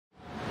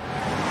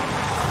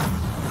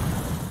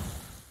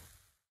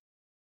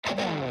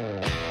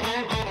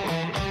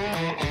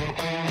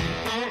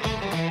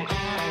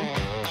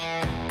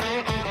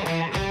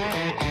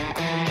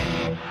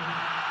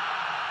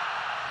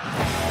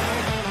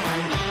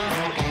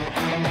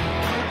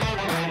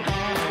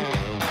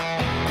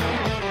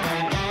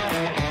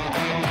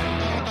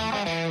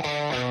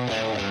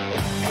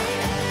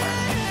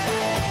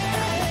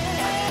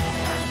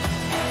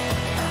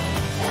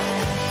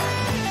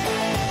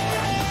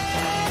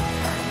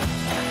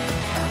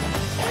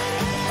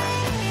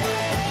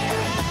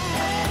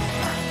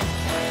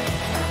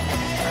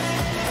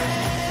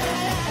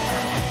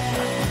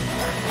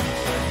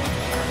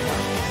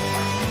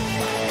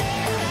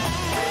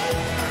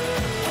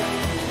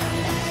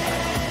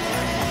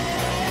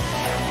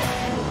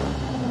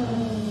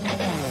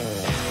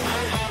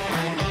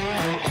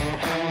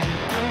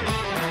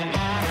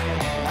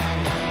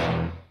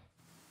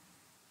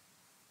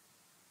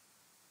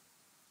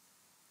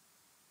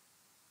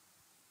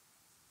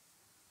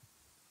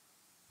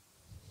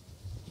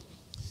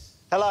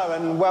Hello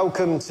and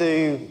welcome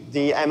to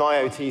the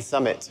MIoT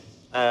Summit,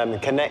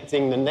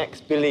 connecting the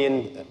next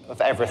billion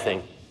of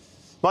everything.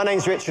 My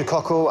name's Richard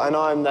Cockle and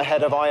I'm the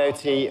head of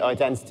IoT,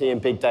 Identity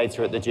and Big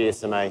Data at the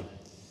GSMA.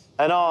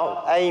 And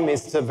our aim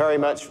is to very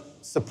much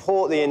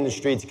support the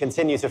industry to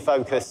continue to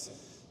focus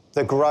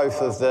the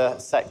growth of the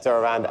sector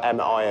around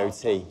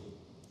MIoT.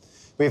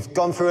 We've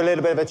gone through a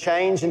little bit of a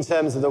change in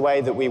terms of the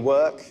way that we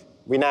work.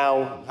 We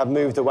now have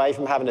moved away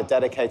from having a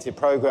dedicated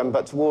program,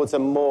 but towards a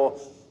more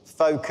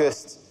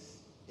focused,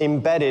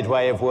 embedded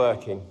way of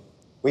working.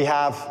 We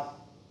have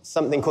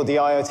something called the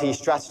IoT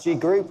Strategy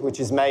Group, which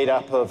is made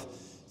up of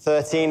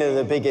 13 of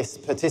the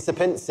biggest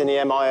participants in the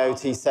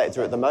MIoT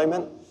sector at the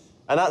moment.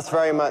 And that's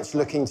very much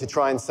looking to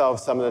try and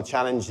solve some of the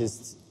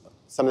challenges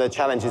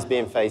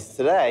being faced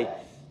today,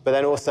 but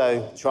then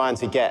also trying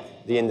to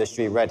get the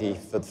industry ready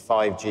for the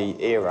 5G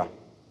era.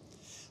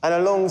 And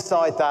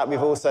alongside that,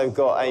 we've also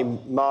got a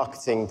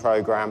marketing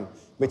program,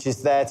 which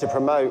is there to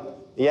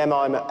promote the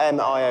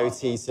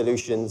MIoT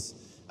solutions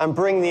and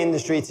bring the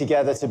industry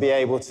together to be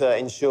able to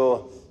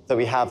ensure that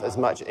we have as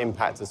much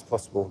impact as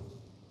possible.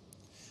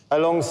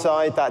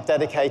 Alongside that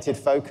dedicated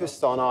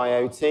focus on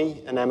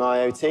IoT and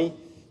MIoT,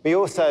 we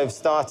also have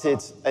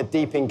started a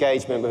deep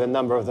engagement with a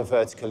number of the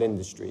vertical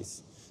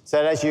industries.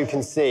 So as you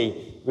can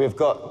see, we've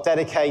got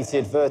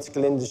dedicated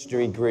vertical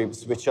industry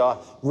groups which are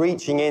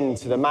reaching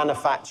into the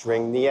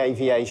manufacturing, the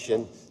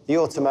aviation, the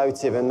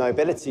automotive and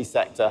mobility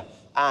sector,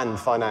 and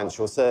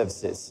financial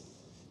services,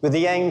 with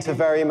the aim to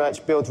very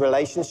much build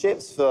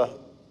relationships for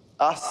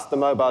us, the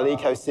mobile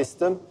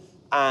ecosystem,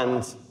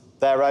 and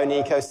their own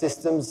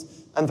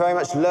ecosystems, and very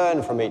much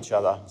learn from each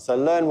other. So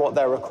learn what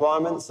their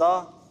requirements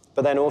are,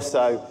 but then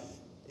also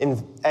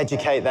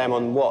educate them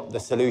on what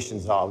the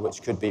solutions are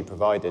which could be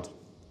provided.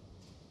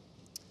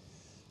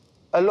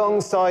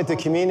 Alongside the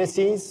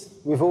communities,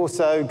 we've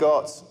also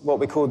got what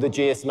we call the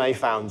GSMA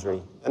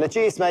Foundry. And the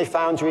GSMA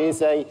Foundry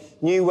is a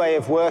new way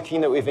of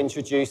working that we've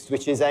introduced,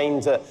 which is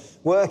aimed at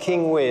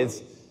working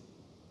with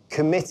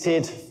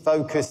committed,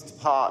 focused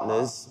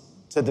partners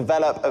to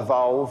develop,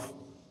 evolve,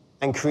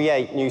 and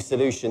create new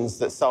solutions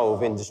that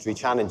solve industry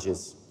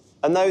challenges.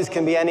 And those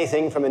can be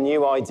anything from a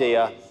new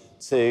idea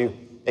to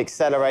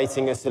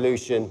accelerating a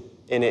solution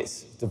in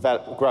its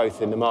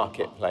growth in the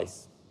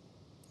marketplace.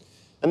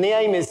 And the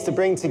aim is to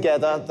bring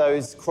together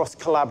those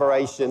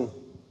cross-collaboration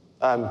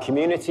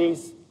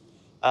communities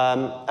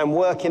and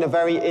work in a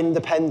very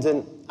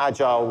independent,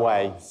 agile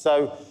way.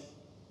 So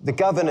the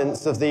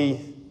governance of the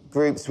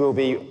groups will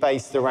be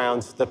based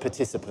around the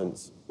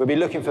participants. We'll be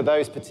looking for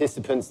those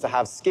participants to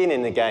have skin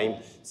in the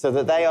game so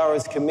that they are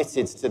as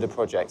committed to the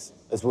projects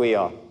as we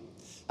are.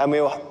 And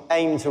we'll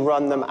aim to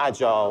run them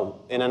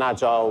in an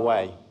agile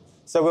way.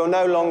 So we'll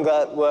no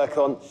longer work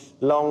on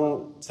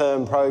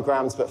long-term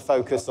programs, but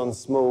focus on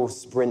small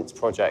sprint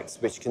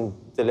projects which can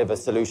deliver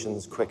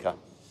solutions quicker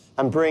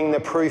and bring the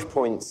proof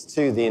points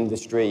to the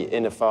industry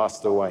in a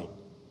faster way.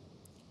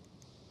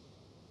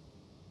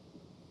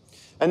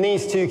 And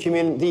these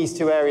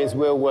two areas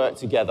will work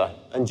together.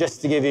 And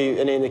just to give you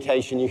an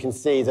indication, you can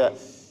see that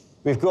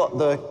we've got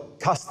the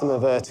customer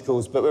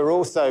verticals, but we're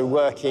also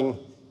working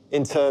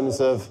in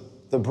terms of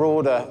the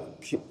broader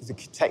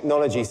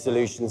technology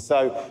solutions.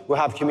 So we'll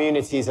have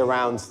communities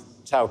around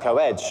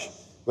telco edge.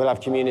 We'll have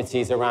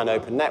communities around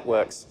open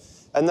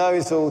networks. And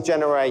those will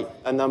generate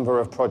a number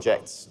of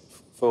projects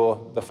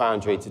for the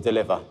Foundry to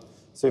deliver.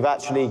 So we've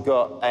actually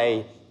got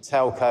a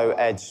telco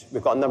edge.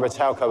 We've got a number of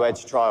telco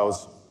edge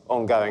trials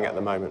ongoing at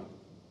the moment.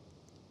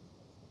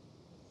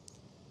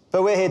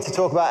 But we're here to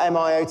talk about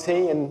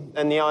MIoT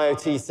and the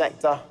IoT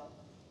sector.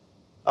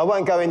 I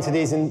won't go into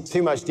these in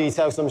too much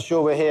detail, so I'm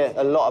sure we'll hear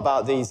a lot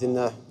about these in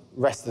the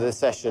rest of the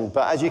session.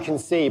 But as you can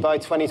see, by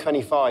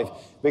 2025,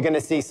 we're going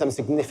to see some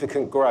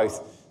significant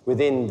growth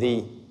within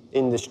the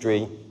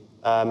industry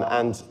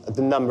and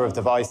the number of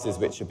devices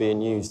which are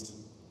being used.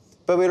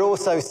 But we'll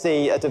also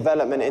see a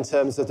development in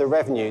terms of the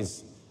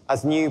revenues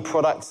as new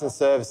products and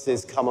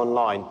services come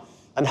online.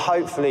 And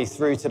hopefully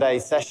through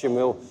today's session,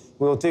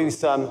 we'll do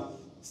some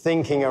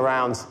thinking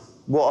around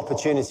what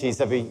opportunities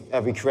have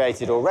we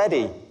created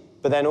already,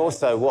 but then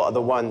also what are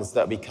the ones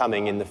that will be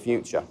coming in the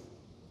future.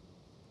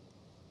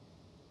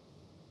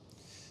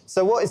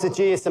 So what is the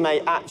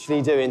GSMA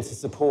actually doing to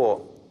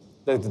support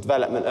the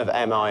development of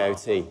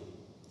MIoT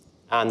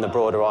and the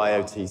broader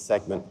IoT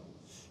segment?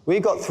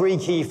 We've got three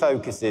key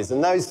focuses,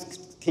 and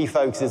those key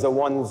focuses are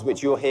ones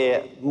which you'll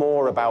hear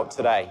more about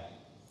today.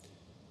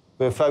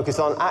 We'll focus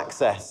on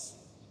access.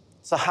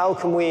 So how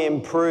can we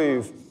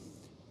improve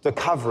the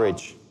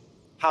coverage?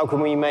 How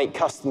can we make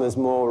customers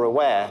more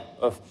aware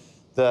of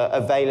the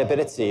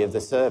availability of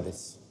the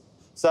service?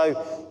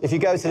 So if you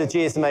go to the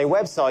GSMA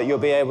website, you'll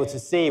be able to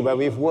see where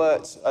we've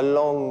worked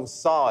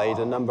alongside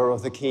a number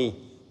of the key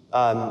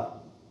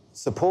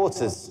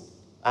supporters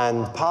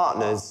and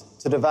partners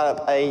to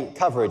develop a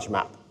coverage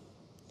map.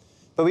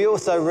 But we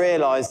also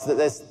realized that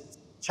there's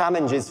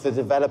challenges for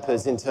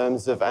developers in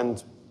terms of,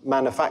 and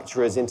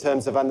manufacturers in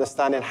terms of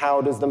understanding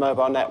how does the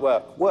mobile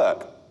network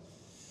work.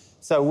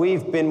 So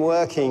we've been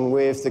working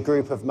with the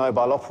group of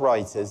mobile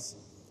operators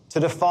to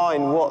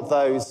define what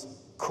those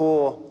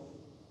core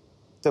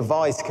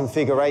device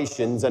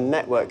configurations and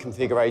network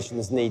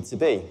configurations need to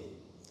be,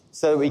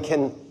 so we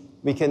can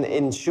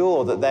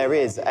ensure that there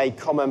is a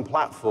common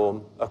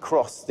platform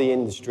across the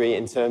industry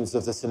in terms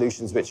of the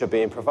solutions which are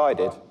being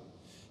provided.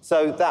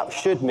 So that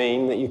should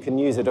mean that you can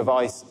use a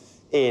device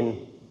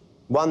in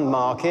one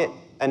market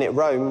and it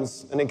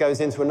roams and it goes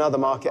into another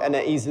market and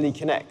it easily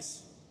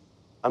connects.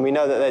 And we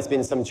know that there's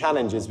been some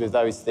challenges with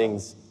those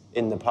things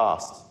in the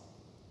past.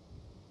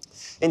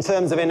 In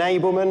terms of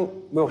enablement,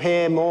 we'll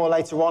hear more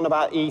later on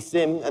about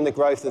eSIM and the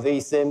growth of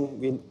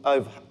eSIM.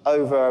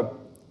 Over,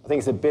 I think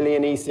it's 1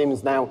 billion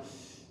eSIMs now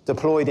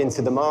deployed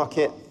into the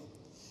market.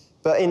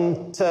 But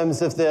in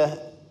terms of the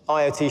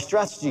IoT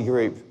strategy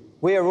group,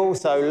 we are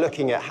also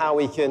looking at how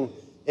we can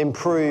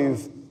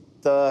improve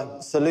the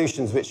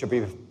solutions which are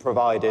being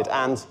provided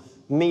and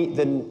meet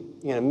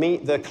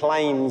the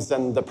claims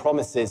and the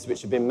promises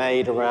which have been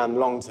made around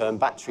long-term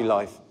battery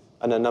life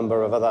and a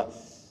number of other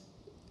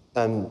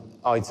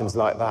items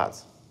like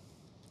that.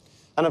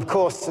 And of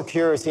course,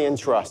 security and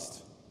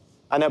trust.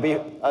 And there'll be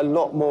a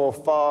lot more,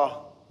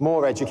 far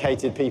more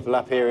educated people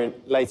up here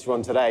later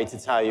on today to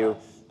tell you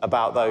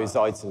about those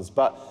items.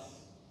 But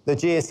the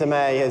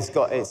GSMA has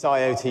got its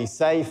IoT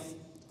Safe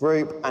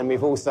group, and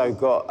we've also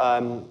got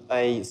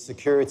a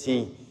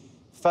security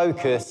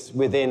focus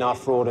within our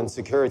fraud and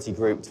security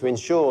group to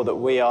ensure that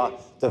we are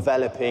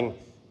developing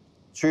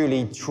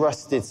truly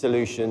trusted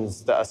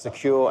solutions that are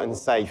secure and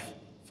safe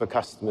for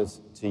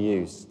customers to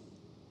use.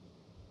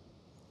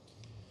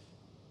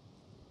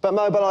 But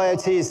mobile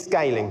IoT is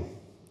scaling.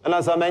 And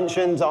as I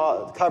mentioned,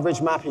 our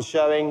coverage map is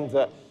showing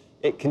that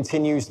it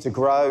continues to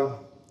grow.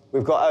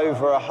 We've got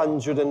over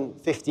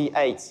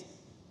 158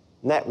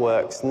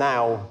 networks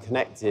now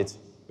connected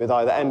with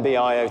either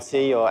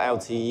MBIoT or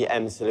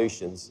LTE-M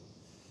solutions.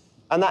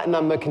 And that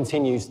number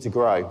continues to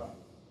grow.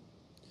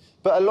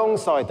 But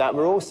alongside that,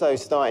 we're also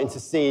starting to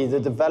see the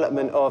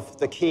development of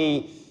the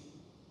key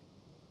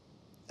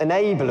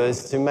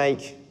enablers to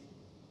make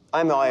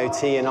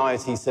MIoT and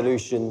IoT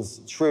solutions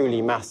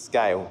truly mass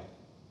scale.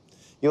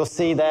 You'll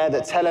see there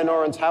that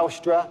Telenor and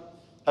Telstra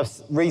have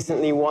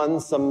recently won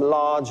some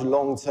large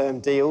long-term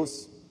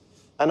deals.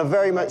 And I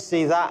very much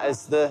see that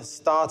as the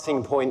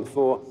starting point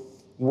for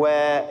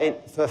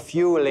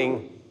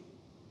fueling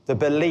the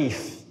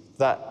belief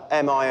that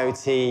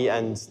MIoT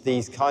and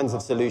these kinds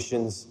of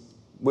solutions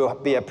will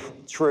be a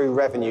true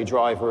revenue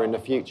driver in the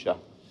future.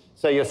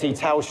 So you'll see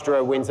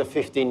Telstra wins a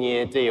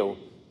 15-year deal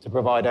to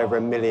provide over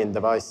 1 million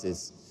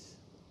devices.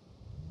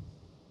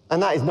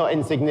 And that is not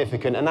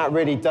insignificant, and that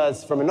really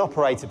does, from an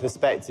operator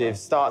perspective,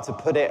 start to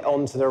put it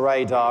onto the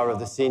radar of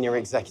the senior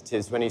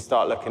executives when you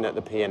start looking at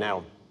the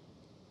P&L.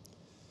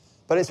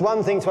 But it's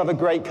one thing to have a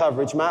great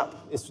coverage map.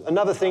 It's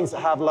another thing to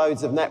have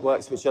loads of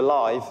networks which are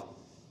live.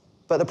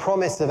 But the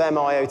promise of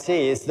MIoT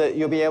is that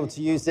you'll be able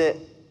to use it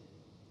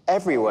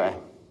everywhere.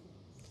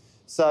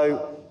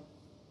 So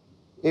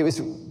it was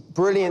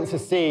brilliant to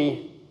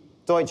see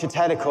Deutsche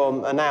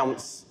Telekom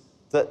announce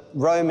that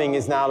roaming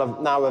is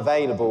now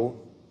available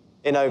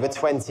in over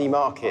 20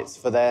 markets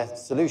for their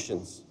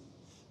solutions.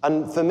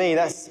 And for me,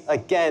 that's,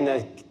 again,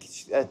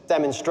 a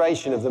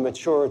demonstration of the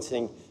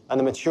maturity and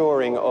the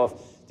maturing of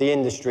the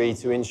industry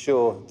to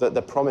ensure that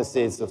the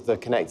promises of the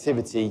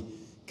connectivity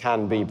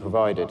can be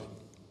provided.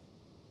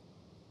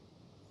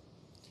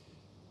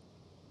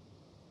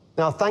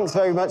 Now, thanks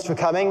very much for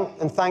coming,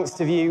 and thanks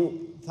to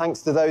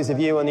those of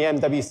you on the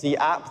MWC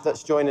app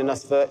that's joining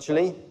us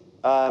virtually.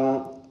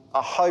 I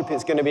hope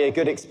it's going to be a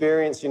good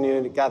experience. You're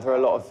going to gather a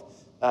lot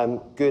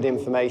of good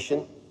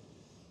information.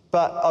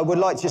 But I would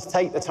like to just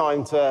take the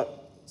time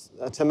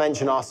to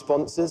mention our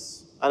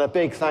sponsors, and a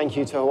big thank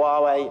you to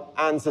Huawei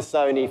and to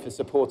Sony for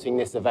supporting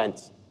this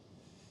event.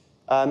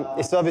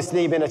 It's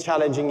obviously been a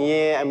challenging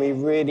year, and we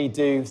really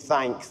do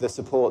thank the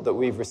support that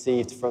we've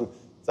received from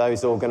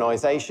those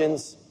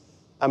organizations.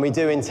 And we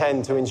do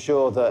intend to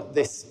ensure that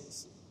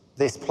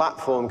this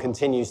platform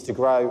continues to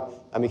grow,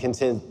 and we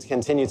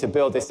continue to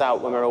build this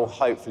out when we're all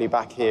hopefully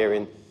back here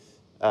in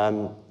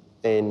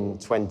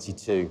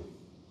 22.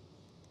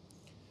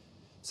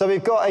 So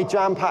we've got a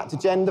jam-packed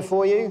agenda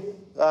for you.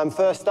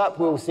 First up,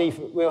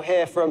 we'll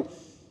hear from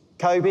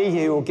Koby,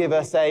 who will give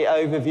us an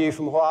overview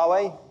from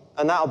Huawei,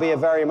 and that'll be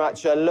very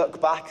much a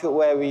look back at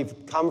where we've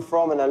come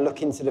from and a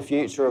look into the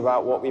future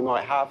about what we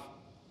might have.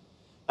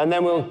 And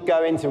then we'll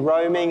go into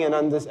roaming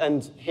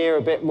and hear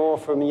a bit more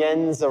from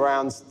Jens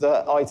around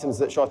the items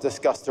that I've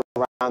discussed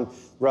around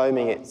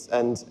roaming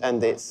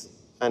and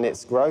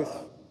its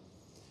growth.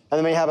 And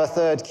then we have a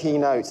third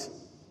keynote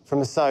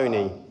from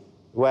Sony,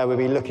 where we'll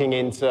be looking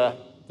into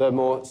the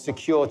more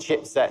secure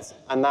chipsets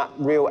and that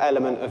real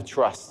element of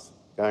trust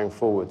going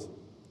forward.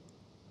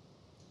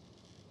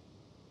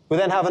 We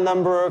then have a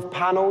number of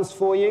panels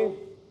for you.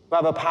 We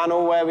have a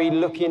panel where we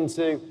look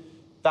into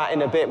that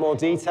in a bit more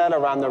detail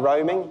around the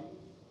roaming.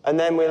 And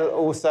then we'll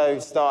also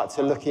start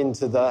to look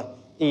into the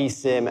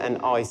eSIM and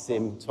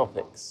iSIM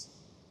topics.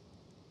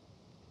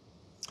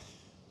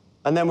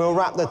 And then we'll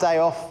wrap the day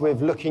off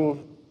with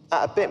looking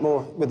at a bit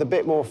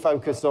more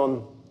focus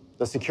on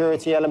the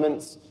security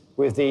elements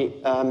with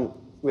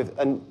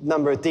a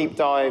number of deep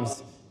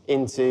dives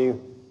into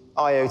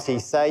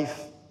IoT Safe.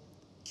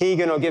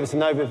 Keegan will give us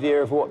an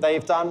overview of what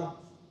they've done,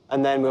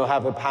 and then we'll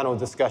have a panel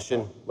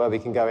discussion where we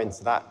can go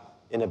into that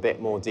in a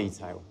bit more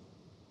detail.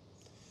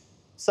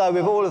 So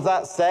with all of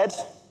that said,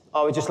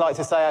 I would just like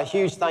to say a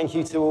huge thank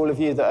you to all of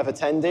you that have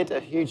attended, a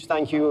huge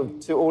thank you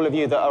to all of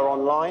you that are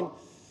online.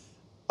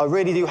 I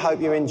really do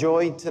hope you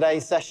enjoyed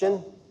today's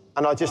session,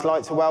 and I'd just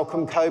like to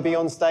welcome Koby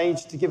on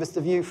stage to give us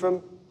the view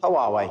from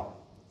Huawei.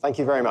 Thank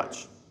you very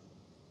much.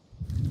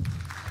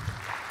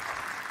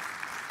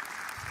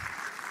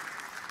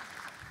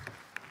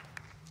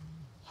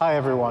 Hi,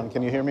 everyone.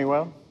 Can you hear me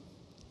well?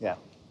 Yeah.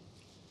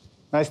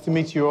 Nice to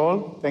meet you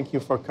all. Thank you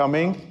for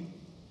coming.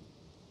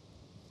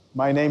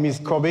 My name is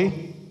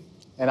Koby,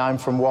 and I'm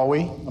from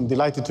Huawei. I'm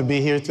delighted to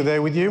be here today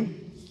with you.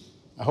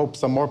 I hope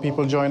some more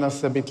people join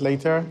us a bit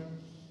later.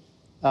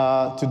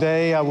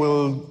 Today, I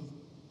will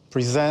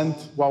present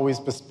Huawei's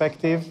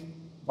perspective,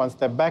 one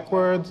step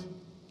backward,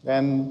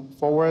 then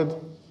forward,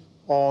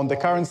 on the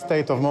current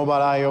state of mobile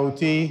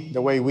IoT,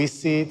 the way we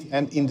see it,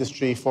 and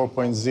Industry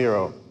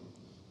 4.0.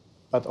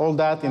 But all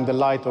that in the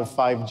light of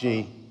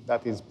 5G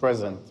that is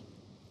present.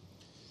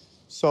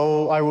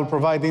 So I will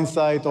provide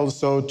insight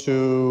also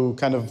to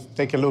kind of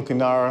take a look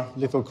in our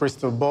little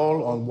crystal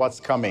ball on what's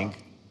coming.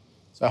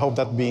 So I hope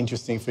that'll be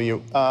interesting for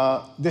you.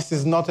 This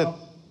is not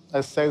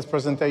a sales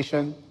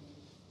presentation,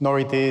 nor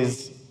it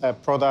is a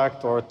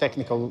product or a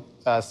technical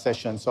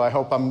session. So I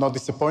hope I'm not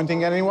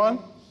disappointing anyone.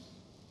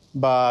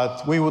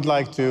 But we would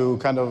like to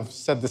kind of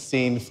set the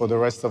scene for the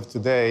rest of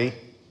today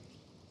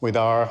with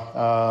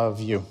our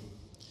view.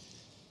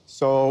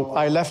 So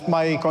I left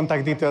my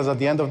contact details at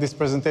the end of this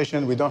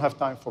presentation. We don't have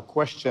time for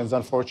questions,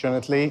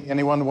 unfortunately.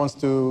 Anyone who wants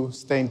to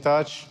stay in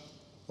touch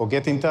or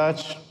get in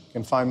touch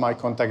can find my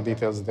contact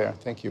details there.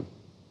 Thank you.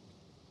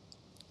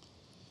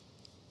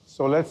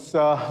 So let's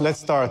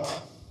start.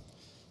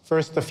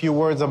 First, a few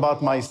words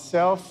about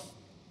myself.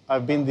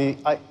 I've been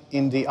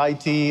in the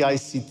IT,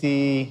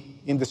 ICT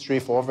industry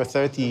for over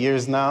 30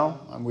 years now.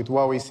 I'm with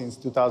Huawei since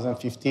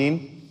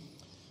 2015.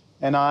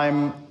 And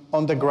I'm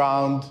on the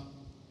ground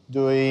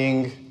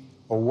doing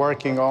or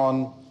working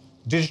on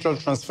digital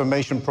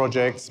transformation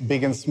projects,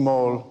 big and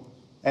small,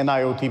 and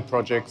IoT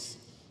projects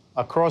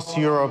across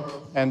Europe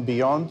and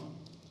beyond.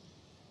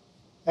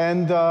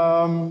 And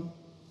I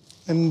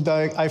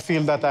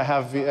feel that I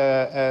have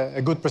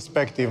a good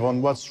perspective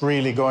on what's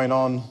really going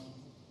on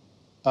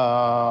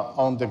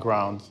the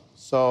ground.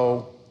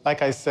 So,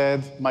 like I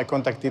said, my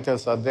contact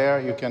details are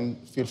there. You can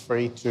feel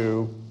free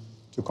to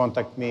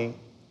contact me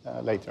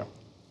later.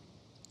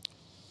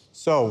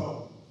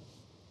 So,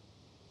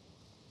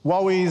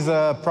 Huawei is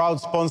a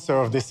proud sponsor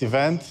of this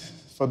event.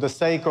 For the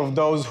sake of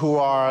those who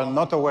are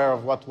not aware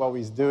of what Huawei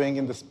is doing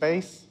in the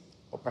space,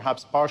 or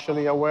perhaps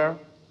partially aware,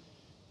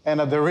 and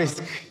at the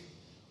risk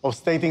of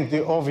stating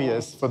the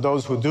obvious for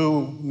those who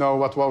do know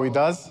what Huawei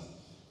does,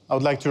 I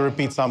would like to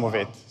repeat some of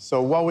it.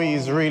 So Huawei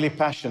is really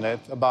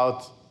passionate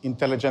about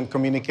intelligent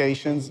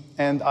communications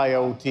and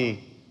IoT.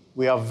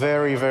 We are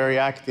very, very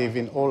active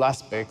in all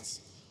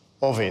aspects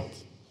of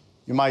it.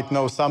 You might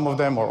know some of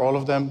them or all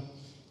of them.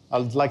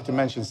 I'd like to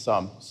mention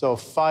some. So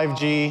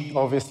 5G,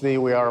 obviously,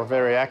 we are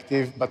very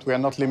active, but we are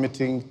not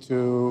limited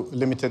to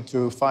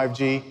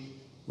 5G.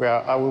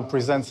 I will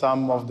present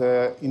some of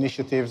the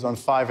initiatives on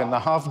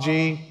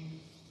 5.5G,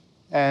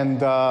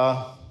 and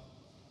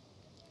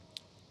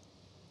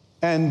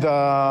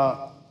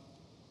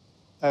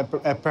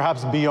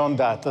perhaps beyond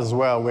that as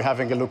well. We're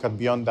having a look at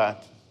beyond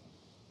that.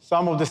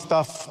 Some of the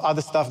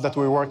other stuff that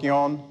we're working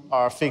on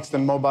are fixed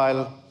and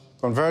mobile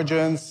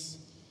convergence,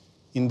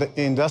 in the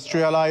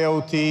industrial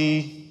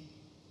IoT.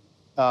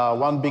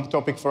 One big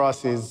topic for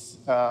us is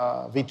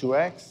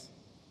V2X,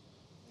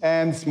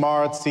 and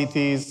smart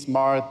cities,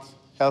 smart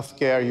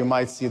healthcare. You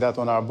might see that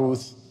on our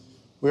booth.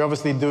 We're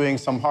obviously doing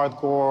some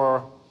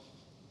hardcore,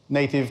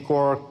 native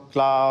core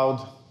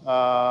cloud,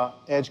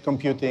 edge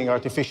computing,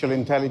 artificial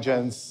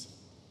intelligence,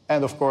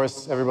 and of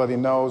course, everybody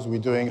knows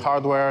we're doing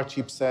hardware,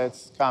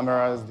 chipsets,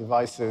 cameras,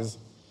 devices.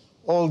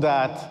 All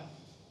that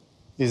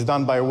is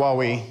done by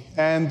Huawei,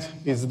 and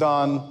is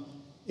done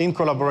in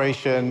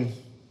collaboration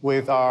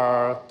with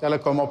our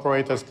telecom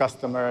operators,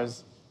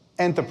 customers,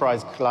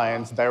 enterprise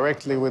clients,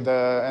 directly with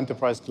the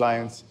enterprise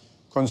clients,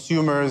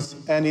 consumers,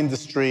 and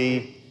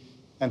industry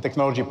and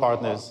technology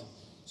partners.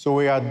 So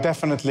we are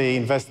definitely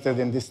invested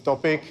in this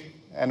topic,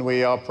 and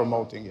we are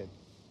promoting it.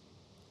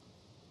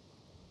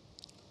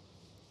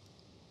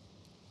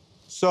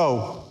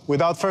 So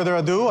without further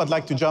ado, I'd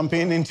like to jump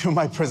into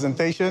my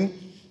presentation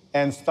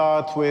and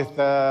start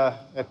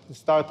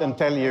and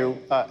tell you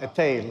a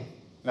tale,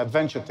 an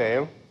adventure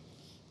tale,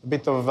 a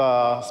bit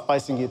of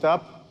spicing it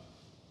up,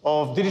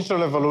 of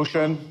digital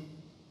evolution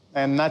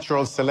and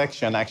natural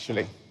selection,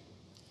 actually.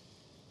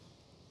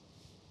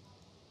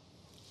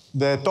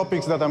 The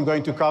topics that I'm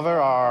going to cover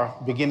are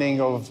beginning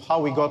of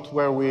how we got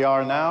where we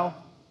are now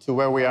to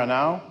where we are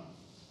now,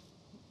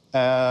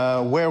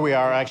 where we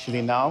are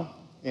actually now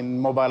in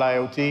mobile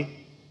IoT,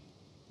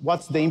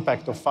 what's the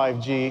impact of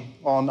 5G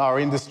on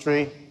our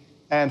industry,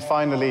 and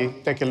finally,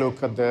 take a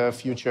look at the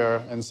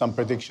future and some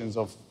predictions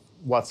of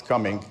what's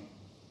coming.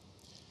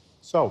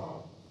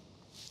 So,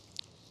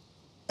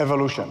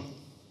 evolution.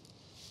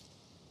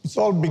 It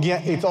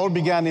all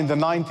began in the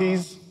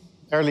 90s,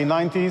 early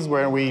 90s,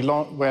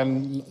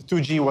 when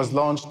 2G was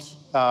launched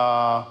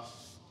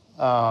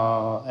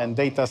and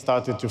data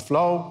started to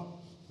flow.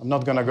 I'm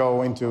not going to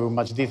go into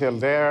much detail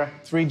there.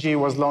 3G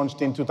was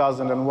launched in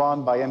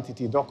 2001 by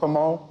NTT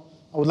Docomo.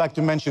 I would like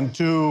to mention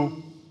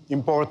two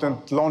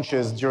important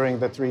launches during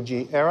the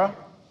 3G era.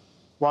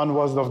 One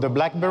was of the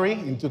BlackBerry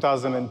in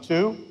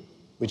 2002,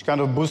 which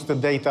kind of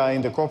boosted data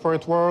in the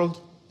corporate world,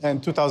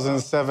 and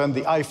 2007,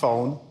 the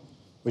iPhone,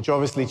 which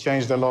obviously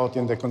changed a lot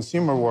in the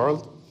consumer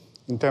world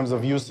in terms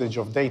of usage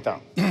of data.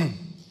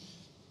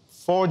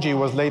 4G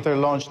was later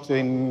launched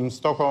in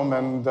Stockholm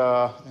and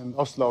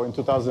Oslo in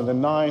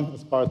 2009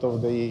 as part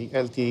of the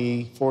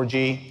LTE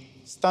 4G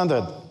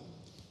standard.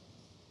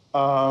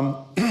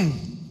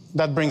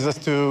 That brings us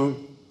to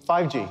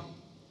 5G.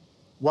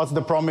 What's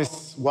the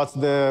promise? What's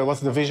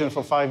the vision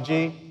for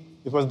 5G?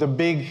 It was the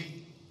big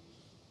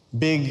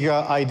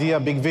idea,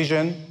 big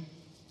vision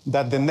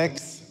that the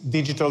next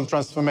digital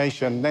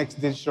transformation,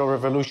 next digital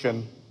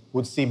revolution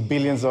would see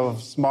billions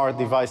of smart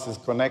devices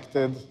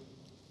connected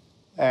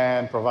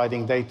and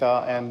providing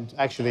data and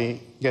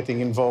actually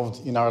getting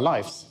involved in our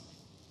lives.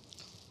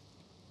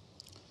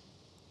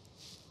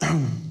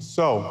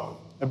 So,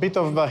 a bit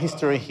of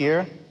history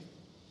here.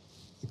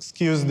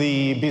 Excuse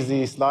the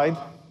busy slide,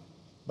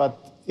 but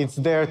it's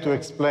there to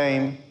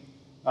explain.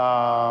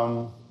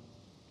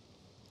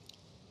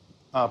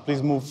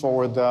 Please move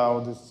forward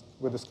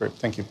with the script.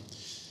 Thank you.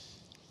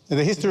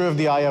 The history of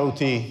the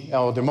IoT,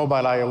 or the mobile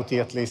IoT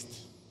at least,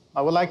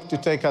 I would like to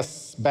take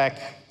us back,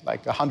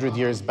 like 100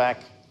 years back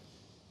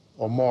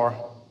or more,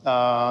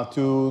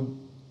 to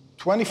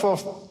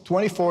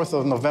 24th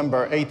of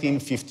November,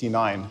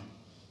 1859.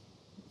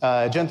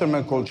 A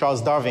gentleman called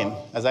Charles Darwin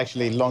has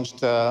actually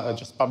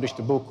just published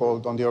a book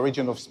called On the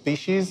Origin of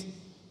Species,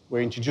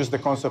 where he introduced the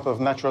concept of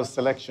natural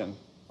selection.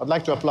 I'd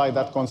like to apply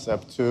that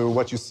concept to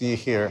what you see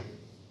here.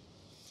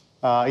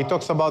 He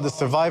talks about the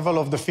survival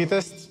of the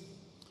fittest.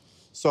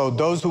 So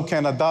those who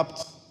can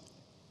adapt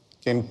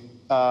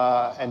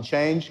and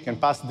change, can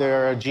pass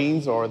their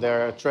genes or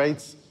their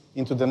traits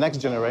into the next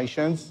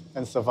generations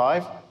and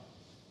survive.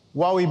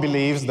 Huawei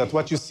believes that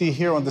what you see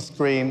here on the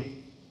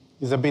screen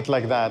is a bit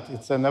like that.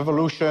 It's an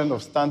evolution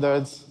of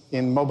standards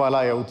in mobile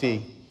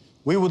IoT.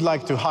 We would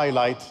like to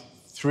highlight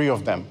three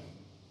of them.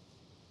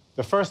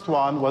 The first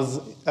one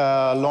was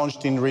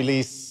launched in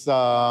release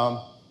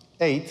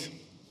 8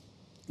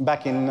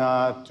 back in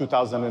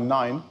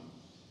 2009.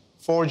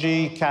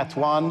 4G Cat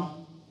 1,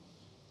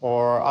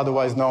 or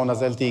otherwise known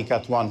as LTE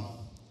Cat 1.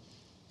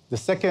 The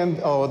second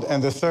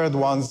and the third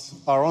ones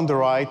are on the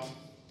right,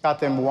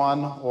 Cat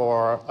M1,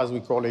 or as we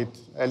call it,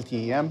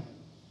 LTE-M.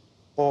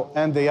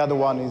 And the other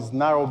one is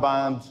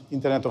Narrowband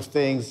Internet of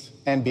Things,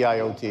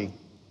 NB-IoT,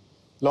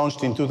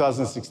 launched in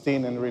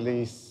 2016 and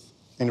release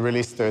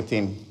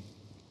 13.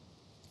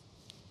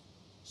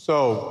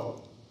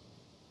 So,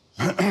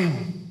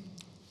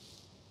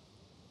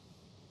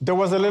 there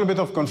was a little bit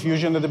of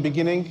confusion at the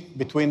beginning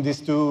between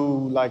these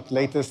two,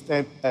 latest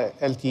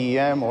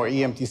LTE-M or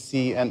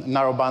eMTC and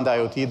narrowband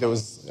IoT. There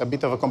was a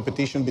bit of a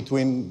competition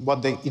between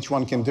what each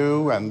one can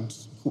do and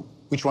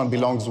which one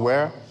belongs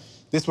where.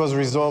 This was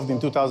resolved in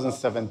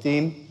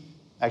 2017,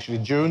 actually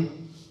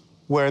June,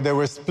 where they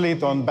were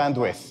split on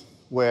bandwidth,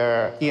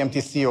 where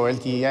eMTC or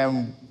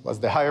LTE-M was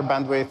the higher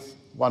bandwidth,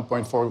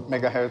 1.4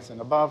 megahertz and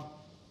above,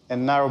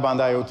 and narrowband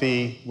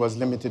IoT was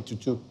limited to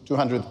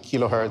 200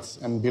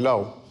 kilohertz and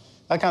below.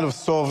 That kind of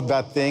solved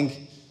that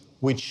thing,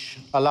 which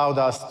allowed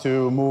us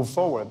to move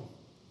forward.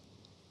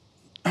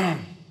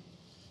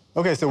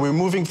 Okay, so we're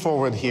moving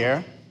forward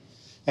here.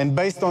 And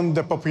based on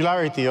the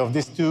popularity of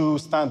these two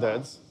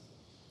standards,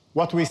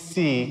 what we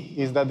see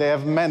is that they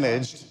have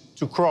managed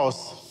to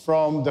cross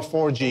from the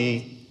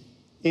 4G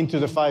into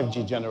the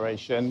 5G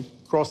generation,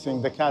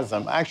 crossing the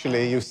chasm.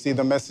 Actually, you see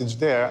the message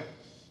there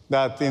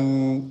that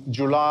in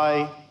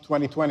July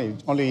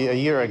 2020, only a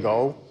year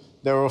ago,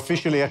 they were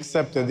officially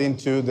accepted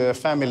into the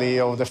family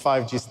of the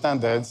 5G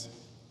standards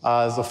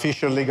as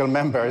official legal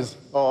members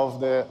of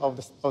the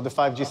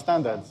 5G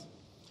standards.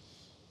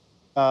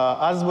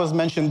 As was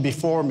mentioned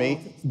before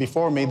me,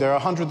 there are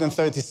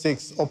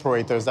 136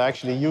 operators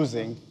actually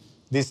using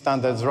these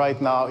standards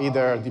right now,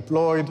 either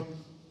deployed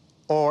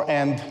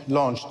and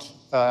launched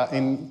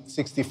in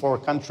 64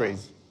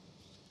 countries.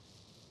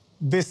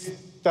 This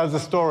tells a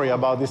story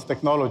about these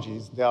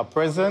technologies. They are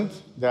present,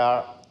 they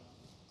are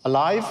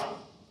alive,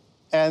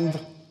 and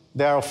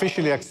they are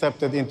officially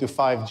accepted into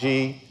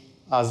 5G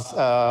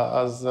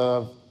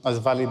as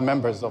valid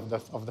members of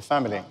the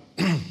family.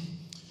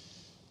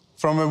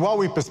 From a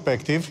Huawei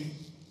perspective,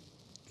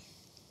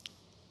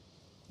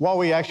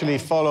 Huawei actually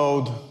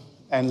followed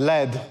and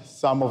led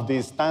some of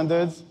these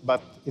standards,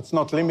 but it's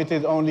not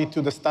limited only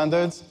to the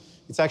standards.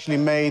 It's actually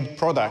made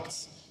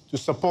products to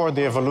support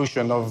the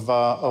evolution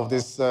of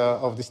these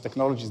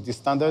technologies, these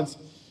standards.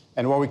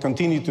 And Huawei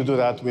continue to do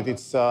that with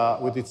its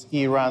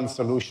eRAN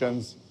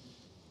solutions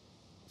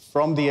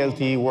from the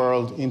LTE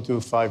world into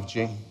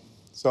 5G.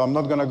 So I'm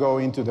not going to go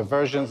into the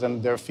versions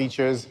and their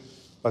features,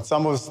 but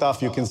some of the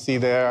stuff you can see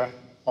there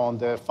on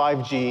the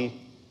 5G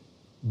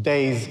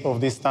days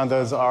of these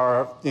standards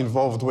are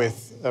involved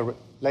with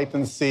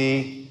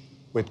latency,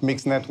 with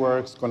mixed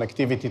networks,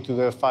 connectivity to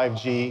the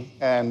 5G,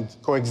 and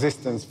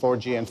coexistence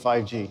 4G and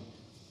 5G.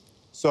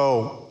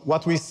 So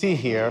what we see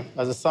here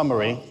as a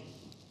summary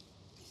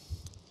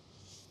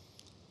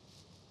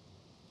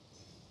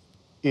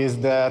is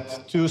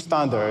that two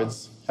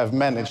standards have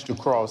managed to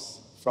cross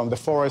from the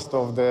forest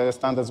of the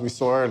standards we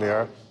saw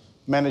earlier,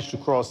 managed to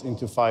cross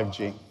into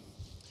 5G.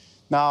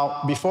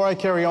 Now, before I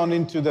carry on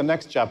into the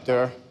next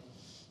chapter,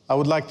 I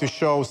would like to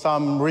show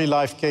some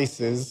real-life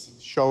cases,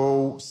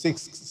 show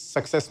 6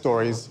 success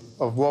stories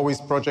of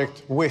Huawei's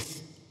project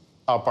with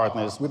our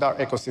partners, with our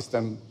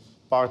ecosystem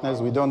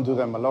partners. We don't do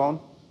them alone,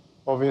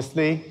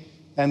 obviously,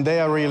 and they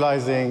are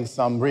realizing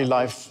some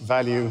real-life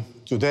value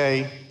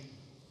today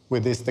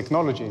with these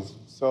technologies.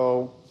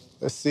 So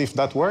let's see if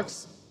that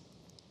works.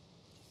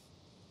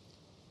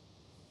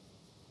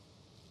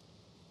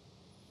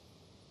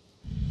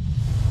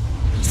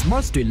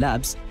 Smart street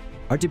labs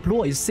are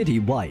deployed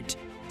citywide,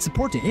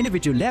 supporting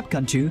individual lab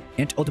control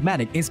and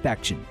automatic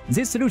inspection.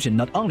 This solution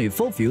not only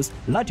fulfills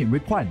lighting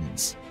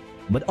requirements,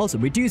 but also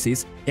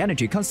reduces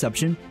energy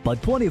consumption by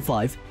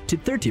 25 to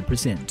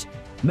 30%,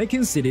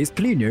 making cities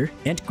cleaner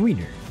and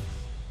greener.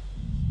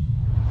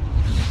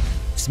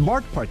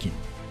 Smart parking.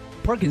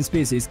 Parking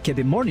spaces can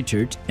be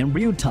monitored in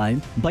real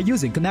time by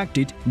using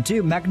connected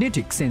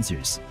geomagnetic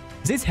sensors.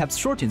 This helps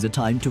shorten the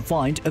time to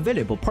find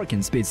available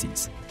parking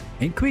spaces,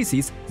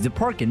 increases the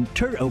parking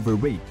turnover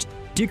rate,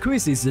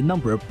 decreases the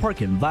number of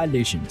parking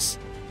violations,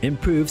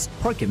 improves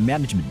parking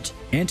management,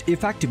 and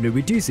effectively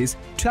reduces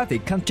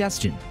traffic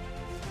congestion.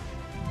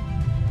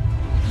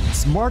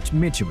 Smart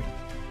metering.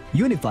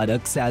 Unified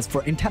access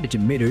for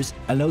intelligent meters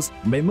allows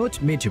remote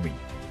metering.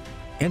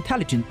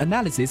 Intelligent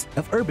analysis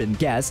of urban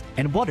gas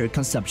and water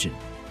consumption,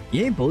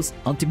 enables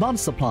on-demand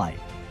supply,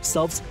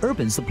 solves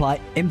urban supply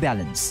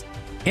imbalance,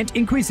 and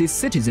increases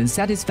citizen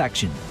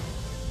satisfaction.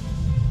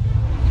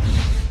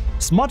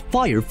 Smart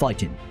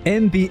firefighting.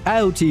 Mobile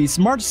IoT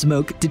smart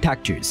smoke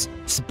detectors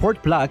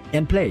support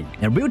plug-and-play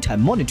and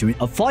real-time monitoring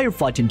of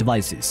firefighting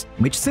devices,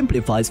 which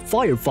simplifies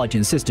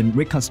firefighting system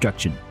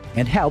reconstruction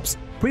and helps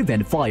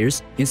prevent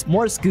fires in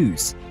small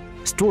schools,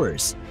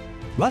 stores,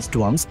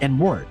 restaurants, and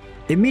more.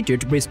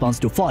 Immediate response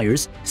to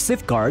fires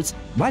safeguards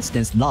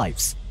residents'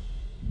 lives.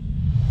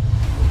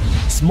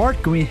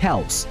 Smart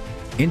greenhouse.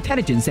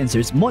 Intelligent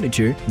sensors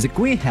monitor the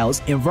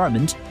greenhouse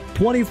environment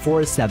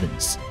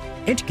 24/7.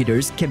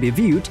 Indicators can be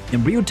viewed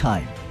in real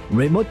time.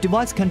 Remote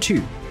device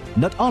control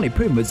not only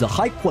promotes the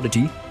high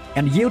quality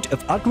and yield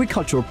of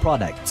agricultural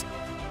products,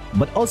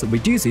 but also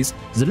reduces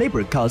the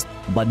labor cost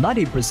by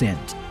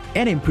 90%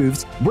 and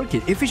improves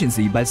working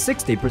efficiency by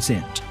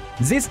 60%.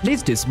 This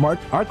leads to smart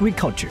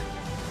agriculture.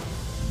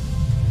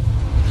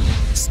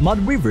 Smart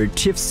river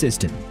chief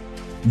system.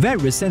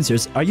 Various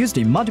sensors are used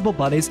in multiple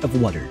bodies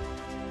of water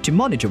to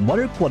monitor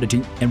water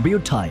quality in real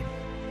time.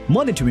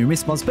 Monitoring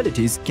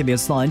responsibilities can be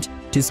assigned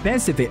to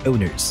specific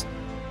owners,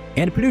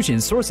 and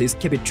pollution sources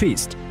can be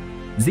traced.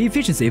 The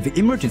efficiency of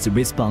emergency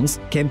response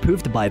can be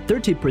improved by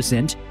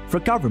 30% for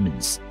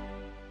governments.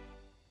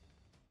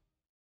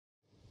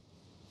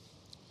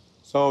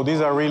 So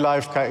these are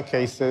real-life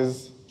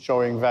cases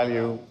showing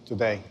value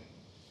today.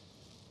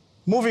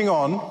 Moving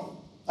on,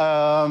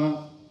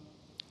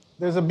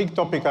 there's a big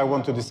topic I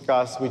want to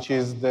discuss, which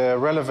is the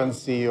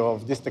relevancy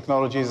of these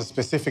technologies,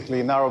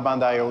 specifically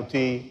narrowband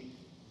IoT,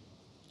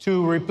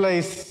 to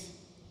replace,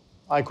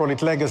 I call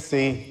it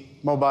legacy,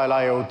 mobile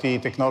IoT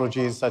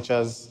technologies such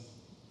as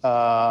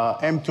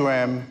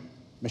M2M,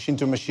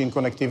 machine-to-machine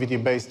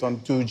connectivity based on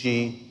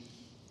 2G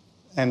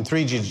and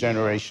 3G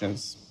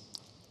generations.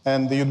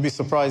 And you'd be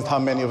surprised how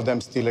many of them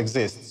still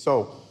exist.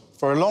 So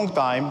for a long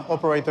time,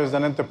 operators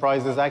and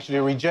enterprises actually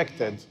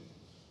rejected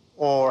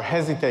or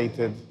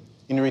hesitated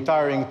in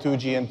retiring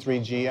 2G and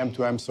 3G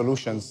M2M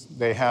solutions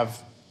they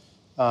have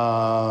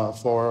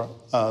for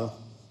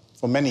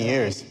many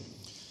years.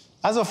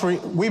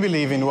 We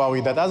believe in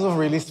Huawei that as of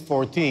release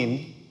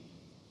 14,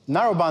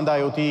 narrowband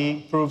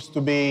IoT proves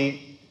to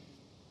be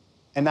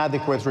an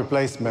adequate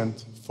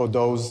replacement for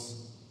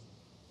those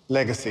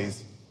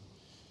legacies.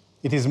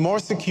 It is more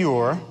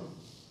secure.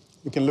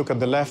 You can look at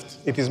the left.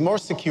 It is more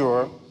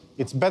secure.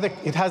 It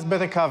has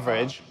better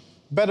coverage,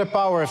 better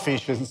power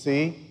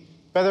efficiency,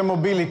 better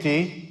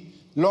mobility,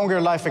 longer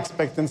life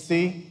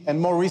expectancy,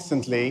 and more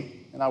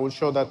recently, and I will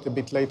show that a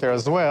bit later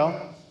as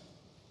well,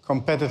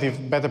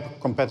 better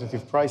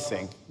competitive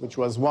pricing, which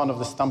was one of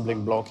the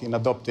stumbling blocks in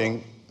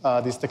adopting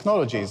these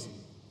technologies.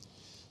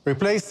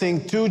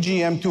 Replacing 2G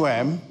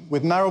M2M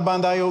with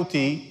narrowband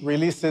IoT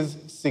releases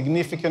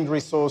significant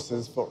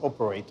resources for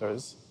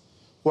operators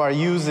who are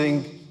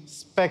using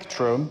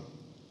spectrum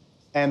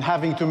and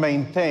having to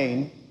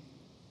maintain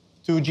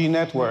 2G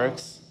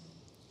networks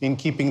in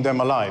keeping them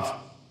alive.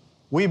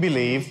 We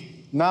believe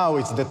now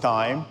it's the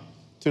time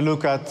to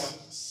look at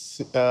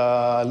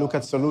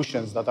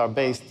solutions that are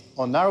based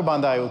on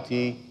narrowband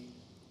IoT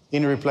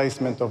in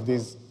replacement of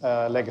these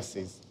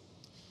legacies.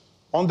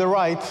 On the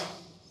right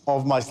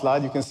of my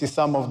slide, you can see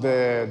some of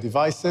the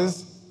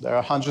devices. There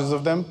are hundreds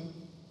of them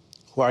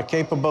who are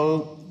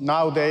capable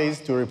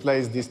nowadays to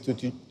replace these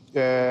 2G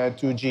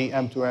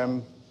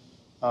M2M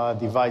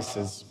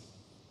devices.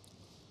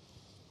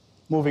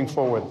 Moving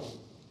forward.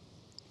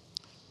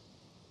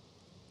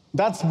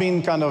 That's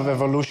been kind of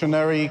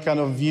evolutionary kind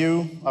of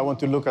view. I want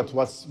to look at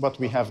what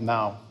we have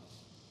now.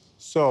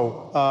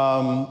 So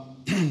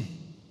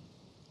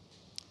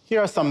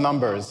here are some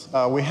numbers.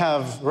 We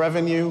have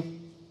revenue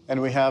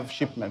and we have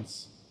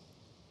shipments.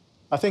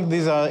 I think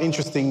these are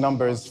interesting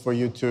numbers for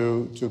you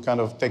to kind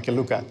of take a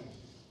look at.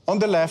 On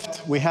the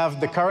left, we have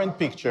the current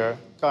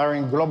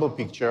global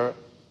picture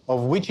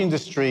of which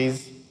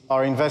industries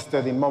are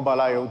invested in mobile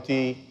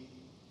IoT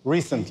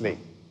recently,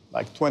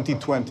 like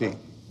 2020.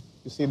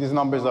 You see these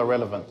numbers are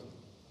relevant.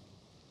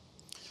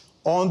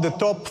 On the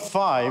top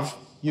 5,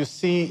 you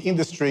see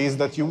industries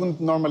that you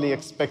wouldn't normally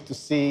expect to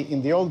see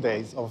in the old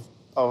days of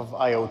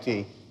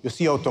IoT. You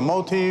see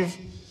automotive,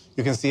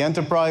 you can see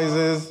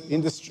enterprises,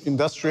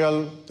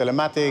 industrial,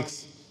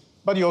 telematics,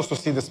 but you also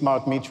see the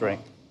smart metering.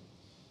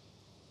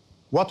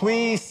 What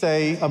we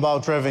say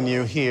about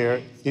revenue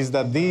here is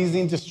that these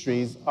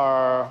industries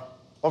are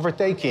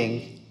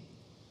overtaking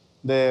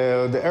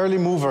the early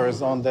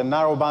movers on the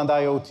narrowband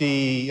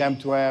IoT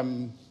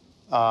M2M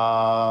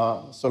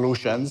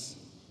solutions,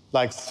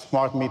 like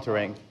smart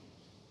metering.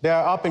 They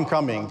are up and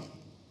coming.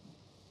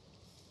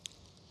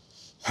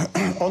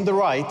 On the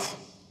right,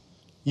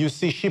 you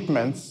see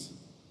shipments,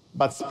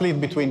 but split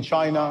between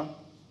China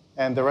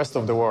and the rest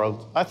of the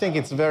world. I think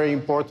it's very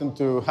important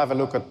to have a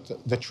look at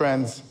the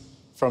trends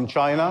from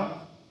China.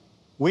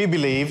 We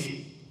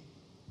believe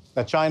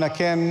that China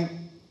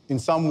can, in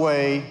some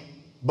way,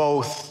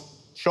 both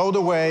show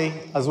the way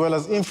as well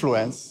as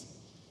influence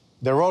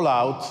the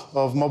rollout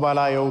of mobile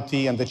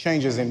IoT and the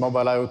changes in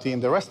mobile IoT in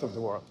the rest of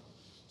the world.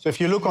 So if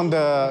you look on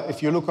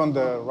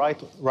the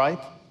right,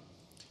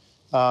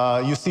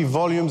 you see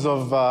volumes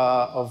of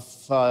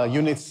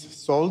units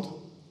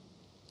sold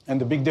and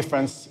the big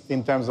difference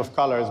in terms of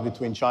colors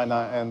between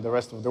China and the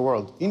rest of the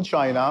world. In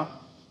China,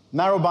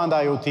 narrowband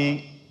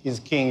IoT is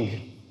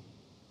king.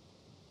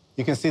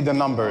 You can see the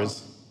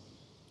numbers.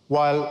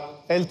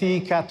 While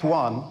LTE Cat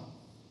 1,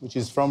 which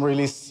is from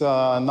release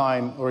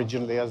 9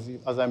 originally,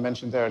 as I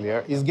mentioned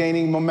earlier, is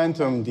gaining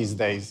momentum these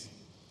days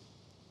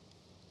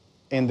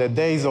in the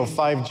days of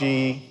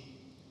 5G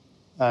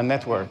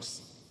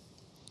networks.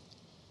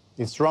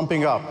 It's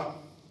ramping up.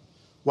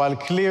 While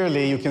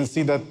clearly you can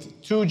see that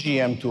 2G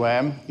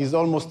M2M is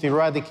almost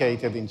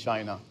eradicated in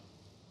China.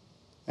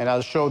 And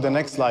I'll show the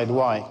next slide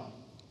why.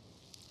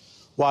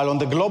 While on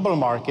the global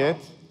market,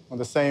 on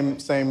the same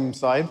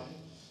side,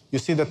 you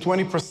see that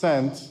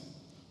 20%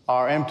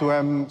 are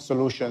M2M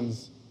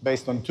solutions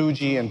based on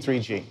 2G and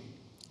 3G.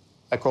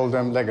 I call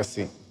them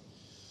legacy.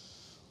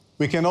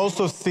 We can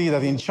also see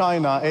that in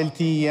China,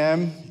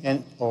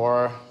 LTE-M,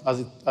 or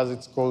as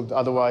it's called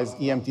otherwise,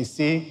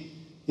 eMTC,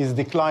 is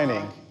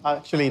declining.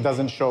 Actually, it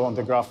doesn't show on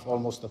the graph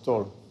almost at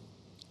all.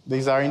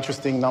 These are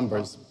interesting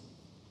numbers.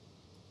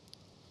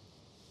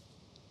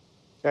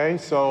 Okay,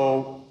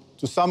 so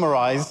to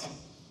summarize,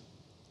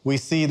 we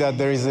see that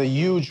there is a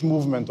huge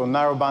movement on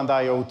narrowband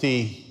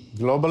IoT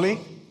globally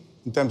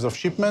in terms of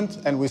shipment,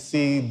 and we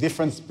see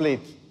different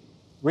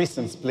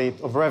recent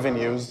split of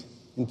revenues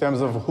in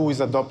terms of who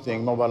is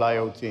adopting mobile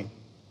IoT.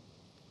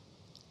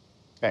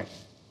 Okay.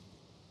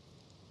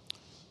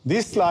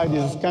 This slide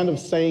is kind of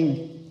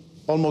saying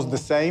almost the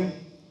same,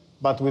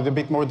 but with a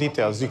bit more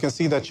details. You can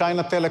see that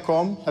China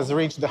Telekom has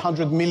reached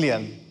 100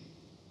 million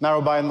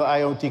narrowband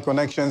IoT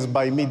connections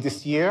by mid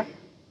this year.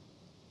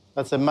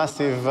 That's a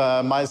massive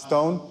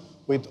milestone,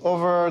 with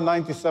over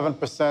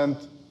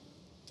 97%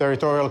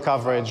 territorial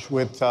coverage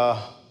with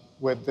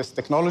this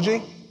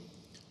technology.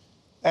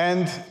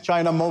 And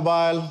China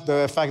Mobile,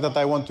 the fact that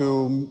I want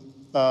to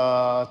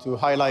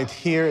highlight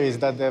here is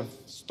that they've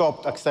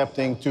stopped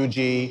accepting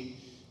 2G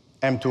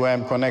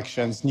M2M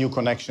connections,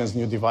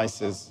 new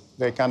devices.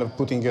 They're kind of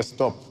putting a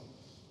stop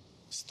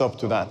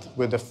to that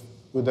with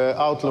the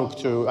outlook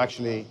to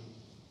actually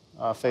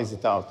phase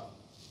it out.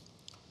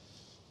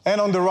 And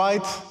on the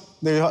right,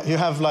 you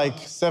have like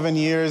 7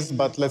 years,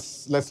 but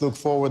let's look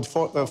forward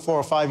 4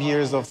 or 5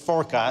 years of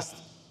forecast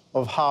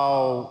of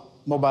how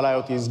mobile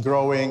IoT is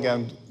growing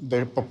and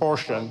the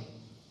proportion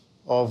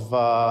of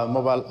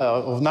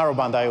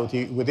narrowband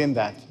IoT within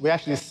that. We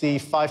actually see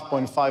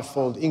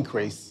 5.5-fold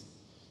increase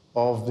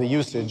of the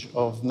usage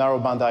of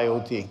narrowband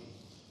IoT.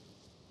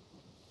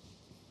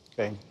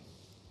 Okay.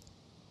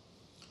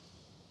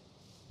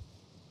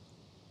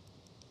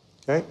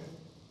 Okay.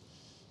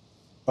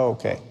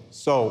 Okay.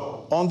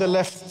 So on the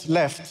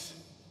left,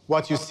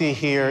 what you see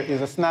here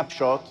is a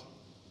snapshot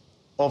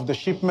of the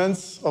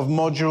shipments of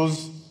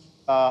modules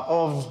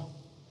of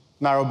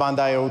narrowband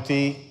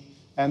IoT.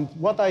 And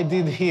what I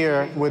did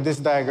here with this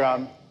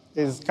diagram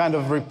is kind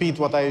of repeat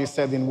what I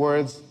said in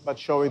words, but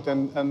show it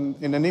in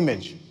an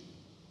image.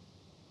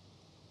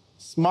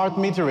 Smart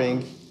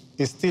metering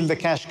is still the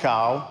cash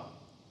cow,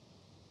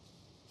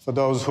 for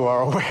those who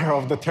are aware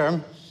of the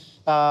term.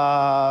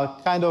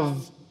 Kind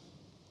of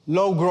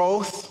low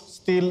growth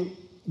still,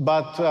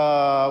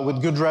 but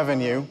with good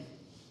revenue,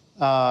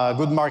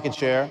 good market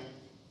share,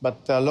 but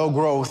low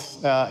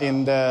growth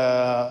in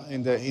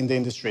the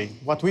industry.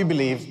 What we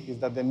believe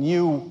is that the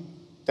new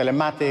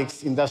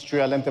telematics,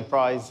 industrial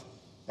enterprise,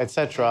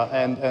 etc.,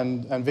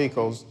 and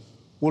vehicles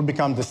will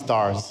become the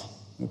stars.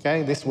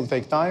 Okay, this will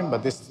take time,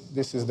 but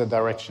this is the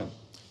direction.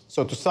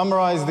 So to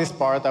summarize this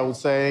part, I would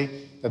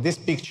say that this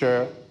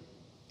picture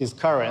is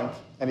current,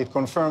 and it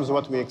confirms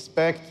what we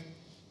expect,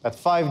 that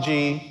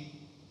 5G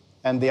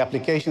and the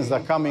applications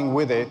that are coming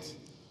with it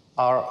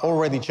are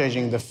already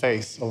changing the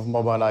face of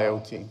mobile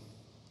IoT.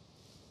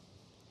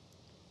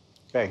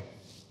 Okay.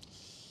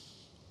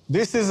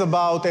 This is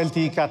about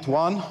LTE Cat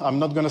 1. I'm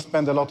not going to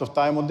spend a lot of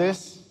time on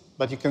this,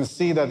 but you can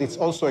see that it's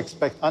also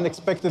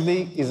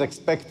unexpectedly is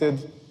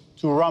expected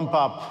to ramp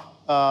up.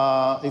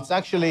 It's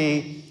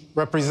actually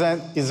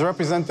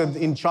represented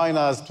in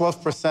China as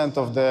 12%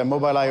 of the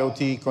mobile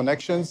IoT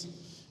connections,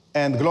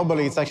 and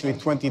globally it's actually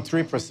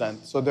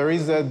 23%. So there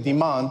is a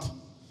demand,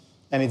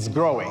 and it's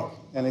growing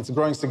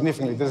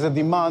significantly. There's a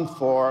demand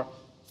for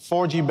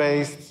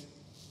 4G-based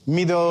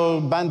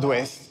middle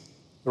bandwidth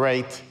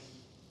rate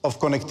of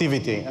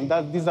connectivity,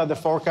 and these are the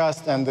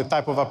forecasts and the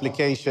type of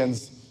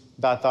applications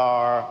that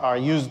are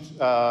used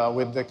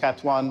with the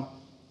Cat 1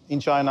 in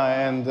China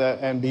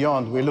and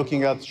beyond. We're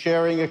looking at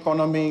sharing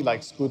economy,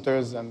 like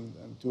scooters and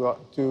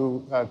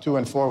two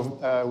and four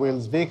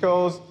wheels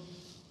vehicles.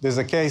 There's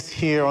a case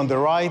here on the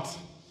right.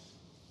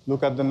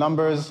 Look at the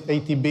numbers,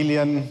 $80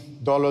 billion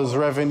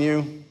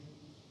revenue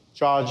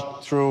charged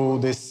through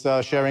this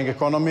sharing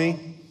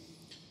economy.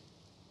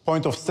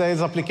 Point of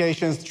sales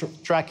applications,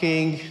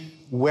 tracking,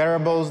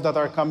 wearables that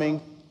are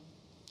coming.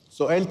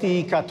 So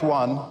LTE Cat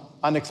 1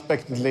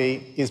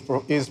 unexpectedly is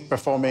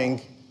performing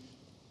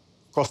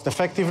cost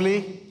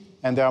effectively,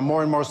 and there are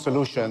more and more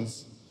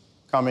solutions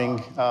coming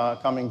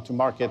to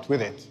market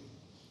with it.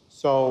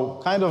 So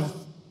kind of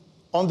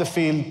on the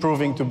field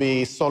proving to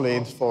be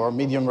solid for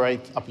medium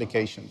rate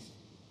applications.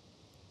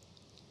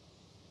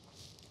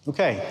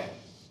 Okay,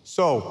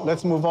 so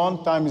let's move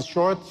on. Time is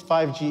short,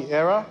 5G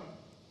era.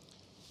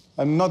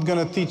 I'm not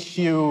going to teach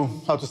you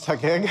how to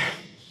suck egg,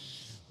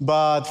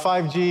 but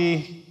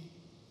 5G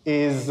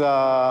is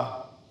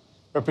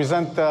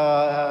represent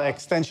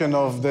extension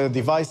of the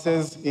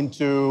devices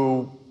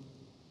into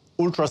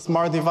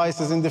ultra-smart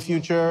devices in the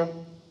future,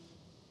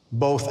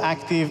 both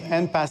active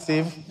and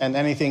passive, and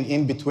anything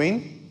in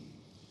between,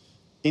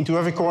 into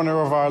every corner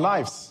of our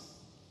lives,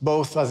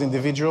 both as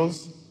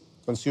individuals,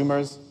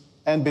 consumers,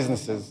 and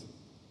businesses.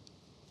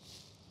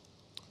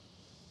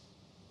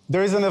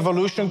 There is an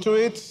evolution to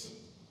it.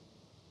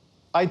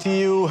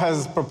 ITU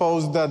has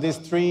proposed these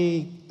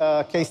three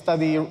case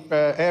study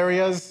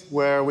areas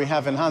where we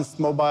have enhanced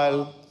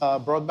mobile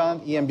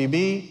broadband,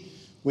 eMBB,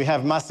 we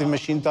have massive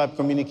machine type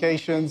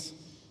communications,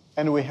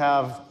 and we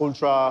have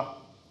ultra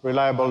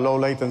reliable low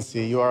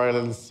latency,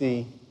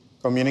 URLLC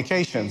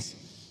communications.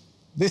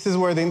 This is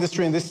where the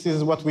industry, and this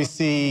is what we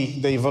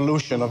see the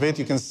evolution of it.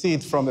 You can see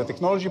it from the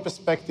technology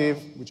perspective,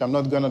 which I'm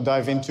not going to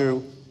dive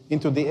into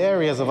the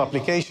areas of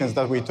applications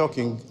that we're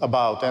talking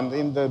about. And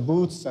in the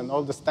booths and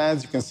all the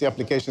stands, you can see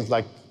applications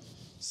like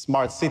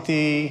smart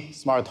city,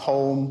 smart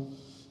home,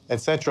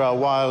 etc.,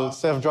 while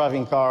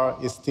self-driving car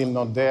is still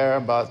not there,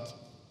 but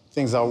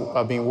things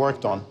are being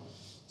worked on.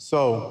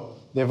 So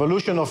the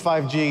evolution of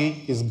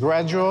 5G is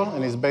gradual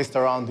and is based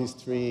around these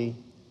three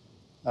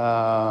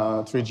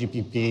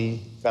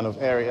 3GPP kind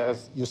of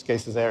areas, use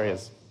cases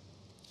areas.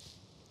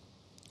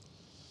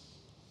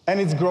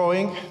 And it's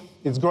growing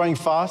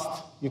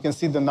fast. You can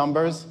see the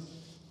numbers.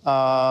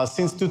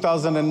 Since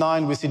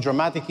 2009, we see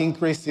dramatic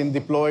increase in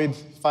deployed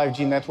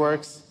 5G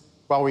networks.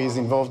 Huawei is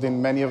involved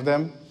in many of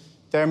them,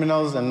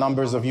 terminals and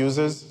numbers of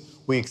users.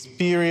 We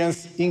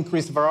experience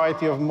increased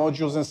variety of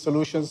modules and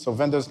solutions, so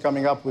vendors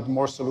coming up with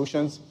more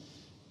solutions.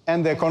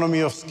 And the economy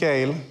of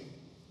scale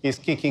is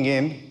kicking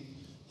in,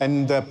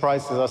 and the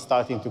prices are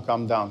starting to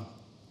come down.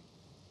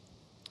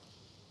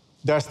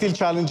 There are still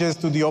challenges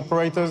to the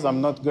operators. I'm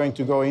not going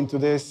to go into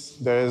this.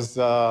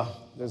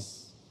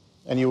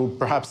 And you will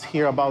perhaps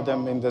hear about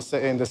them in the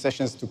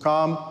sessions to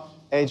come.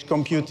 Edge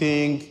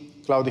computing,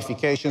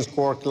 cloudifications,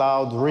 core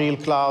cloud, real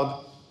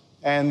cloud,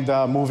 and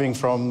moving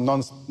from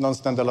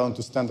non-standalone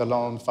to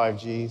standalone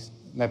 5G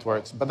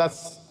networks. But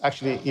that's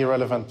actually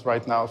irrelevant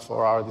right now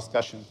for our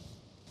discussion.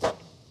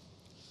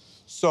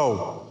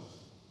 So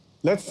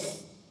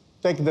let's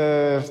take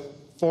the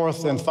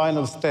fourth and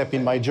final step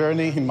in my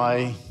journey, in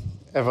my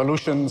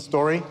evolution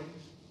story,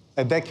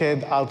 a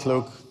decade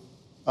outlook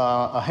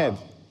ahead.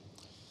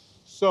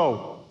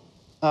 So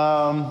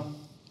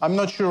I'm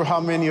not sure how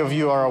many of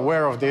you are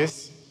aware of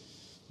this,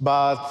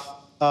 but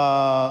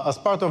as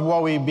part of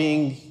Huawei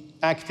being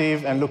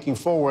active and looking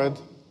forward,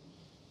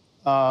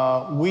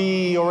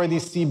 we already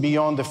see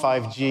beyond the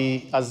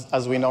 5G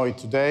as we know it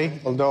today,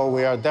 although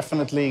we are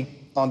definitely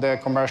on the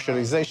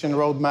commercialization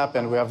roadmap,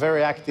 and we are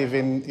very active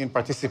in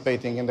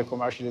participating in the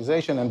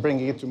commercialization and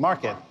bringing it to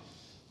market.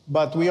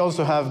 But we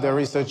also have the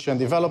research and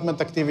development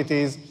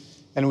activities,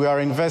 and we are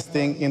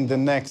investing in the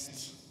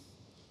next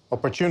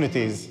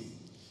opportunities.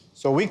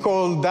 So we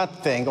call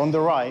that thing on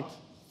the right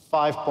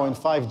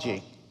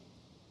 5.5G.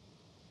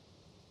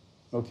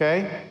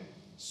 Okay?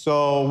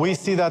 So we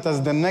see that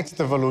as the next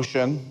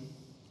evolution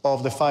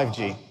of the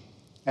 5G.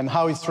 And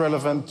how it's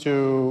relevant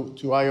to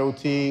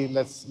IoT,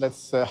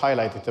 let's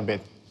highlight it a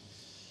bit.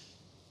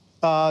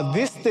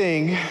 This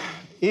thing,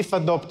 if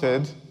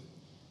adopted,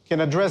 can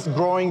address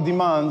growing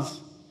demands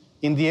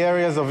in the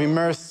areas of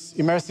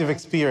immersive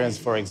experience,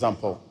 for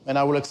example. And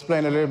I will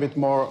explain a little bit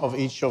more of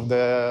each of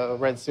the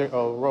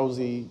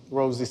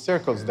rosy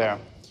circles there.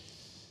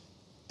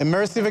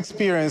 Immersive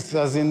experience,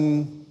 as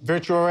in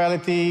virtual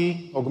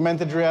reality,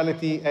 augmented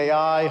reality,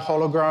 AI,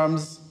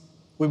 holograms,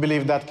 we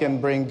believe that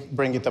can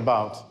bring it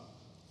about,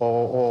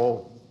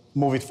 or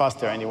move it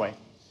faster anyway.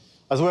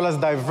 As well as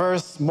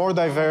more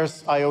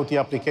diverse IoT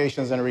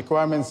applications and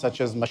requirements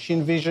such as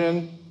machine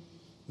vision,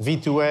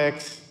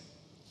 V2X,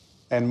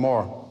 and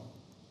more.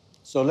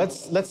 So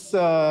let's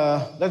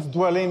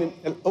dwell in.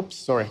 Oops,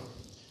 sorry.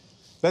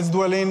 Let's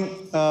dwell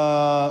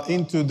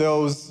into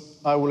those.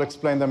 I will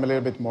explain them a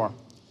little bit more.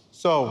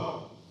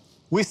 So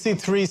we see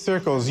three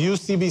circles: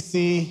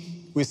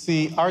 UCBC, we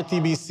see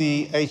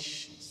RTBC,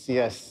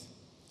 HCS.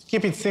 To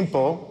keep it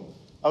simple,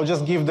 I'll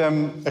just give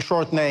them a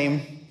short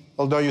name,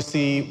 although you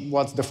see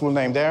what's the full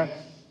name there.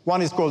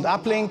 One is called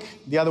uplink,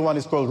 the other one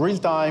is called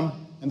real-time,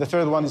 and the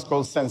third one is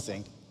called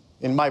sensing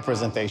in my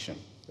presentation.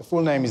 The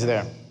full name is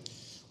there.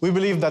 We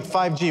believe that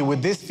 5G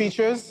with these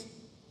features,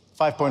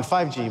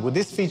 5.5G with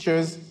these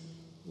features,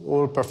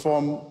 will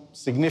perform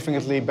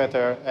significantly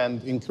better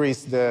and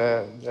increase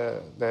the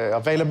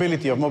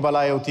availability of mobile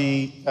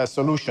IoT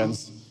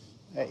solutions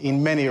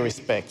in many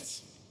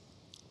respects.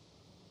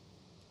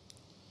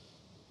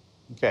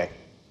 Okay.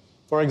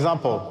 For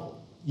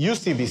example,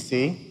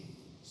 UCBC,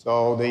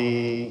 so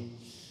the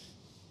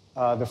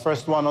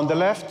first one on the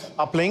left,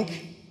 uplink,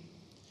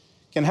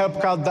 can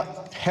help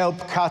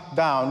cut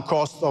down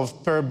cost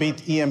of per bit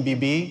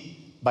EMBB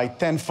by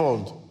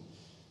 10-fold.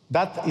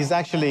 That is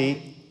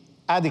actually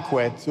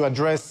adequate to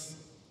address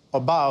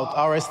about,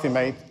 our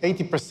estimate,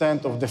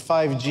 80% of the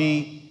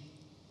 5G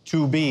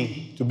to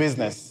B, to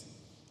business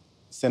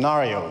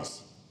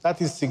scenarios. That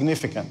is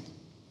significant.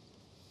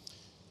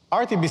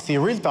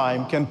 RTBC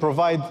real-time can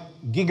provide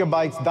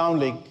gigabytes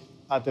downlink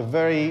at a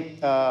very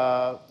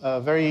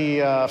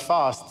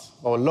fast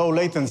or low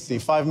latency,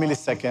 5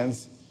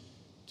 milliseconds,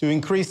 to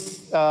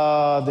increase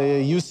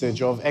the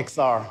usage of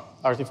XR,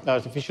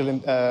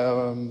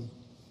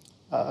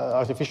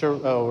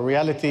 artificial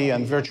reality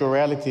and virtual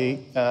reality,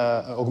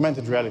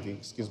 augmented reality,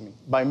 excuse me,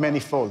 by many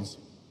folds.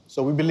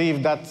 So we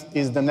believe that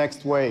is the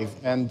next wave,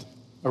 and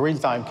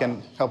real-time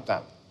can help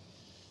that.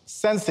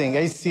 Sensing,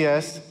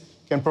 HCS,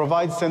 can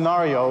provide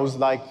scenarios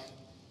like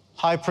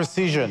high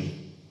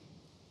precision,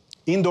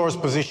 indoors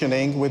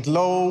positioning with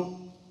low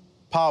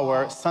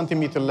power,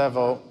 centimeter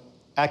level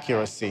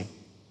accuracy.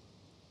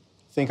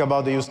 Think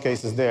about the use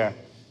cases there.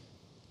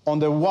 On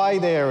the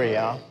wide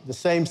area, the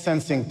same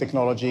sensing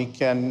technology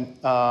can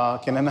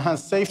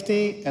enhance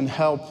safety and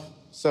help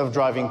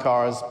self-driving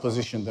cars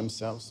position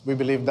themselves. We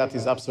believe that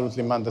is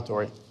absolutely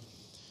mandatory.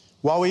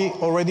 Huawei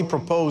already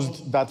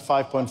proposed that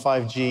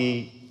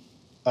 5.5G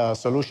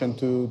solution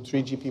to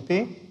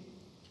 3GPP,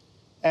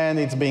 and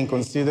it's being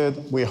considered.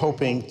 We're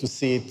hoping to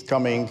see it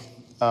coming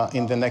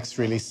in the next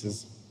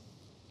releases.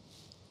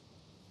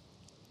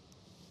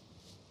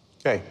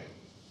 Okay.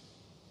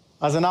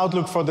 As an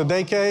outlook for the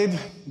decade,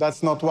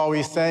 that's not what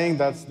we're saying,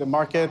 that's the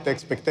market. The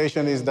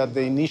expectation is that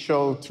the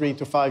initial 3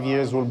 to 5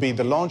 years will be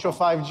the launch of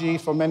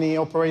 5G for many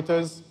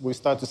operators. We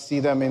start to see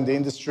them in the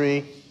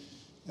industry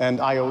and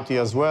IoT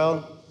as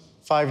well.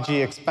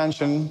 5G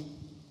expansion,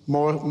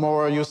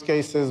 more use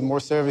cases, more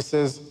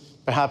services,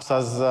 perhaps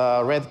as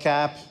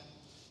RedCap,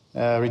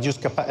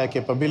 reduced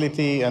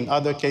capability, and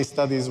other case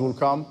studies will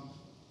come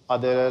at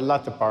the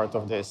latter part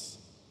of this.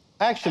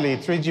 Actually,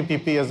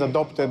 3GPP has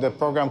adopted a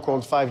program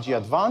called 5G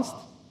Advanced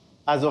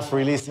as of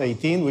release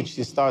 18, which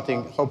is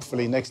starting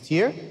hopefully next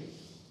year,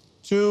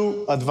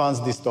 to advance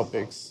these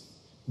topics.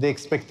 The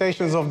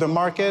expectations of the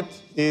market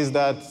is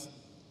that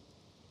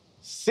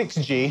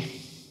 6G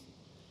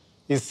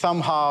is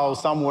somehow,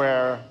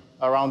 somewhere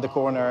around the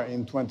corner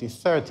in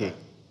 2030.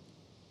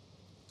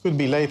 Could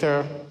be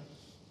later,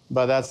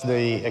 but that's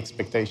the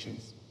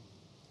expectations.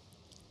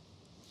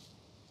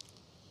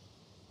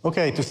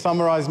 Okay, to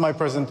summarize my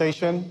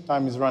presentation,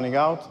 time is running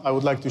out. I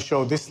would like to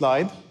show this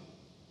slide.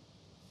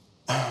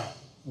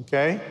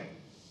 Okay,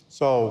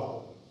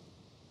 so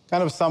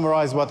kind of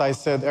summarize what I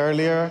said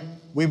earlier.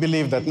 We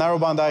believe that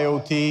narrowband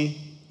IoT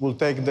will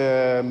take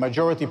the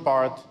majority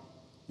part,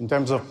 in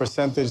terms of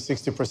percentage,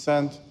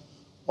 60%,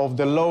 of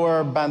the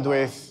lower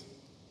bandwidth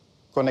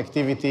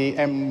connectivity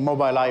and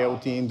mobile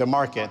IoT in the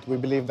market. We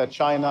believe that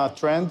China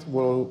trend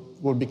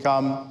will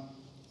become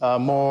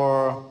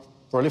more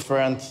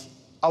proliferant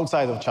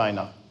outside of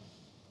China.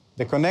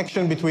 The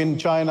connection between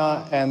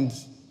China and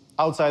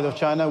outside of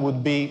China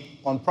would be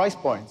on price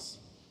points.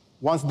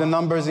 Once the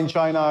numbers in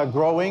China are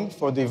growing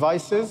for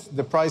devices,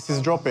 the price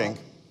is dropping,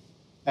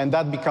 and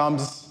that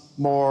becomes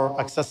more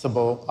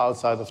accessible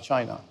outside of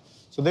China.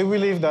 So they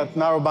believe that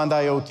narrowband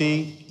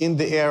IoT in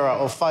the era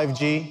of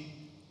 5G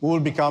will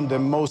become the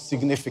most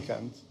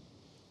significant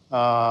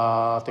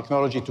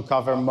technology to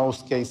cover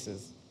most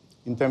cases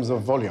in terms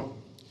of volume.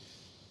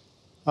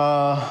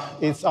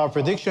 It's our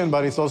prediction,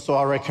 but it's also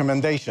our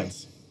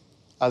recommendations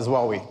as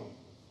Huawei.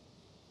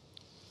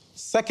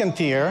 Second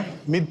tier,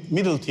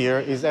 middle tier,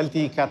 is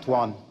LTE Cat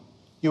 1.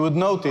 You would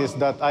notice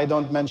that I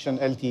don't mention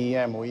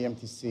LTE-M or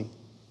eMTC,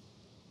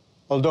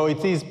 although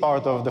it is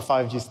part of the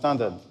 5G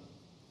standard.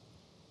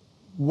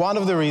 One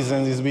of the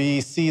reasons is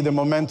we see the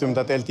momentum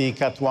that LTE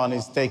Cat 1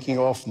 is taking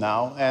off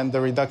now and the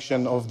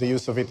reduction of the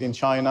use of it in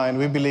China, and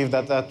we believe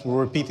that that will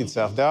repeat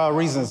itself. There are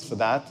reasons for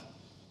that.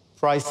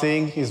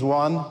 Pricing is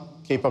one,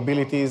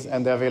 capabilities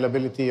and the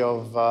availability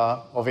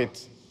of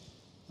it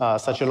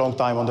such a long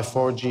time on the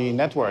 4G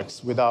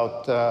networks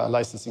without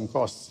licensing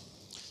costs.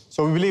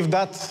 So we believe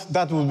that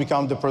that will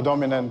become the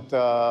predominant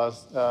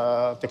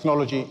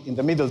technology in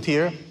the middle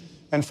tier.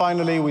 And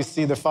finally, we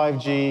see the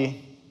 5G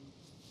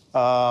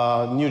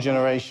new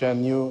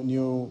generation,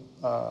 new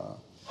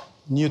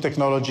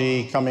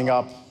technology coming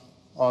up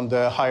on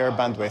the higher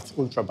bandwidth,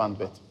 ultra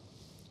bandwidth.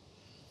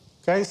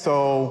 Okay,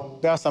 so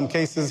there are some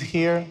cases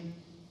here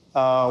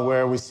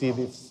where we see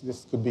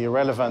this could be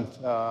relevant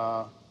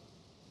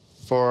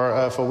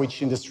for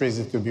which industries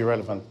it could be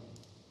relevant.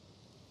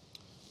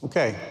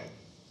 Okay,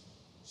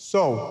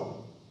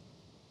 so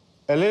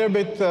a little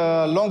bit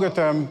longer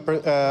term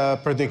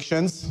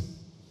predictions.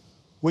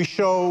 We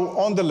show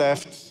on the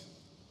left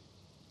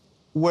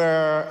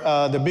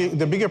where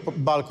the bigger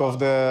bulk of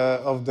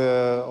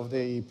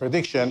the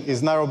prediction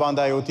is narrowband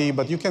IoT,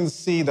 but you can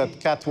see that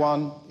Cat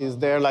 1 is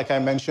there, like I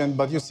mentioned,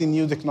 but you see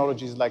new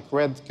technologies like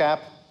RedCap,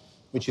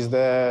 which is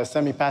the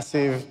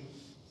semi-passive,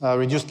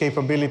 reduced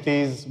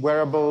capabilities,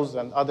 wearables,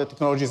 and other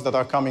technologies that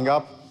are coming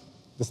up.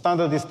 The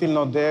standard is still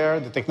not there,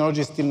 the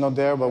technology is still not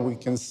there, but we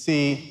can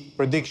see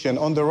prediction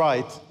on the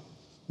right,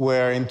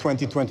 where in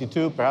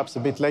 2022, perhaps a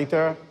bit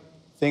later,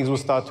 things will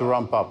start to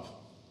ramp up.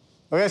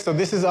 Okay, so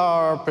this is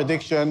our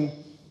prediction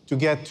to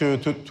get to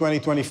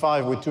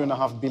 2025 with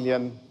 2.5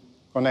 billion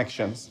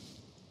connections.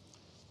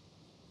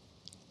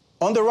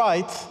 On the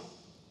right,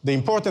 the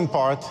important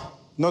part,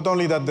 not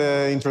only that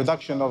the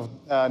introduction of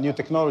new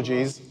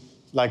technologies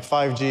like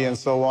 5G and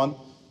so on,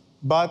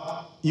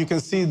 but you can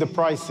see the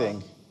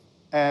pricing.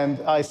 And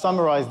I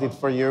summarized it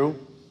for you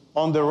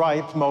on the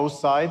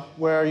rightmost side,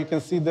 where you can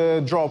see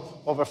the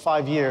drop over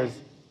 5 years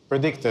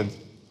predicted.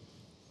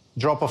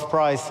 Drop of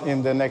price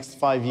in the next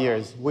 5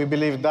 years. We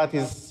believe that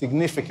is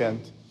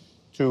significant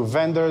to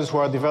vendors who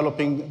are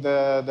developing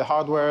the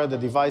hardware, the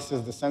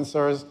devices, the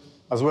sensors,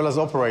 as well as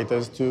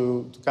operators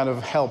to kind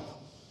of help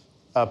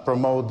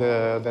promote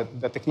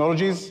the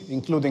technologies,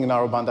 including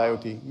narrowband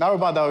IoT.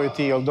 Narrowband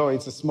IoT, although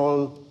it's a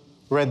small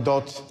red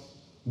dot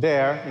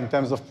there in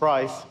terms of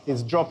price,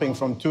 is dropping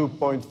from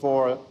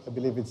 2.4, I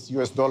believe it's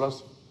US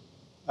dollars,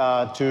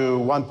 to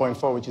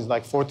 1.4, which is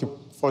like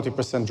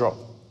 40% drop.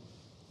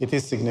 It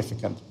is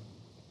significant.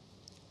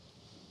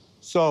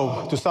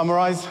 So to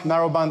summarize,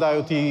 narrowband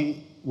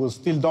IoT will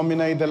still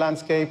dominate the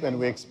landscape, and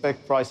we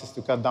expect prices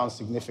to cut down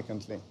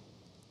significantly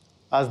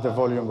as the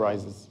volume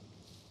rises.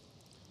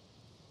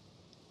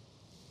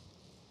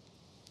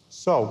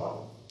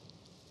 So,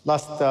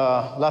 last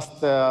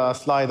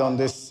slide on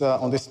this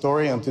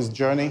story, on this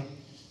journey.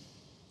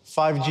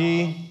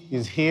 5G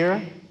is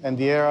here, and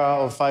the era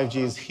of 5G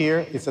is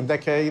here. It's a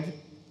decade,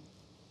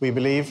 we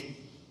believe,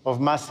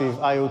 of massive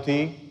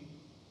IoT,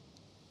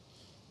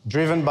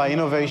 driven by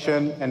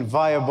innovation and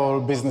viable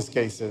business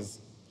cases,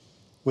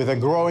 with a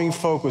growing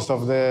focus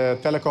of the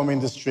telecom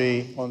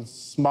industry on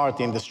smart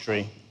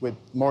industry, with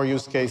more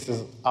use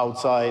cases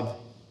outside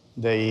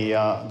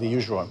the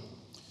usual.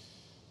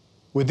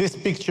 With this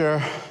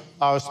picture,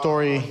 our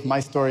story, my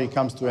story,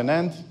 comes to an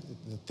end,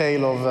 the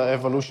tale of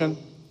evolution.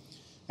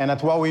 And at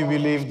Huawei, we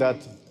believe that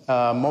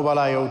mobile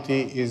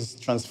IoT is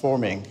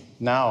transforming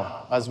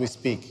now, as we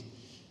speak.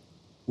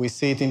 We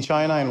see it in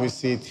China, and we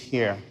see it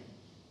here.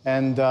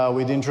 And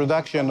with the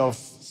introduction of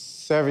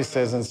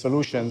services and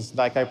solutions,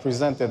 like I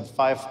presented,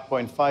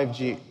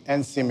 5.5G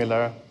and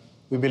similar,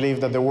 we believe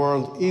that the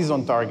world is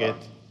on target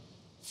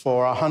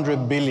for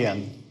 100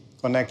 billion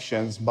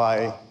connections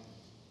by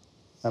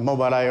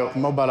mobile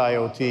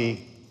IoT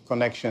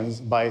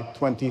connections by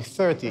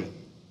 2030.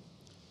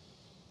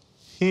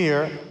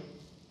 Here,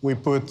 we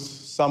put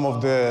some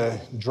of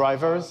the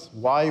drivers,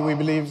 why we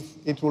believe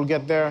it will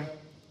get there,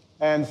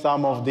 and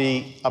some of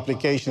the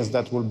applications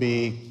that will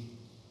be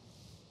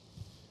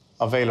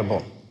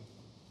available.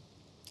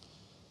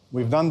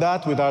 We've done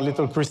that with our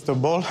little crystal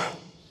ball,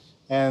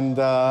 and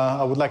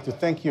I would like to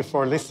thank you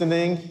for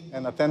listening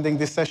and attending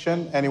this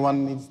session.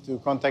 Anyone needs to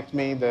contact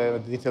me, the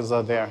details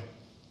are there.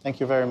 Thank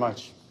you very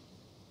much.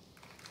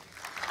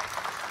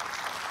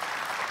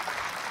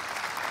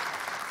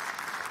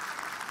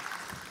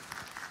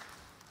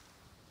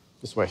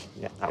 This way.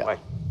 Yeah, that way.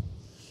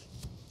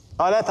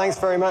 Hi there, thanks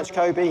very much,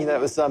 Koby.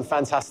 That was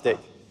fantastic.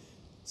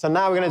 So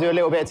now we're going to do a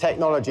little bit of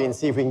technology and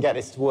see if we can get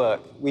this to work.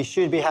 We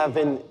should be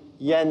having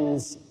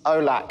Jens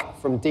Olejak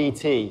from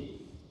DT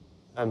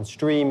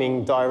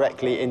streaming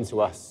directly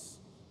into us.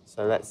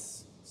 So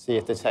let's see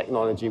if the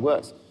technology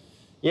works.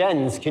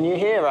 Jens, can you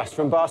hear us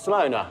from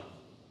Barcelona?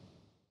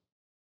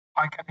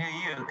 I can hear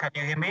you. Can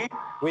you hear me?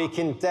 We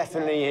can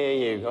definitely hear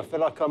you. I feel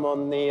like I'm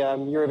on the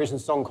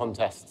Eurovision Song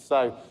Contest.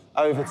 So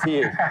over to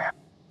you.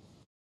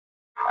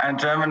 And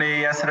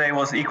Germany yesterday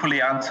was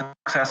equally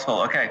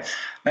unsuccessful. Okay,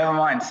 never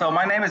mind. So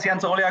my name is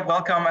Jens Olejak.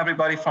 Welcome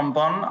everybody from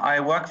Bonn. I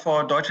work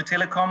for Deutsche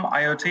Telekom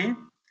IoT.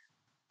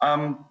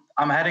 I'm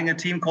heading a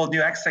team called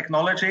New X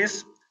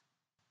Technologies.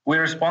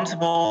 We're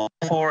responsible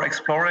for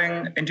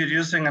exploring,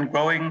 introducing and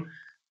growing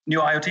new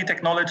IoT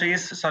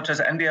technologies such as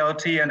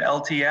MWC and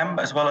LTM,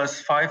 as well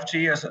as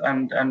 5G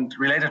and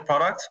related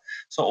products.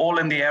 So all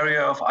in the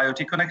area of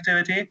IoT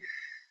connectivity.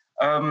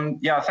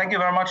 Yeah, thank you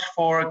very much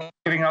for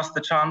giving us the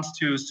chance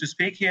to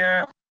speak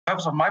here. The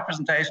purpose of my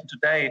presentation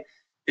today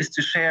is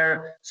to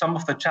share some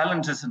of the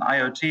challenges in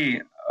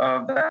IoT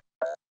that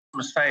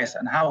customers face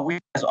and how we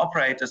as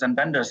operators and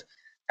vendors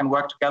can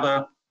work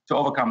together to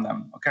overcome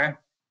them. Okay.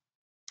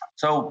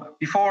 So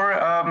before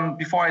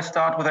I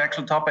start with the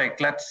actual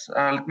topic, let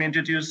me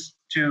introduce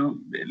you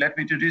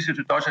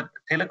to Deutsche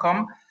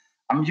Telekom.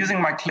 I'm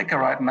using my clicker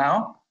right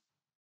now.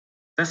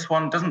 This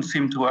one doesn't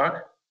seem to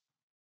work,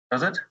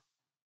 does it?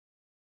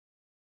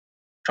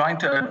 Trying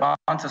to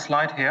advance a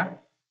slide here.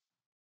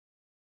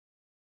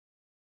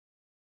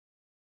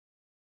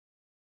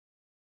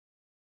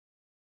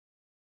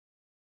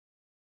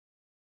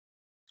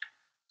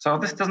 So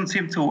this doesn't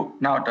seem to,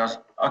 now it does.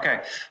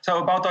 Okay,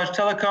 so about Deutsche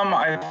Telekom,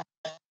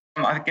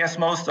 I guess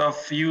most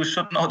of you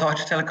should know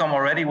Deutsche Telekom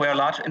already. We're a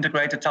large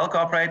integrated telco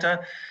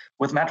operator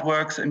with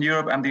networks in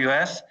Europe and the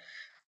US.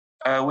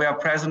 We are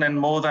present in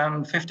more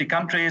than 50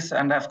 countries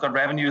and have got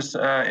revenues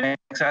in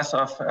excess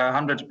of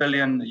 100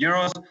 billion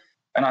euros.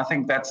 And I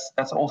think that's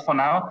all for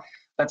now.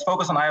 Let's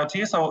focus on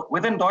IoT. So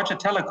within Deutsche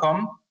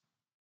Telekom,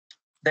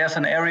 there's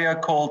an area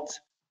called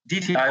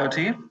DT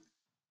IoT.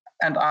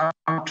 And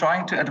I'm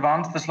trying to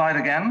advance the slide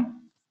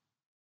again.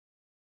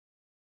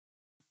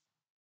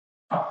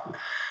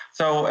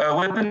 So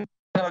within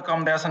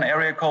Telekom, there's an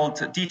area called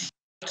DT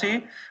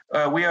IoT.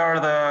 We are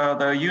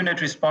the unit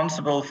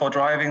responsible for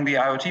driving the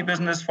IoT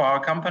business for our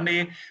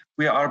company.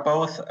 We are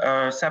both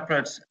a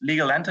separate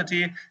legal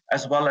entity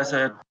as well as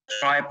a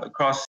tribe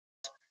across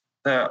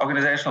the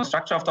organizational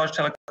structure of Deutsche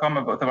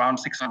Telekom, with around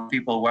 600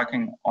 people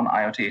working on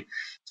IoT.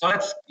 So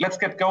let's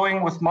get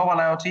going with mobile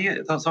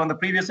IoT. So in the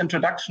previous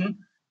introduction,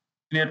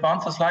 can you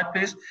advance the slide,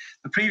 please?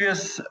 The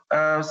previous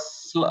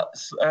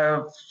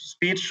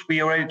speech,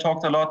 we already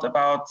talked a lot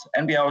about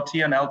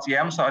MWC and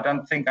LTM, so I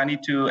don't think I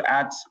need to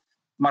add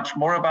much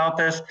more about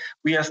this.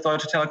 We as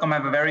Deutsche Telekom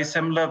have a very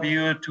similar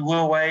view to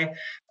Huawei.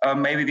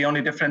 Maybe the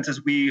only difference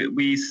is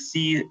we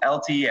see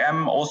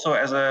LTM also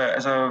as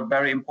a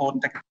very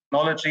important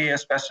technology,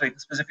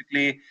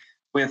 specifically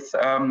with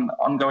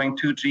ongoing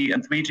 2G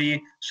and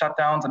 3G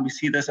shutdowns, and we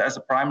see this as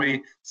a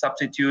primary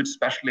substitute,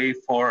 especially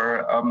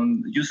for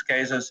use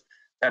cases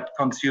that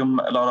consume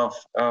a lot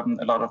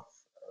of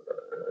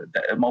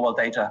mobile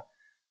data.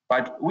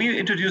 But we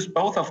introduced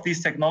both of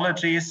these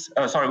technologies.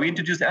 We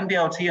introduced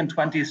MWC in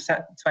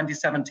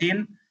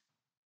 2017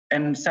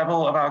 in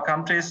several of our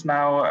countries.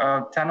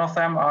 Now 10 of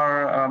them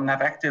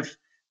have active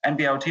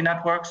MWC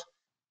networks,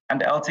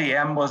 and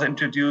LTM was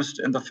introduced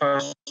in the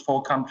first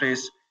 4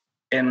 countries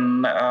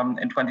in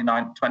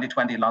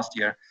 2020 last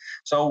year.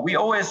 So we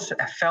always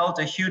felt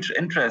a huge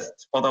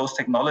interest for those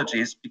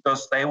technologies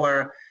because they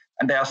were,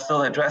 and they are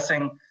still,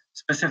 addressing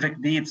specific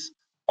needs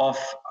of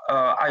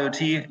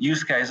IoT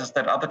use cases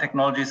that other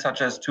technologies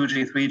such as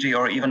 2G, 3G,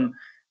 or even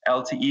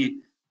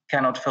LTE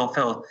cannot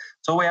fulfill.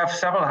 So we have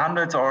several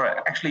hundreds or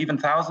actually even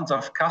thousands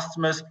of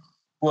customers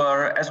who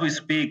are, as we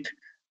speak,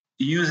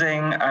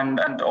 using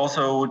and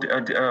also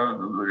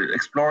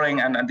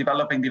exploring and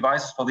developing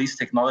devices for these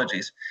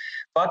technologies.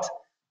 But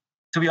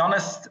to be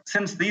honest,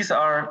 since these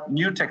are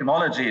new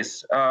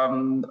technologies,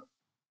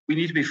 we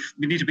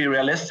need to be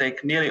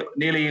realistic.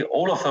 Nearly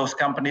all of those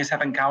companies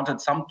have encountered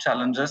some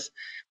challenges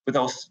with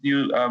those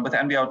new with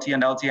MWC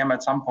and LTM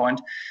at some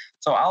point.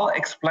 So I'll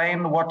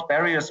explain what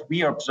barriers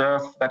we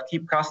observe that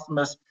keep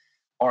customers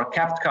or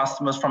kept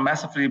customers from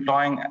massively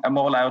deploying a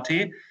mobile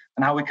IoT,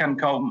 and how we can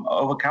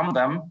overcome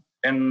them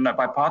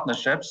by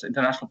partnerships,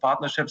 international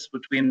partnerships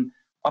between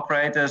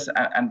operators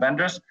and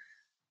vendors.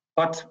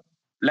 But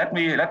let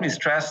me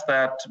stress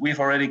that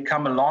we've already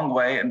come a long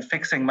way in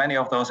fixing many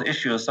of those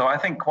issues. So I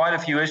think quite a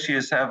few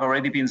issues have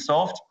already been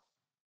solved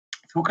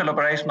through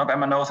collaboration of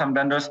MNOs and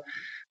vendors,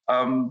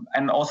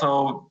 and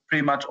also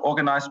pretty much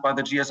organized by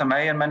the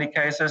GSMA in many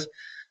cases.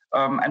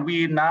 And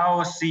we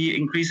now see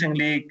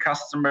increasingly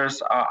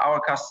customers, our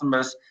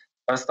customers,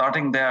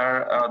 starting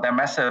their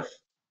massive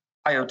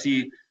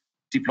IoT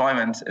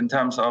deployments in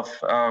terms of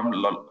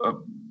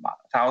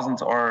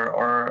thousands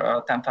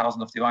or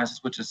 10,000 of devices,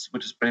 which is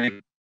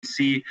pretty.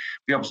 We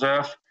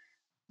observe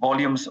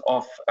volumes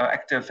of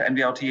active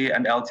NB-IoT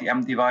and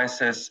LTM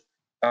devices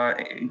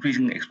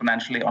increasing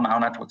exponentially on our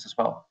networks as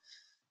well.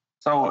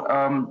 So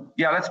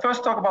yeah, let's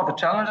first talk about the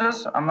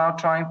challenges. I'm now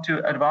trying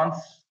to advance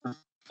the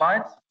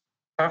slides.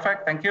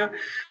 Perfect, thank you.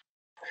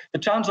 The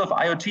challenges of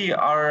IoT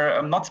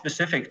are not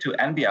specific to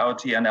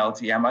NB-IoT and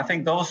LTM. I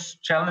think those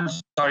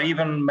challenges are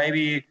even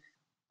maybe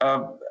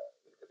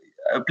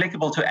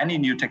applicable to any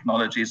new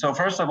technology. So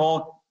first of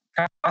all,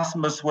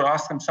 customers will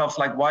ask themselves,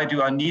 like, why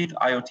do I need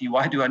IoT?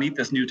 Why do I need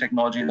this new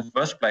technology in the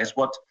first place?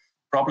 What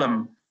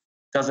problem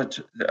does it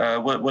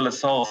will it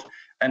solve?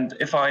 And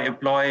if I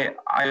employ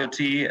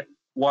IoT,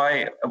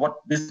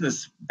 what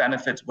business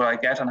benefits will I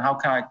get, and how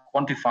can I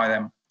quantify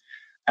them?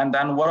 And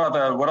then what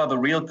are the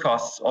real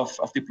costs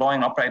of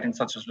deploying and operating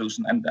such a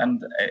solution?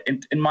 And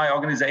in my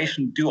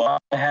organization, do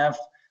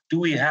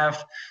we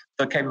have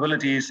the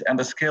capabilities and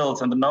the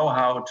skills and the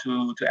know-how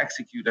to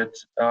execute it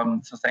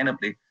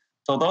sustainably?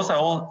 So those are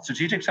all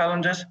strategic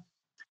challenges.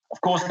 Of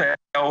course, there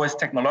are always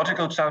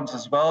technological challenges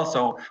as well.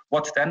 So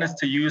what standards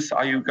to use?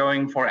 Are you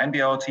going for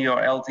NB-IoT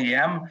or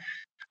LTM,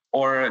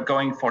 or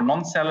going for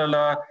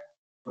non-cellular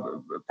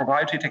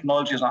proprietary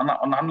technologies on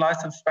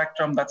unlicensed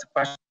spectrum? That's a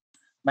question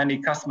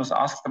many customers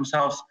ask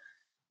themselves.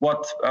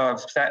 What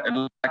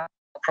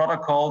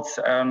protocols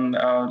and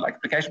like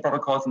application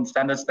protocols and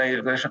standards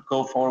they should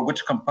go for?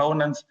 Which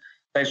components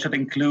they should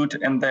include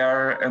in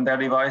their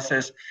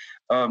devices?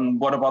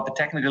 What about the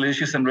technical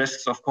issues and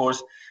risks, of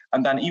course?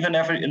 And then even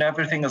if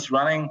everything is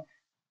running,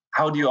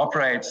 how do you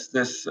operate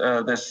this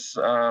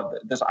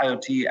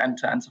IoT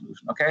end-to-end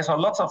solution? Okay, so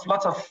lots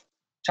of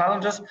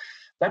challenges.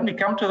 Let me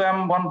come to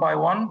them one by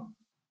one.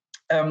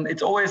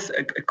 It's always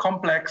a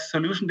complex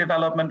solution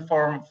development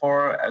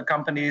for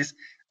companies.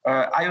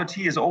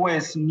 IoT is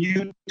always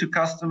new to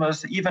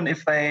customers, even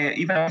if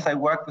they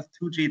work with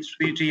 2G,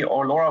 3G,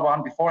 or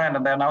LoRaWAN beforehand,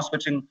 and they're now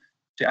switching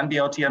to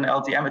NB-IoT and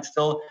LTM. It's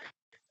still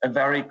a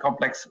very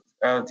complex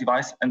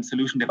device and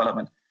solution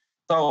development.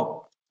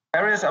 So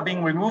barriers are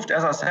being removed,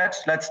 as I said.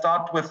 Let's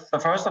start with the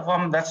first of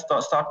them. Let's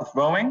start with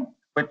roaming,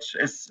 which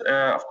is,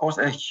 of course,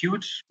 a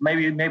huge,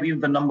 maybe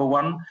the number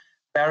one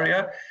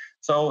barrier.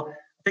 So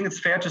I think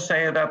it's fair to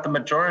say that the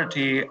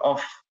majority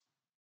of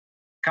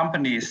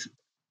companies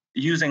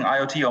using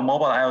IoT or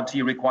mobile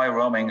IoT require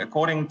roaming.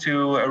 According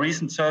to a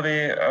recent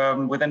survey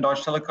within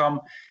Deutsche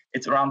Telekom,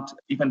 it's around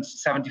even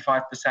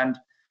 75%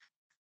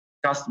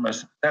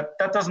 customers.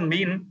 That doesn't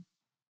mean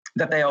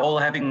that they are all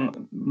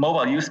having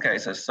mobile use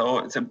cases. So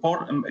it's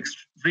important,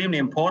 extremely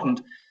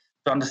important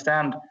to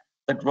understand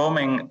that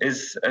roaming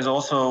is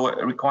also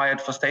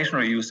required for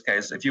stationary use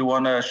case. If you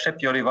want to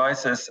ship your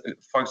devices,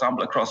 for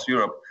example, across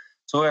Europe.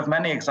 So we have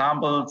many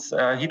examples,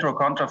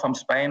 Hydrocontra from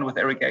Spain with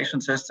irrigation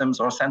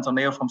systems, or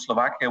Sensoneo from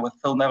Slovakia with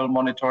field level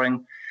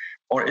monitoring,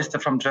 or Iste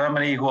from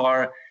Germany who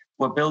are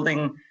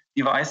building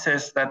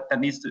devices that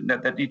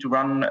need to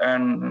run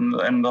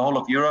in the whole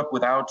of Europe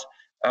without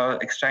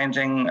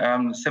exchanging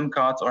SIM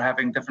cards or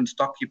having different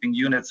stock keeping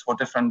units for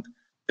different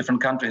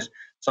countries.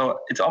 So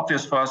it's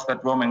obvious for us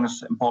that roaming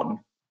is important.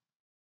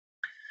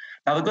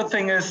 Now the good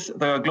thing is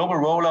the global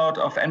rollout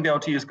of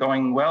NB-IoT is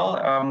going well.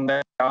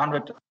 There are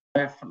 100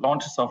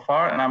 launches so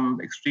far, and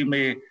I'm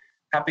extremely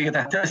happy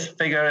that this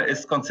figure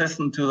is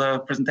consistent to the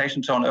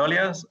presentation shown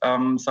earlier.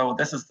 So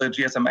this is the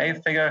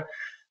GSMA figure.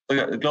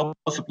 The Global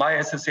Supply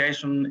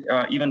Association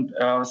even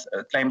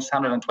claims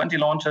 120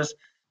 launches,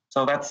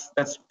 so that's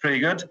pretty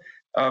good.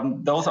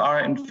 Those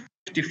are in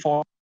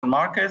 54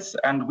 markets,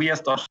 and we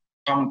as Deutsche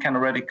can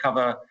already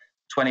cover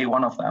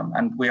 21 of them,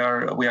 and we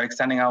are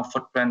extending our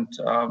footprint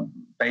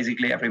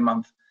basically every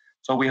month.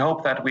 So we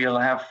hope that we'll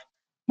have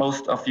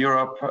most of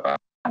Europe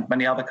and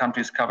many other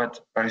countries covered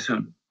very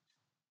soon.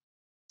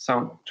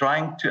 So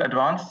trying to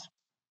advance.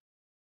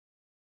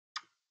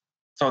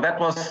 So that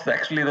was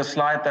actually the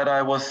slide that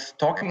I was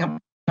talking about.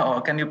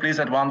 Oh, can you please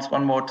advance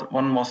one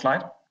more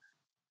slide?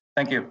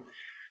 Thank you.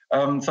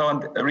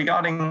 So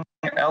regarding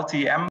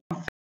LTM,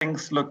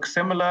 things look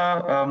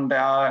similar.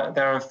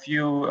 There are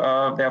fewer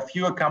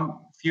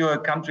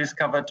countries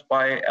covered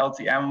by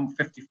LTM,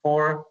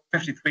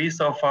 53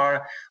 so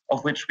far,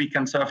 of which we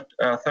can serve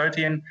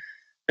 13.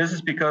 This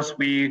is because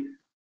we,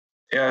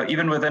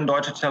 even within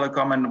Deutsche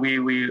Telekom, and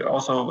we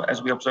also,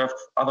 as we observed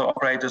other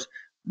operators,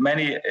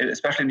 many,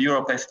 especially in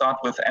Europe, they start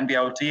with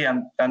NB-IoT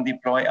and then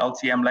deploy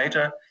LTM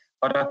later,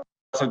 but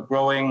there's a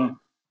growing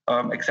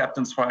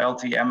acceptance for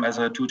LTM as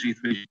a 2G,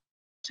 3G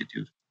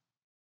substitute.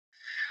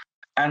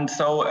 And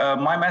so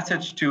my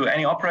message to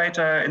any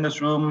operator in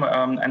this room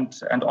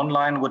and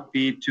online would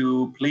be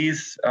to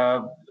please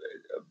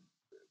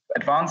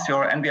advance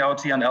your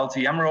NB-IoT and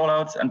LTM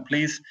rollouts, and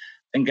please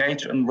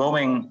engage in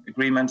roaming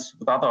agreements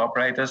with other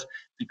operators,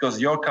 because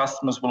your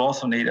customers will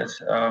also need it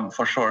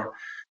for sure.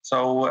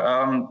 So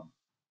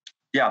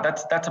yeah,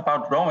 that's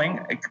about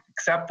roaming,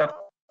 except that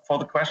for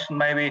the question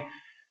maybe,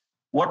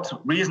 what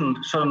reason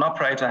should an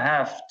operator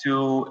have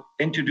to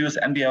introduce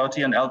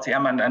NB-IoT and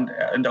LTM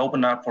and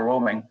open up for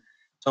roaming?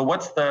 So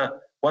what's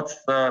the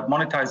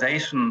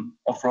monetization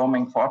of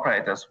roaming for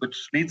operators,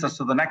 which leads us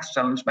to the next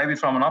challenge, maybe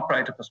from an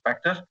operator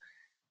perspective.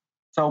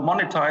 So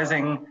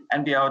monetizing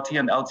NB-IoT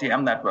and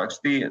LTM networks.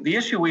 The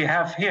issue we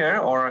have here,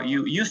 or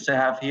you used to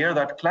have here,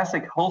 that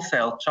classic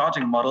wholesale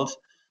charging models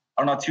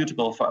are not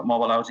suitable for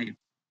mobile IoT.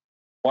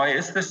 Why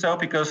is this so?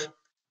 Because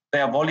they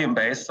are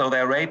volume-based, so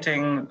they're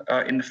rating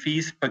in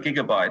fees per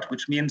gigabyte,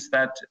 which means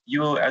that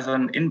you as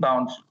an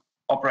inbound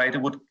operator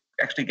would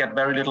actually get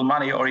very little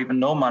money or even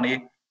no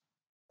money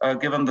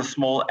given the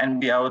small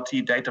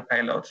NB-IoT data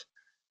payloads.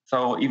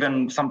 So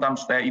even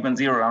sometimes they're even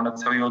zero rounded,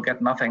 so you'll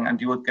get nothing,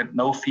 and you would get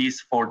no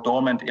fees for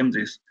dormant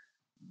IMSIs,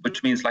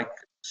 which means like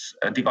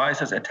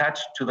devices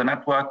attached to the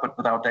network but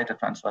without data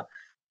transfer.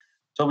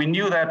 So we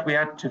knew that we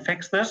had to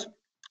fix this,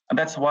 and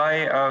that's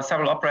why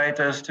several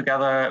operators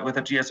together with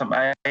the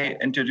GSMA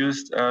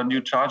introduced a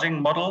new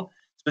charging model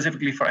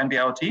specifically for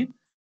NB-IoT,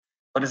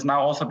 but is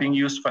now also being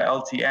used for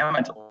LTM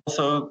and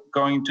also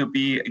going to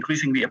be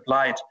increasingly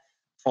applied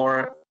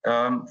for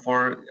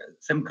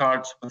SIM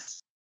cards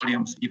with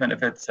volumes, even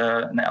if it's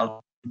an LTE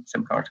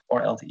SIM card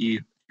or LTE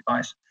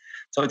device.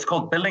 So it's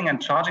called billing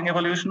and charging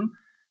evolution.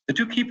 The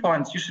two key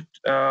points you should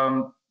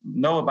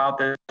know about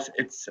this,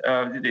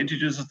 it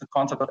introduces the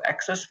concept of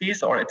access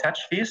fees or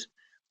attached fees,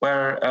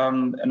 where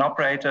an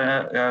operator,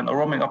 a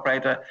roaming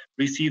operator,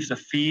 receives a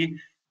fee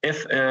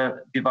if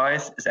a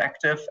device is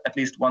active at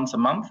least once a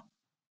month.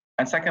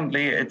 And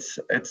secondly, it's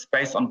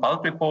based on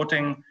bulk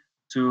reporting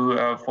to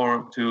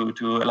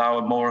allow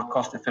a more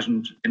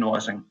cost-efficient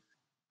invoicing.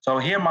 So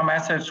here my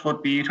message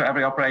would be to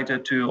every operator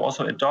to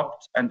also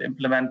adopt and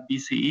implement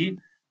BCE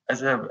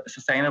as a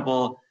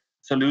sustainable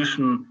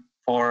solution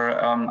for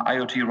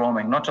IoT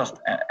roaming, not just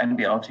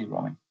NB-IoT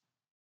roaming.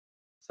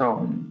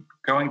 So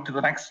going to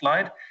the next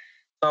slide.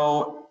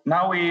 So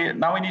now we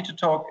need to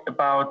talk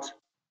about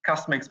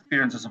customer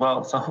experience as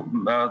well. So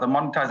the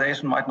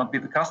monetization might not be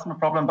the customer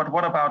problem, but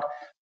what about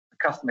the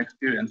customer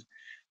experience?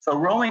 So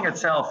roaming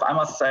itself, I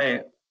must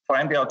say, for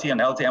NB-IoT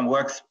and LTM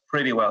works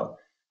pretty well.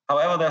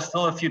 However, there's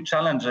still a few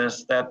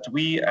challenges that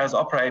we as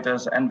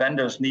operators and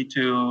vendors need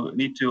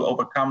to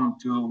overcome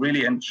to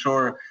really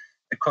ensure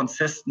a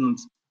consistent,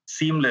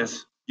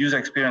 seamless user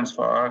experience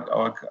for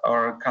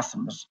our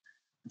customers.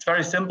 It's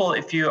very simple.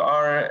 If you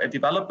are a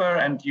developer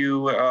and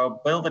you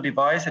build a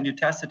device and you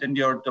test it in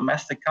your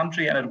domestic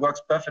country and it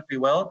works perfectly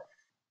well,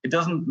 it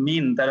doesn't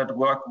mean that it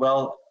worked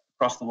well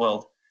across the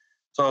world.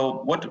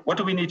 So what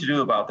do we need to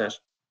do about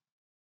this?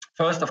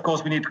 First, of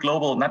course, we need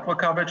global network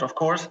coverage, of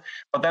course,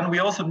 but then we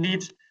also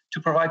need to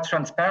provide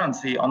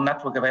transparency on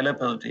network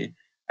availability.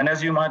 And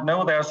as you might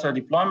know, there's a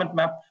deployment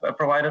map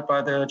provided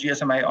by the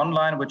GSMA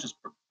online, which is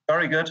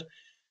very good.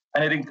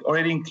 And it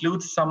already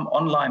includes some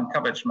online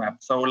coverage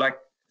maps. So like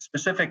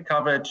specific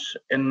coverage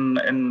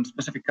in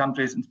specific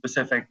countries, in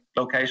specific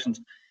locations.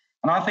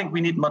 And I think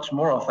we need much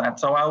more of that.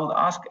 So I will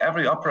ask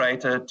every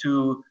operator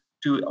to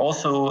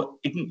also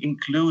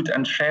include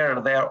and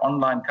share their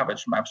online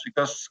coverage maps,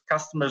 because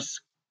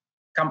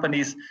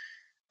companies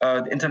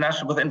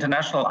with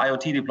international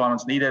IoT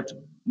deployments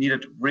need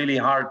it really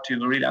hard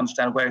to really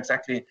understand where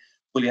exactly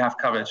will you have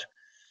coverage.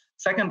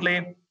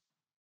 Secondly,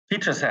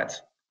 feature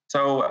sets.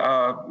 So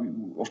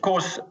of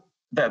course,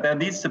 there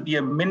needs to be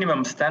a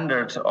minimum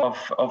standard of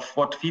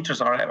what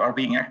features are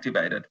being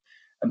activated.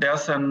 And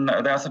there's a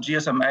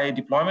GSMA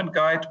deployment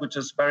guide, which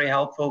is very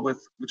helpful,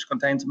 which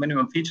contains a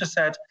minimum feature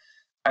set.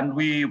 And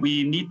we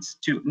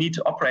need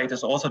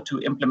operators also to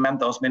implement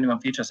those minimum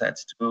feature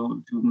sets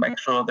to make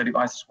sure the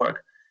devices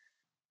work.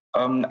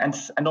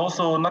 And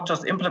also not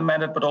just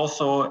implement it, but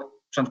also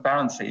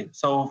transparency.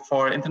 So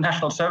for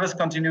international service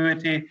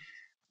continuity,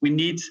 we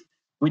need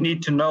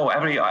to know,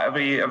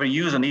 every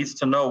user needs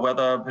to know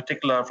whether a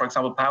particular, for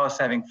example, power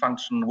saving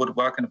function would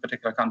work in a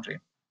particular country.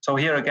 So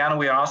here again,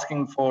 we are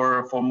asking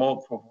for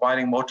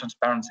providing more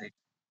transparency.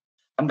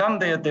 And then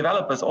the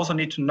developers also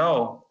need to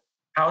know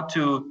how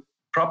to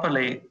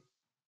properly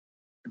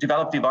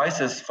develop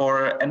devices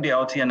for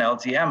NB-IoT and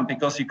LTM,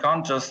 because you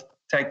can't just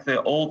take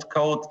the old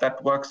code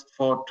that works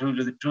for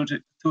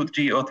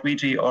 2G or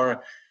 3G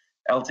or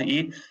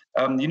LTE.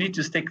 You need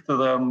to stick to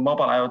the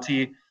mobile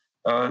IoT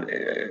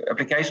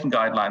application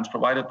guidelines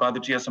provided by the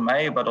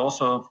GSMA, but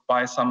also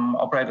by some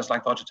operators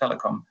like Deutsche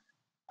Telekom.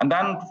 And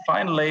then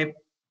finally,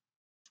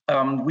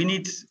 we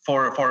need,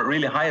 for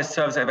really highest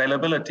service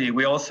availability,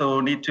 we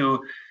also need to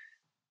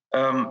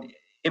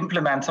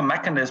implement some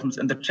mechanisms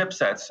in the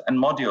chipsets and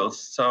modules,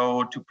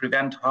 so to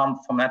prevent harm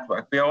from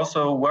network. We are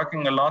also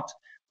working a lot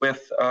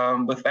with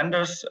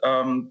vendors,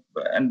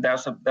 and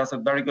there's a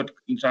very good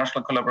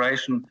international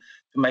collaboration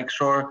to make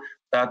sure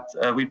that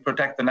we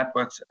protect the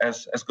networks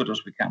as good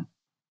as we can.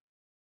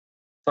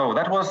 So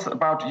that was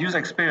about user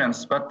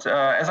experience. But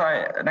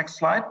next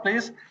slide,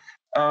 please.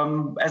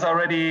 As I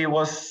already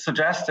was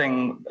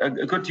suggesting, a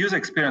good user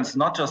experience is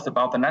not just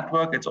about the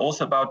network, it's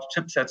also about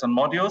chipsets and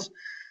modules.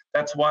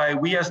 That's why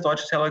we as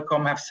Deutsche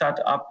Telekom have set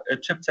up a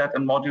chipset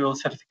and module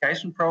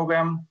certification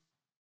program.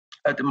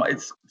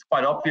 It's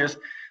quite obvious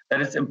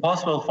that it's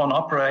impossible for an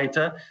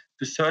operator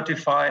to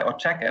certify or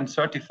check and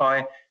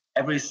certify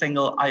every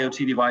single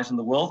IoT device in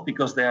the world,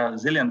 because there are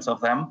zillions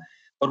of them.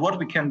 But what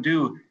we can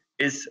do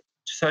is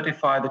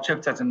certify the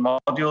chipsets and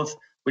modules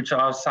which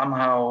are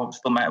somehow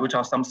still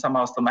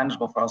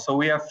manageable for us. So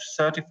we have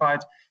certified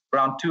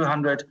around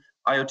 200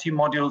 IoT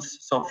modules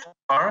so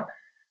far.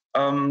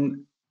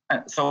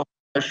 So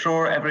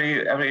assure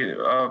every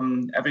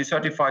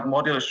certified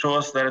module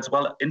assures that it's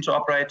well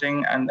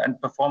interoperating and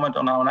performant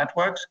on our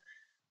networks,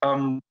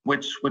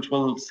 which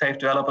will save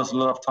developers a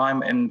lot of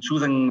time in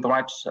choosing the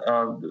right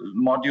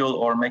module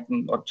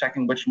or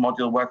checking which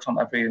module works on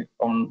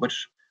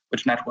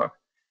which network.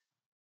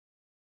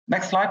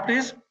 Next slide,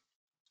 please.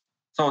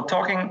 So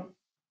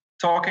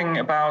talking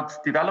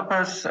about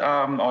developers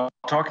or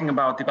talking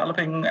about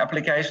developing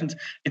applications,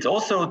 it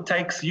also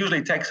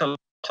usually takes a lot of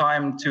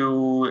time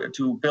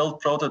to build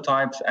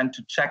prototypes and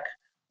to check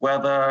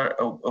whether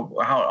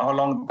how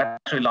long the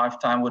battery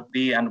lifetime would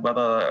be and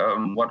whether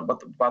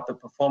what the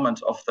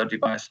performance of the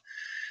device.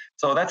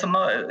 So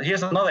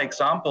here's another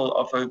example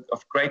of a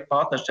great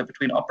partnership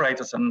between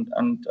operators and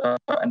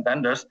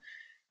vendors.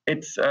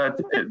 It's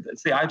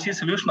the IoT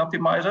Solution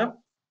Optimizer.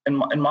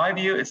 In my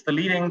view, it's the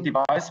leading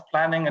device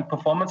planning and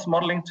performance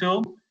modeling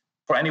tool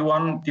for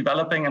anyone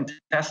developing and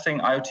testing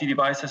IoT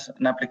devices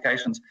and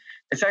applications.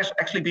 It's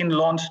actually been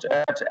launched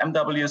at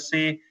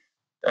MWC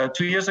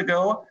 2 years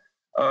ago.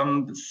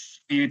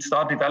 We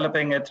started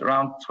developing it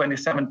around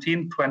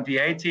 2017,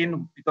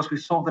 2018, because we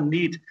saw the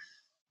need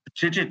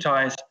to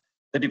digitize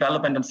the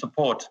development and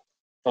support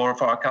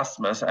for our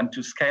customers and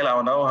to scale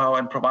our know-how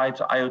and provide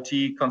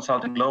IoT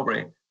consulting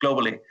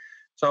globally.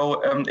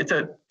 So it's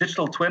a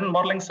digital twin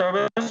modeling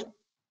service,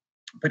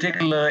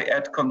 particularly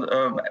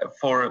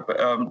for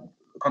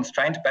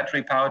constrained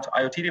battery-powered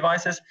IoT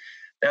devices.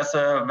 There's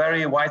a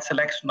very wide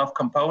selection of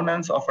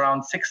components of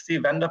around 60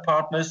 vendor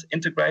partners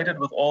integrated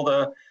with all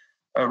the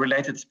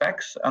related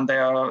specs, and they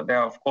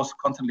are of course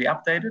constantly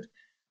updated,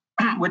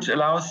 which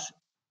allows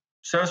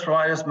service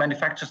providers,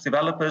 manufacturers,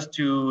 developers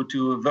to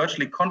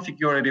virtually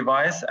configure a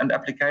device and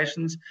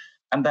applications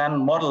and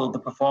then model the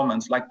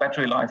performance like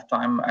battery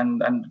lifetime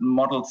and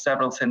model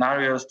several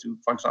scenarios to,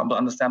 for example,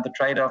 understand the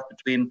trade-off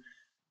between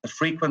the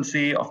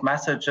frequency of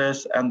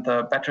messages and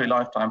the battery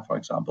lifetime, for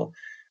example.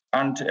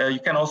 And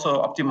you can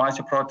also optimize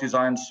your product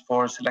designs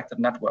for selected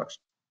networks.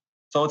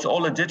 So it's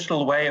all a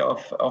digital way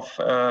of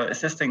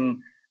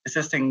assisting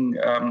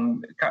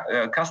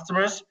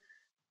customers,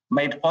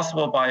 made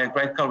possible by a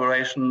great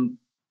collaboration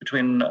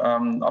between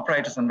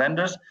operators and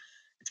vendors.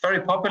 It's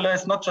very popular.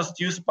 It's not just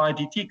used by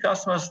DT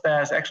customers.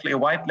 There's actually a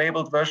white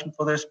labeled version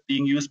for this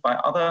being used by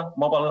other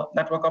mobile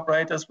network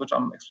operators, which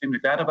I'm extremely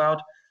glad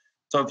about.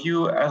 So if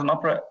you as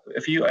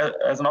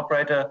an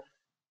operator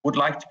would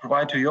like to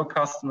provide to your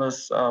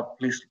customers,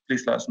 please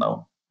let us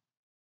know.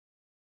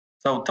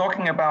 So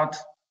talking about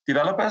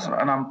developers,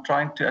 and I'm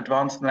trying to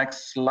advance the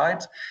next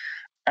slide,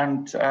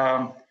 and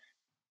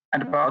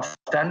about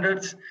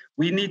standards,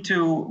 we need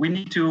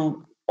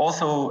to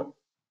also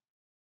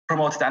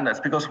promote standards,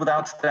 because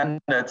without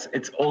standards,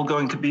 it's all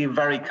going to be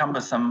very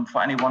cumbersome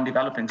for anyone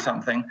developing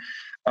something.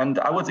 And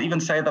I would even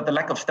say that the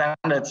lack of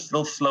standards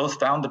still slows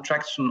down the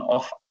traction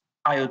of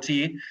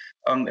IoT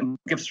and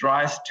gives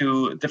rise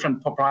to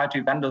different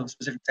proprietary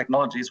vendor-specific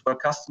technologies where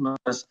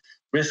customers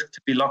risk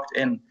to be locked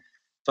in.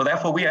 So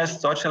therefore, we as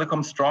Deutsche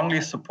Telekom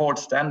strongly support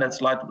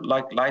standards like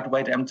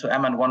lightweight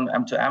M2M and one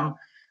M2M,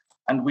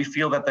 and we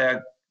feel that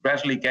they're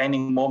gradually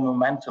gaining more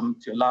momentum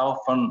to allow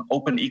for an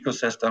open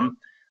ecosystem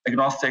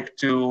agnostic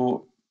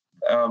to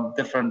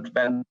different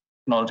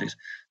technologies.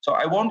 So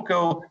I won't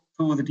go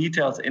through the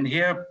details in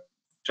here,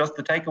 just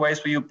the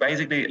takeaways for you.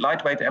 Basically,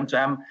 lightweight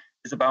M2M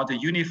is about a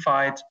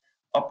unified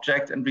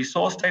object and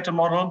resource data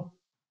model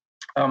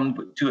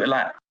to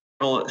allow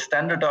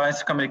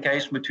standardized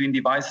communication between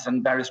devices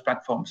and various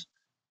platforms.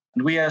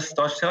 And we as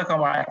Deutsche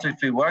Telekom are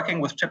actively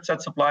working with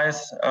chipset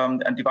suppliers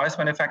and device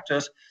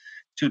manufacturers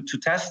to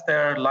test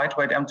their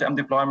lightweight M2M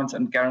deployments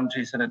and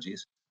guarantee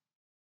synergies.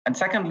 And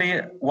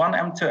secondly, one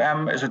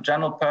M2M is a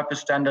general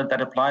purpose standard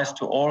that applies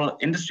to all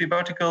industry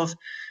verticals.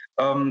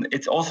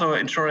 It's also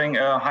ensuring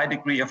a high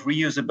degree of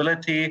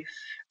reusability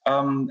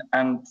and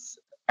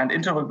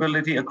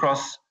interoperability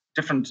across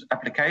different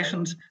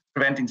applications,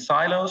 preventing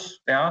silos.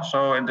 Yeah,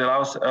 so it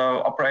allows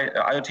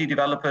IoT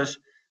developers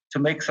to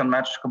mix and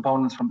match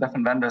components from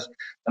different vendors.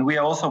 And we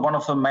are also one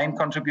of the main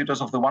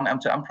contributors of the One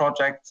M2M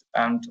project,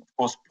 and of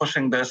course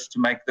pushing this to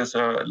make this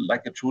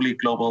like a truly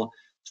global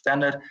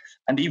standard,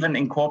 and even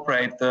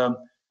incorporate the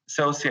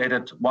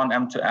associated One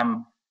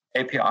M2M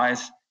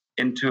APIs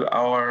into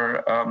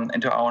our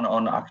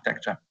own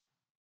architecture.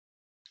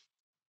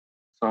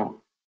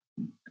 So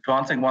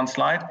advancing one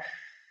slide.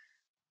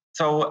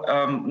 So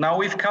now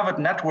we've covered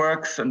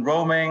networks and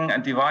roaming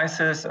and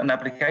devices and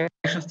application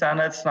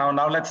standards.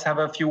 Now let's have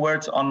a few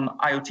words on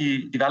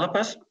IoT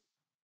developers.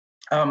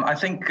 I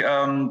think,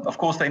 of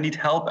course, they need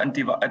help and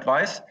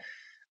advice.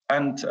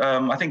 And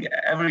I think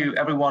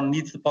everyone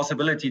needs the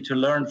possibility to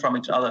learn from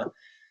each other.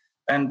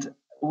 And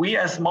we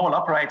as mobile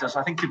operators,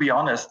 I think, to be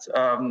honest,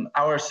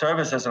 our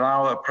services and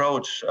our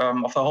approach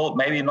of the whole,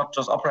 maybe not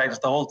just operators,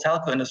 the whole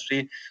telco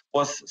industry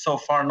was so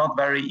far not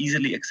very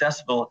easily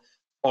accessible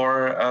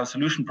for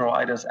solution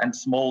providers and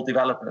small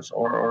developers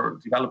or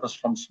developers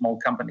from small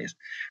companies.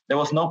 There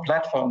was no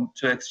platform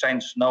to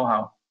exchange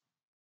know-how.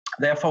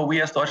 Therefore,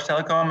 we as Deutsche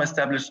Telekom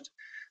established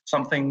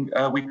something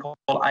we call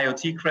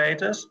IoT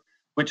Creators,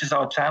 which is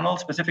our channel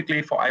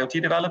specifically for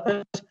IoT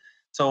developers.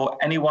 So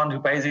anyone who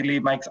basically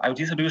makes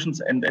IoT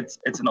solutions, and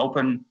it's an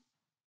open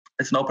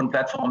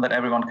platform that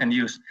everyone can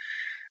use.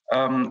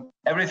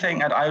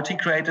 Everything at IoT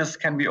Creators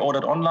can be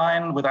ordered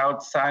online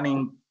without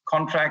signing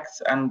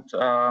contracts, and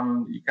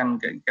you can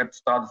get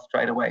started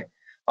straight away.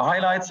 The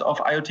highlights of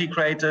IoT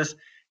Creators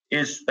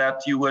is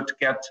that you would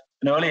get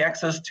an early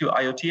access to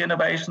IoT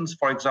innovations.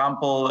 For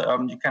example,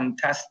 you can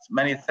test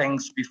many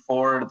things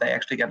before they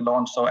actually get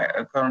launched. So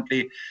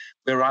currently,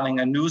 we're running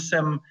a new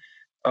SIM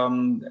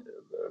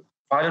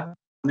pilot.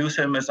 New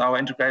SIM is our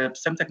integrated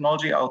SIM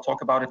technology. I'll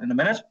talk about it in a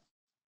minute.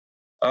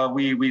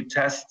 We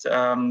test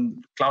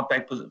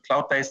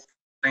cloud-based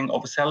thing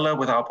over cellular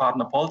with our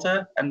partner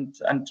Polte and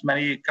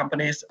many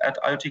companies at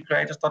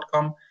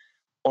IoTcreators.com.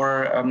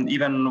 Or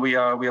even we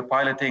are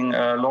piloting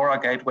LoRa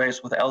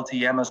gateways with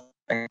LTE.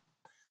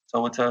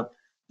 So it's a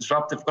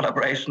disruptive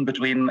collaboration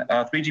between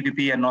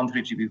 3GPP and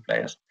non-3GPP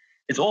players.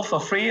 It's also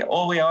free.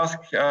 All we ask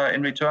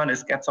in return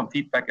is get some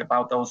feedback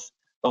about those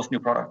new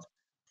products.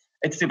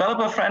 It's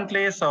developer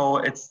friendly,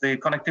 so the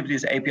connectivity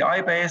is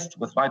API based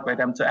with lightweight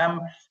M2M.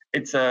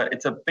 It's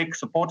a big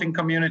supporting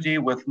community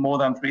with more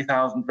than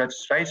 3,000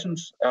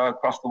 registrations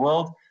across the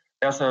world.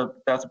 There's a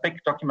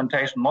big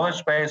documentation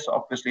knowledge base,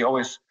 obviously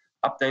always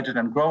updated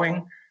and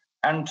growing,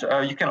 and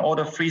you can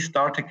order free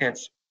starter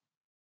kits,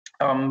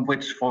 of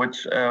which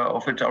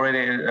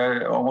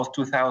already almost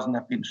 2,000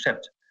 have been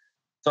shipped.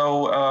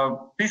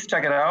 So please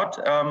check it out.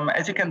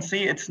 As you can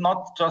see, it's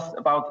not just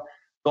about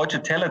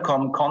Deutsche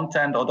Telekom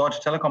content or Deutsche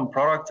Telekom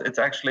products. It's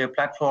actually a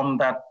platform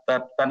that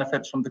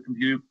benefits from the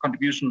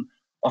contribution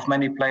of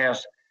many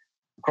players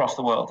across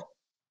the world.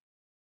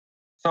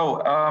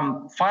 So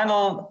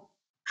final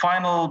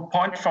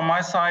point from my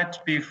side,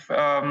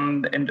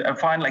 a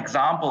final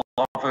example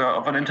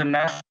of an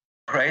international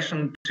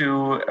cooperation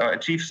to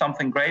achieve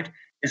something great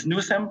is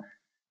NewSIM.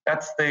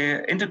 That's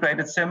the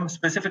integrated SIM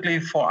specifically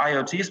for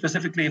IoT,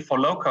 specifically for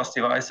low-cost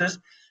devices.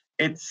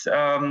 It's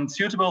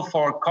suitable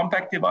for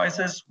compact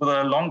devices with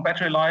a long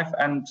battery life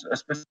and a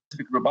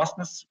specific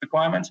robustness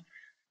requirements,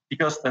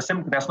 because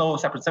there's no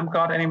separate SIM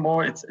card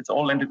anymore. It's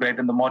all integrated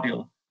in the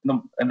module,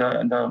 in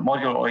the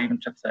module or even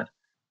chipset.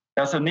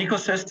 There's an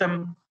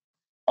ecosystem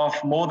of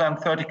more than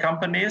 30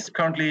 companies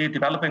currently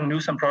developing new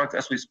SIM products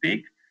as we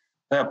speak.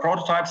 The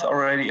prototypes are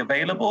already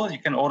available. You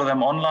can order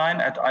them online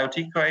at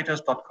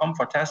iotcreators.com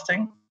for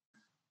testing.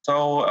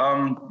 So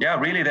yeah,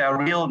 really there are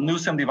real new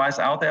SIM devices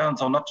out there, and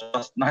so not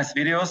just nice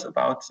videos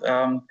about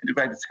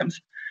integrated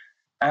SIMs.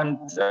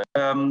 And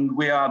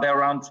there are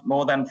around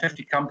more than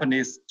 50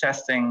 companies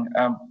testing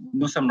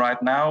new SIM right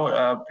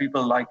now.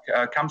 People like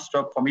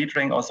Camstrup for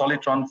metering or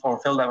Solitron for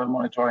field level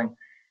monitoring.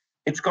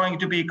 It's going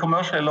to be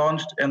commercially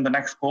launched in the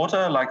next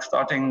quarter, like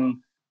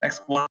starting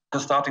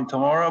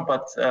tomorrow,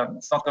 but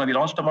it's not going to be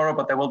launched tomorrow,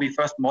 but there will be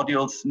first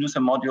modules, new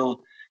SIM modules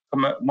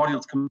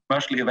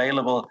commercially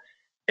available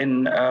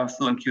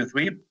still in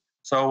Q3.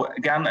 So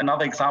again,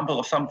 another example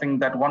of something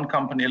that one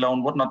company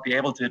alone would not be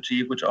able to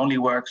achieve, which only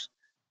works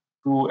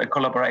through a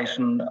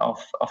collaboration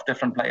of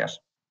different players.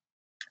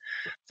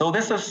 So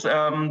this is,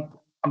 I'm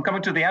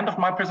coming to the end of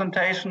my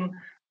presentation.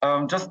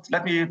 Just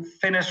let me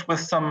finish with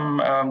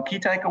some key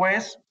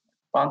takeaways,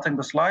 advancing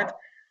the slide.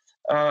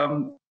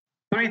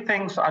 3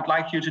 things I'd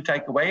like you to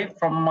take away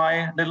from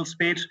my little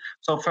speech.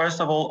 So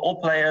first of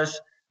all players,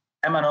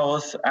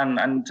 MNOs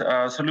and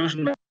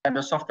solution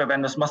vendors, software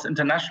vendors must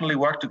internationally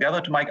work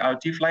together to make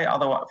IoT fly,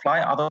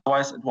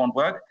 otherwise it won't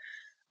work.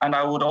 And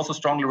I would also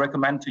strongly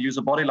recommend to use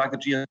a body like the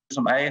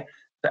GSMA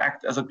to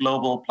act as a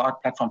global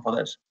platform for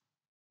this.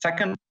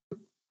 Second,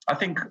 I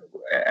think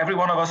every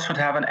one of us should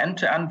have an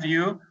end-to-end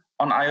view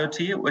on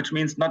IoT, which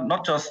means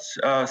not just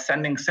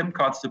sending SIM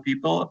cards to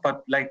people,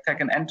 but like take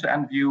an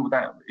end-to-end view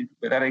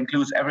that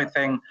includes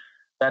everything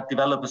that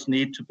developers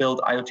need to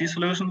build IoT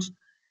solutions.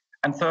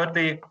 And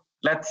thirdly,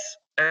 let's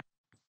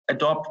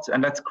adopt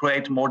and let's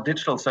create more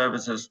digital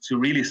services to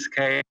really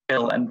scale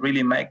and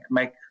really make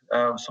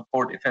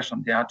support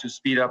efficient, to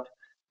speed up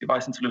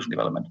device and solution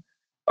development.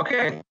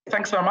 Okay,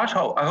 thanks very much.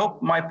 I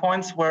hope my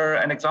points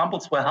and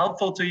examples were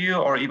helpful to you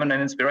or even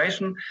an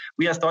inspiration.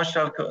 We as Deutsche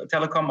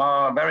Telekom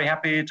are very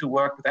happy to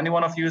work with any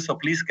one of you, so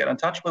please get in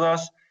touch with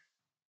us.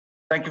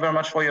 Thank you very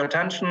much for your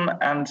attention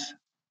and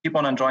keep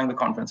on enjoying the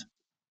conference.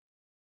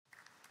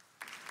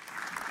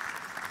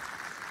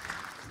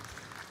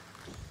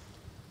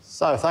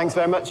 So thanks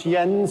very much,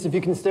 Jens, if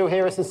you can still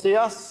hear us and see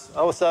us. I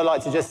also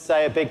like to just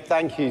say a big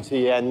thank you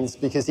to Jens,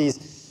 because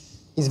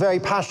he's very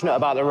passionate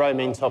about the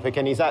roaming topic,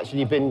 and he's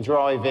actually been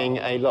driving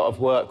a lot of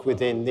work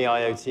within the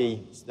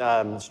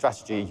IoT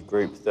strategy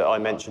group that I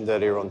mentioned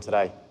earlier on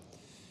today.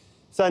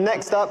 So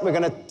next up, we're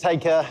going to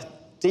take a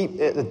deep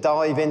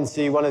dive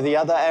into one of the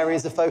other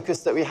areas of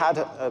focus that we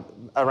had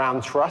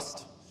around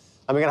trust.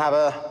 And we're going to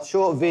have a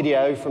short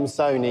video from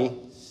Sony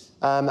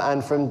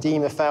and from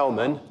Dima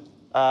Feldman,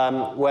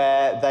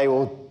 where they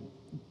will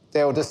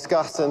they'll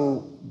discuss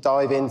and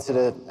dive into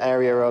the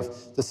area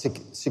of the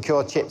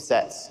secure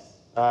chipsets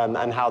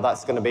and how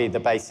that's going to be the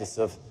basis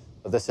of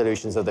the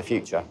solutions of the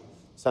future.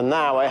 So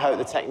now I hope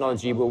the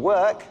technology will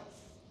work,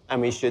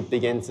 and we should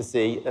begin to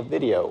see a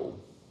video.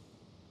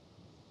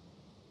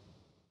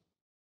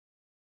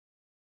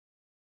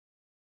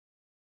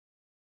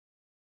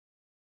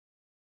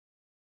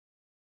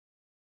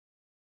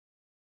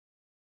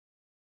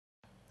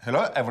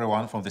 Hello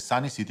everyone from the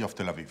sunny city of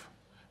Tel Aviv.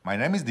 My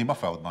name is Dima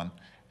Feldman,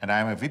 and I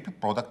am a VP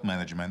Product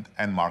Management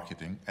and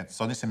Marketing at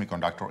Sony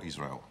Semiconductor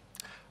Israel.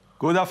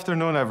 Good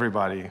afternoon,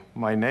 everybody.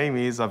 My name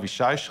is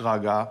Avishay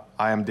Shraga.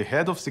 I am the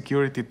Head of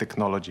Security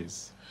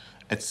Technologies.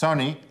 At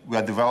Sony, we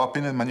are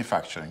developing and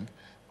manufacturing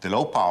the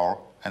low-power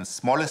and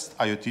smallest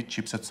IoT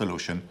chipset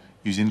solution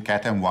using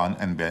Cat-M1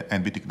 and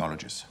NB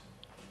technologies.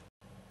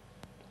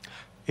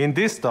 In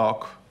this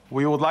talk,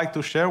 we would like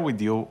to share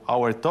with you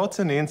our thoughts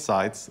and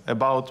insights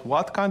about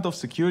what kind of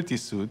security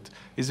suite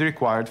is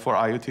required for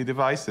IoT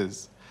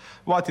devices,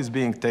 what is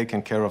being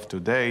taken care of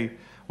today,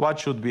 what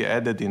should be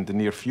added in the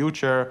near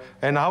future,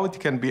 and how it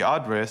can be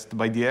addressed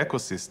by the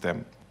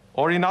ecosystem.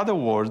 Or in other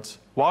words,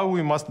 why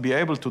we must be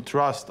able to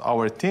trust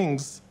our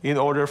things in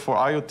order for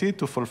IoT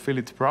to fulfill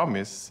its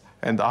promise,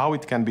 and how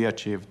it can be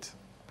achieved.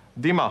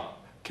 Dima,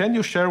 can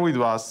you share with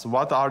us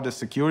what are the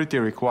security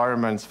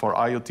requirements for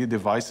IoT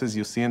devices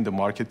you see in the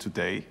market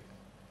today?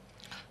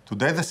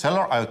 Today, the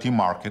cellular IoT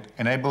market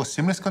enables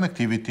seamless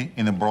connectivity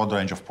in a broad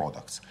range of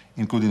products,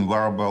 including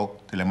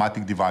wearable,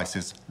 telematic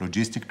devices,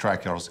 logistic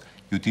trackers,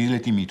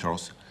 utility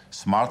meters,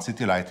 smart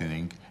city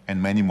lighting,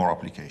 and many more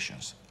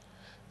applications.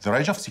 The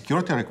range of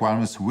security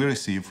requirements we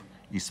receive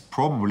is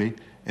probably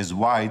as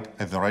wide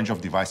as the range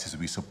of devices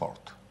we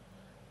support.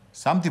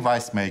 Some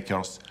device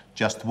makers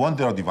just want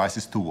their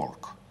devices to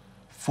work,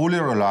 fully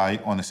rely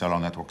on a cellular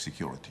network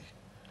security.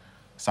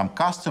 Some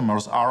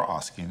customers are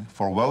asking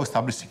for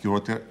well-established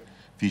security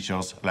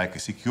features like a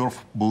secure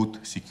boot,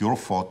 secure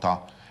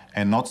photo,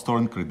 and not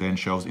storing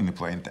credentials in the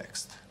plain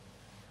text.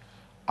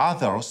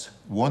 Others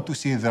want to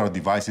see their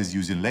devices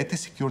using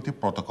latest security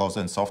protocols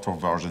and software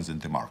versions in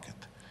the market.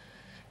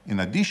 In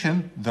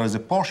addition, there is a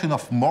portion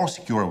of more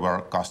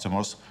secure-aware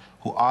customers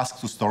who ask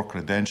to store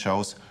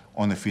credentials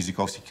on a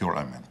physical secure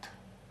element.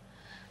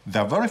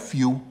 There are very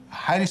few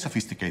highly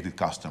sophisticated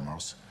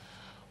customers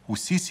who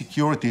see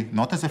security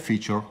not as a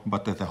feature,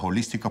 but as a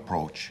holistic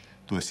approach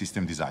to a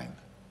system design.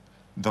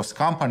 Those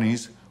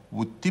companies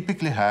would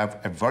typically have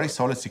a very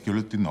solid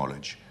security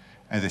knowledge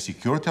and a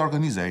security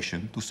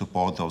organization to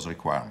support those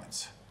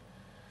requirements.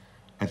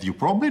 As you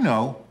probably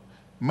know,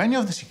 many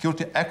of the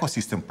security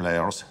ecosystem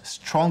players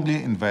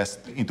strongly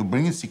invest into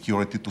bringing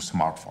security to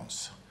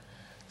smartphones.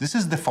 This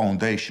is the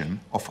foundation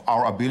of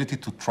our ability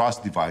to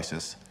trust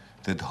devices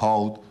that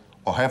hold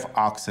or have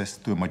access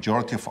to a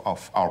majority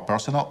of our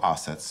personal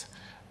assets,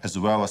 as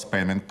well as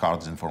payment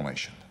cards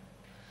information.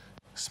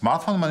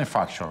 Smartphone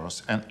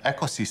manufacturers and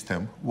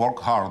ecosystem work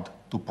hard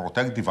to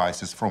protect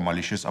devices from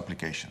malicious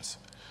applications,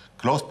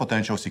 close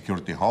potential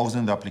security holes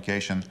in the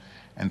application,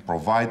 and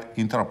provide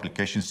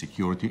inter-application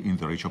security in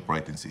the rich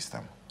operating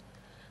system.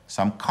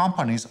 Some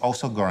companies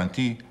also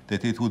guarantee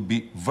that it would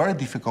be very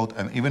difficult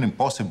and even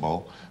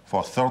impossible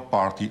for a third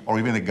party or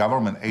even a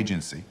government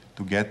agency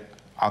to get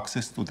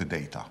access to the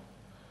data.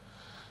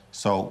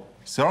 So,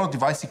 cellular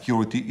device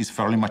security is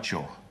fairly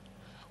mature,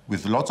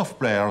 with lots of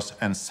players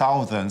and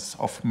thousands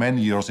of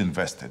man-years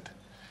invested.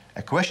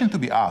 A question to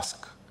be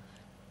asked: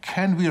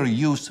 can we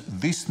reuse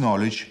this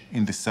knowledge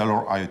in the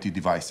cellular IoT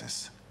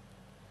devices?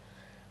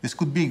 This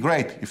could be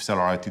great if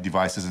cellular IoT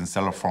devices and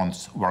cellular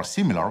phones were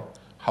similar.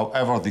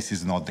 However, this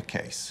is not the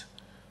case.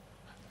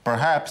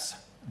 Perhaps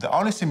the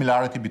only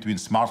similarity between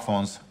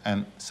smartphones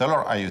and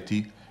cellular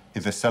IoT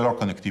is the cellular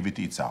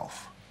connectivity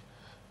itself.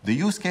 The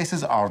use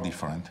cases are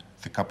different,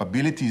 the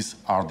capabilities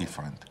are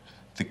different,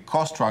 the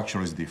cost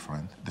structure is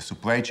different, the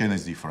supply chain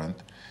is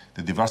different,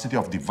 the diversity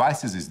of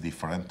devices is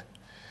different,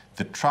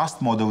 the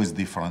trust model is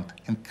different,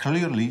 and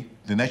clearly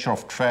the nature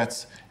of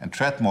threats and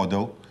threat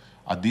model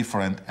are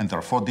different, and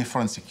therefore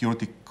different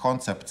security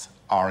concepts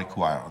are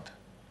required.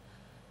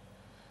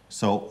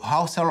 So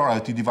how cellular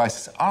IoT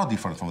devices are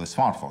different from the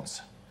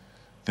smartphones?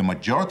 The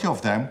majority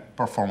of them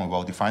perform a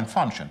well-defined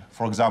function.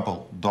 For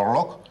example, door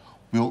lock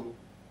will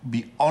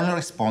be only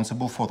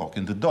responsible for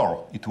locking the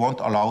door. It won't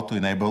allow to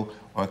enable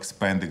or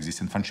expand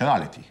existing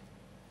functionality.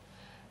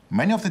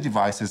 Many of the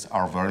devices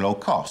are very low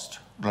cost,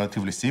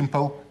 relatively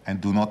simple,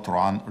 and do not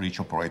run rich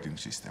operating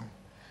system.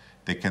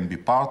 They can be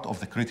part of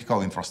the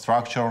critical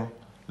infrastructure,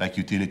 like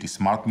utility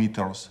smart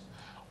meters,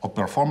 or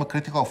perform a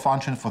critical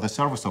function for the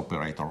service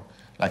operator,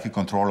 like a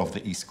control of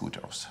the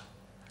e-scooters.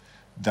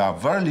 They are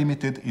very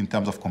limited in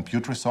terms of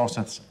compute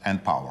resources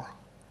and power.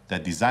 They're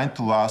designed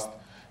to last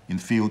in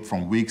field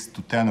from weeks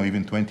to 10 or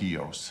even 20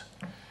 years.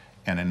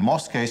 And in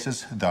most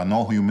cases, there are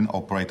no human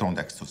operator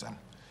next to them.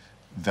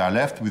 They are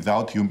left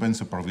without human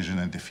supervision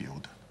in the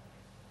field.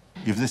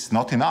 If this is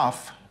not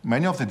enough,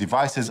 many of the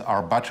devices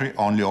are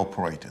battery-only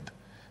operated.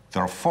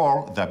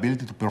 Therefore, the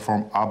ability to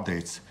perform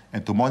updates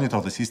and to monitor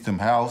the system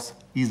health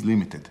is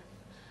limited.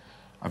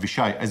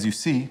 Avishay, as you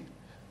see,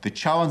 The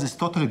challenge is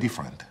totally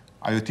different.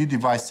 IoT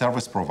device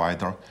service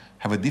providers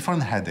have a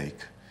different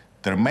headache.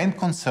 Their main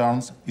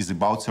concerns is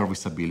about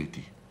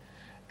serviceability,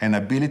 and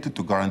ability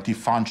to guarantee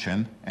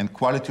function and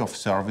quality of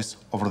service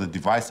over the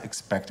device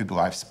expected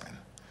lifespan.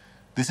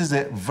 This is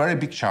a very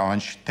big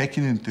challenge,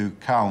 taking into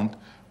account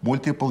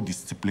multiple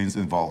disciplines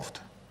involved.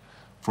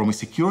 From a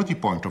security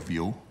point of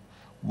view,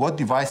 what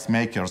device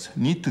makers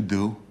need to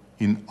do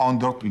in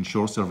order to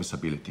ensure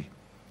serviceability?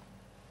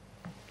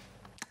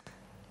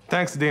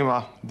 Thanks,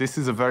 Dima. This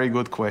is a very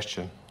good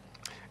question.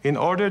 In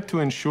order to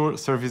ensure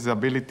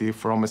serviceability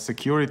from a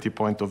security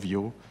point of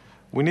view,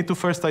 we need to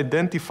first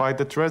identify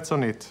the threats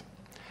on it.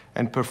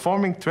 And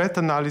performing threat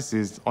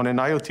analysis on an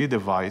IoT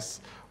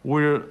device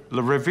will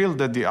reveal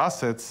that the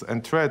assets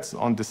and threats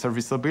on the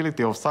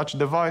serviceability of such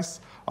device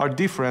are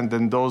different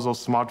than those of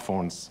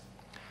smartphones.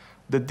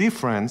 The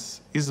difference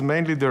is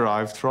mainly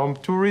derived from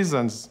two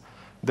reasons.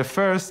 The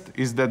first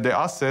is that the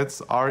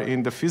assets are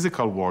in the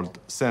physical world,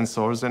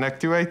 sensors and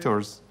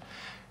actuators.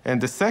 And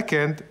the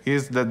second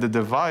is that the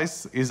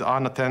device is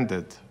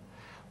unattended.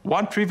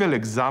 One trivial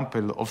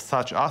example of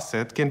such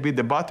asset can be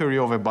the battery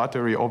of a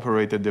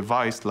battery-operated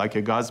device like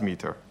a gas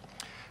meter.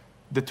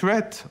 The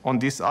threat on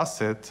this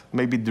asset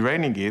may be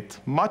draining it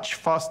much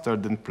faster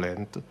than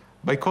planned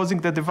by causing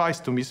the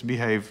device to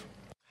misbehave.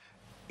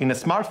 In a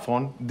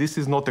smartphone, this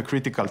is not a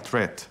critical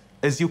threat,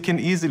 as you can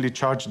easily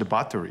charge the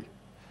battery.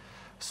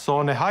 So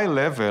on a high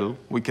level,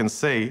 we can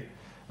say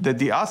that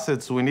the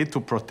assets we need to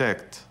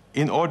protect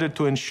in order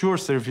to ensure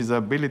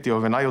serviceability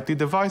of an IoT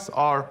device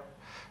are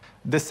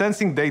the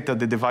sensing data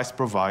the device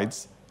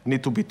provides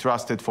need to be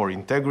trusted for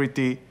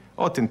integrity,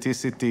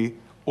 authenticity,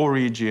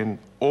 origin,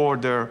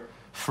 order,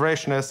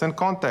 freshness, and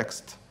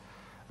context.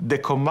 The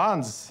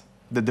commands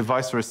the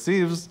device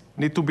receives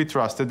need to be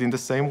trusted in the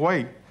same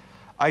way.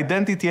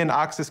 Identity and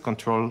access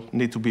control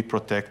need to be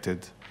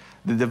protected.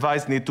 The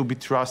device needs to be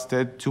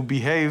trusted to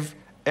behave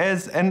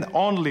as and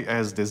only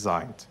as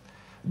designed.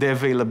 The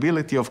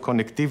availability of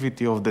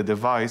connectivity of the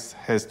device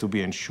has to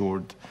be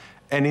ensured.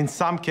 And in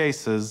some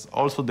cases,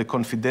 also the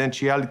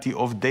confidentiality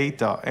of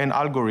data and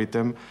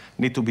algorithm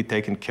need to be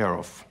taken care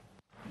of.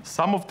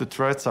 Some of the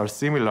threats are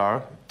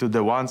similar to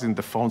the ones in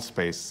the phone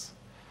space,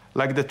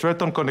 like the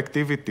threat on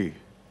connectivity.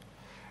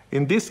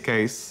 In this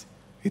case,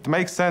 it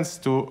makes sense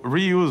to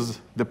reuse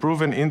the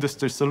proven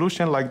industry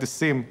solution like the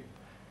SIM.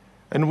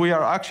 And we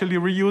are actually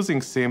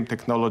reusing SIM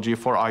technology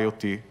for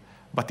IoT,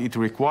 but it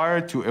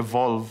required to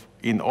evolve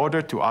in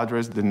order to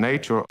address the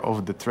nature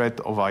of the threat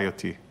of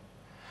IoT.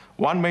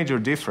 One major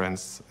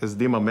difference, as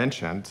Dima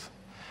mentioned,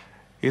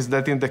 is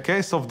that in the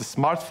case of the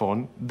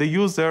smartphone, the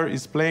user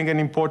is playing an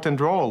important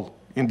role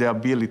in the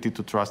ability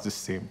to trust the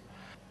SIM.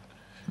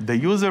 The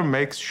user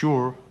makes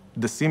sure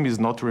the SIM is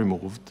not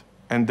removed,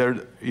 and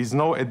there is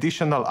no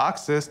additional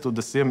access to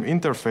the SIM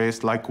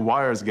interface like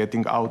wires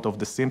getting out of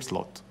the SIM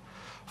slot.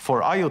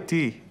 For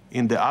IoT,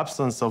 in the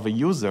absence of a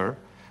user,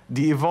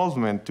 the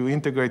evolvement to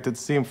integrated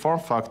SIM form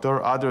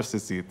factor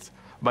addresses it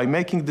by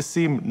making the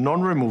SIM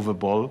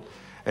non-removable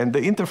and the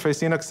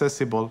interface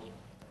inaccessible.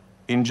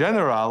 In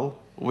general,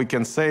 we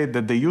can say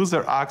that the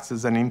user acts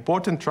as an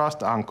important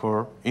trust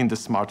anchor in the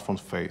smartphone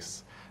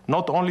space,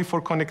 not only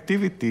for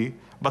connectivity,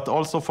 but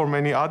also for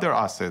many other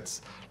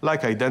assets,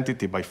 like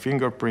identity by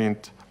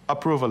fingerprint,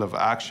 approval of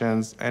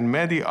actions, and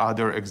many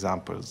other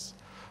examples.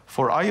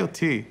 For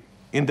IoT,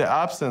 in the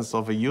absence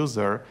of a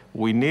user,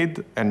 we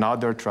need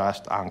another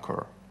trust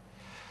anchor.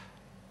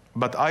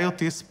 But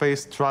IoT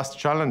space trust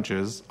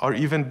challenges are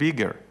even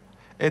bigger.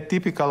 A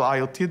typical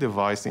IoT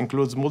device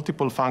includes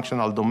multiple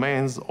functional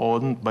domains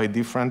owned by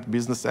different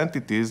business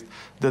entities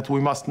that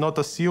we must not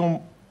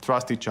assume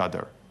trust each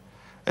other.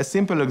 A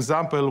simple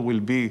example will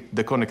be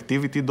the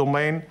connectivity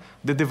domain,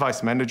 the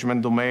device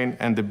management domain,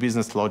 and the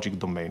business logic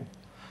domain.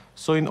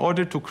 So in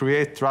order to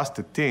create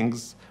trusted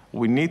things,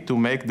 we need to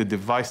make the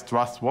device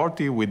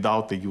trustworthy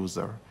without the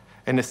user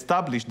and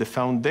establish the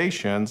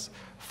foundations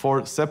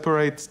for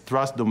separate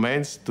trust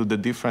domains to the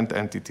different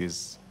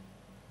entities.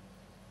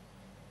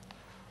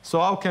 So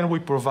how can we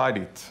provide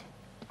it?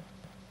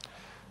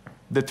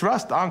 The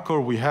trust anchor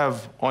we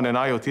have on an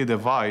IoT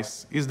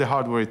device is the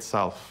hardware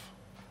itself.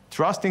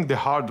 Trusting the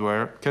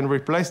hardware can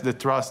replace the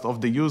trust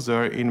of the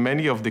user in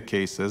many of the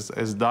cases,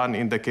 as done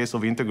in the case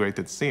of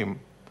integrated SIM.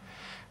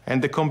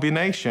 And the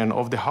combination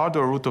of the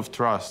hardware root of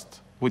trust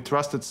with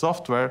trusted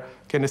software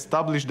can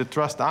establish the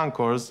trust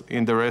anchors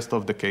in the rest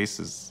of the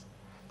cases.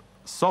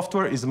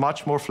 Software is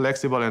much more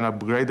flexible and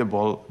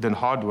upgradable than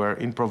hardware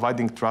in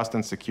providing trust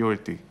and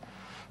security.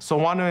 So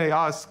one may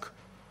ask,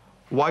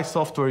 why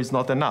software is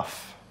not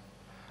enough?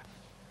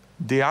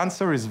 The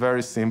answer is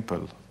very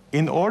simple.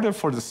 In order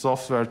for the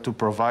software to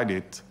provide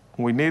it,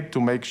 we need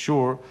to make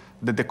sure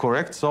that the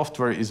correct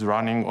software is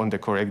running on the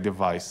correct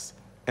device.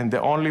 And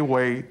the only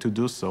way to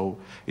do so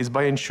is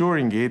by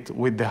ensuring it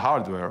with the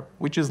hardware,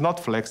 which is not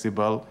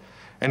flexible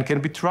and can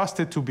be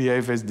trusted to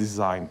behave as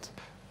designed.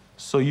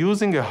 So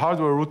using a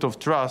hardware root of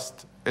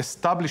trust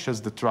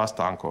establishes the trust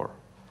anchor.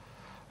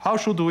 How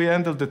should we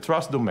handle the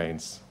trust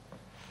domains?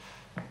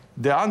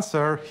 The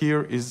answer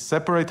here is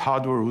separate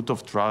hardware root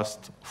of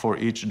trust for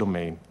each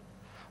domain.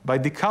 By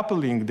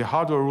decoupling the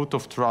hardware root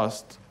of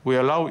trust, we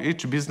allow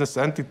each business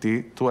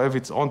entity to have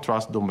its own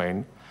trust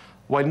domain,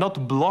 while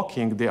not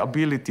blocking the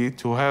ability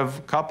to have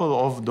a couple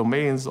of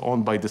domains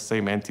owned by the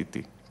same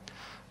entity.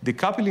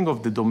 Decoupling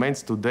of the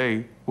domains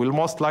today will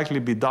most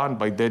likely be done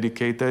by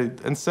dedicated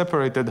and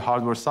separated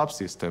hardware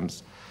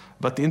subsystems,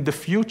 but in the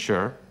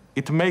future,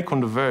 it may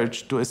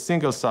converge to a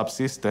single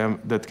subsystem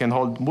that can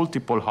hold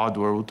multiple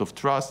hardware root of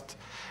trust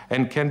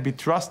and can be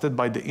trusted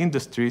by the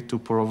industry to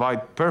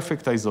provide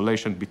perfect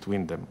isolation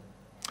between them.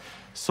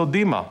 So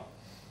Dima,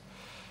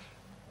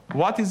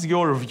 what is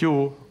your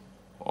view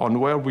on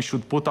where we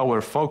should put our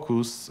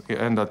focus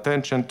and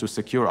attention to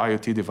secure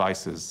IoT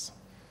devices?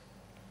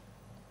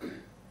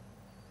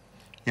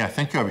 Yeah,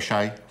 thank you,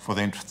 Avishay, for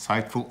the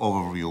insightful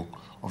overview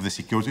of the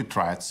security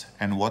threats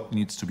and what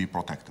needs to be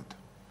protected.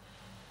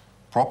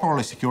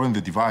 Properly securing the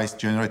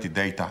device-generated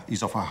data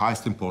is of the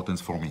highest importance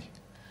for me.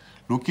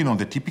 Looking on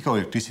the typical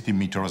electricity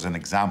meter as an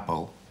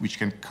example, which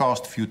can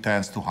cost a few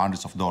tens to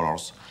hundreds of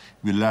dollars,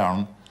 we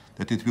learn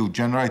that it will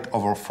generate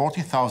over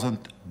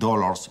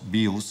 $40,000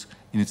 bills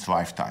in its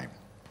lifetime.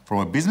 From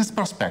a business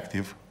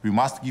perspective, we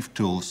must give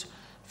tools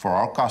for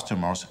our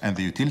customers and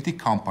the utility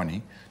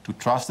company to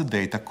trust the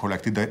data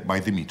collected by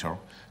the meter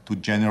to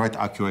generate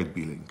accurate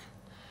billing.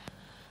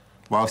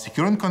 While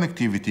securing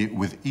connectivity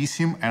with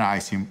eSIM and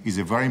iSIM is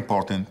very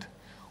important,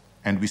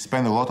 and we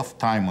spend a lot of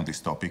time on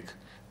this topic,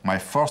 my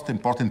first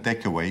important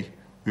takeaway,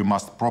 we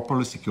must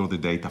properly secure the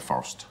data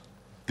first.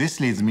 This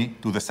leads me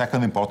to the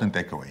second important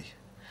takeaway.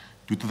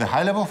 Due to the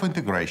high level of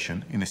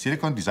integration in the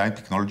silicon design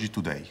technology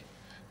today,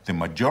 the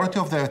majority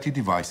of the IoT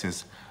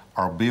devices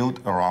are built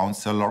around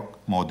cellular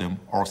modem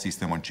or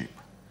system on chip.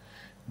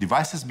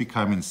 Devices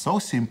becoming so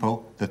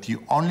simple that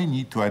you only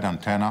need to add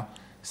antenna,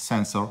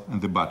 sensor,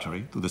 and the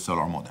battery to the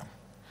cellular modem.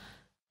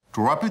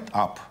 To wrap it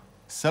up,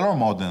 cellular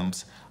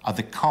modems are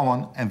the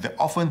common and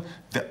often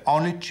the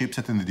only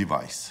chipset in the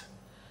device.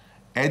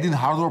 Adding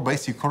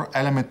hardware-based secure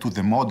element to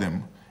the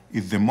modem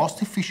is the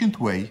most efficient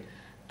way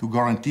to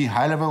guarantee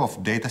high level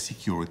of data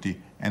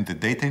security and the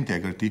data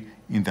integrity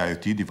in the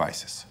IoT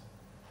devices.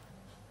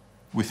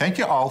 We thank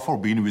you all for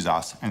being with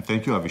us, and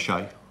thank you,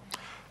 Avishay.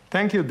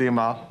 Thank you,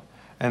 Dima,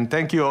 and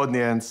thank you,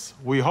 audience.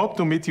 We hope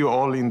to meet you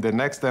all in the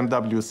next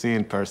MWC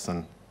in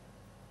person.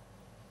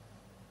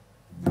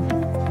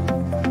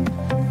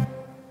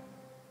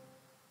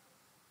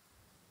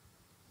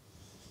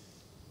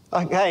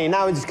 Okay,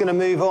 now we're just going to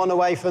move on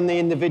away from the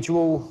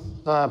individual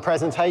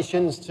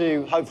presentations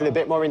to hopefully a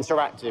bit more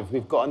interactive.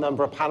 We've got a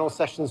number of panel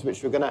sessions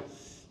which we're going to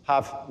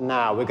have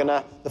now.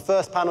 The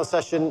first panel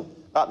session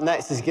up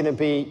next is going to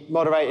be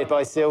moderated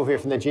by Sylvia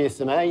from the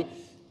GSMA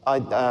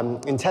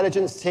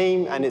intelligence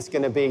team, and it's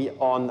going to be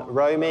on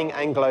roaming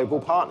and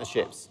global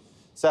partnerships.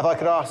 So if I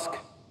could ask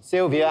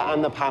Sylvia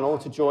and the panel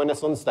to join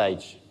us on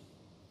stage.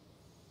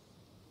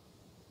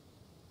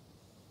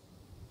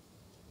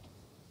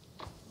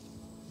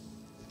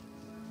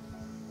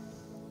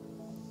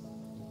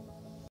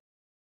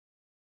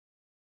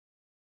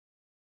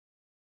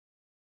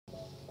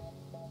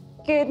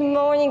 Good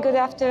morning, good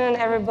afternoon,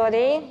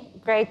 everybody.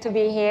 Great to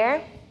be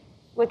here.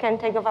 We can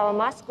take off our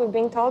masks, we're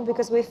being told,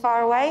 because we're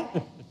far away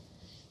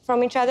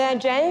from each other.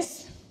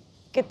 Jens,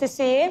 good to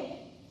see you.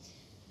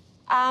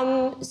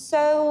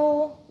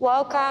 So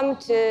welcome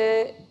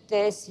to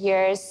this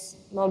year's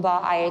Mobile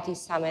IoT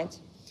Summit.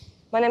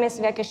 My name is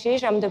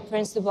Sylvia. I'm the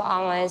Principal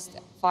Analyst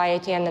for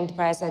IoT and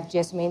Enterprise at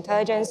GSMA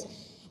Intelligence.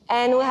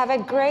 And we have a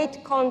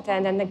great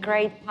content and a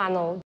great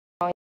panel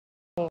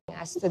joining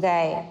us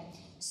today.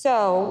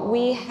 So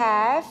we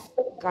have,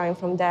 going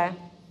from the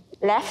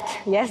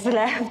left, yes,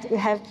 left, we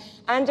have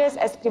Andres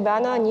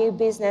Escribano, New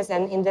Business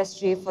and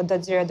Industry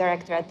 4.0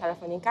 Director at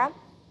Telefonica. Thank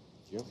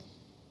you.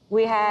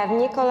 We have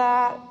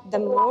Nicola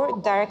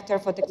Damour, Director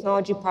for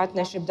Technology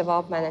Partnership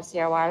Development at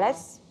Sierra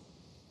Wireless.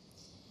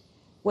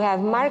 We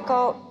have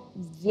Marco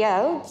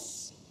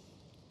Wields,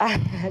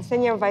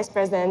 Senior Vice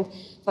President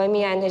for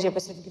EMEA and Asia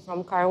Pacific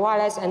from Car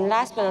Wireless. And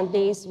last but not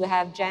least, we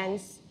have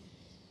Jens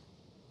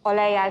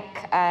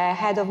Olejak,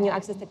 Head of New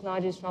Access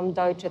Technologies from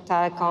Deutsche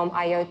Telekom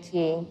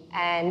IoT.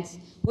 And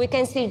we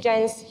can see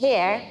Jens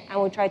here,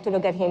 and we try to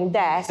look at him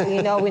there, so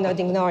you know we're not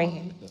ignoring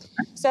him.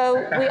 So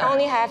we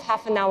only have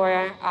half an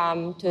hour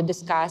to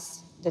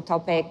discuss the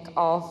topic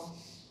of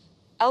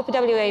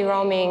LPWA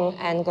roaming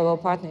and global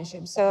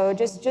partnerships. So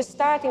just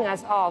starting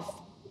us off,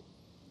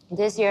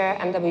 this year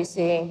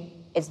MWC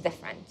is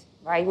different,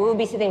 right? We will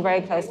be sitting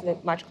very closely,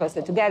 much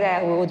closer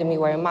together. We wouldn't be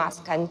wearing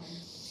masks. And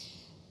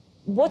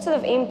what sort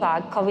of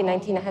impact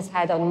COVID-19 has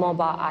had on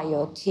mobile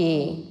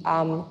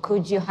IoT?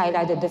 Could you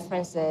highlight the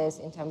differences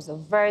in terms of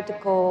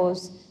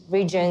verticals,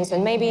 regions?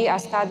 And maybe I'll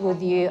start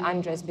with you,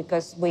 Andres,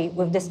 because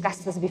we've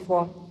discussed this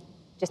before,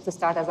 just to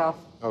start us off.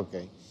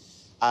 Okay.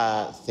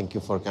 Thank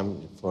you for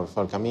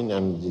coming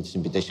and this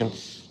invitation.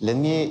 Let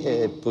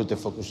me put the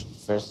focus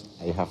first.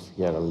 I have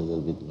here a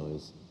little bit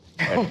noise.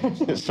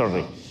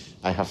 Sorry.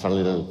 I have a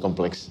little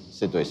complex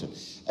situation.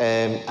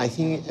 I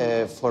think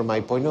for my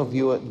point of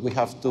view, we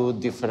have two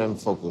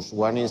different focus.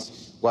 One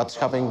is what's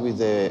happening with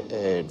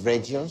the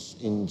regions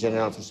in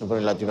general. For example,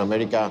 in Latin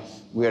America,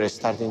 we are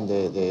starting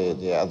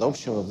the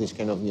adoption of this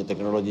kind of new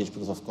technologies,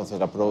 proof of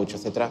concept approach,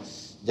 etc.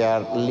 They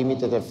are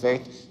limited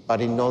effect, but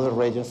in other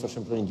regions, for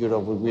example, in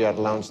Europe, where we are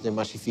launched the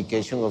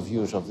massification of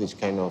use of this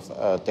kind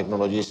of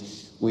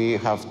technologies, we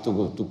have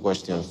two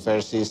questions.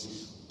 First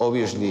is,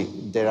 obviously,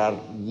 there are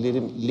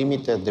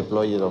limited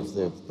deployment of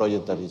the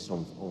project that is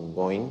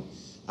ongoing.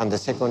 And the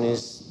second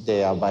is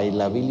the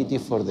availability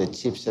for the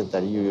chipset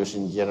that you use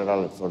in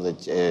general for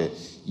the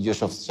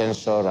use of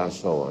sensor and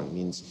so on.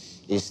 Means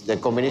is the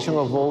combination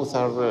of both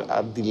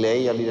are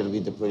delay a little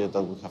bit the project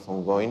that we have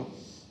ongoing.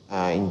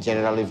 In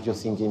general, if you're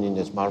thinking in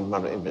the smart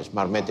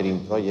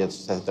metering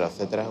projects,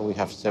 etc., we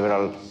have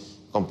several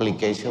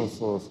complications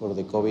for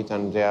the COVID,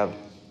 and they are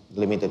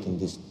limited in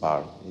this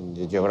part, in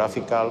the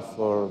geographical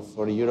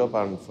for Europe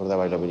and for the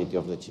availability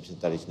of the chipset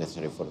that is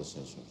necessary for the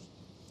sensors.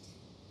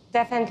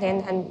 Definitely,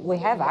 and we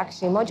have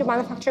actually module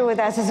manufacturer with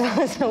us as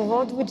well. So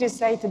what would you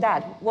say to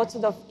that? What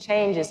sort of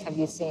changes have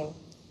you seen?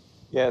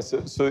 Yeah,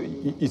 so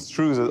it's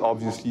true that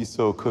obviously,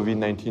 so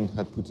COVID-19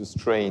 had put a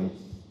strain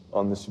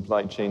on the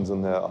supply chains,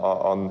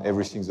 on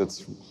everything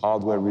that's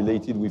hardware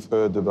related. We've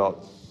heard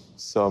about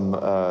some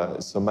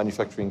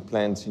manufacturing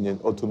plants in the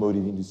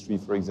automotive industry,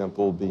 for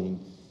example, being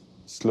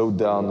slowed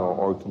down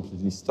or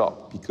completely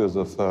stopped because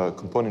of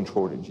component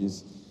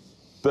shortages.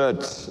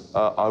 But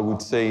I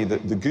would say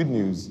that the good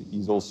news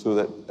is also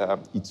that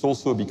it's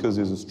also because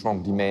there's a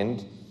strong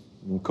demand.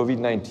 I mean,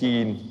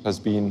 COVID-19 has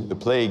been a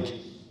plague,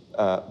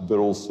 but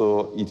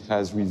also it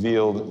has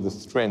revealed the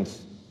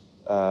strength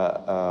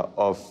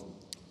of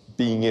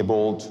being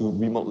able to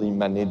remotely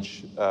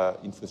manage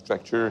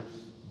infrastructure,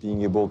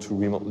 being able to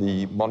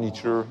remotely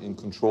monitor and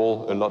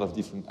control a lot of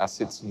different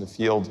assets in the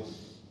field.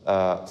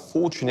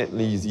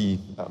 Fortunately, the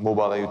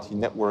mobile IoT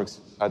networks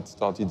had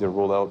started their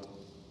rollout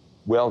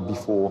well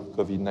before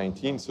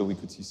COVID-19, so we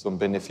could see some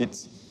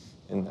benefits.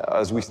 And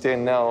as we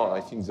stand now, I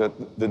think that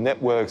the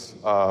networks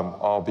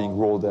are being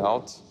rolled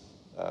out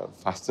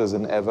faster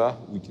than ever.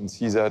 We can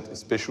see that,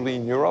 especially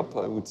in Europe,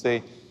 I would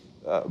say,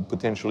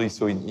 potentially.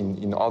 So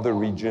in other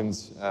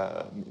regions,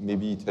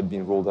 maybe it had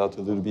been rolled out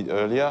a little bit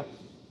earlier.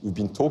 We've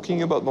been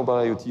talking about mobile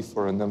IoT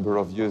for a number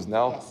of years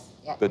now, yes.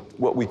 Yeah. But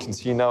what we can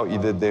see now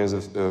is that there's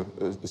a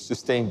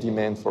sustained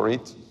demand for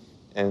it,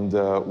 and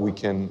we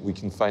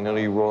can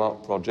finally roll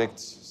out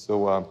projects.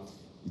 So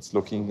it's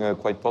looking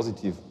quite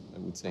positive, I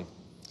would say.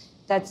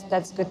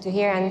 That's good to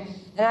hear. And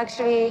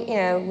actually,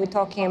 we're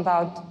talking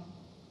about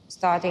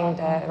starting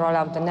the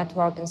rollout of the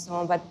network and so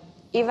on. But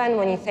even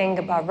when you think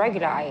about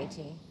regular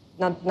IoT,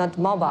 not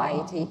mobile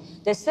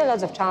IoT, there's still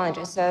lots of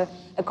challenges. So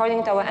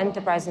according to our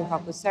enterprise and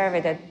focus survey,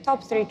 the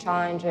top 3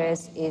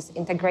 challenges is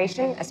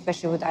integration,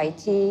 especially with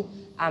IT,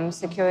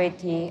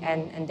 security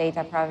and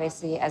data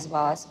privacy, as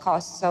well as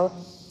cost. So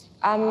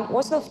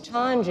what sort of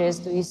challenges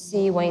do you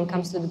see when it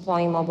comes to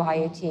deploying mobile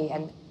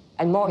IoT?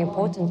 And more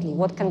importantly,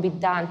 what can be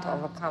done to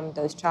overcome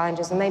those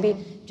challenges? And maybe,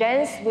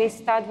 Jens, we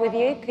start with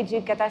you. Could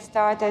you get us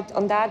started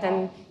on that?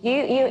 And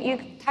you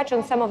touch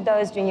on some of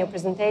those during your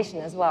presentation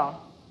as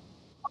well.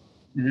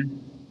 Mm-hmm.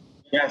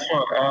 Yeah,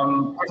 sure.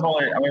 First of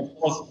all, I mean, of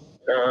course,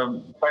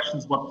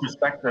 questions, what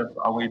perspective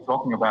are we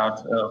talking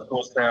about? Of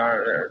course, there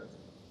are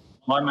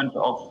deployment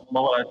of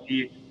mobile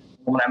IoT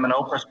from an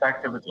MNO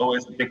perspective. It's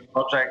always a big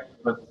project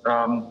with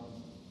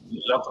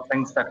lots of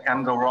things that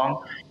can go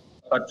wrong.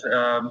 But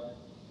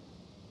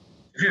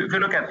if you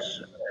look at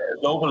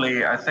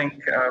globally, I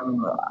think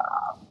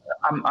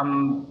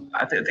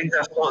I think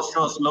there's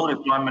still a slow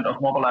deployment of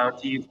mobile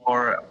IoT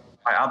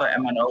by other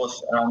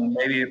MNOs,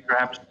 maybe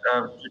perhaps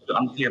due to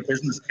unclear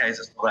business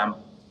cases for them.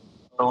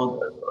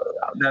 So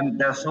then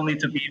there still need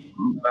to be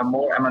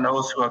more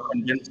MNOs who are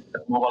convinced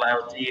that mobile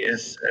IoT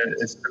is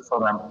good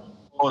for them.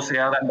 Of course,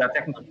 yeah, then there are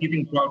technical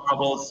teething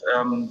troubles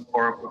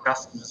for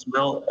customers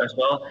as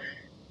well.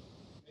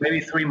 Maybe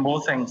 3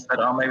 more things that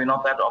are maybe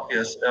not that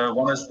obvious.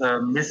 One is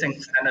the missing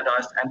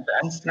standardized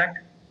end-to-end stack,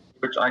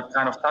 which I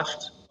kind of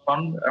touched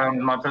on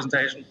in my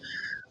presentation.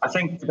 I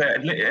think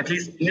that at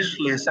least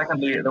initially,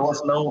 secondly, there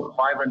was no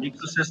vibrant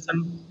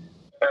ecosystem.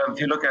 If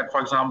you look at, for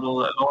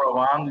example,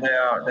 LoRaWAN,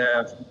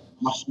 they're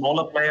much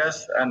smaller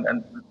players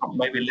and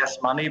maybe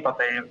less money, but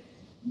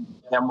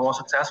they're more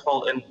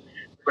successful in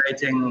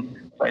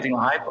creating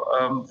hype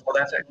for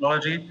that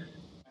technology.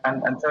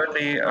 And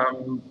thirdly,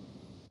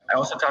 I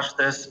also touched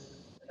this,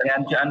 the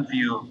end-to-end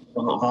view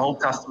of the whole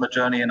customer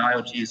journey in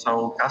IoT.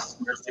 So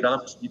customers,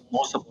 developers need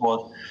more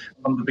support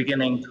from the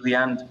beginning to the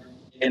end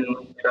in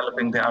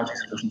developing the IoT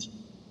solutions.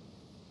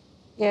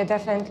 Yeah,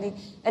 definitely.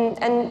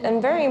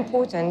 And very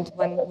important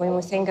when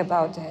we think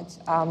about it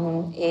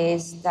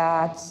is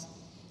that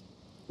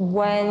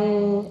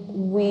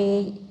when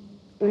we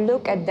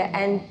look at the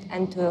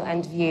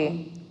end-to-end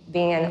view,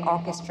 being an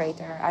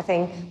orchestrator, I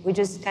think we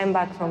just came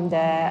back from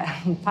the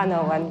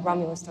panel when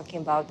Rami was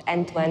talking about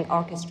end-to-end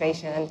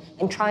orchestration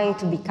and trying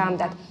to become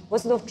that.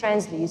 What sort of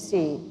trends do you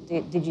see?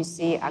 Did you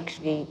see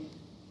actually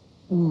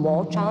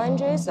more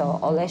challenges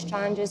or less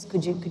challenges?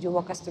 Could you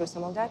walk us through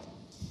some of that?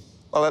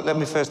 Well, let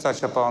me first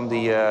touch upon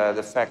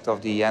the fact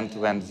of the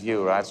end-to-end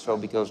view, right? So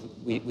because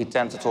we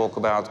tend to talk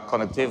about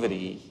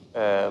connectivity,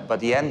 but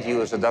the end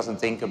user doesn't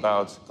think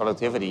about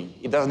connectivity.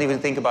 It doesn't even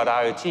think about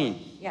IoT.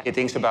 Yeah. It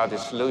thinks about the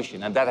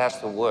solution, and that has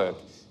to work.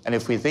 And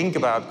if we think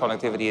about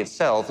connectivity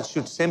itself, it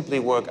should simply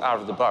work out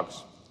of the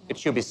box. It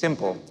should be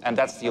simple, and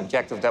that's the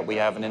objective that we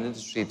have in an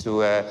industry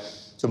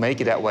to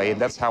make it that way. And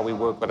that's how we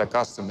work with our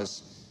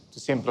customers to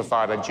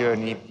simplify the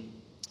journey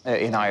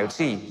in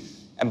IoT.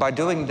 And by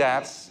doing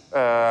that,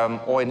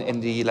 or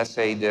in the, let's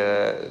say,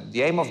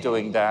 the aim of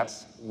doing that,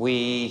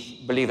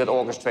 we believe that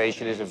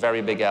orchestration is a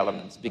very big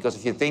element. Because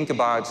if you think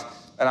about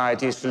an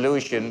IoT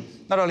solution,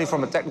 not only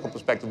from a technical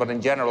perspective, but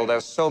in general,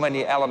 there's so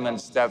many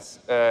elements that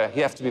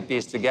have to be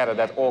pieced together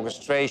that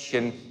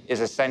orchestration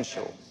is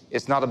essential.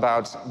 It's not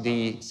about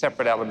the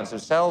separate elements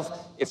themselves,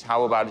 it's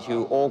how about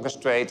you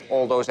orchestrate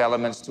all those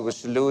elements to a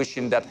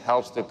solution that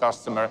helps the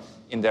customer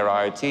in their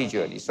IoT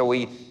journey. So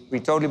we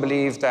totally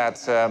believe that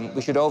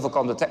we should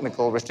overcome the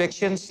technical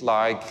restrictions,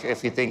 like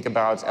if you think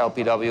about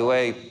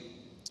LPWA,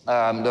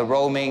 the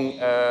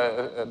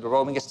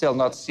roaming is still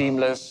not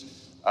seamless.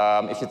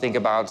 If you think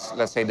about,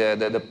 let's say,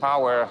 the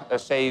power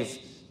save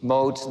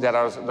mode that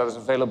is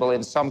available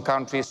in some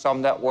countries,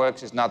 some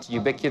networks is not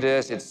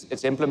ubiquitous,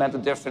 it's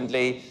implemented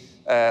differently.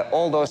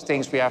 All those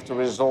things we have to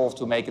resolve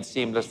to make it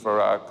seamless for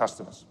our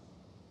customers.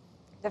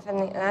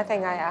 Definitely, and I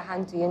think I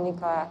hand to you,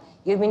 Nicola.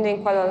 You've been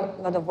doing quite a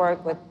lot of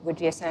work with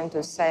GSM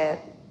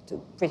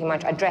to pretty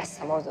much address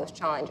some of those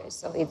challenges,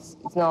 so it's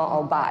not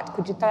all bad.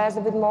 Could you tell us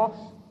a bit more,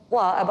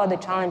 well, about the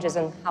challenges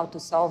and how to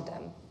solve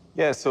them?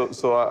 Yeah,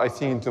 so I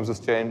think in terms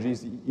of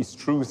challenges, it's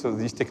true, so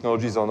these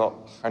technologies are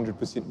not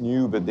 100%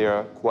 new, but they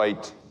are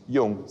quite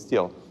young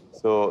still.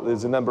 So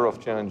there's a number of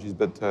challenges,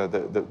 but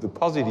the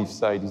positive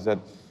side is that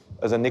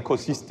as an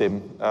ecosystem,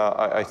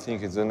 I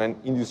think it's an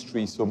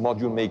industry, so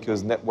module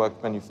makers,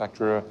 network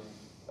manufacturer,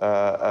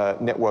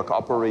 network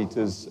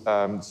operators,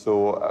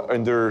 so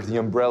under the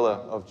umbrella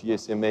of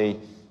GSMA,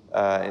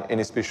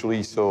 and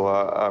especially,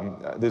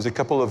 so there's a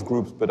couple of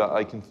groups, but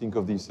I can think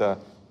of these 5G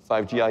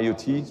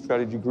IoT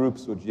strategy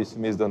groups, so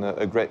GSMA has done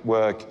a great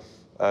work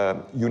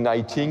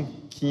uniting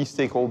key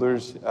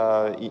stakeholders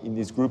in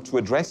this group to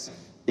address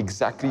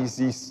exactly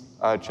these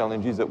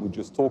challenges that we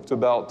just talked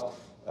about.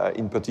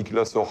 In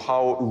particular, so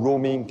how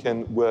roaming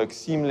can work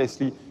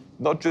seamlessly,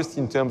 not just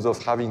in terms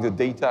of having the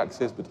data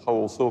access, but how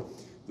also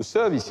the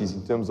services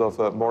in terms of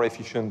more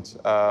efficient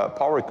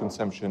power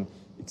consumption,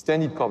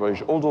 extended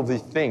coverage, all of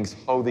these things,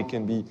 how they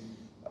can be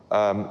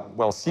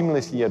well,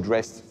 seamlessly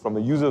addressed from a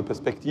user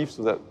perspective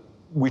so that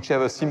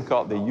whichever SIM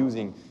card they're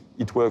using,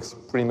 it works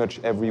pretty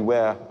much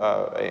everywhere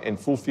and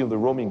fulfill the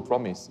roaming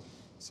promise.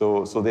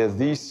 So there's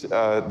this,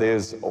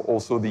 there's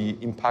also the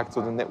impact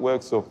of the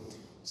network.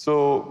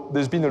 So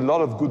there's been a lot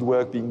of good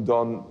work being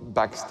done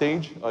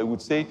backstage, I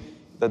would say,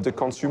 that the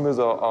consumers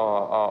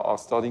are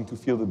starting to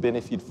feel the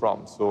benefit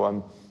from. So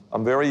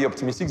I'm very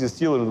optimistic. There's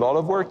still a lot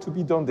of work to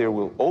be done. There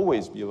will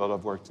always be a lot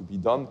of work to be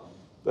done,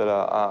 but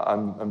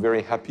I'm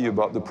very happy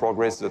about the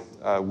progress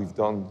that we've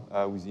done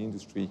with the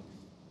industry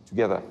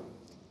together.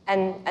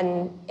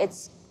 And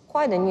it's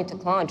quite a new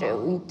technology.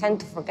 We tend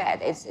to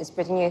forget it's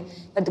pretty new.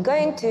 But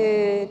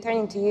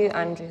turning to you,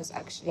 Andreas,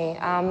 actually,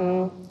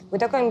 we're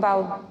talking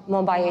about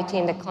mobile IoT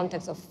in the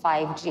context of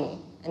 5G.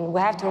 And we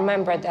have to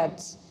remember that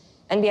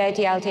NB-IoT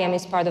LTM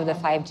is part of the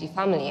 5G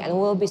family and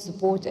will be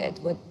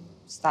supported with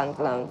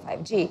standalone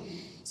 5G.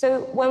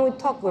 So when we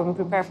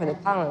prepare for the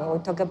panel,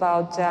 we talk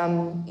about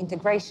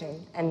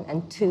integration and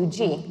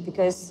 2G,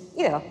 because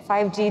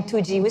 5G,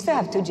 2G, we still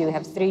have 2G, we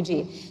have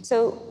 3G.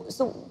 So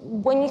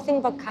when you think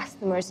about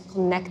customers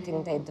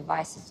connecting their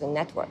devices to the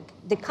network,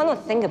 they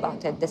cannot think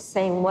about it the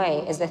same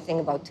way as they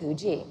think about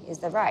 2G. Is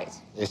that right?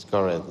 It's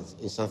correct.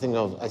 It's something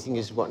of, I think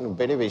it's one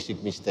very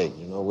basic mistake,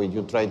 when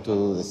you try to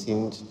do the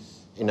things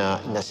in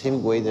a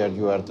same way that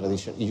you are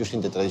using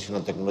the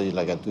traditional technology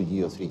like a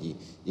 2G or 3G.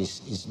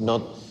 It's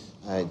not.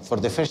 For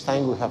the first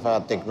time, we have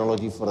a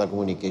technology for the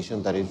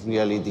communication that is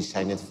really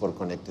designed for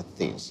connected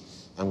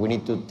things. And we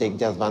need to take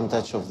the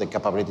advantage of the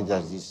capability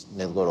that this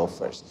network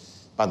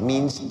offers. But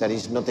means that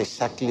it's not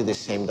exactly the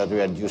same that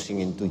we are using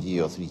in 2G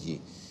or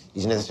 3G.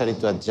 It's necessary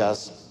to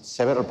adjust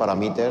several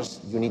parameters.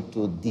 You need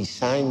to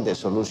design the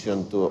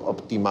solution to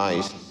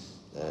optimize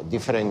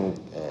different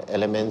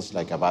elements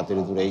like a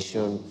battery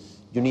duration.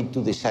 You need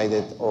to decide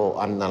it or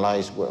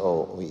analyze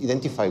or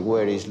identify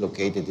where is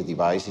located the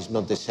device. It's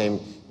not the same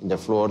in the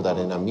floor that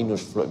in a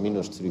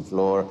 -3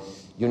 floor.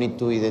 You need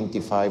to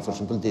identify, for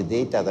example, the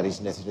data that is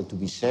necessary to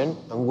be sent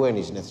and when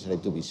it's necessary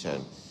to be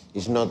sent.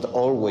 It's not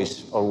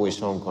always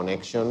on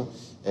connection.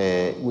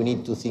 We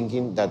need to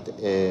think that,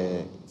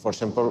 for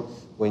example,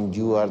 when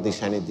you are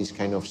designing this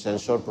kind of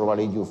sensor,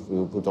 probably you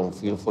put on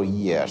field for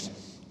years.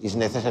 It's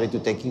necessary to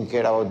take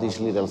care of these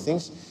little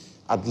things.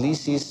 At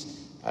least it's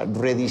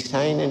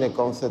redesigning a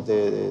concept,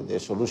 the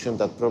solution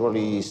that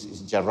probably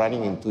is just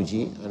running in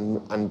 2G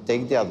and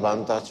take the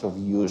advantage of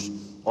use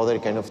other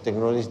kind of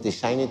technologies,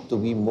 design it to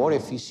be more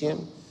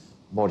efficient,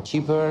 more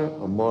cheaper,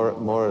 or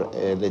more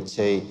let's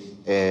say,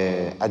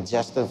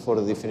 adjusted for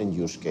a different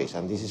use case.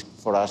 And this is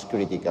for us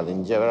critical.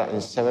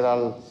 In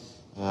several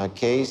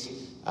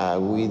cases,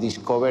 we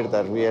discovered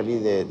that really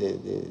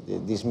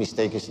this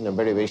mistake is in a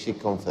very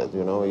basic concept.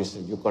 Is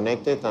you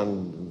connect it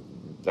and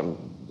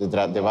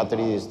the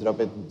battery is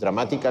dropped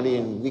dramatically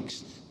in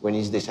weeks when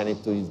it's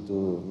designed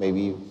to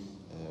maybe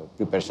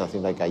prepare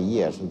something like a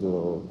year,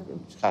 so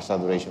it has a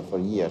duration for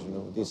years.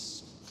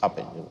 This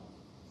happened.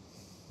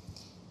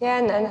 Yeah,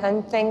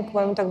 and think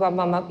when we talk about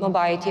Mobile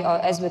IoT,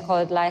 or as we call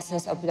it,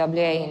 licensed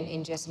LPWA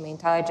in GSMA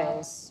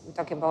intelligence, we're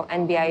talking about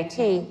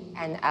NB-IoT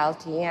and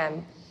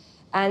LTM.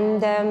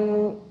 And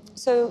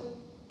so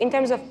in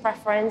terms of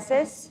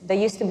preferences, there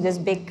used to be this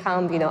big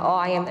camp, oh,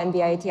 I am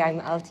NB-IoT, I'm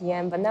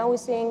LTM, but now we're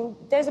seeing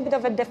there's a bit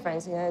of a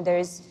difference.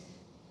 There's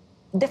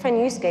different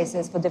use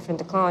cases for different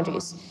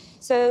technologies.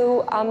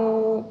 So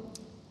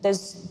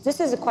this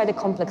is quite a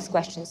complex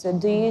question. So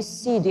do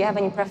you have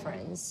any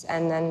preference?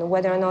 And then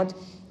whether or not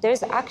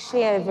there's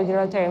actually a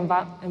regulatory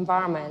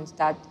environment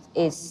that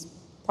is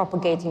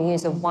propagating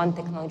use of one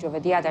technology over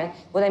the other.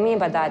 What I mean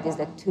by that is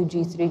that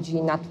 2G,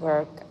 3G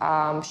network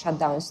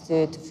shutdowns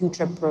to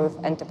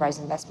future-proof enterprise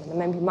investment. And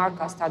maybe Mark,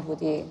 I'll start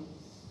with you.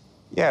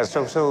 Yeah,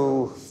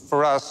 so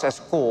for us as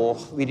core,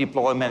 we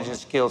deploy managed and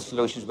scaled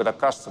solutions with our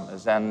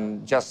customers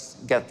and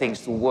just get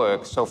things to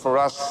work. So for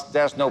us,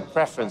 there's no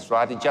preference,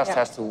 right? It just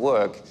has to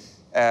work.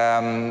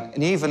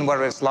 And even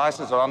whether it's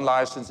licensed or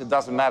unlicensed, it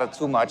doesn't matter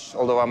too much,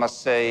 although I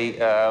must say,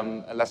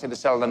 let's say the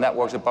cellular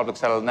networks, the public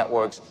cellular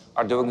networks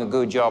are doing a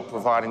good job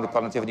providing the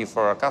connectivity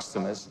for our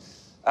customers.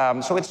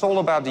 So it's all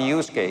about the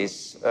use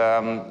case.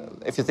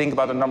 If you think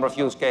about the number of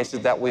use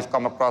cases that we've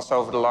come across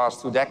over the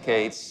last 2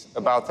 decades,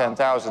 about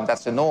 10,000,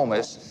 that's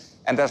enormous.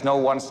 And there's no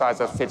one size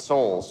that fits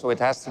all. So it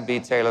has to be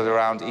tailored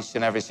around each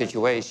and every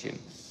situation.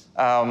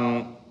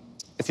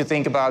 If you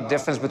think about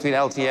difference between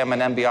LTM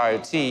and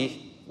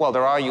NB-IoT, well,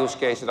 there are use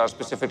cases that are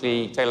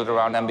specifically tailored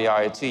around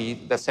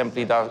NB-IoT that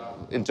simply does,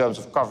 in terms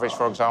of coverage,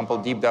 for example,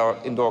 deep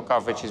indoor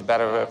coverage is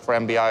better for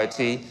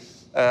NB-IoT.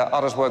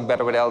 Others work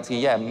better with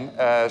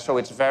LTM. So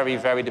it's very,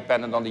 very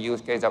dependent on the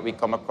use case that we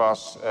come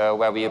across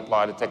where we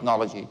apply the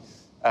technology.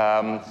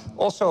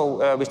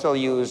 Also, we still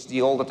use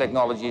the older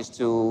technologies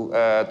to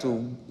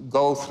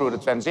go through the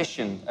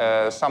transition,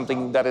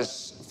 something that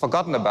is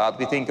forgotten about.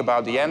 We think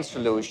about the end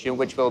solution,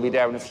 which will be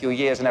there in a few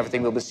years and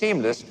everything will be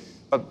seamless.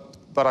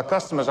 But our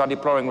customers are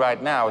deploying right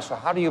now. So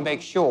how do you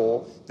make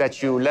sure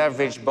that you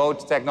leverage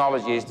both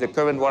technologies, the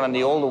current one and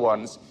the older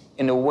ones,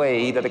 in a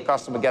way that the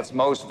customer gets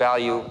most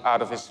value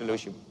out of his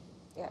solution?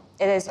 Yeah,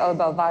 it is all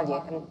about value,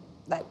 and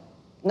like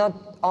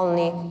not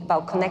only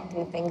about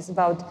connecting things,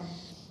 about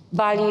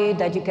value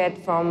that you get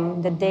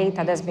from the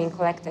data that's being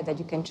collected, that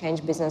you can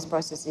change business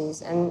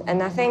processes.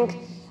 And I think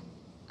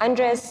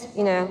Andres,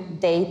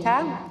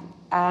 data.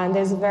 And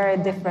there's a very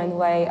different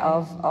way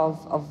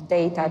of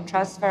data.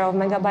 Transfer of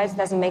megabytes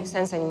doesn't make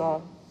sense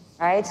anymore,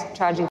 right?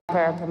 Charging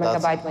per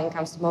megabyte when it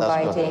comes to Mobile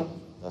IoT.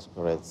 That's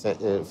correct.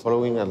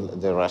 Following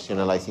the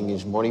rationale, I think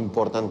it's more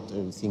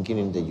important thinking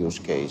in the use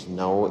case.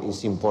 Now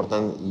it's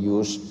important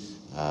use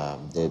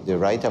the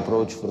right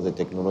approach for the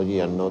technology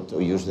and not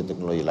to use the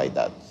technology like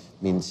that.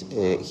 Means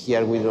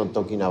here we're not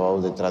talking about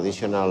the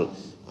traditional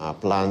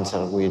plans,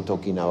 and we're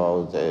talking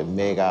about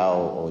mega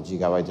or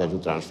gigabyte that you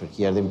transfer.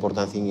 Here, the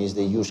important thing is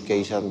the use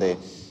case and the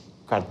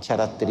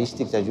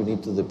characteristics that you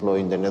need to deploy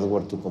in the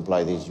network to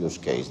comply this use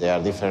case. There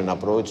are different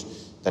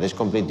approaches that is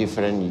completely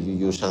different. You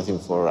use something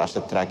for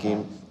asset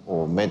tracking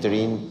or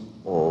metering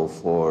or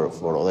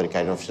for other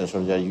kind of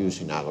sensors that you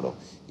use in agro.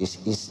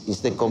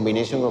 It's the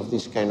combination of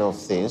these kind of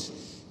things.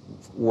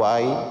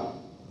 Why,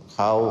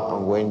 how,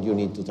 and when you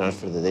need to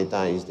transfer the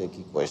data is the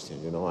key question,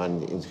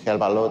 and it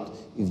helps a lot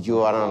if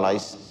you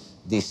analyze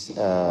these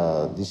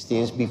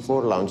things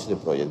before launch the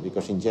project,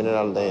 because in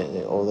general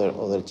the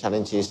other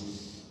challenge is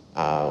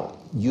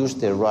use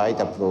the right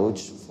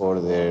approach for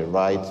the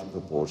right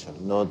proposal.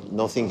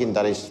 Not thinking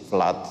that is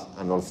flat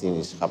and all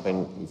things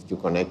happen if you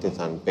connect it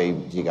and pay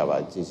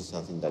gigabytes. This is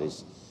something that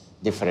is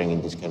different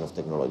in this kind of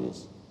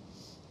technologies.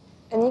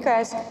 And you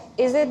guys,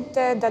 is it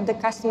that the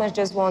customers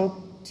just want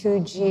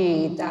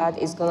 2G that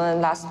is going to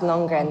last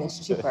longer and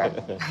it's cheaper?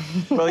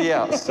 Well,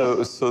 yeah.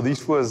 So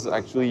this was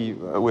actually,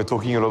 we're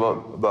talking a lot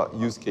about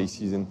use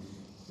cases. And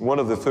one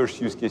of the first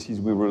use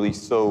cases we really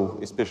saw,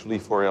 especially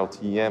for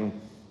LTM,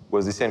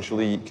 was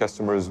essentially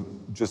customers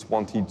just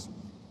wanted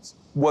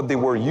what they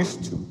were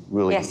used to,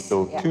 really. Yes,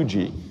 so yeah.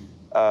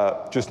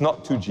 2G, just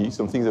not 2G,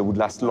 something that would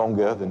last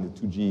longer than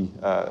the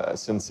 2G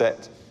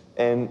sunset,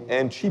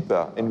 and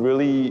cheaper. And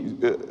really,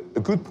 a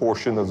good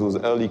portion of those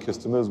early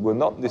customers were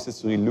not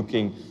necessarily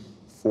looking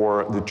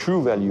for the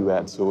true value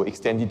add, so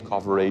extended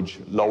coverage,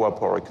 lower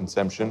power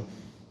consumption.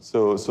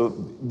 So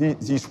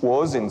this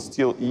was and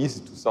still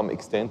is to some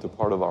extent a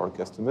part of our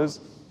customers.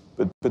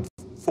 But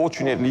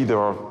fortunately, there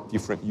are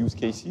different use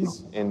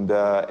cases, and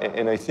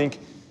I think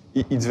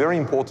it's very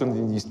important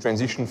in this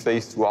transition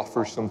phase to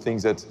offer some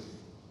things that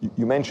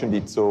you mentioned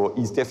it. So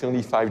it's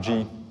definitely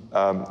 5G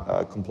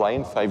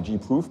compliant,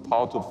 5G proof,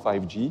 part of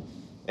 5G.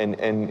 And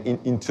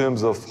in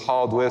terms of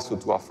hardware, so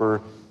to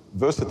offer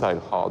versatile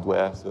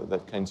hardware, so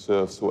that can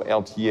serve, so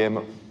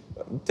LTM.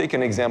 Take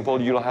an example,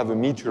 you'll have a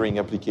metering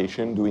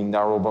application doing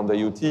narrowband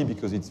IoT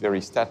because it's very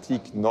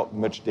static, not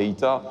much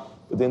data,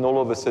 but then all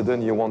of a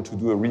sudden you want to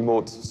do a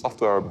remote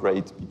software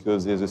upgrade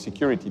because there's a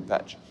security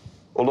patch.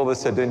 All of a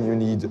sudden you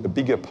need a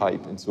bigger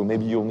pipe, and so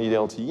maybe you'll need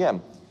LTM.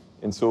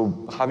 And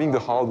so having the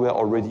hardware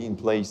already in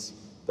place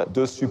that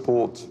does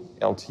support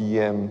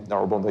LTM,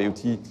 narrowband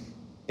IoT,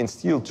 and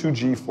still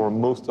 2G for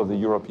most of the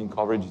European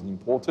coverage is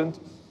important.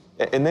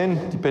 And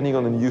then, depending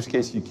on the use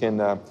case, you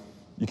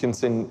can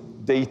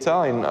send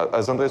data, and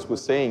as Andres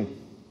was saying,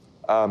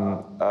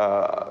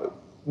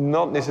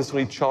 not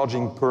necessarily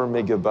charging per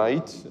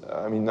megabyte.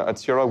 I mean, at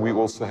Sierra, we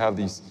also have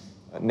this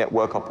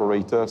network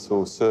operator,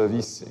 so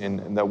service,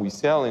 and that we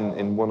sell,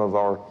 and one of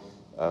our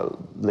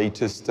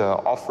latest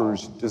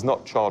offers does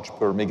not charge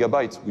per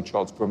megabyte, we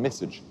charge per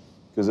message,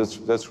 because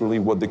that's really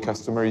what the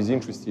customer is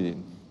interested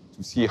in,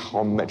 to see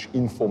how much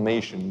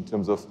information, in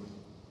terms of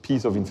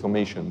piece of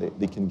information,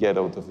 they can get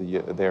out of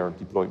their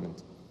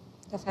deployment.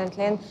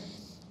 Definitely. And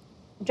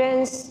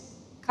Jens,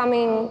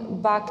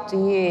 coming back to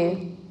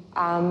you,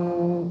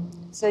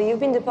 so you've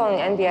been deploying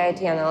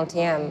NB-IoT and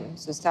LTM,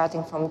 so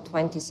starting from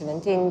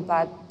 2017,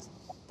 but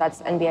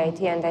that's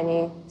NB-IoT, and then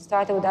you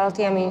started with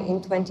LTM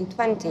in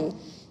 2020.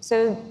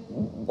 So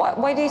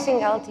why do you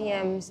think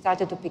LTM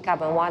started to pick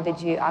up, and why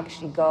did you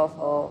actually go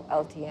for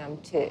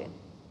LTM too?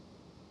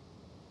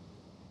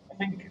 I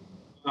think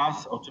to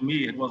us, or to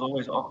me, it was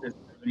always obvious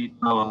that we need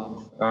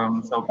both.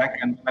 So back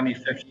in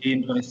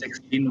 2015,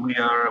 2016, we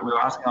were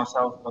asking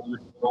ourselves whether we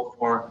should go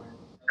for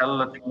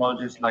cellular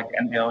technologies like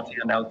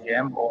NB-IoT and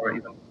LTM, or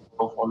even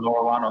go for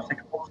LoRaWAN or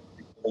Sigfox,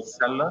 because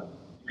cellular,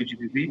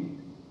 PGPP.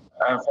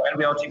 For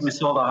NB-IoT, we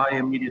saw the high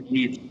immediate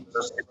need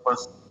because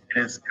it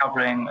is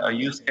covering a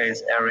use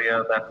case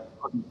area that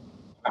couldn't be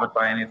covered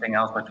by anything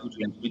else by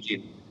 2G and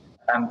 3G.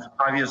 And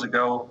 5 years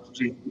ago,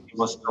 2G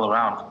was still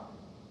around.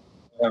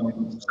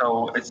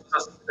 So it's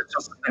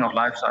just a thing of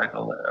life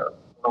cycle.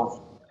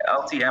 So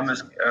LTM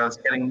is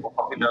getting more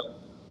popular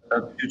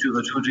due to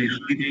the 2G,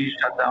 3G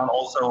shutdown.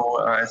 Also,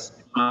 as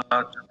people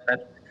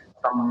said,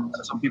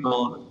 some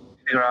people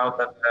figure out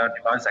that their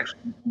device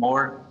actually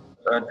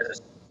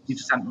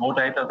needs to send more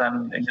data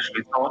than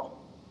initially thought.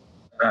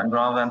 And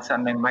rather than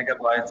sending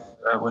megabytes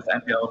with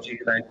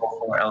NB-IoT, they go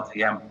for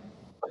LTM.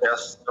 But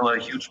there's still a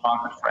huge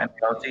market for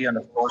NB-IoT, and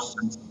of course,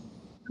 since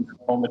it's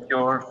more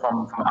mature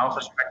from our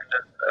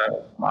perspective,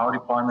 from our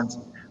deployments,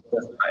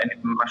 there's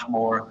much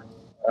more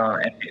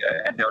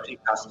NB-IoT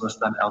customers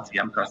than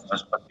LTM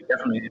customers. But we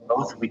definitely need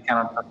both. We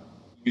cannot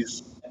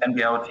use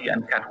NB-IoT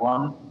and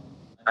Cat1,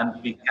 and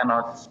we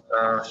cannot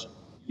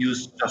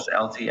use just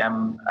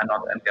LTM and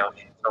not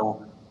NB-IoT.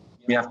 So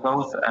we have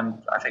both,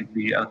 and I think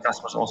the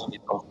customers also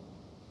need both.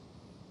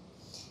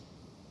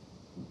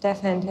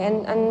 Definitely,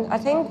 and I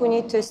think we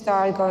need to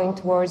start going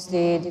towards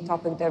the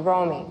topic, the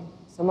roaming.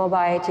 So mobile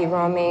IoT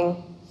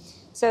roaming.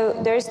 So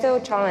there are still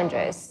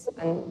challenges,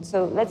 and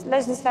so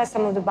let's discuss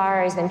some of the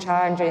barriers and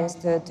challenges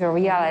to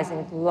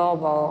realizing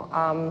global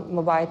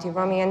mobile IoT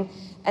roaming.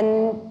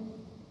 And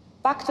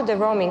back to the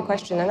roaming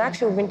question, and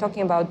actually we've been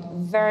talking about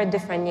very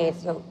different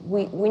needs. So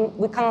we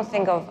cannot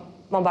think of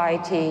mobile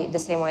IoT the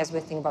same way as we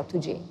think about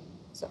 2G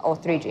or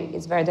 3G.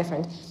 It's very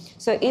different.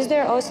 So is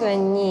there also a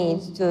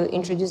need to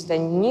introduce the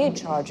new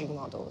charging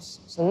models?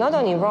 So not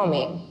only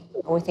roaming,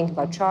 we think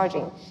about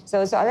charging.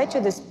 So I'll let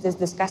you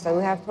discuss that.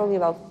 We have probably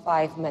about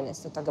 5 minutes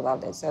to talk about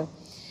this. So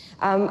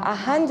I'll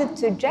hand it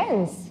to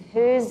Jens,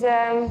 who's,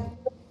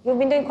 you've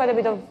been doing quite a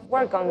bit of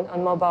work on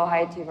mobile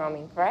IoT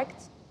roaming,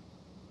 correct?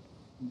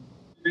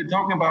 We're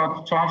talking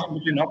about charging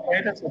between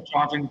operators or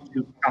charging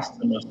to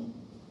customers?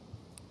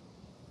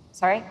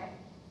 Sorry?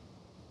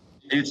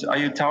 Are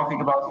you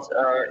talking about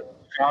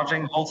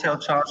wholesale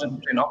charging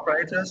between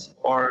operators,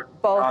 or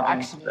both?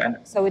 Actually,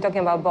 so we're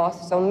talking about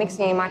both. So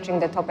mixing and matching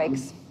the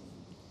topics.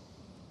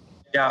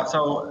 Yeah.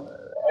 So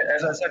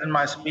as I said in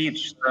my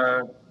speech,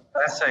 the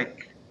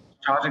classic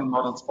charging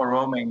models for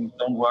roaming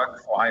don't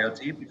work for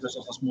IoT because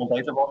of the small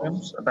data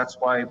volumes. That's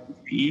why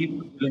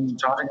PPE, doing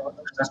charging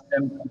has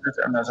been implemented.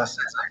 And as I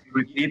said, I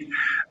repeat,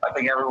 I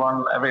think every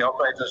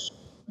operator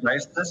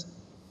embrace this.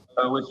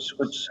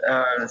 Which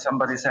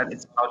somebody said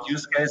it's about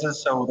use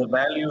cases. So the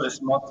value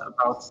is not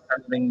about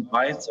sending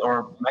bytes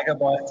or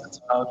megabytes. It's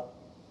about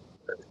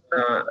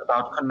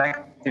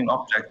connecting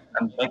objects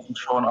and making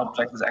sure an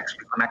object is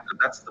actually connected.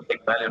 That's the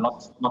big value,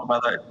 not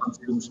whether it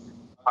consumes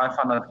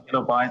 500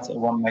 kilobytes or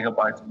 1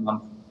 megabyte a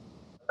month.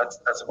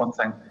 That's one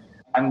thing.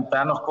 And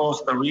then, of course,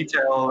 the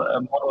retail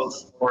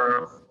models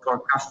for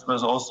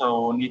customers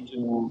also need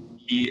to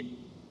be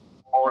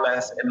more or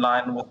less in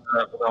line with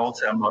the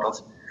wholesale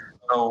models.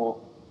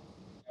 So.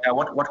 Yeah,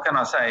 what can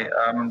I say?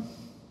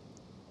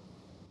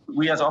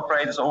 We as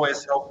operators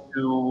always hope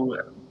to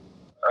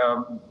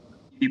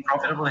be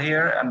profitable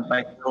here and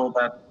make sure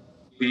that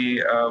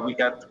we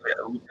get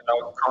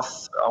our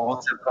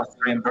wholesale costs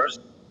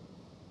reimbursed.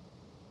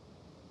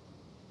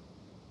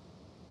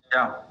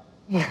 Yeah.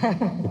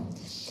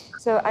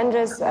 So,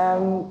 Andres,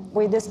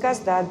 we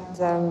discussed that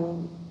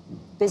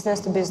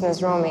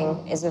business-to-business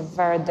roaming is a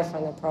very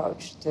different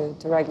approach to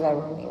regular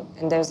roaming,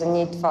 and there's a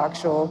need for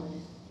actual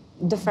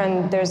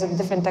there's a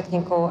different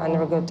technical and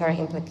regulatory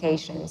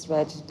implications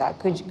related to that.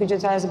 Could you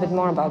tell us a bit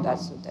more about that,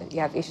 so that you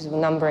have issues with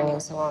numbering and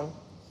so on?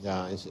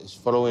 Yeah, it's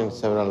following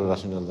several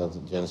rationales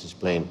that Jens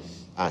explained.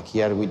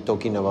 Here we're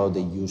talking about the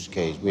use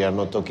case. We are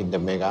not talking the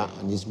mega,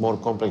 and it's more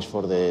complex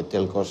for the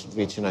telcos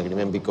reaching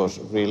agreement because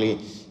really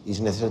it's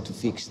necessary to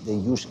fix the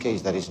use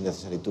case that is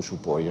necessary to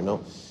support, you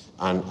know.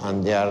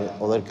 And there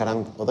are other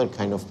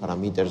kind of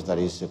parameters, that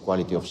is the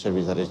quality of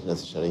service that is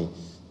necessary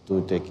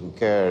to taking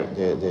care,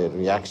 the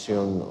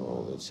reaction,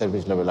 or the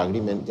service level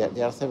agreement.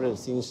 There are several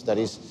things that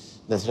is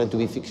necessary to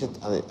be fixed,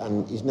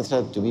 and it's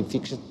necessary to be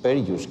fixed per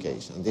use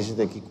case. And this is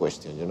the key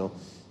question, you know,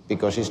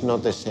 because it's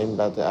not the same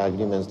that the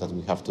agreements that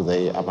we have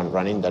today up and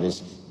running that is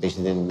based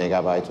in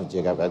megabytes or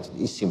gigabytes.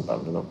 It's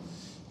simple, you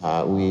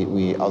know.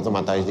 We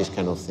automatize these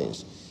kind of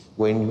things.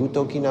 When you're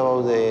talking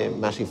about the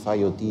massive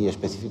IoT,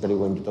 specifically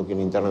when you're talking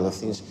Internet of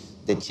Things,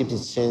 the chip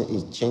is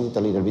changed a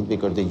little bit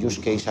because the use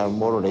cases are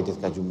more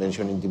related, as you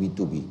mentioned, in the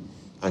B2B.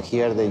 And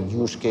here the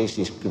use case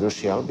is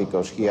crucial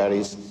because here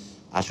is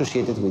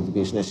associated with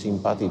business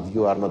impact if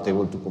you are not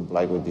able to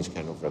comply with these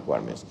kind of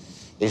requirements.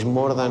 It's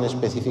more than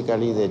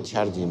specifically the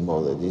charging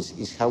model.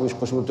 It's how it's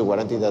possible to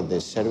guarantee that the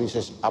service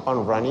is up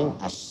and running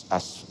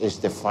as is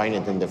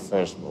defined in the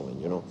first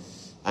moment, you know.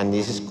 And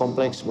this is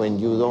complex when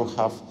you don't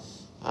have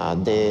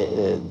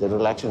the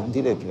direct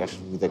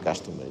relation with the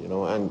customer, you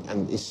know,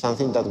 and it's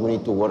something that we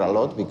need to work a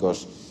lot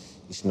because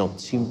it's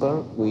not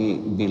simple. We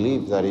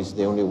believe that is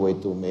the only way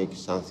to make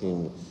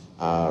something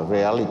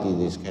reality,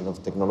 these kind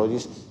of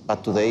technologies,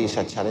 but today is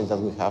a challenge that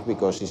we have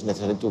because it's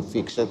necessary to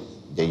fix it,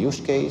 the use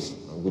case,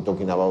 and we're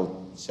talking about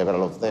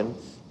several of them,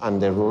 and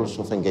the rules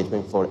of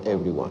engagement for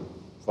everyone,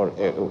 for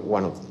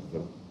one of them, you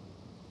know.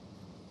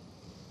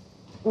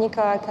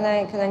 Nicola, can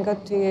I go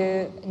to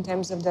you in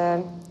terms of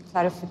the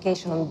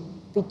clarification on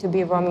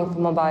B2B roaming for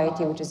mobile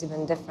IoT, which is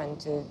even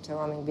different to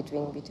roaming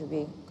between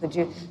B2B?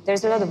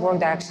 There's a lot of work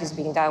that actually is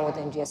being done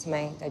within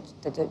GSMA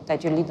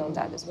that you lead on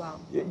that as well.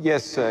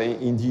 Yes,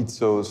 indeed.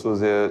 So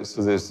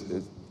there's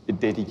a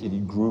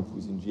dedicated group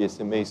within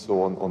GSMA,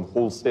 so on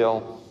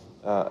wholesale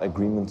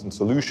agreements and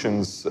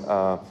solutions.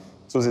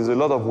 So there's a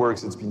lot of work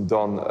that's been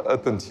done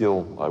up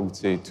until, I would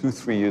say,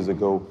 2-3 years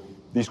ago.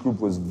 This group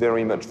was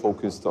very much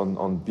focused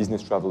on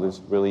business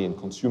travelers, really, and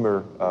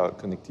consumer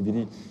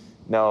connectivity.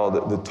 Now,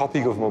 the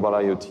topic of mobile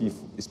IoT,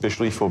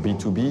 especially for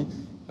B2B,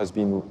 has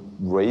been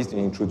raised and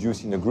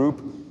introduced in a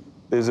group.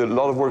 There's a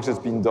lot of work that's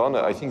been done.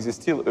 I think there's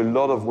still a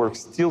lot of work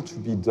still to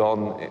be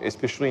done,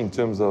 especially in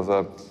terms of,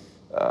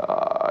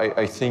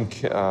 I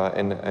think,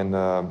 and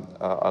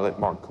I'll let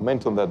Mark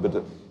comment on that,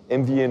 but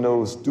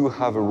MVNOs do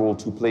have a role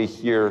to play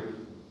here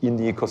in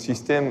the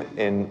ecosystem,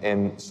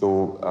 and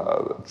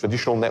so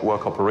traditional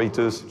network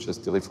operators, such as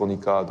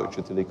Telefonica,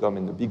 Deutsche Telekom,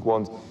 and the big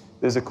ones,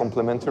 there's a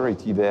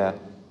complementarity there.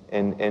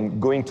 And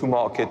going to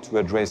market to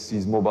address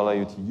these mobile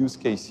IoT use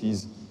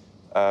cases,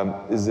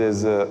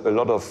 there's a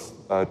lot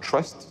of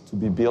trust to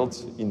be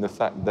built in the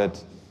fact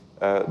that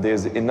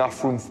there's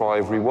enough room for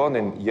everyone,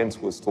 and Jens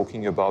was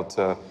talking about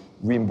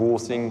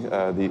reimbursing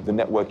the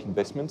network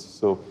investments.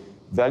 So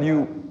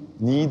value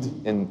need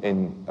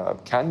and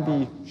can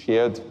be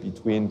shared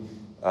between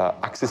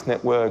access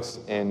networks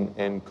and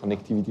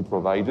connectivity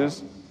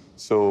providers.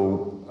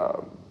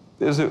 So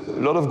there's a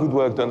lot of good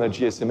work done at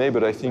GSMA,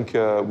 but I think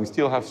we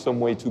still have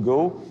some way to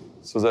go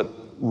so that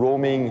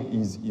roaming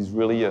is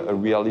really a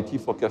reality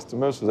for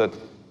customers, so that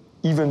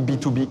even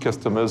B2B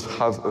customers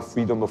have a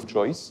freedom of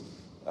choice.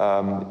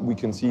 We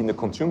can see in the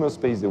consumer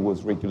space there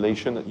was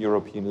regulation at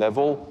European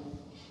level.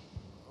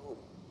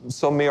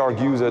 Some may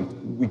argue that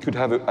we could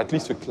have at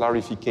least a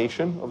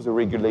clarification of the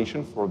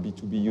regulation for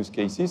B2B use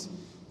cases,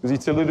 because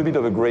it's a little bit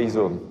of a gray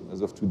zone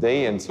as of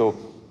today, and so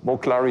more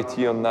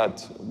clarity on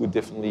that would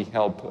definitely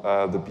help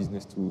the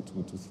business to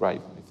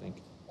thrive, I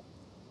think.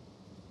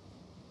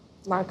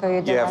 Marco,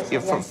 you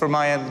from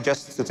my end,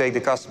 just to take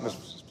the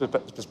customer's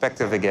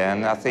perspective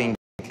again, I think,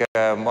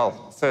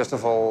 well, first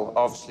of all,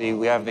 obviously,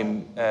 we have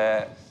been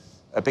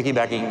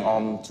piggybacking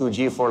on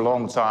 2G for a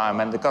long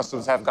time, and the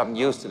customers have gotten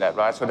used to that,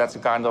 right? So that's a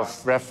kind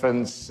of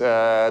reference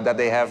that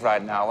they have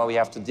right now, and we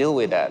have to deal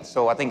with that.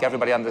 So I think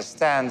everybody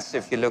understands,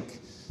 if you look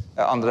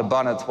under the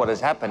bonnet, what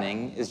is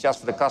happening is just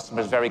for the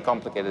customers very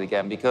complicated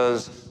again,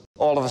 because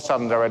all of a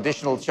sudden there are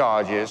additional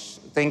charges.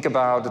 Think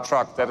about the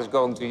truck that is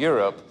going to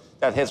Europe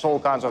that hits all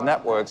kinds of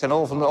networks, and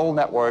all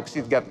networks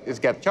it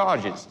get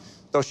charges.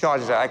 Those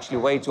charges are actually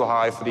way too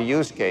high for the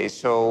use case.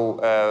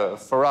 So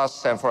for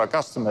us and for our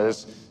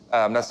customers,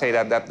 let's say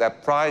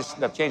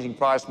that changing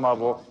price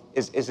model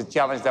is a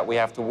challenge that we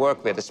have to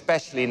work with,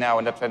 especially now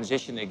in the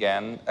transition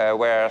again,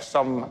 where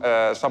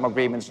some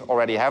agreements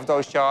already have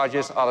those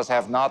charges, others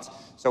have not.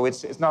 So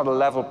it's not a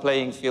level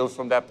playing field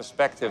from that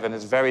perspective, and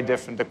it's very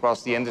different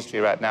across the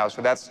industry right now.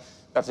 So that's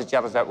a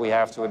challenge that we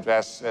have to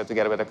address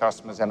together with the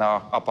customers and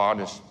our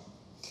partners.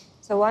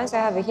 So once I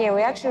have it here,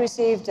 we actually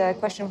received a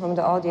question from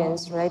the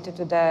audience related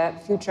to the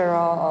future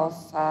role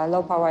of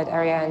low-powered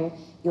area and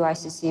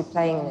UICC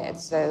playing in it.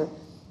 So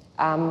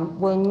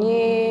will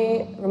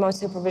new remote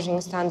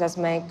supervision standards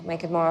make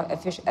it more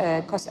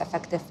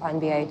cost-effective for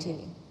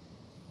NB-IoT?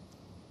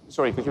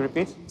 Sorry, could you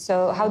repeat?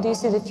 So how do you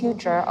see the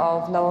future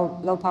of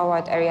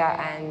low-powered area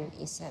and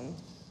eSIM?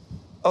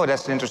 Oh,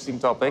 that's an interesting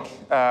topic.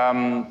 We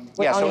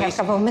only have a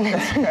couple of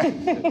minutes.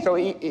 So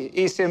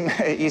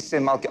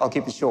eSIM, I'll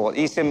keep it short.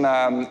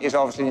 eSIM is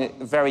obviously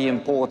a very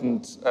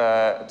important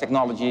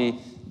technology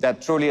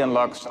that truly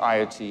unlocks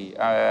IoT.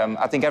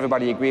 I think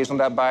everybody agrees on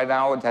that by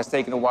now. It has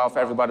taken a while for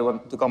everybody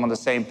to come on the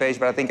same page,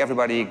 but I think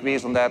everybody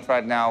agrees on that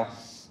right now,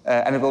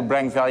 and it will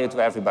bring value to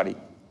everybody.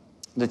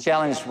 The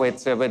challenge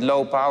with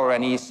low power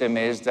and eSIM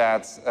is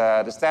that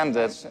the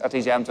standards, at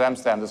least M2M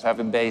standards, have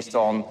been based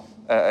on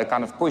a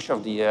kind of push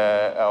of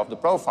the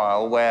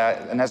profile where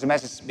an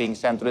SMS is being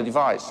sent to the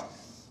device.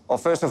 Well,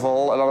 first of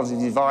all, a lot of the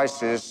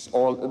devices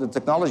or the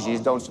technologies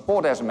don't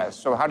support SMS.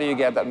 So how do you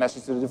get that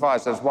message to the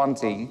device? That's one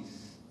thing.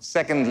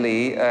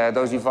 Secondly,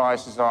 those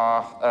devices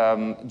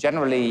are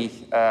generally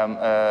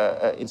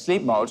in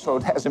sleep mode, so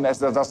the SMS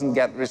doesn't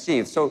get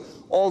received. So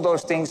all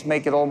those things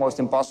make it almost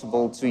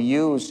impossible to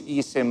use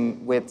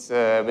eSIM with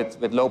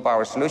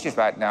low-power solutions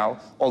right now,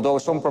 although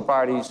some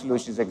proprietary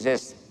solutions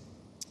exist.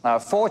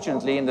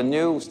 Fortunately, in the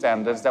new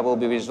standards that will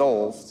be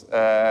resolved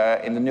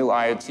in the new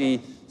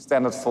IoT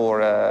standard for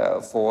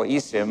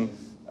eSIM,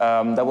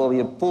 there will be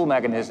a pull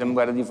mechanism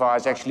where the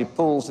device actually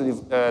pulls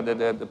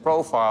the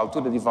profile to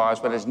the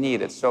device when it's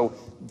needed. So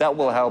that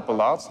will help a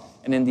lot.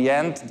 And in the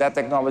end, that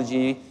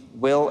technology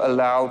will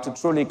allow to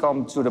truly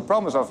come to the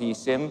promise of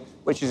eSIM,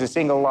 which is a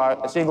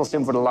single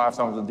SIM for the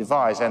lifetime of the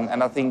device.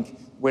 And I think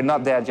we're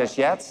not there just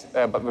yet,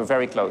 but we're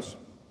very close.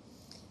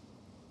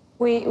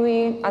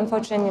 We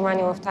unfortunately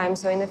running out of time,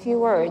 so in a few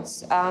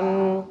words,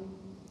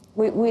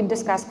 we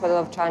discussed quite a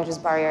lot of challenges,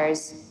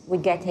 barriers. We're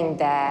getting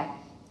there.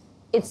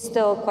 It's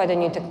still quite a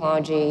new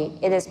technology.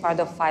 It is part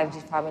of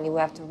 5G family. We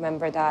have to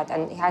remember that,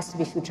 and it has to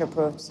be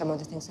future-proofed. Some of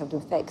the things have to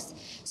be fixed.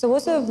 So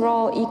what sort of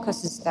role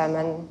ecosystem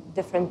and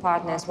different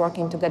partners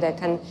working together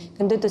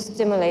can do to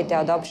stimulate the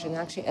adoption,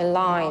 actually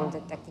align the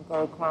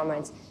technical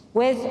requirements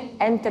with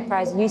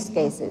enterprise use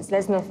cases?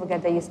 Let's not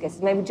forget the use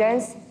cases. Maybe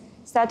Jens,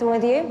 starting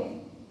with you.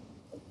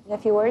 In a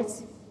few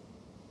words.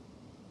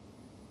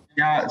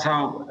 Yeah,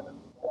 so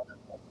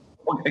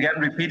again,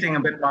 repeating a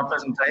bit my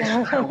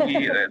presentation,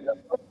 we a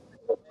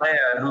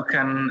player who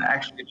can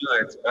actually do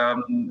it.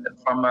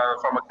 From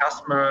a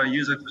customer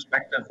user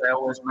perspective, there are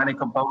always many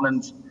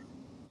components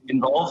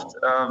involved.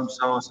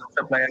 So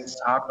software players,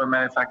 hardware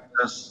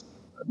manufacturers,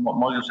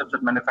 module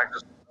chipset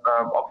manufacturers,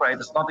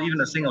 operators, not even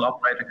a single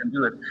operator can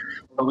do it.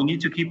 So we need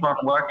to keep on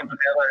working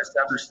together,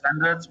 establish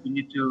standards. We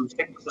need to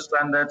stick to the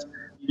standards.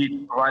 We need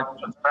to provide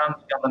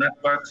transparency on the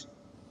networks.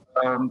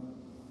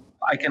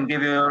 I can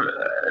give you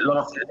a lot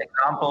of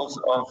examples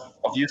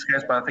of use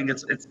case, but I think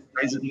it's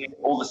basically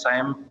all the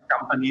same.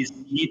 Companies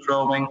need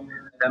roaming.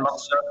 They're not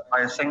served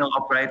by a single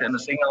operator in a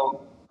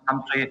single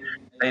country.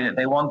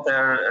 They want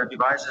their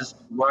devices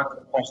to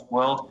work across the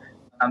world,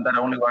 and that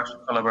only works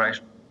with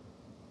collaboration.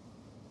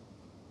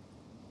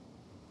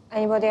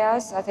 Anybody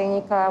else? I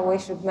think, Nicola, we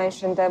should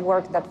mention the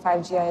work that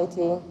 5G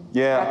IoT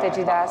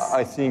strategy does.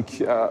 I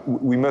think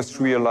we must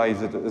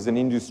realize that as an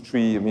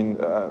industry, I mean,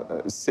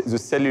 the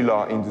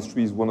cellular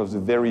industry is one of the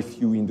very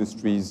few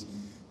industries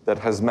that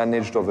has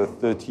managed over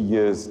 30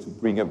 years to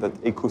bring up that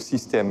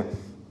ecosystem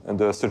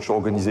under such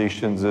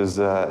organizations as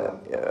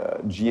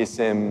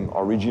GSM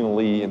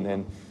originally, and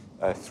then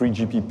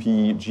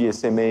 3GPP,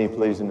 GSMA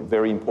plays a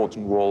very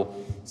important role.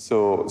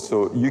 So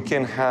you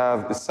can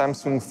have a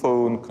Samsung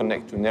phone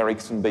connect to an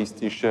Ericsson base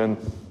station,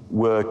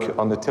 work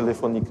on the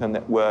Telefonica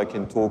network,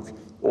 and talk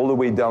all the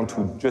way down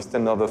to just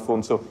another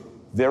phone. So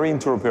very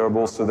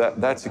interoperable. So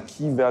that's a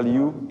key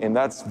value, and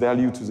that's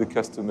value to the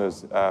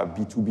customers,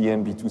 B2B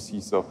and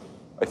B2C. So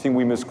I think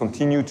we must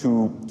continue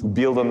to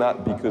build on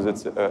that because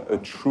it's a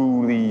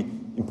truly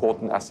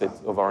important asset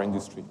of our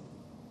industry.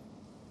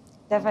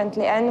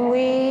 Definitely, and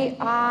we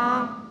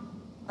are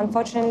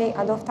unfortunately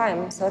out of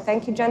time. So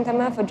thank you,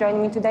 gentlemen, for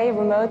joining me today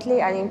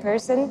remotely and in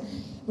person.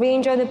 We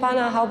enjoyed the panel.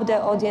 I hope the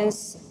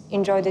audience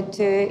enjoyed it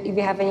too. If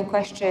you have any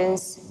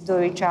questions, do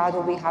reach out.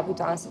 We'll be happy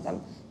to answer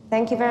them.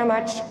 Thank you very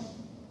much.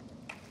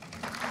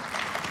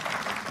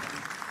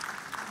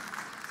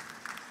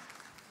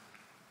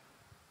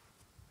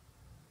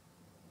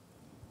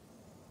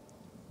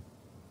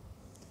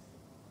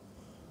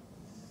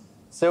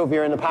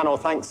 Sylvia in the panel,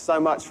 thanks so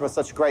much for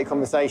such a great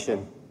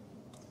conversation.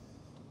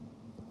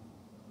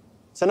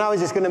 So now we're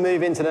just going to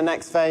move into the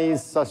next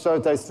phase. So I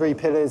showed those 3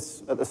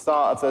 pillars at the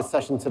start of the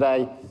session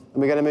today, and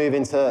we're going to move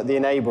into the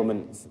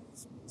enablement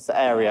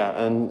area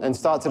and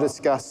start to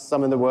discuss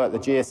some of the work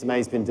that GSMA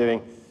has been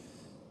doing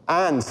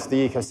and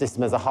the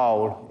ecosystem as a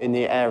whole in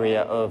the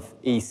area of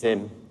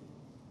eSIM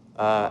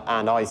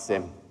and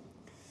iSIM.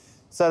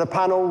 So the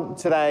panel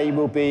today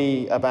will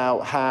be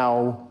about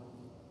how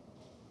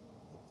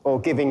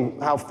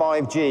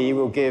 5G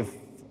will give,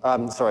 how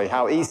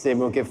eSIM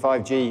will give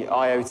 5G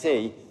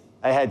IoT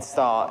a head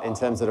start in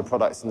terms of the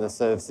products and the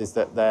services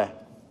that they're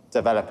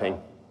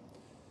developing.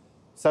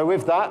 So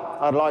with that,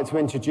 I'd like to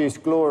introduce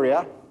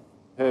Gloria,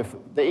 the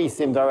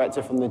eSIM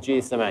director from the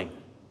GSMA.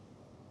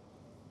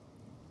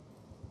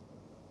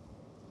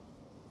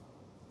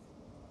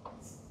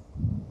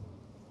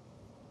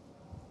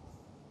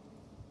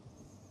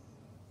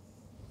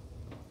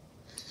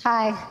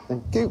 Hi.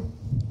 Thank you.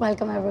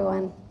 Welcome,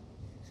 everyone.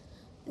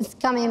 Just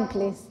come in,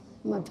 please,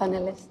 my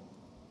panelists.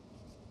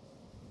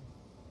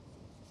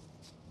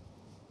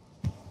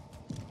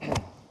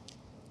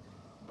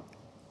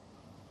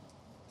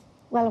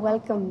 Well,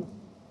 welcome.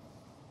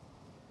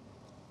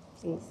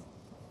 Please.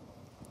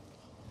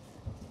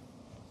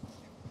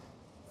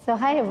 So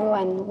hi,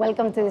 everyone.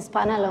 Welcome to this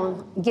panel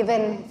on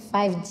giving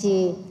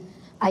 5G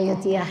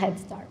IoT a head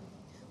start.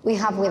 We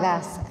have with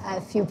us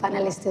a few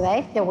panelists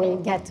today that we'll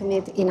get to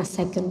meet in a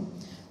second.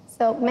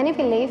 So many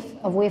believe,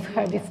 we've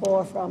heard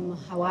before from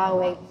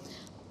Huawei,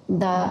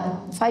 the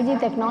 5G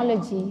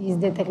technology is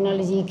the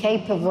technology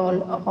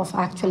capable of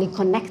actually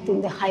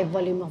connecting the high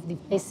volume of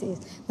devices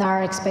that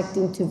are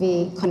expecting to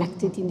be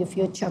connected in the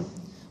future.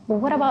 But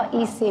what about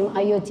eSIM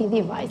IoT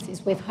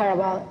devices? We've heard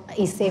about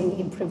eSIM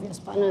in previous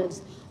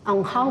panels.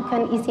 And how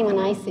can eSIM and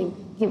iSIM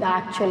give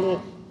actually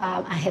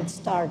a head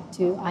start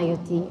to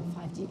IoT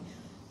 5G?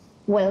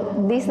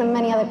 Well, these and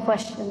many other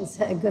questions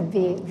could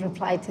be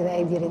replied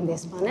today during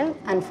this panel.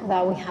 And for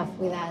that, we have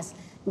with us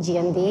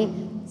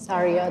GND,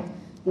 Sariot,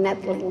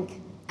 Netlink,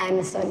 and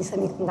Sony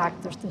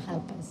Semiconductors to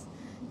help us.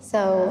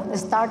 So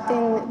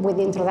starting with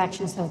the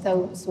introductions of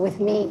those with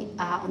me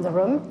on the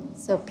room.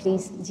 So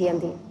please,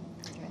 GND.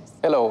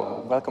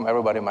 Hello, welcome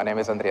everybody. My name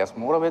is Andreas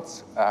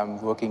Morowitz. I'm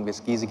working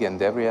with Giesecke and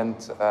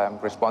Devrient. I'm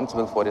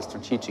responsible for the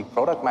strategic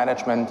product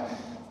management,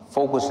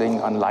 focusing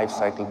on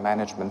lifecycle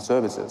management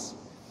services.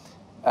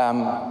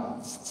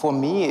 For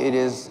me,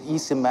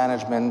 eSIM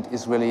management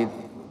is really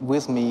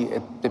with me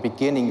at the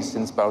beginning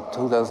since about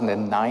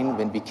 2009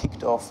 when we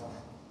kicked off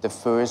the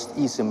first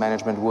eSIM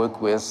management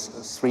work with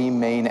 3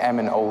 main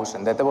MNOs,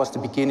 and that was the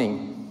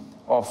beginning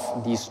of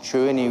this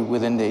journey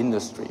within the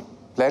industry.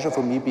 Pleasure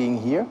for me being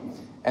here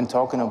and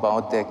talking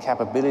about the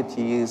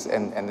capabilities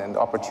and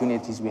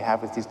opportunities we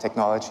have with this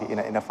technology in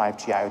a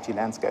 5G IoT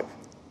landscape.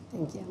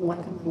 Thank you.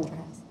 Welcome,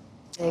 Andreas.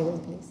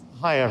 David, please.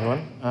 Hi,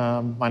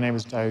 everyone. My name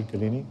is David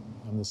Galini.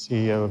 I'm the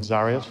CEO of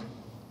Zariot.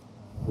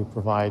 We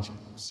provide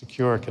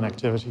secure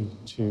connectivity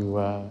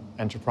to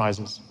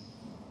enterprises.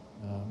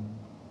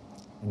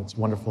 And it's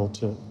wonderful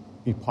to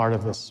be part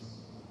of this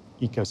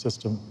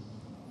ecosystem.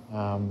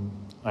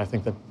 I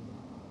think that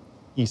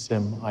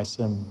eSIM,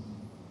 iSIM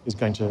is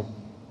going to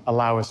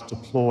allow us to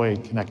deploy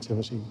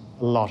connectivity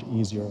a lot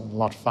easier and a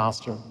lot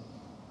faster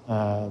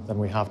than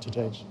we have to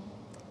date.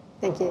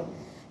 Thank you.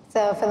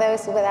 So for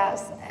those with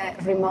us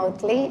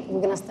remotely, we're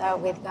going to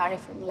start with Gary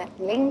from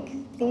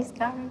Netlink. Please,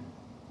 Gary.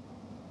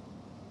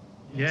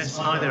 Yes,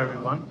 hi there,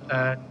 everyone.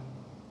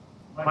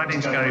 My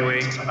name's Gary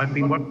Wade. I've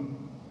been working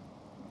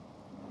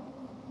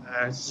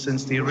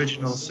since the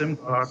original SIM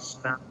card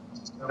standard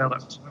was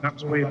developed. That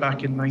was way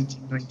back in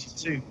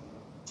 1992.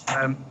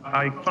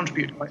 I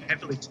contributed quite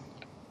heavily to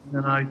it, and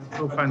then I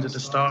co-founded a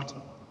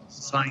startup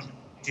designed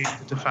the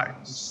de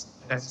facto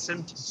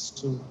SIM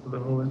tool for the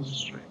whole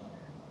industry.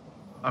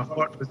 I've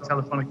worked with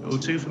Telefonica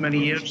O2 for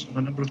many years on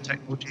a number of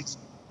technologies,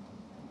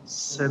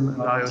 SIM and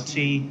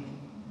IoT.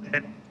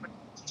 Then in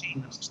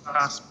 2015, I was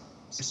tasked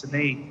with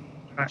GSMA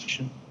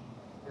traction,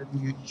 the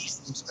new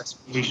eSIM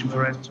specification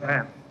for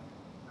end-to-end.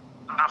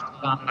 After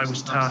that, I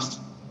was tasked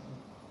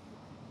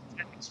with the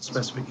technical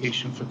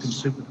specification for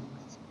consumer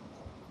devices.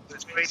 So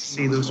it's great to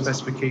see those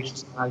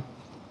specifications now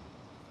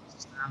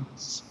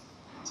standards.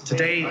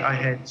 Today, I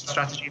head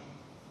strategy,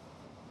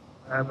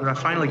 where I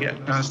finally get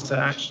a chance to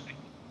actually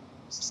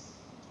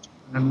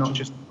and not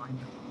just find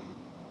it.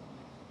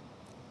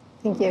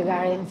 Thank you,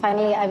 Gary. And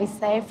finally,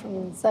 Avishay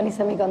from Sony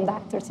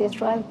Semiconductors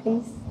Israel,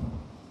 please.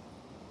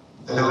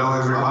 Hello,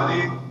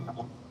 everybody.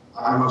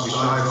 I'm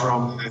Avishay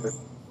from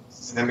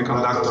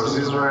Semiconductors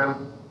Israel,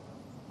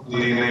 the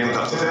name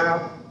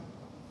Dater,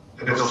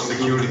 head of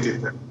security.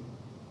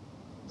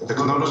 The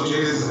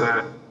technologies,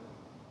 the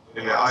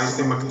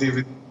iSIM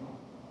activity,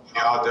 the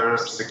other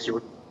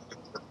security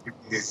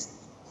activities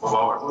of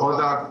our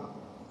product.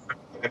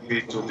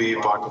 Happy to be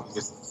part of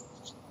this.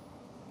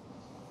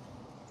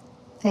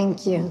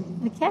 Thank you.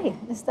 Okay,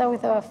 let's start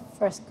with our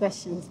first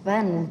questions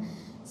then.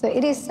 So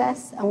it is said,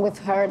 and we've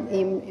heard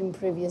in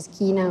previous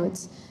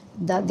keynotes,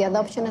 that the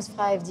adoption of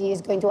 5G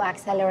is going to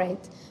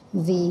accelerate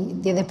the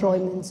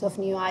deployments of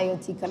new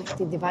IoT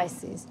connected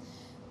devices.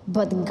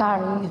 But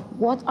Gary,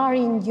 what are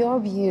in your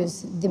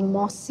views the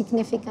most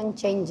significant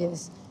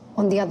changes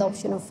on the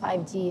adoption of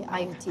 5G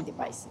IoT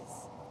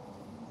devices?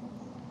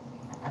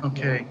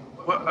 Okay,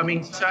 well, I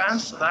mean, to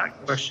answer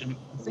that question,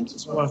 I think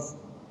it's worth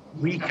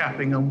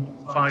recapping on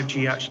what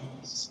 5G actually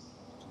is.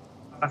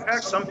 I've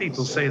heard some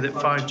people say that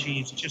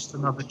 5G is just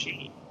another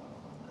G,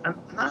 and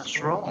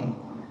that's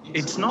wrong.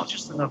 It's not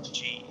just another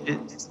G,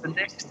 it's the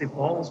next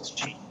evolved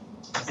G.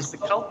 It's the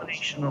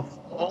culmination of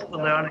all the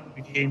learning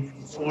we gained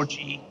from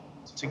 4G,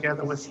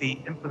 together with the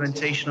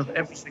implementation of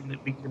everything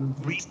that we can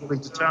reasonably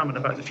determine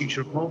about the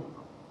future of mobile.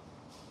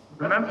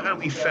 Remember how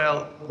we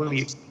felt when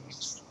we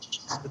experienced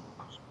the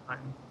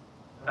time?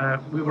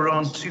 We were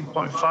on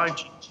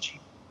 2.5G,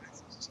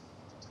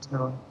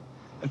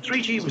 and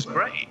 3G was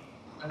great.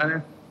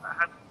 And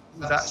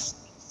that's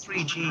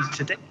 3G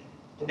today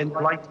in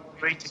light of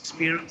great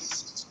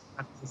experience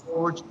at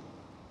 4G.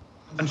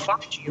 And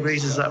 5G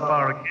raises that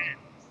bar again.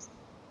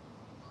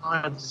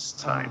 Higher this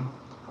time.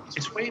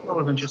 It's way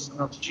more than just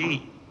another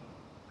G.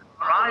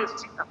 For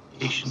IoT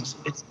applications,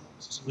 it's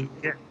absolute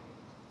hit.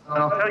 And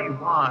I'll tell you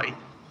why.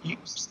 You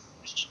use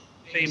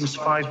the famous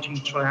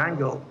 5G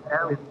triangle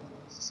earlier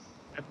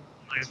in the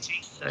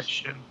IoT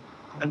session,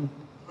 and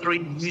 3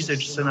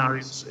 usage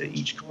scenarios at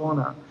each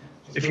corner.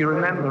 If you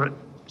remember at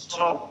the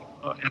top,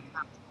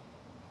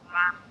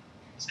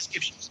 this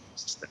gives you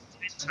that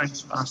 10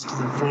 times faster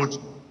than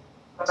 4G.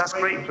 That's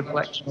great for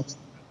collection of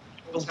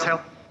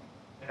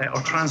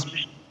or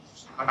transmission,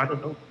 I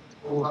don't know,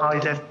 or high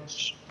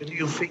definition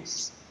video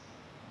feeds.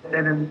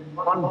 Then in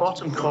one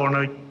bottom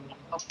corner,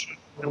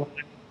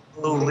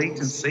 low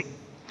latency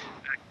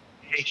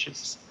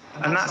applications,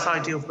 and that's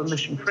ideal for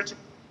mission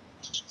critical,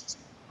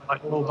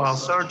 like mobile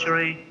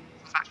surgery,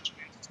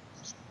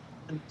 factories,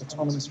 and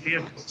autonomous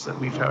vehicles that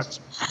we've heard.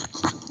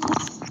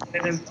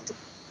 And then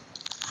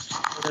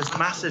there's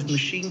massive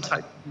machine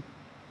type,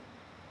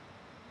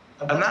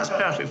 and that's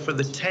perfect for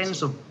the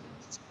tens of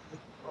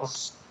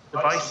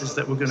devices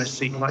that we're going to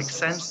see, like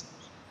sensors.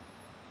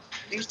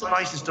 These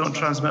devices don't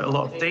transmit a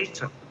lot of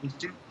data, but they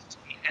do need to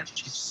be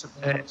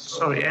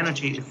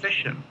energy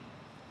efficient.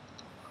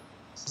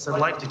 So they're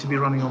likely to be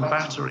running on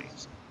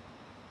batteries.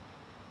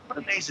 What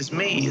amazes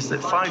me is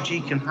that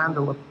 5G can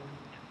handle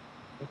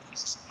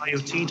these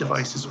IoT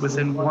devices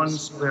within 1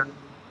 square.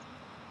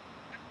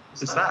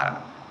 Is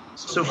that?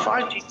 So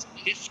 5G is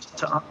a gift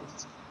to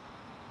us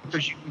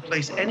because you can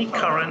place any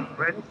current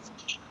or any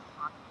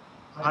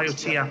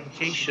IoT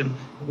application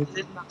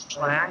within that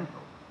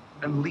triangle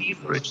and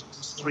leverage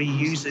those 3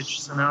 usage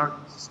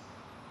scenarios.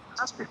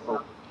 That's before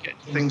we get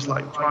to things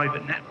like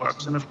private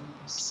networks, and of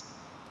course,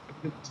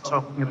 we're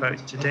talking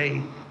about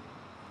today.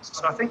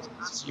 So I think to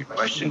answer your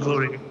question,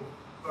 Gloria,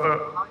 for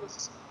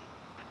IoT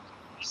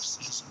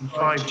and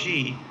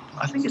 5G,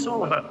 I think it's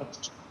all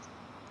about.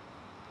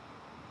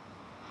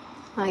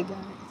 Hi, guys.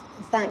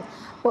 Thanks.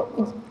 Well,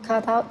 we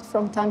cut out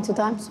from time to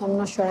time, so I'm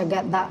not sure I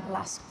get that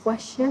last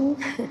question.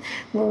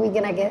 But we're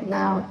going to get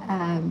now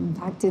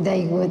back to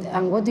David.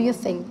 And what do you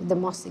think the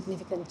most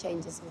significant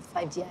changes with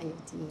 5G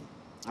IoT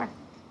are?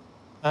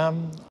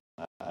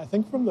 I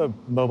think from the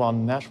mobile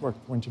network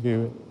point of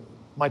view,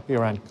 it might be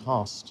around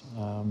cost.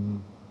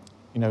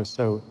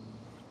 So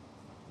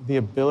the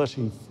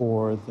ability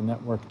for the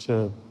network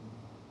to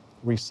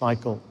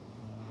recycle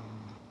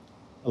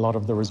a lot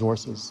of the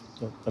resources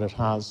that it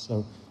has.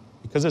 So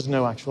because there's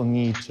no actual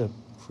need to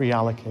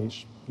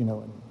pre-allocate,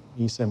 an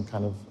eSIM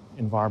kind of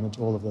environment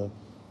to all of the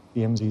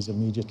BMZs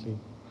immediately,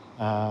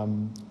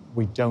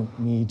 we don't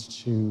need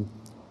to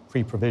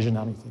pre-provision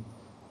anything.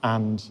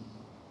 And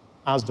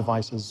as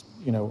devices,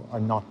 are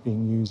not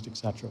being used,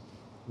 etc.,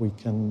 we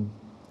can,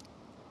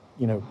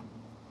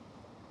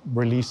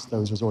 release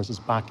those resources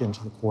back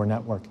into the core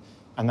network,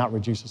 and that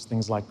reduces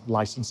things like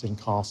licensing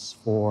costs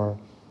for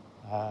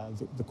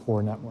the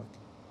core network.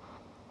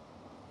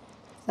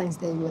 Thanks,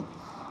 David.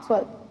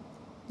 Well,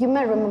 you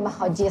may remember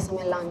how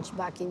GSMA launched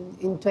back in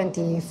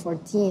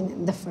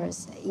 2014. The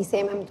first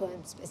eSIM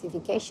M2M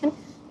specification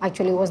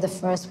actually was the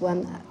first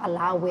one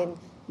allowing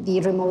the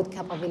remote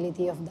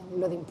capability of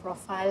downloading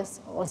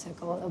profiles, also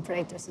called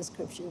operator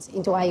subscriptions,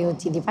 into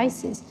IoT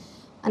devices.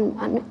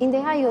 And in the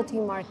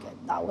IoT market,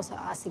 that was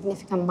a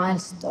significant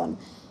milestone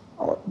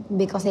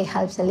because it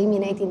helps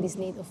eliminating this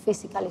need of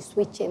physically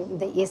switching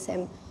the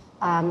eSIM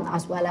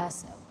as well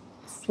as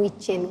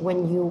switching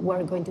when you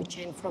were going to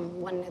change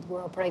from one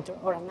network operator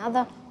or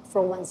another,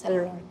 from one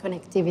cellular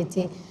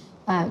connectivity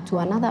to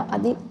another.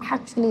 And it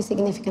actually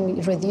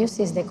significantly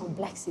reduces the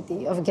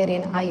complexity of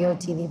getting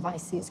IoT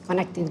devices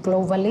connected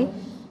globally.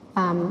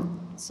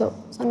 So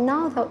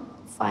now that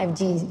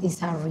 5G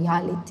is a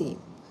reality,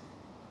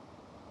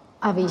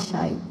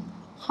 Avishay,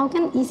 how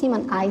can eSIM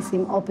and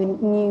iSIM open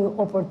new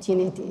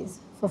opportunities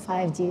for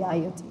 5G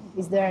IoT?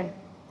 Is there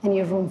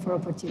any room for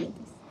opportunities?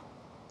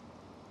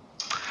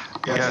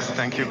 Yes,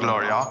 thank you,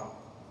 Gloria.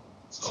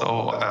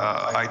 So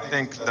I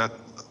think that,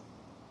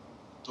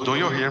 do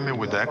you hear me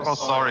with echo?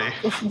 Sorry.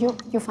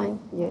 You're fine.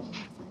 Yeah.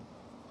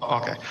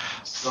 Okay.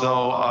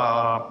 So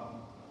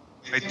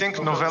I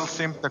think novel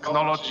SIM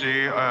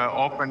technology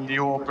open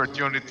new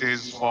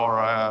opportunities for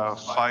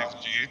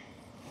 5G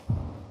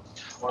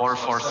or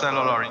for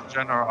cellular in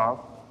general.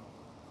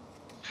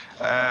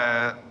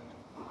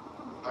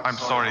 I'm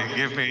sorry,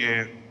 give me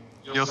a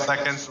few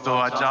seconds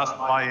to adjust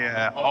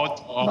my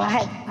audio. Go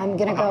ahead, I'm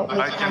gonna go.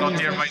 I cannot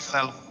hear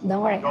myself.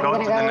 Don't worry, I'm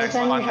gonna go with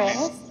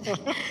Andreas.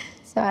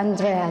 So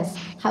Andreas,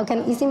 how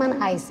can eSIM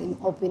and iSIM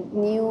open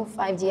new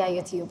 5G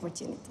IoT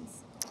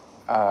opportunities?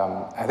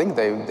 I think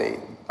they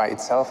by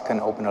itself can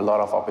open a lot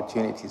of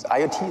opportunities.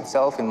 IoT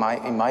itself, in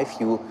my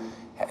view,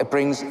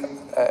 brings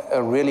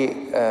a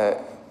really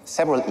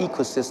several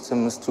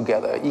ecosystems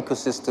together,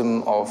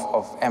 ecosystem of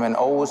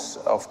MNOs,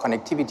 of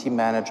connectivity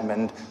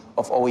management,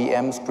 of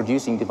OEMs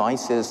producing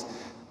devices,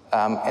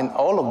 and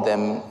all of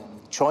them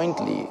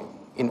jointly,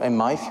 in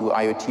my view,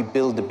 IoT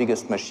build the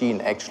biggest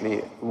machine, actually,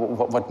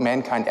 what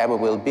mankind ever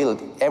will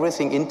build.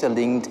 Everything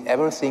interlinked,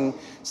 everything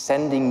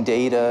sending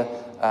data,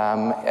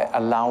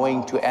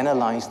 allowing to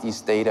analyze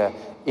these data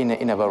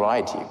in a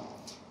variety.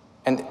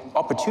 And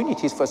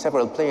opportunities for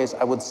several players,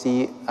 I would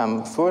see,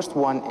 first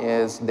one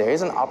is there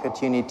is an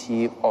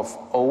opportunity of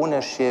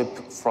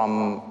ownership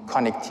from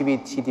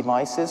connectivity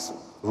devices,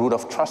 root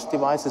of trust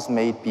devices,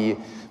 may be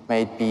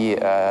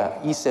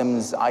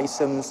eSIMs,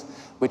 iSIMs,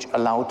 which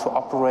allow to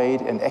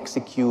operate and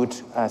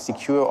execute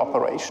secure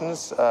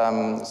operations,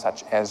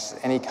 such as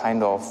any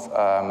kind of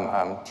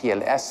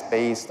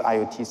TLS-based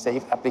IoT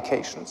safe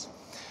applications.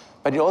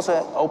 But it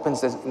also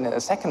opens a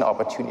second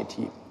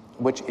opportunity,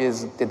 which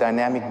is the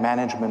dynamic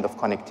management of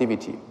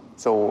connectivity.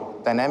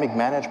 So dynamic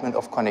management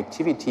of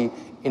connectivity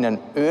in an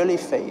early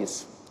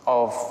phase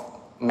of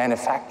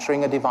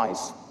manufacturing a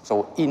device,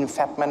 so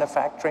in-fab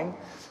manufacturing,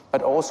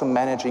 but also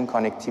managing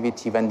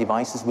connectivity when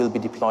devices will be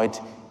deployed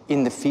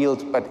in the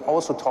field, but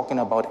also talking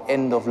about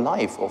end of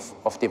life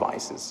of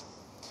devices.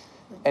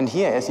 And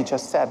here, as you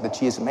just said, the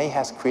GSMA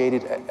has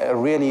created a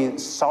really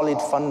solid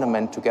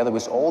fundament together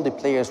with all the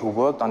players who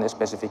worked on the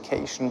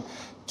specification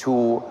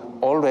to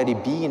already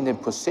be in the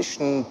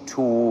position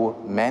to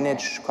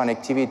manage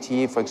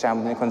connectivity, for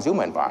example, in the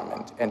consumer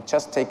environment. And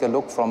just take a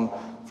look from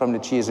the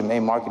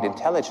GSMA market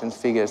intelligence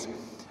figures.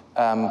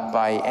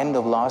 By end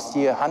of last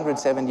year,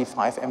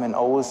 175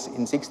 MNOs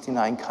in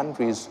 69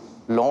 countries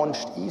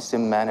launched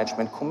eSIM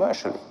management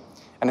commercially.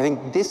 And I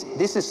think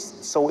this is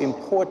so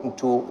important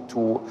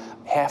to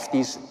have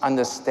this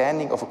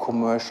understanding of a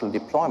commercial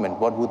deployment.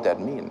 What would that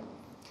mean?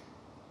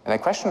 And the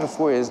question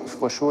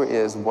for sure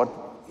is,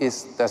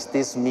 does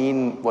this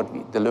mean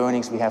the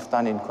learnings we have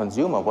done in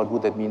consumer, what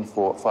would that mean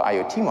for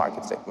IoT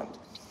market segment?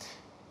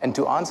 And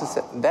to answer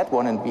that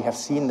one, and we have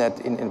seen that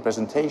in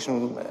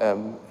presentation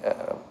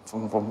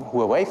from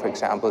Huawei, for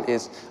example,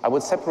 is I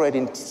would separate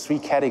in three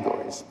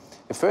categories.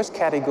 The first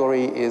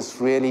category is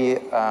really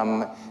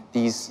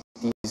these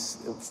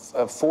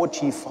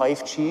 4G,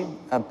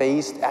 5G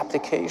based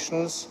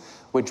applications,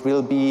 which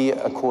will be,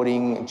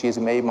 according to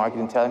GSMA Market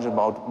Intelligence,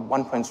 about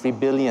 1.3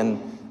 billion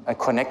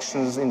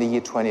connections in the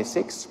year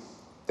 26.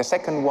 The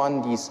second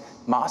one, these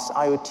mass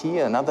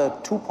IoT, another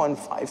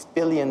 2.5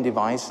 billion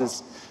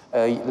devices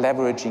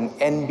leveraging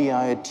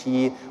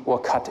NB-IoT or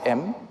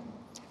CAT-M.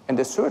 And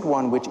the third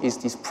one, which is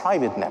these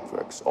private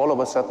networks, all of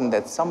a sudden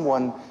that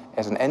someone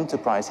as an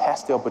enterprise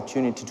has the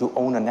opportunity to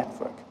own a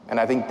network. And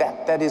I think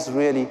that is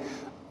really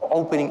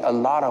opening a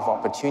lot of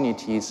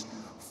opportunities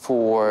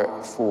for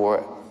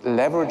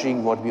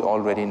leveraging what we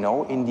already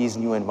know in these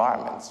new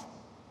environments.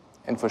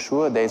 And for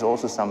sure, there's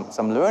also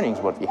some learnings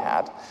what we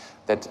had,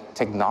 that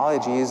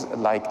technologies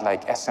like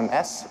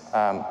SMS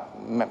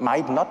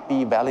might not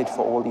be valid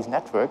for all these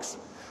networks,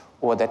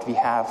 or that we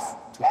have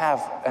to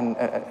have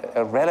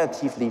a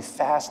relatively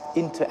fast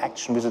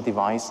interaction with the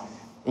device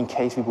in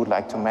case we would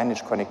like to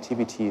manage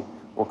connectivity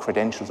or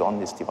credentials on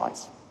this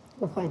device.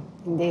 Good point.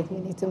 Indeed, we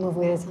need to move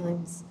with the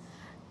times.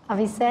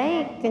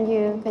 Avishay, can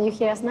you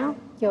hear us now?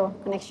 Your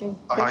connection?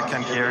 I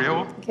can hear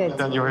you. Good.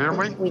 Can you hear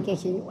me? We can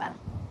hear you well.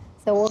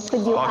 So what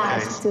could you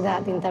add to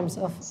that in terms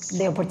of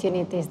the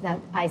opportunities that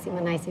iSIM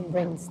and iSIM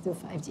brings to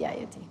 5G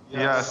IoT?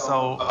 Yeah,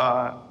 so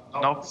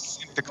now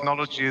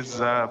technologies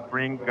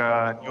bring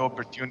new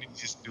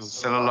opportunities to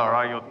cellular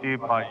IoT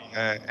by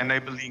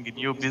enabling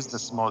new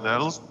business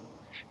models.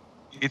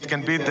 It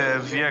can be the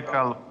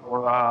vehicle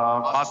for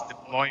mass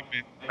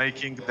deployment,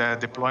 making the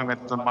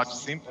deployment much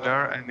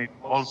simpler, and it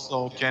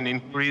also can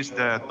increase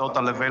the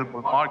total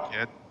available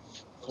market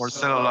for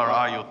cellular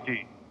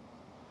IoT.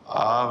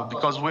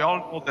 Because we all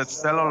know that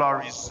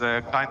cellular is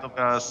kind of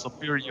a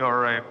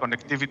superior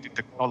connectivity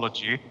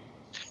technology.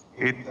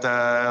 It's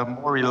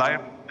more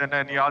reliable than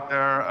any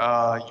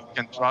other. You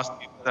can trust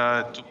it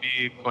to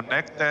be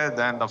connected,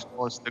 and of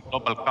course the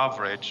global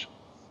coverage.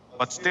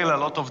 But still, a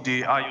lot of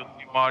the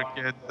IoT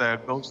market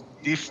goes to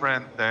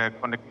different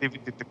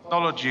connectivity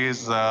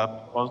technologies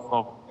because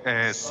of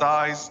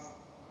size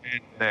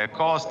and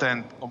cost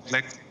and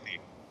complexity.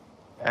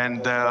 And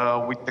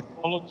with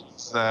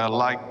technologies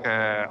like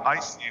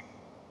iSIM,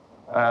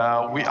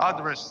 we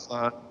address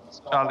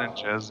these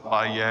challenges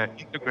by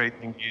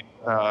integrating it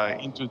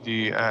into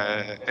the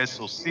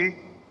SoC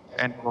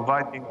and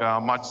providing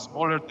a much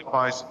smaller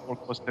device, more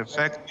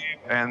cost-effective,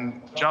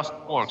 and just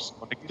works.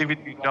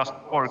 Connectivity just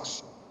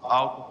works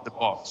out of the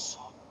box.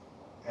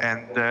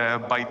 And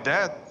by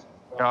that,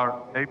 we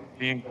are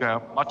enabling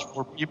much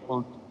more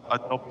people to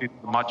adopt it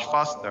much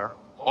faster.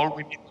 All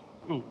we need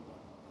to do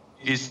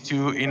is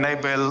to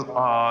enable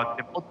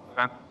the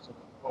module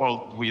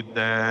world with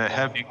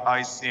having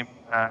iSIM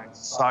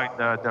inside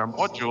their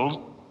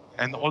module,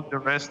 and all the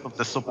rest of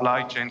the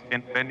supply chain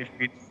can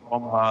benefit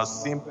from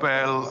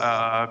simple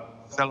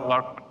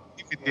cellular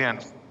connectivity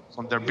and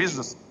from their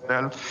business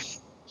model,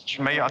 which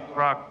may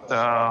attract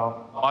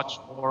much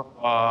more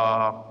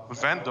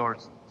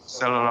vendors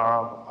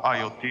cellular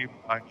IoT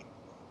by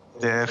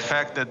the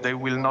fact that they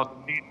will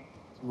not need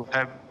to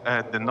have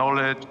the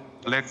knowledge,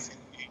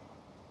 complexity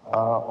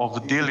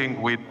of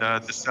dealing with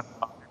the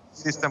cellular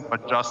system,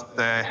 but just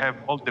have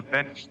all the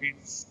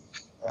benefits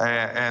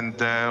and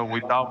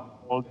without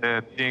all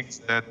the things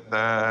that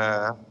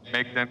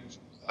make them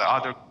the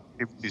other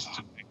activities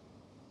to do.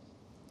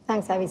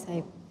 Thanks,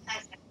 Avishay.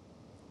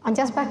 And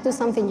just back to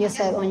something you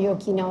said on your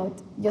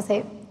keynote, you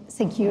say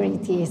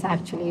security is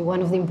actually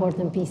one of the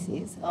important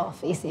pieces of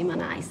eSIM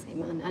and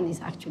iSIM, and is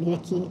actually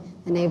the key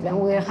enabler. And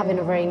we were having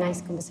a very nice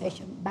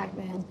conversation back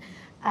then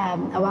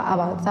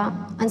about that.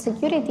 And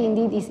security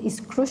indeed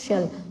is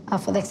crucial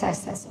for the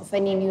success of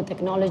any new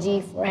technology,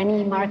 for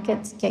any market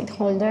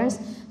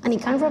stakeholders, and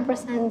it can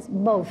represent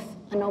both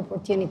an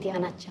opportunity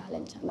and a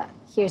challenge. And that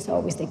here's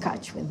always the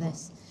catch with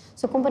this.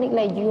 So companies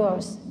like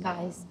yours,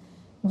 guys,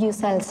 you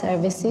sell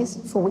services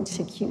for which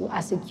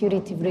a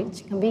security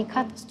breach can be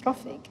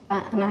catastrophic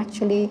and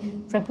actually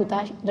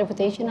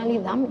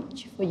reputationally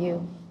damage for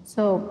you.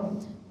 So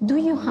do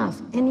you have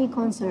any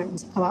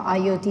concerns about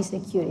IoT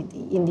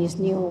security in this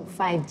new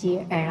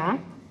 5G era?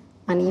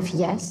 And if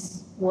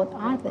yes, what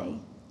are they?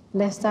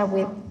 Let's start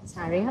with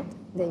Zariat,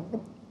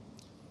 David.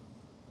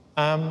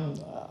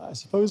 I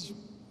suppose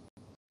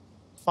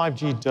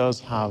 5G does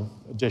have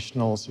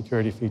additional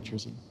security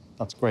features, and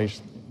that's great.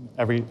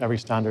 Every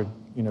standard,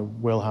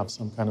 will have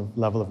some kind of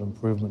level of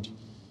improvement.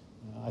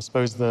 I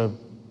suppose the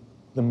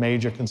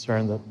major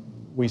concern that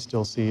we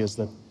still see is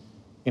that,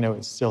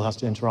 it still has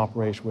to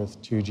interoperate with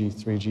 2G,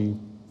 3G,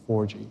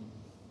 4G,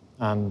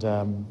 and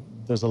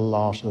there's a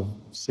lot of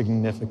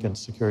significant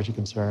security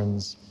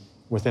concerns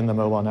within the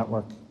mobile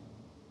network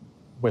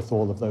with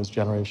all of those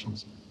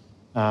generations.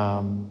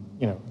 And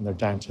they're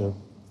down to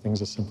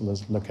things as simple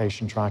as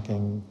location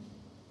tracking,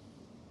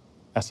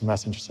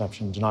 SMS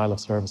interception, denial of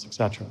service,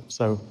 etc.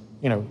 So,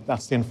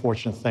 that's the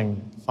unfortunate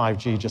thing.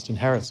 5G just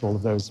inherits all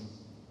of those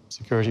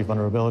security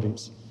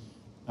vulnerabilities.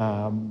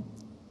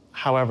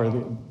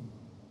 However,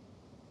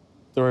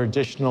 there are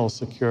additional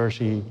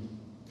security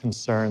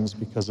concerns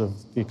because of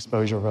the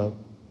exposure of an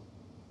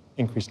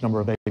increased number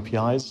of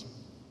APIs.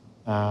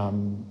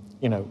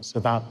 So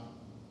that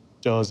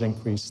does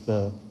increase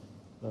the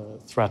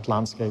threat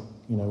landscape,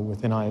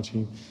 within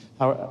IoT.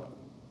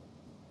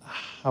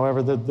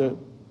 However,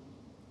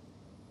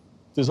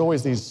 there's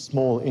always these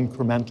small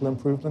incremental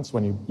improvements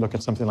when you look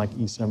at something like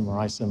eSIM or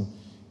iSIM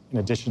in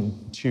addition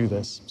to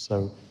this.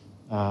 So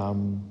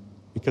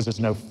because there's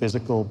no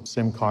physical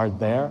SIM card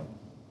there,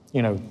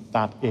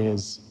 that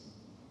is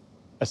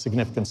a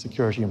significant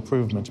security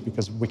improvement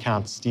because we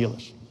can't steal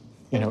it.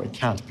 It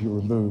can't be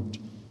removed.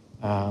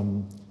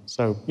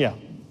 So yeah,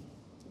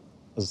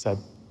 as I said,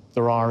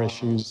 there are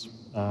issues,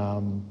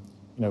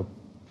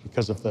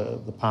 because of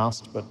the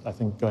past, but I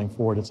think going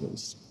forward it's a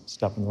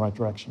step in the right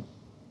direction.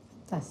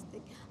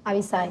 Fantastic.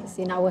 Avishay,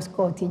 since I was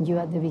quoting you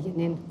at the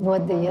beginning,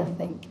 what do you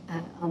think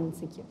on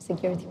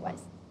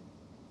security-wise?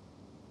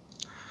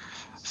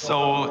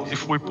 So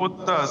if we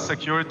put the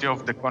security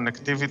of the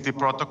connectivity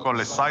protocol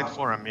aside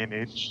for a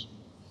minute,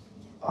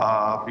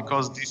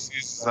 because this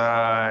is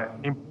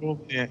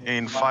improved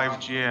in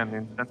 5G and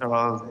in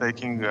general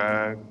taking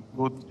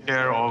good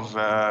care of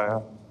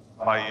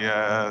by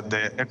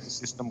the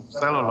ecosystem of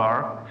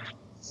cellular.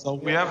 So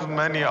we have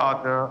many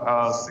other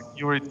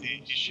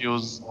security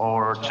issues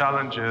or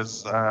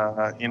challenges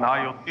in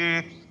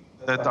IoT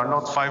that are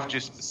not 5G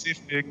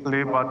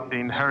specifically, but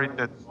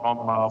inherited from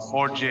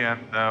 4G and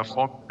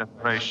 4G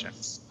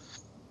generations.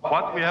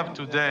 What we have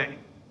today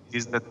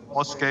is that in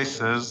most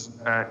cases,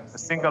 a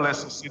single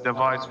SoC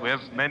device, we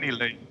have many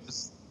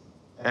layers,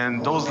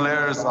 and those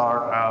layers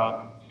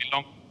are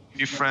belong to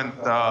different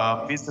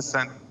business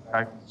entities,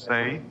 I would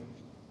say,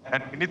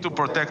 and we need to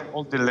protect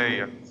all the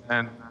layers,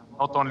 and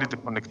not only the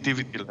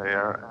connectivity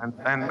layer.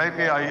 And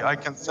maybe I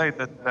can say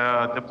that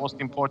the most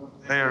important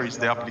layer is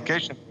the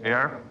application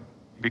layer,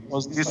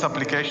 because this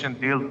application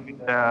deals with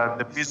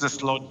the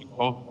business logic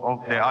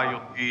of the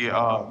IoT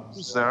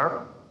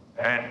user,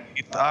 and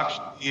it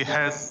actually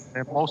has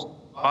the most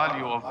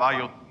value of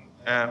IoT,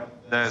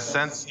 the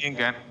sensing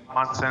and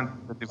consent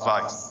of the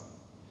device.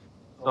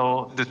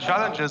 So the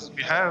challenges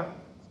we have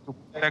to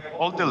protect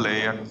all the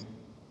layers,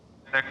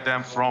 protect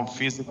them from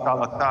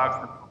physical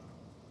attacks.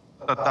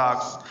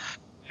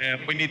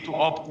 We need to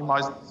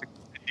optimize the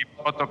security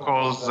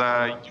protocols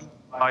used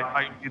by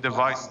IoT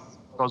devices,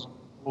 because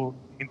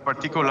in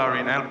particular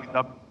in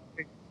LPWA,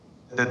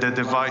 the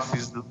device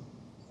is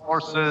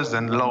resources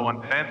and low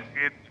on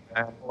bandwidth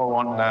and low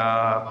on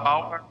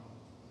power.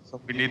 So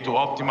we need to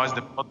optimize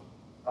the protocol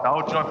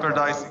without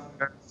jeopardizing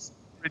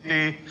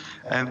security,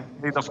 and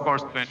we need, of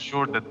course, to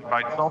ensure that the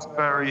right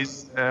software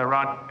is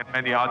running and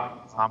many other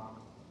examples.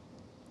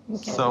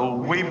 Okay. So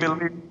we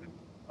believe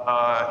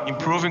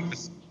improving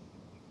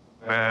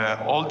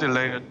all the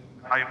layers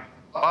of IoT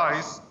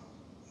device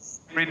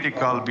is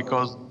critical,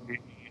 because we've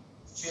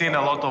seen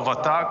a lot of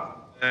attacks.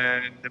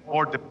 The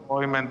more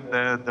deployment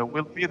there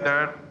will be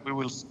there, we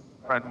will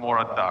spread more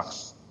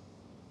attacks.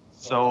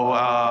 So,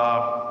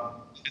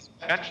 as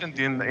mentioned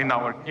in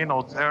our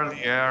keynotes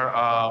earlier,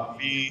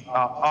 we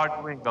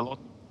are doing a lot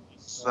of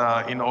this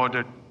in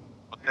order to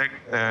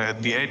protect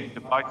the edge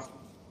device,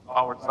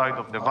 our side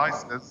of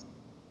devices,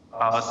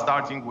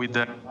 starting with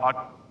the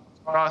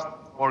trust,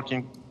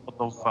 working with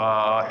a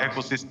lot of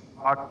ecosystem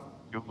partners.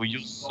 We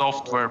use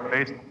software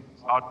based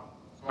on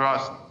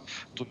trust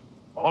to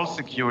all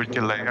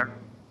security layers.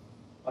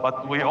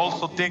 But we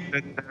also think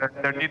that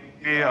there needs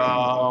to be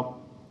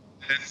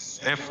less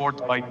effort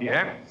by the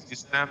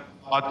ecosystem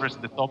to address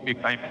the topic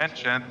I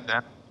mentioned,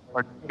 and in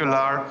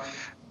particular,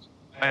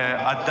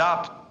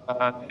 adapt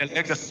the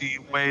legacy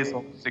ways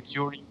of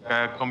securing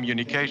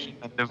communication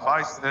and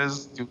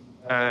devices to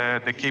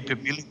the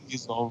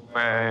capabilities of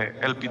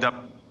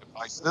LPWA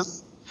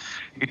devices.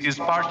 It is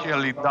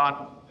partially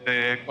done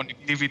the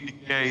connectivity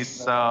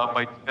case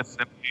by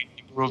GSMA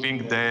improving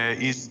the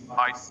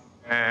ECIs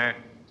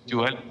to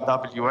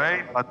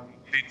LPWA, but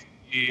it needs to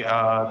be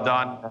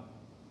done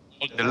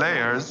all the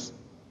layers.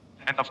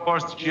 And of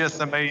course,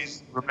 GSMA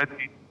is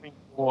already doing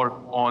work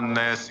on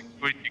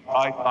security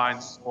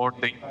guidelines for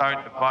the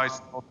entire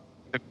device of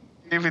the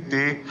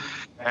connectivity,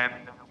 and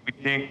we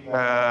think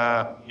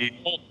we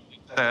hope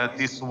that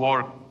this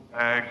work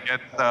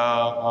gets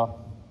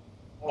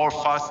more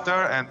faster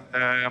and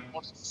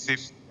more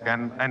specific.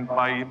 And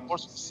by more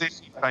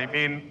specific, I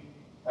mean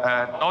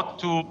not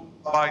to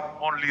provide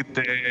only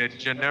the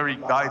generic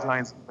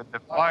guidelines of the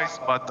device,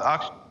 but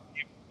actually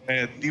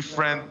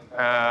different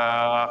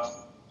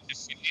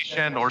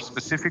definition or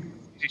specific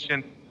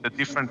definition, the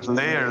different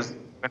layers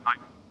behind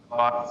the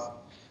device,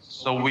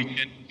 so we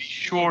can be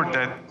sure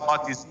that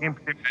what is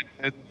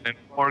implemented and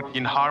work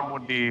in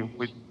harmony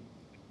with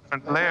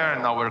different layer,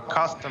 and our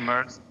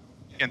customers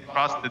can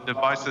trust the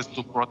devices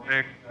to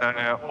protect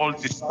all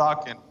the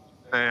stack and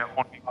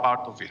only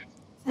part of it.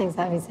 Thanks,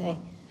 Avishay.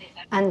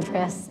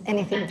 Andreas,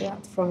 anything to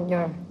add from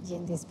your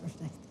G&D's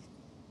perspective?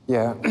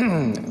 Yeah,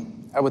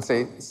 I would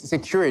say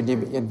security,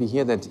 and we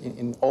hear that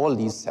in all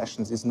these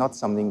sessions, is not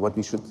something what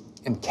we should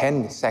and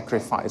can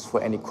sacrifice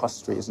for any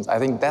cost reasons. I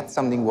think that's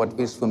something what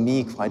is, for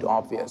me, quite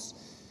obvious.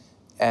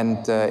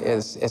 And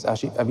as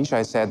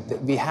Avishay said,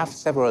 we have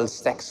several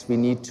stacks we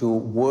need to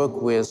work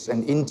with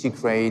and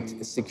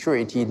integrate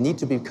security. It needs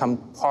to become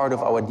part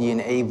of our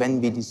DNA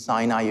when we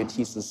design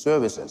IoT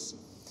services.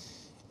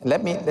 And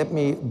let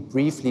me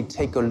briefly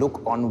take a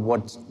look on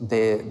what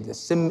the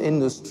SIM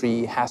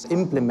industry has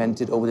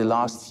implemented over the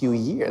last few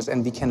years,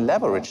 and we can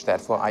leverage that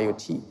for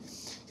IoT.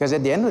 Because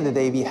at the end of the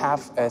day, we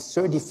have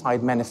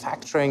certified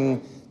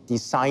manufacturing,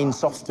 design,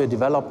 software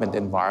development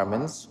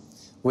environments,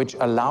 which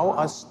allow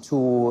us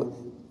to,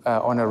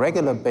 on a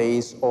regular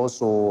basis,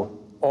 also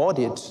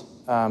audit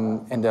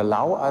and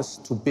allow us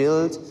to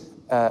build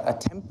a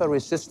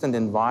tamper-resistant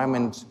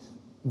environment,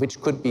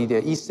 which could be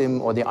the eSIM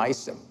or the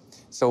iSIM.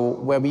 So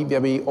where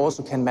we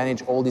also can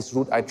manage all these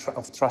root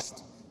of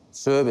trust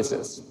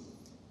services.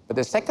 But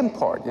the second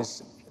part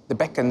is the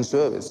backend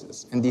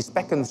services. And these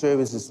backend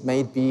services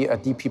may be a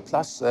DP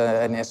plus,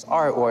 an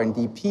SR, or an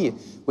DP,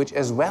 which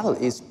as well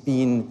is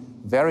being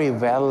very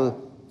well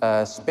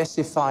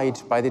specified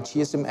by the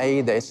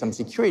GSMA. There is some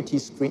security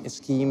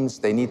schemes.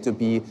 They need to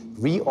be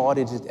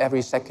re-audited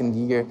every second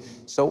year.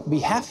 So we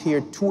have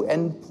here two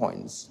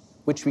endpoints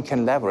which we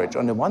can leverage.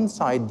 On the one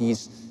side,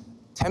 these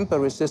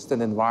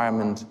tamper-resistant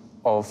environment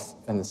of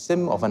a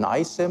SIM, of an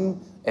iSIM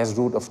as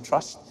root of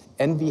trust,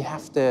 and we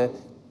have the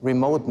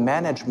remote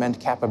management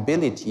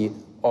capability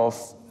of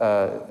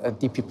a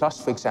DP plus,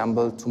 for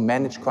example, to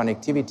manage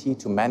connectivity,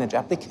 to manage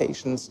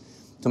applications,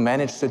 to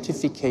manage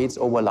certificates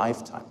over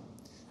lifetime.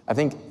 I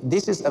think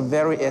this is a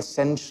very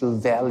essential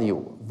value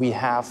we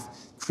have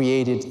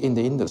created in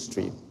the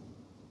industry.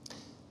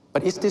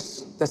 But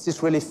does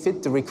this really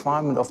fit the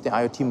requirement of the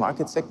IoT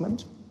market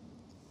segment?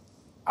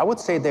 I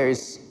would say there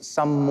is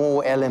some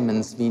more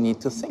elements we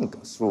need to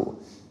think through.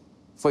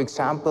 For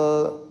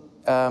example,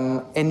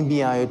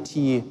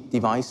 NB-IoT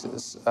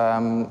devices.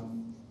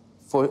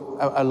 For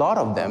a lot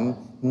of them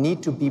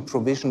need to be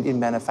provisioned in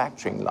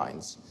manufacturing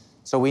lines.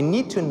 So we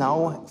need to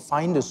now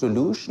find a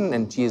solution,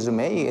 and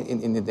GSMA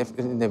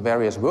in the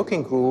various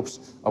working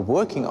groups are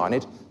working on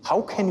it.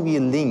 How can we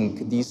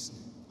link these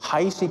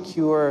high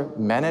secure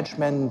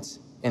management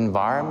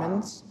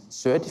environments,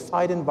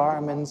 certified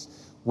environments,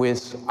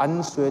 with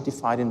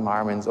uncertified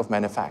environments of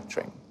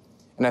manufacturing?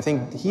 And I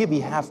think here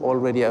we have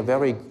already a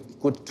very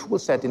good tool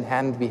set in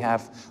hand. We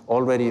have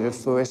already the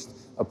first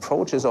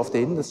approaches of the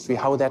industry,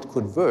 how that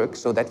could work,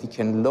 so that we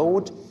can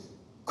load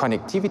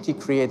connectivity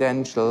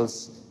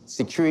credentials,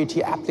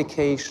 security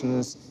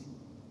applications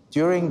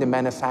during the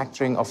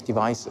manufacturing of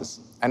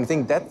devices. And I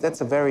think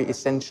that's a very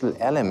essential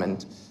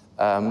element,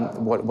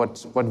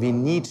 what we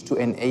need to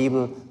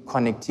enable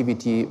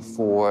connectivity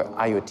for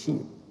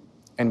IoT.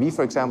 And we,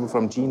 for example,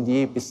 from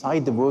G&D,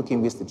 beside the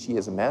working with the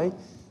GSMA,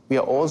 we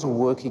are also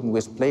working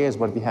with players,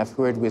 what we have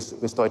heard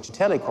with Deutsche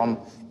Telekom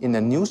in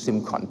a new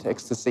SIM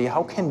context, to say,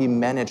 how can we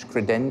manage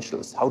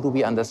credentials? How do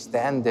we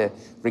understand the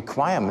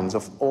requirements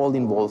of all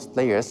involved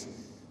players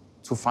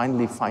to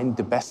finally find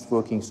the best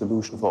working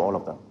solution for all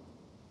of them?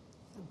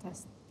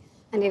 Fantastic.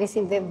 And it is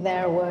indeed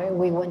there where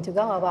we want to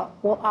go about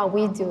what are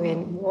we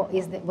doing, what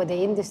the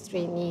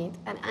industry needs.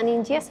 And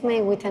in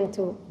GSMA,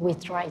 we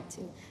try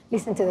to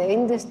listen to the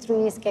industry,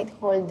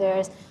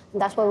 stakeholders,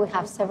 and that's why we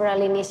have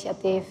several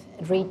initiatives.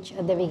 Rich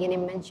at the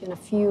beginning mentioned a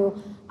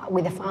few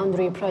with the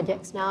Foundry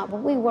projects now,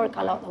 but we work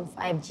a lot on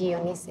 5G,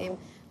 on eSIM.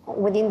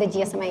 Within the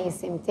GSMA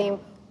eSIM team,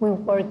 we're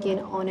working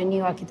on a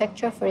new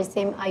architecture for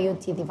eSIM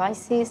IoT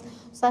devices.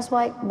 So that's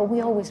why, but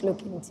we always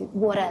look into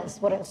what else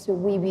should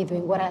we be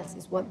doing? What else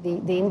is what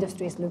the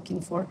industry is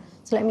looking for?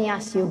 So let me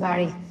ask you,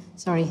 Gary,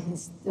 sorry, it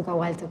took a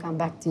while to come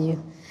back to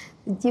you.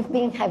 You've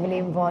been heavily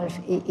involved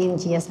in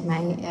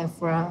GSMA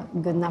for a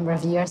good number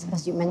of years,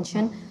 as you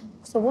mentioned.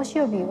 So what's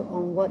your view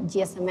on what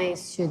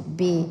GSMA should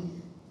be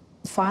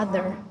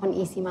further on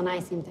eSIM and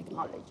iSIM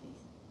technology?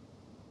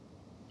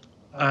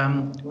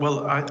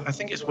 Well, I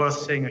think it's worth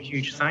saying a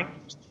huge thank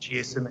you to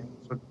GSMA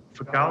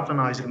for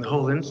galvanizing the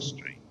whole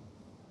industry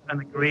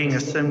and agreeing a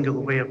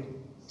single way of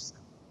doing this.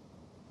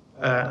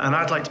 And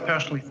I'd like to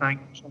personally thank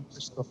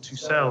Jean-Christophe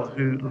Toussel,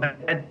 who led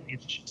the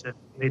initiative,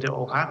 made it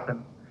all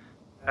happen.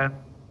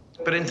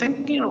 But in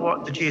thinking of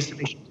what the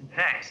GSMA should do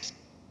next,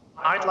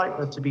 I'd like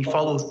there to be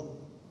follow-through.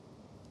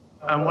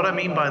 And what I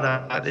mean by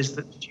that is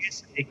that the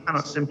GSMA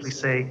cannot simply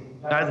say,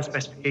 now the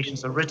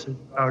specifications are written,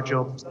 our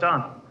job is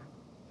done.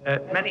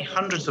 Many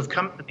hundreds of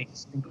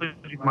companies,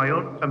 including my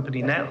own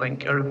company,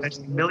 Netlink, are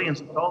investing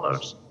millions of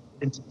dollars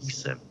into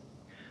eSIM.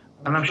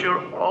 And I'm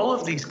sure all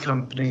of these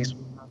companies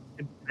will have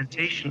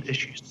implementation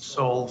issues to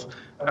solve,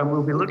 and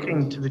we'll be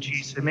looking to the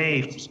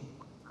GSMA for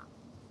support.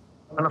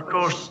 And of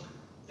course,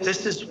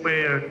 this is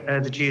where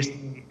the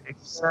GSMA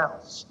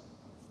excels.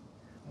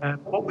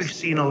 What we've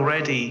seen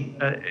already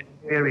at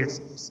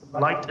various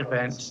light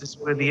events is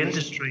where the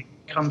industry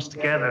comes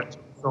together to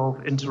resolve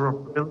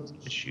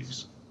interoperability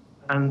issues.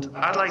 And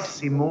I'd like to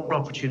see more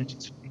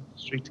opportunities for the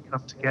industry to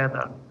come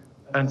together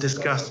and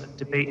discuss and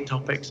debate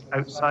topics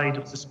outside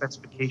of the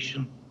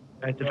specification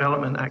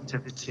development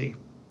activity.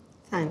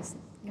 Thanks,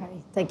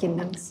 Gary. Taking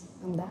notes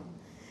on that.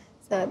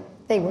 So,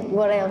 David,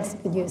 what else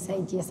could you say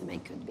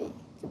GSMA could be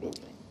doing?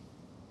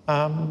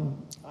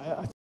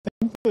 I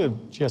think the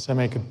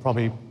GSMA could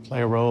probably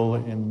play a role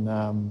in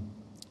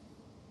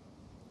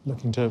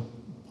looking to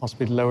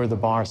possibly lower the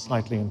bar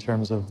slightly in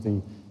terms of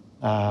the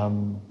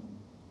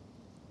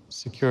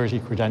security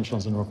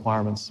credentials and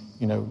requirements,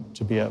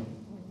 to be a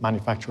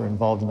manufacturer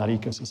involved in that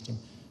ecosystem.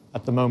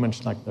 At the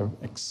moment, they're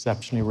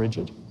exceptionally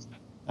rigid.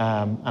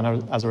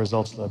 And as a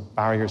result, the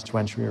barriers to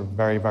entry are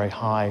very, very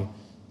high.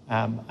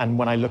 And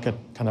when I look at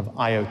kind of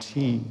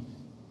IoT,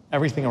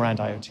 everything around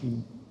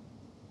IoT,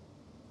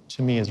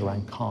 to me, is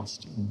around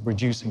cost,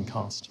 reducing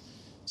cost.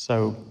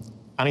 So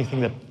anything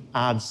that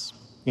adds,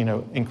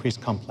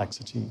 increased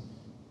complexity,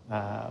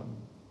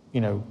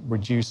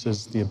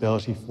 reduces the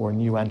ability for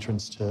new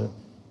entrants to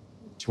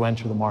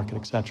enter the market,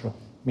 et cetera,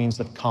 means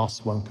that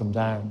costs won't come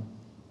down.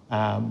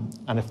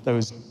 And if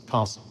those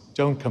costs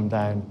don't come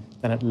down,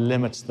 then it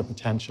limits the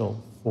potential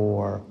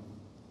for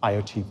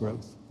IoT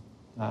growth.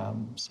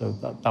 So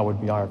that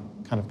would be our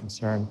kind of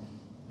concern.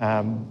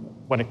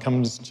 When it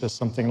comes to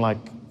something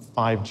like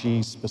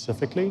 5G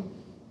specifically,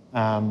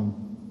 I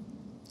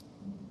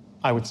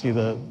would see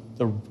the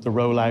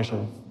rollout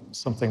of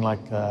something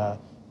like the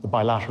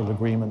bilateral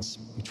agreements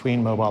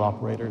between mobile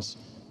operators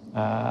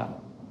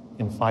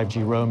in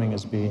 5G roaming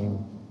as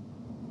being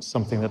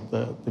something that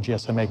the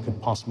GSMA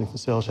could possibly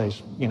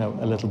facilitate,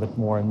 a little bit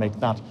more and make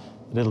that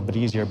a little bit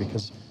easier,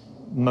 because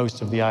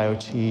most of the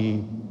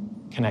IoT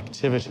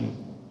connectivity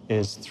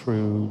is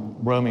through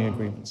roaming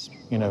agreements.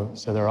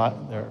 So there are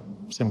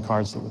SIM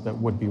cards that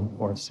would be,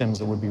 or SIMs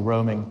that would be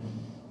roaming.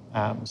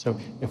 So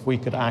if we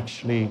could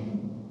actually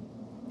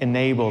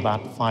enable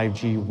that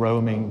 5G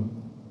roaming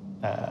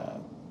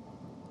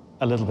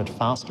a little bit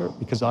faster,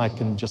 because I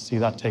can just see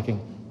that taking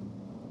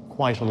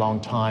quite a long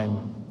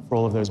time for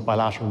all of those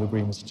bilateral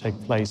agreements to take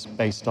place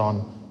based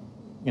on,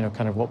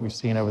 kind of what we've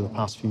seen over the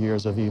past few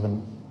years of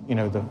even,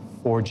 the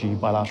 4G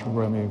bilateral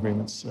roaming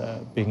agreements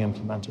being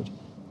implemented.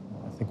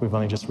 I think we've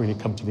only just really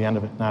come to the end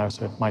of it now,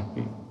 so it might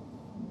be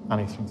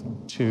anything from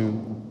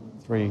 2,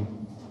 3,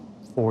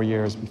 4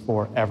 years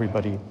before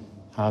everybody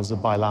has a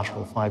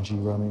bilateral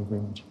 5G roaming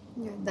agreement.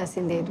 Yeah, that's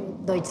indeed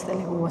what Deutsche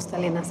Telekom was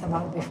telling us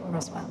about before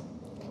as well.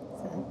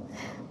 So,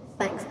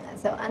 thanks.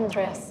 So,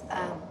 Andreas,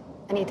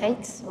 any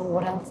takes on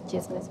what else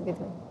GSMA is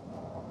doing?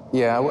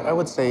 Yeah, I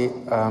would say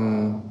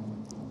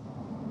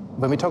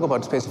when we talk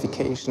about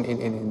specification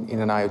in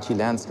an IoT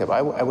landscape,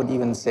 I would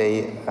even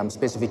say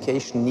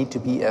specification need to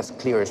be as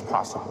clear as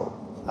possible.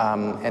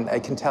 And I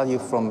can tell you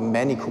from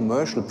many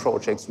commercial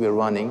projects we're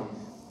running,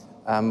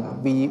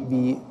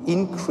 we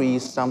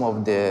increase some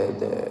of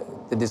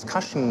the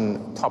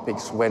discussion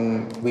topics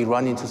when we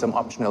run into some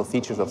optional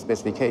features of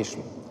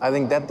specification. I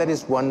think that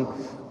is one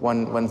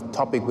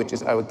topic which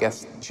is, I would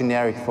guess,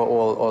 generic for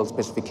all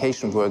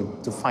specification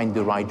work, to find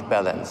the right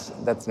balance.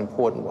 That's an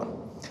important one.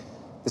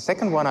 The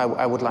second one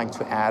I would like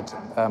to add,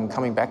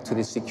 coming back to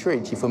the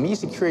security. For me,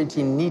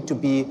 security need to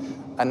be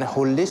a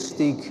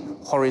holistic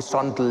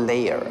horizontal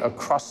layer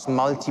across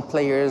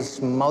multi-players,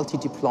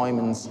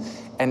 multi-deployments,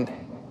 and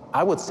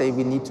I would say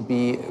we need to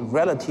be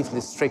relatively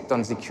strict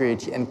on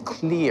security and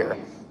clear,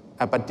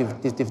 but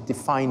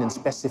define and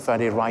specify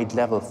the right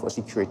level for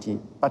security,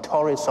 but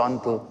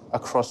horizontal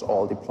across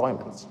all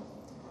deployments.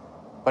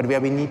 But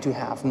where we need to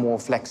have more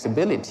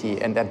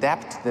flexibility and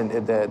adapt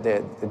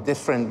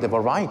the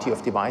variety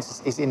of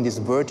devices is in these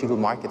vertical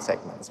market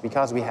segments,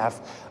 because we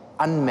have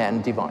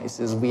unmanned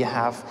devices, we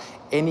have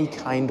any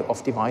kind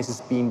of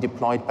devices being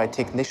deployed by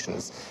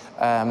technicians,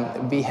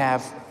 we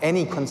have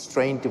any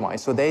constrained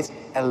device. So there's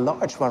a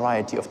large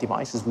variety of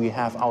devices we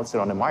have out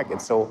there on the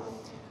market. So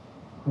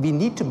we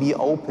need to be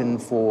open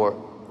for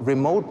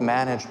remote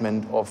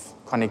management of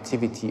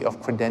connectivity,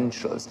 of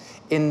credentials,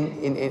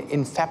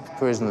 in fab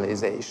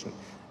personalization.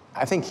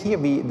 I think here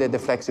the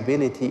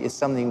flexibility is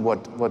something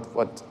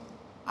what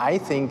I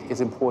think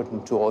is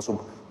important to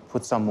also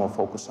put some more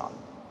focus on.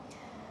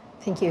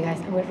 Thank you, guys.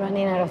 We're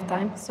running out of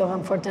time, so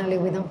unfortunately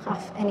we don't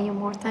have any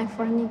more time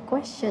for any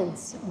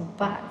questions.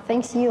 But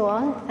thanks you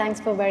all. Thanks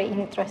for very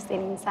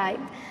interesting insight.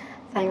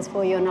 Thanks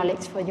for your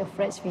knowledge, for your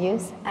fresh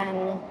views,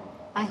 and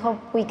I hope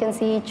we can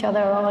see each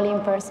other all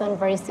in person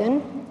very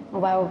soon.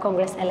 Mobile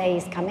Congress LA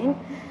is coming,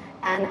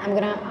 and I'm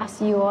gonna ask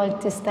you all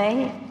to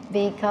stay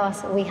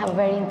because we have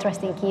very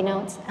interesting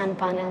keynotes and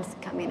panels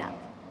coming up.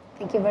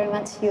 Thank you very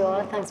much, you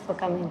all. Thanks for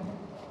coming.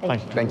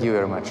 Thank you. Thank you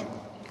very much.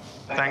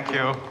 Thank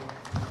you.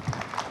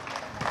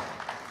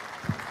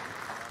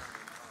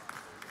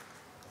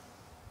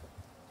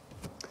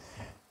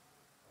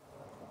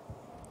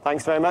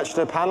 Thanks very much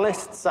to the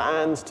panelists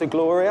and to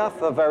Gloria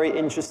for a very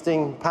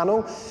interesting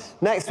panel.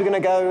 Next, we're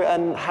going to go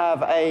and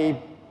have a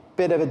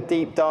bit of a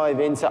deep dive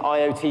into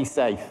IoT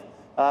Safe.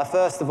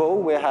 First of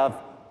all, we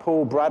have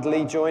Paul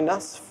Bradley join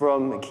us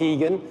from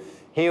Keegan.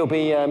 He'll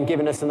be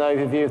giving us an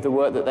overview of the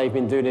work that they've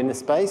been doing in this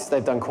space.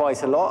 They've done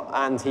quite a lot,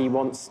 and he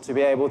wants to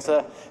be able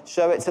to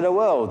show it to the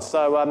world.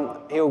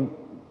 So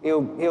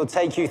he'll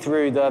take you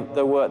through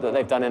the work that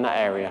they've done in that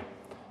area.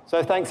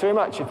 So thanks very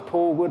much. If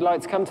Paul would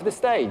like to come to the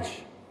stage.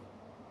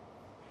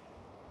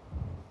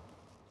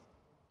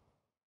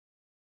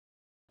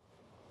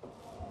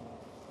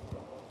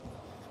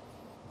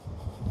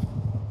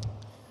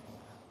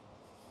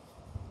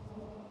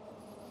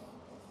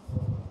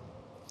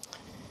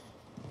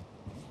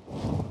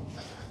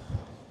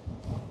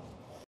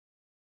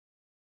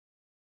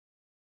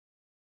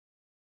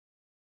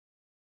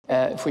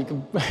 If we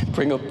could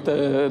bring up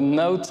the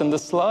notes and the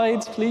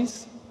slides,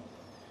 please.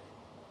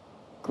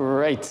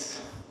 Great.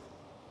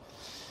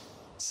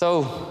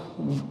 So,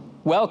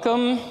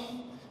 welcome,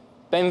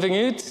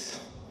 benvenute,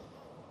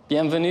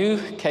 bienvenue,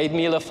 Kate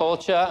Mila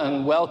Folcha,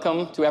 and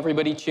welcome to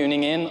everybody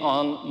tuning in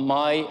on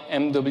my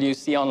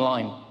MWC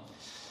Online.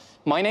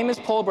 My name is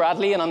Paul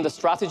Bradley, and I'm the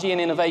Strategy and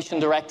Innovation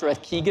Director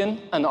at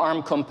Keegan, an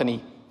ARM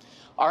company.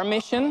 Our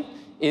mission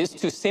is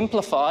to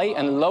simplify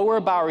and lower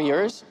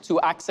barriers to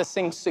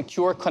accessing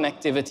secure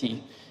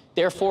connectivity,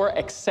 therefore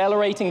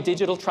accelerating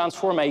digital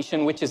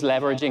transformation, which is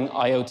leveraging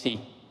IoT.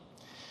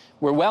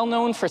 We're well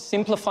known for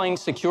simplifying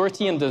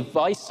security and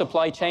device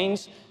supply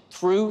chains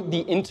through the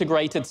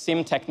integrated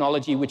SIM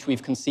technology which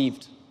we've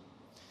conceived.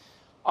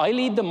 I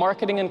lead the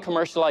marketing and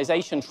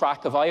commercialization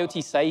track of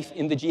IoT Safe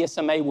in the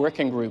GSMA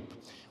working group,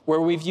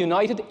 where we've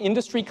united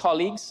industry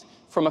colleagues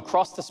from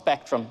across the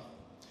spectrum.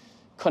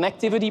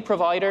 Connectivity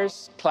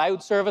providers,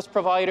 cloud service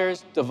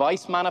providers,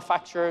 device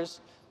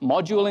manufacturers,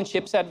 module and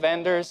chipset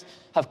vendors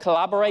have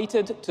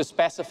collaborated to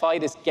specify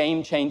this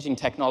game-changing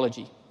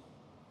technology.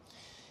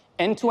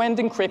 End-to-end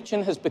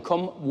encryption has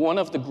become one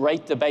of the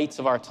great debates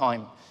of our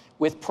time,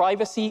 with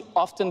privacy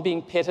often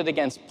being pitted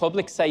against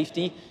public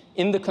safety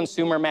in the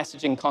consumer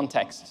messaging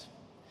context.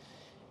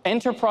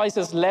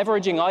 Enterprises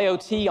leveraging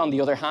IoT, on the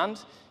other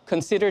hand,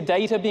 consider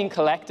data being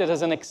collected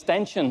as an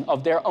extension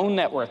of their own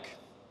network.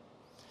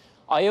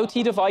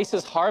 IoT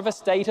devices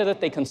harvest data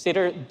that they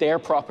consider their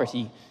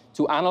property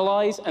to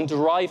analyze and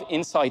derive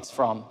insights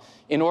from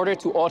in order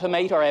to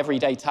automate our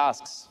everyday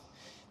tasks.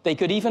 They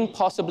could even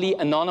possibly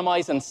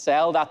anonymize and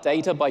sell that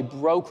data by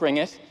brokering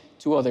it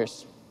to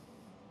others.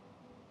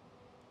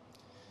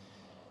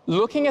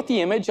 Looking at the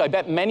image, I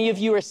bet many of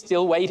you are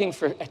still waiting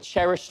for a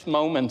cherished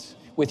moment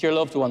with your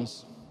loved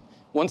ones.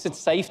 Once it's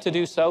safe to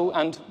do so,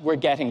 and we're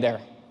getting there.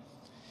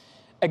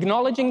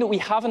 Acknowledging that we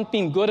haven't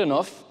been good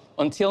enough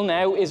until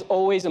now is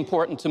always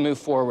important to move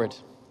forward.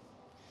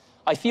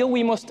 I feel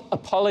we must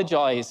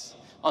apologize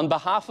on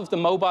behalf of the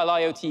mobile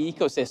IoT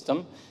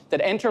ecosystem that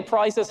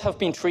enterprises have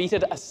been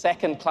treated as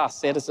second-class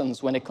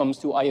citizens when it comes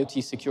to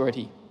IoT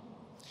security.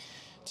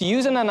 To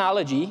use an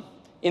analogy,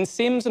 in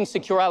SIMs and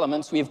secure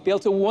elements, we have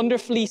built a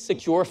wonderfully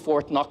secure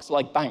Fort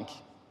Knox-like bank.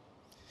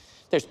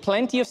 There's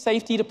plenty of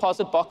safety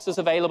deposit boxes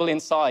available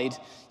inside,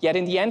 yet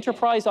in the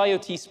enterprise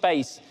IoT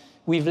space,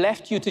 we've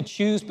left you to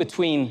choose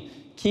between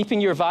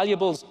keeping your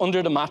valuables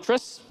under the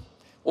mattress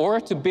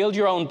or to build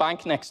your own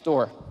bank next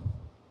door.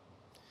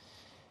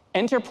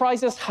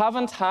 Enterprises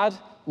haven't had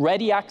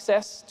ready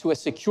access to a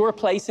secure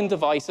place in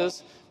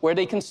devices where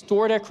they can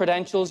store their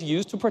credentials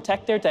used to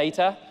protect their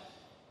data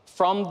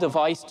from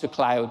device to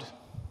cloud.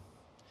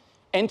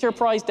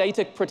 Enterprise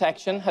data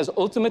protection has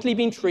ultimately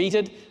been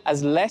treated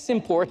as less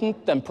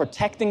important than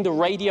protecting the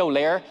radio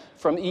layer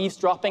from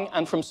eavesdropping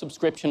and from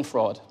subscription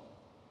fraud.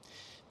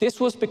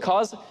 This was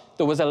because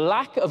there was a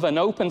lack of an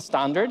open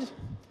standard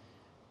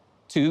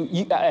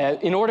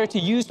in order to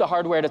use the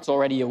hardware that's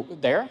already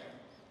there,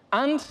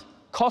 and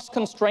cost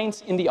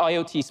constraints in the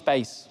IoT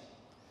space.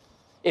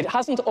 It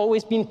hasn't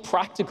always been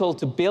practical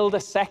to build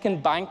a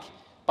second bank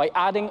by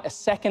adding a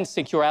second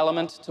secure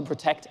element to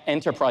protect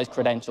enterprise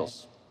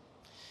credentials.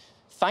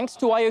 Thanks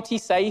to IoT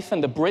Safe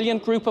and the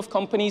brilliant group of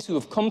companies who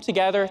have come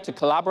together to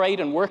collaborate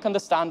and work on the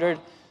standard,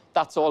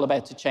 that's all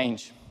about to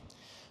change.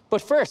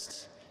 But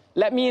first,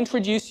 let me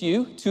introduce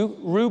you to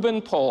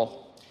Ruben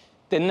Paul,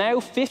 the now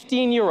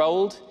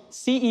 15-year-old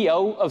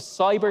CEO of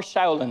Cyber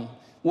Shaolin,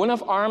 one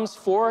of ARM's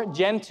 4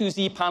 Gen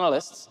 2Z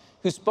panelists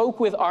who spoke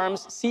with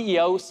ARM's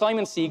CEO,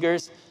 Simon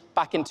Segars,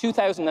 back in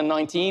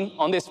 2019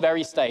 on this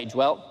very stage,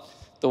 well,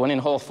 the one in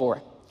Hall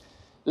 4.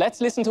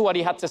 Let's listen to what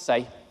he had to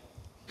say.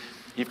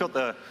 You've got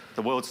the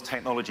world's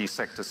technology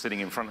sector sitting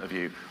in front of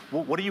you.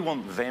 What do you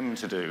want them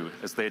to do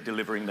as they're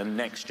delivering the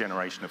next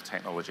generation of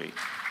technology?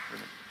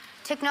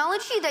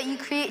 Technology that you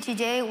create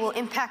today will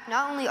impact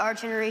not only our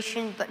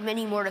generation, but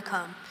many more to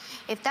come.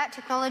 If that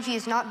technology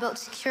is not built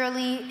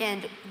securely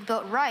and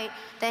built right,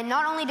 then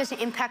not only does it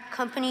impact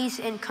companies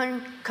and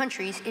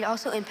countries, it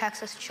also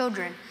impacts us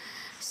children.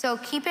 So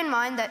keep in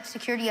mind that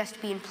security has to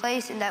be in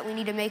place and that we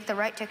need to make the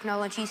right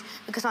technologies,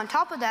 because on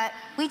top of that,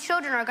 we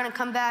children are going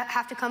to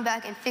have to come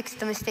back and fix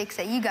the mistakes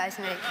that you guys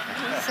make.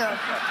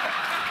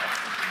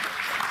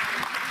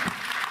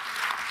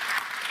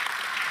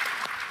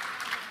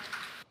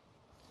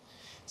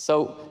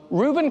 So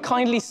Ruben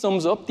kindly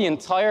sums up the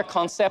entire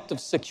concept of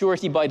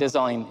security by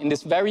design in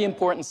this very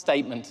important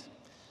statement.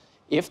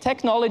 If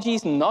technology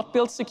is not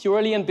built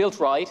securely and built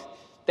right,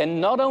 then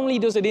not only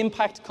does it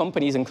impact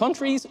companies and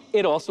countries,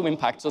 it also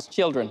impacts us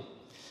children.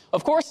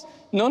 Of course,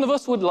 none of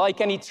us would like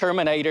any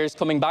Terminators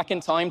coming back in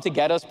time to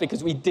get us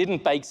because we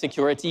didn't bake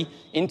security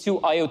into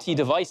IoT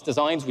device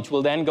designs, which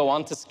will then go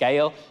on to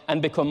scale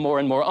and become more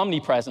and more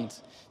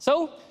omnipresent.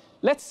 So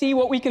let's see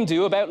what we can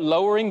do about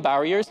lowering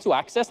barriers to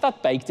access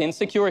that baked-in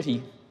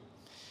security.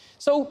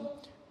 So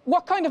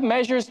what kind of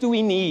measures do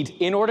we need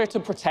in order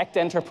to protect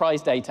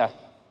enterprise data?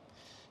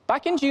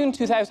 Back in June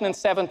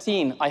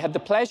 2017, I had the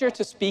pleasure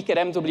to speak at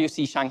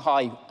MWC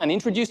Shanghai and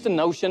introduce the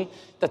notion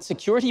that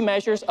security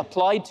measures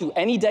applied to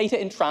any data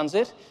in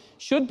transit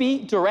should be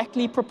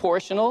directly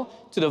proportional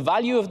to the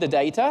value of the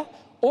data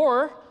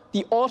or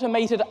the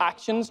automated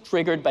actions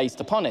triggered based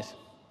upon it.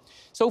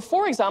 So,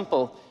 for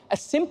example, a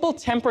simple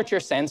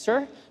temperature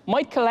sensor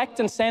might collect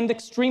and send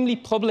extremely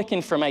public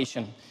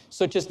information,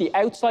 such as the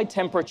outside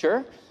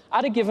temperature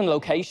at a given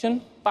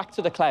location back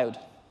to the cloud.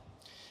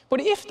 But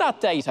if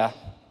that data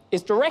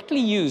is directly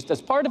used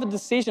as part of a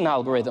decision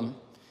algorithm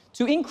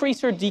to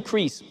increase or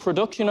decrease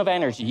production of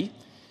energy,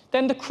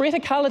 then the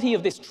criticality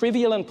of this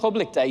trivial and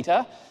public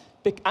data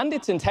and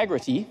its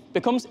integrity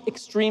becomes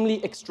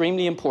extremely,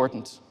 extremely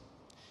important.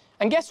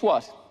 And guess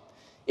what?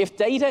 If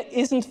data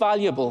isn't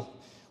valuable,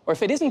 or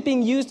if it isn't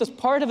being used as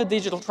part of a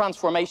digital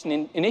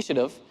transformation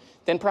initiative,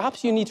 then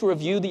perhaps you need to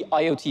review the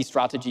IoT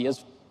strategy,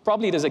 as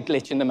probably there's a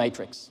glitch in the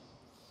matrix.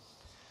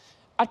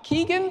 At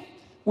Keegan,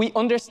 we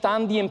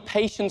understand the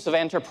impatience of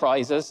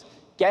enterprises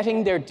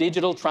getting their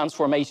digital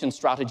transformation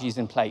strategies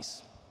in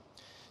place.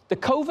 The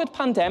COVID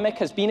pandemic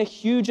has been a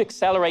huge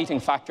accelerating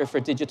factor for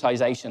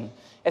digitization,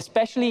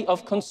 especially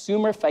of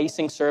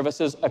consumer-facing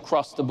services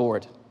across the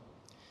board.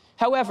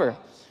 However,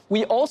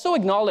 we also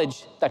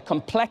acknowledge that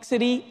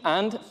complexity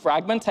and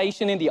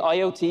fragmentation in the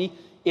IoT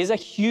is a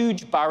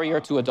huge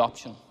barrier to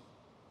adoption.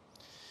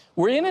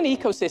 We're in an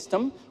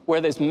ecosystem where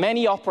there's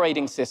many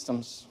operating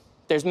systems,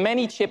 there's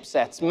many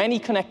chipsets, many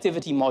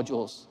connectivity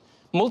modules,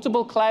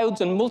 multiple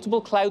clouds and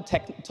multiple cloud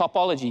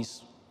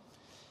topologies,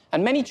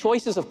 and many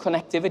choices of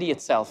connectivity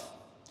itself.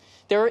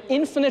 There are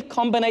infinite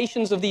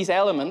combinations of these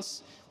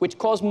elements which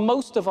cause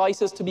most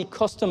devices to be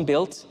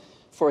custom-built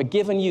for a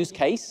given use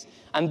case,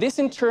 and this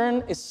in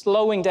turn is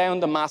slowing down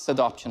the mass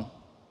adoption.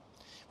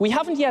 We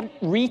haven't yet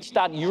reached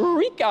that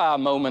eureka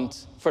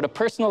moment for the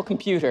personal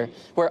computer,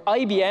 where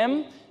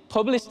IBM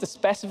published the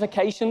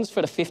specifications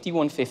for the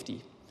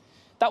 5150.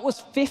 That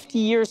was 50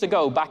 years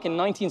ago, back in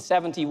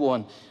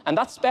 1971, and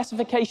that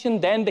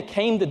specification then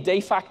became the de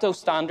facto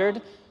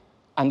standard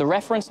and the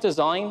reference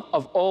design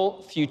of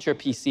all future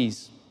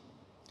PCs.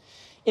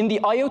 In the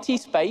IoT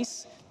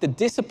space, the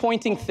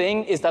disappointing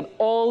thing is that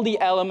all the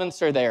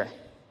elements are there.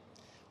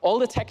 All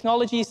the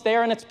technology is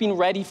there, and it's been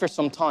ready for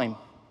some time.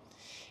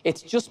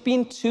 It's just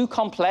been too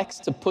complex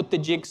to put the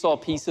jigsaw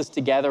pieces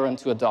together and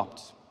to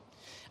adopt.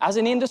 As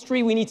an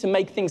industry, we need to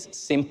make things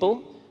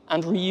simple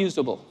and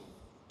reusable.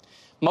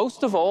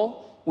 Most of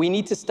all, we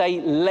need to stay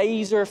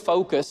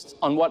laser-focused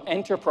on what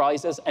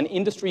enterprises and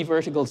industry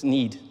verticals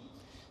need.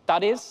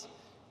 That is,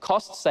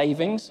 cost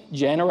savings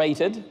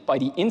generated by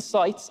the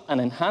insights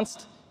and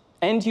enhanced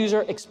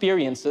end-user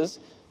experiences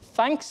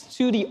thanks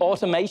to the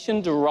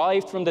automation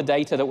derived from the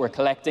data that we're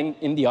collecting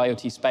in the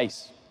IoT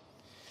space.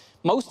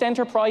 Most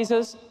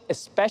enterprises,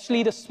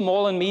 especially the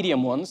small and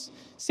medium ones,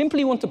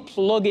 simply want to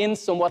plug in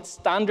somewhat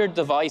standard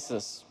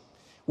devices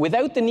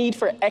without the need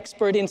for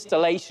expert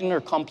installation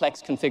or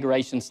complex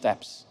configuration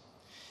steps.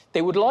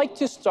 They would like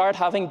to start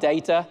having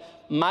data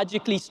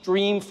magically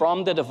stream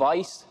from the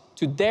device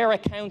to their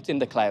account in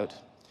the cloud,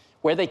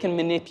 where they can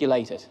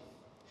manipulate it.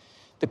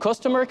 The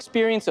customer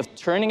experience of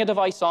turning a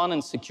device on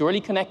and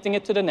securely connecting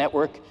it to the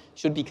network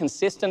should be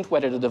consistent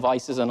whether the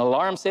device is an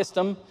alarm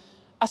system,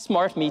 a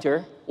smart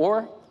meter,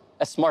 or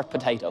a smart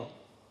potato.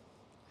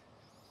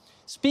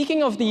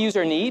 Speaking of the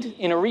user need,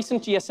 in a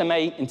recent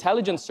GSMA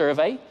intelligence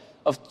survey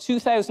of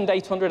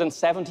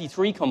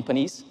 2,873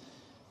 companies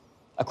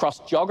across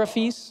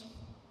geographies,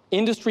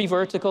 industry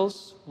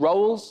verticals,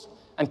 roles,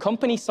 and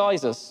company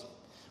sizes,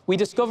 we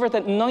discovered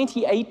that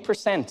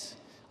 98%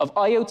 of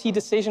IoT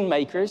decision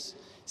makers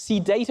see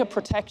data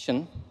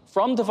protection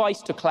from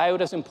device to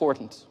cloud as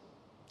important.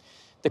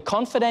 The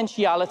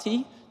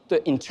confidentiality,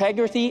 the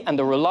integrity, and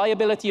the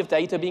reliability of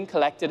data being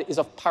collected is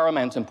of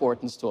paramount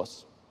importance to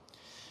us.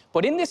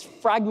 But in this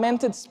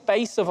fragmented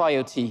space of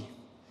IoT,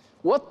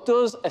 what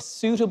does a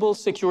suitable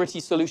security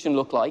solution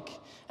look like?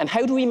 And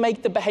how do we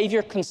make the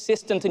behavior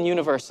consistent and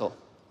universal?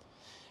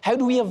 How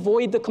do we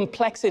avoid the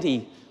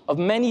complexity of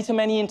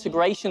many-to-many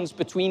integrations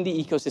between the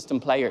ecosystem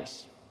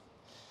players?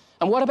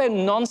 And what about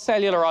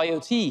non-cellular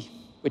IoT,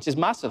 which is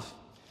massive?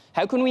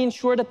 How can we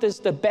ensure that there's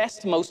the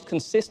best, most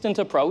consistent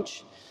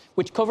approach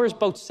which covers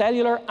both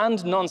cellular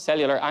and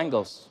non-cellular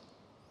angles?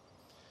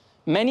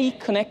 Many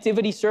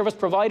connectivity service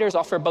providers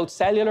offer both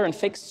cellular and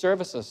fixed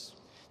services.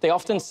 They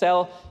often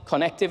sell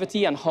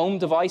connectivity and home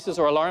devices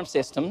or alarm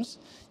systems,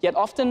 yet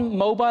often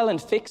mobile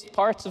and fixed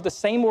parts of the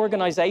same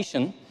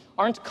organization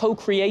aren't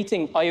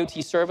co-creating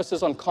IoT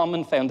services on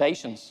common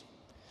foundations.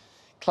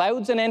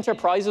 Clouds and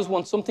enterprises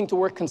want something to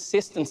work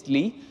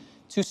consistently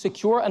to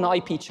secure an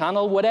IP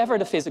channel, whatever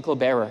the physical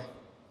bearer.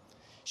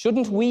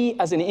 Shouldn't we,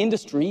 as an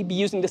industry, be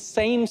using the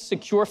same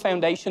secure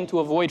foundation to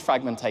avoid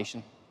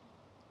fragmentation?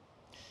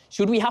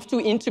 Should we have to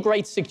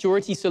integrate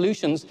security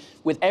solutions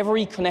with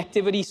every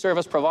connectivity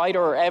service provider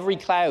or every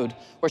cloud?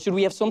 Or should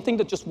we have something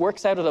that just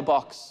works out of the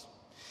box?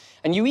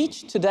 And you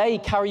each today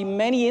carry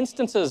many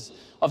instances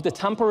of the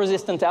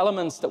tamper-resistant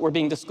elements that were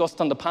being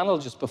discussed on the panel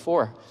just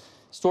before,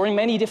 storing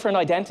many different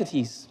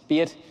identities,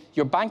 be it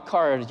your bank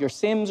card, your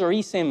SIMs or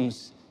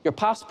eSIMs, your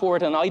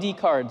passport and ID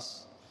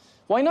cards.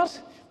 Why not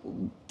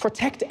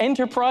protect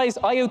enterprise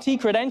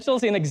IoT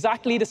credentials in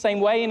exactly the same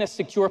way in a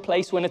secure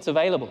place when it's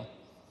available?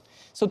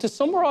 So to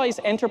summarize,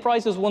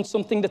 enterprises want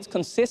something that's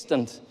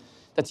consistent,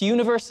 that's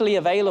universally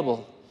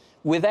available,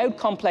 without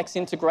complex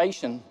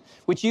integration,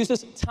 which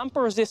uses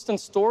tamper-resistant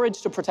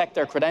storage to protect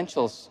their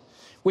credentials,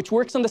 which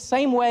works in the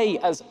same way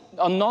as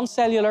on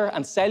non-cellular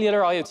and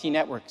cellular IoT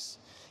networks,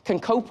 can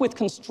cope with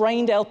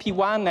constrained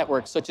LPWA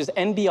networks such as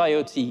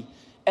NB-IoT,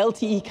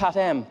 LTE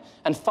Cat-M,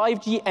 and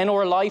 5G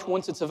NR Lite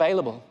once it's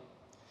available.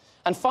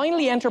 And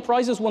finally,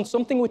 enterprises want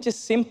something which is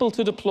simple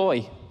to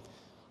deploy,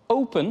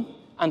 open,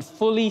 and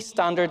fully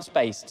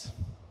standards-based.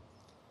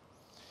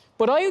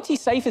 But IoT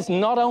Safe is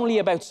not only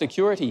about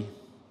security.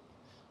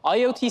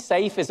 IoT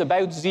Safe is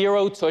about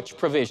zero-touch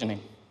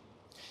provisioning.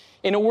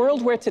 In a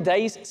world where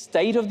today's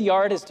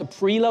state-of-the-art is to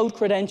preload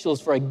credentials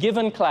for a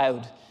given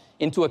cloud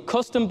into a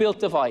custom-built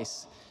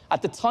device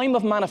at the time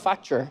of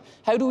manufacture,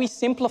 how do we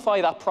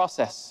simplify that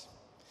process?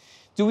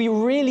 Do we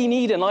really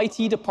need an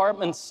IT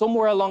department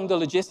somewhere along the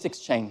logistics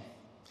chain?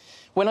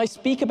 When I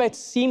speak about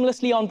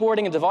seamlessly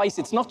onboarding a device,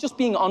 it's not just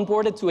being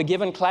onboarded to a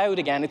given cloud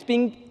again, it's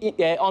being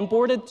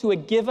onboarded to a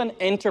given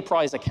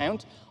enterprise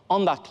account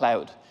on that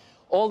cloud.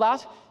 All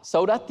that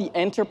so that the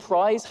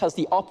enterprise has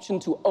the option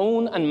to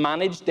own and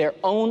manage their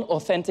own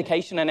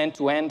authentication and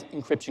end-to-end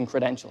encryption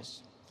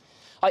credentials.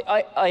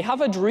 I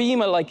have a dream,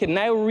 like a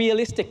now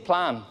realistic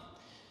plan,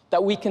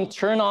 that we can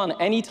turn on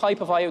any type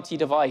of IoT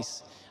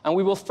device, and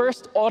we will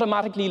first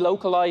automatically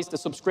localize the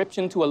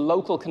subscription to a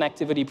local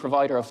connectivity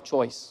provider of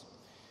choice.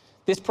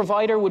 This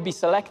provider would be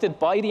selected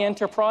by the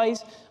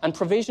enterprise, and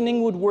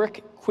provisioning would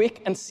work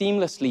quick and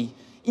seamlessly,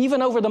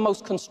 even over the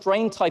most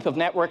constrained type of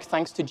network,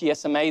 thanks to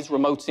GSMA's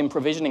remote SIM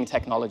provisioning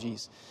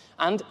technologies,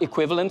 and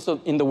equivalents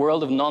in the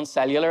world of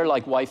non-cellular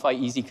like Wi-Fi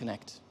Easy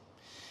Connect.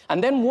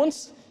 And then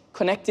once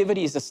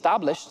connectivity is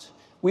established,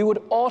 we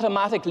would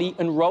automatically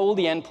enroll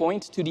the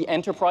endpoint to the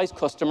enterprise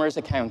customer's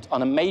account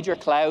on a major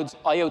cloud's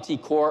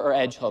IoT core or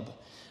edge hub,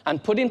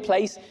 and put in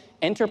place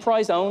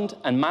enterprise-owned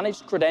and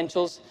managed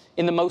credentials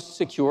in the most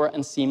secure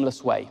and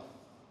seamless way.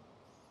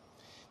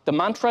 The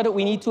mantra that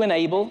we need to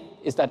enable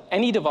is that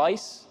any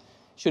device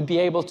should be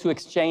able to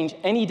exchange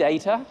any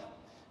data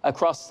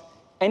across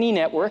any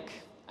network,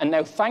 and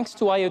now, thanks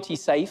to IoT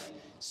Safe,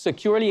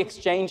 securely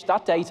exchange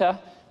that data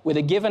with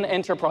a given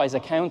enterprise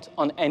account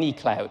on any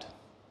cloud.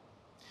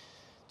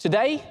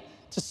 Today,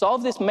 to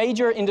solve this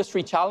major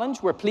industry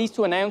challenge, we're pleased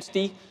to announce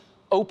the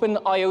Open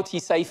IoT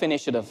Safe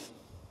initiative.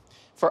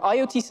 For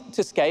IoT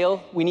to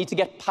scale, we need to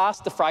get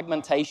past the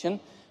fragmentation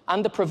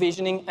and the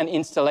provisioning and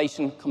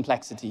installation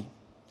complexity.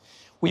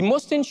 We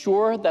must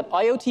ensure that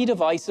IoT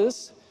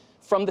devices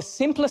from the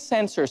simplest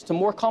sensors to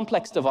more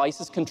complex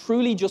devices can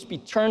truly just be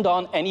turned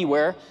on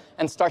anywhere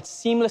and start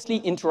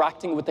seamlessly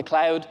interacting with the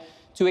cloud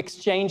to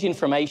exchange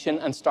information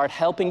and start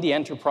helping the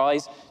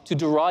enterprise to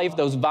derive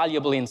those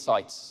valuable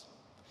insights.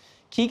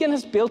 Keegan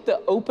has built the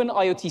open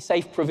IoT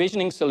safe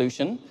provisioning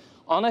solution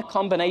on a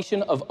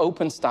combination of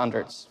open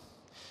standards.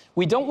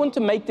 We don't want to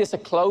make this a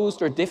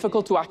closed or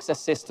difficult to access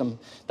system.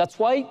 That's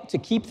why, to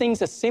keep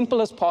things as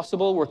simple as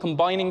possible, we're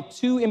combining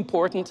two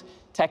important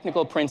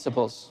technical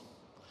principles.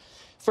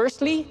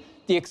 Firstly,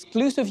 the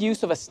exclusive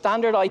use of a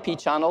standard IP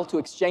channel to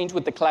exchange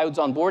with the cloud's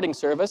onboarding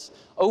service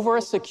over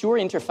a secure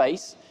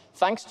interface,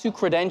 thanks to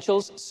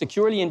credentials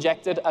securely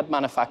injected at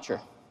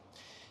manufacture.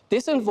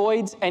 This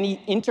avoids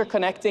any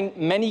interconnecting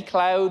many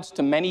clouds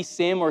to many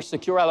SIM or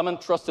secure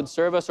element trusted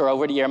service or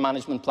over-the-air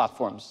management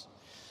platforms.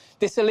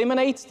 This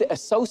eliminates the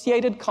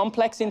associated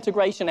complex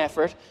integration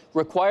effort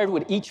required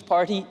with each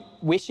party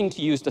wishing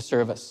to use the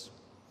service.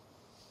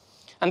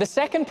 And the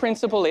second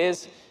principle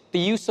is the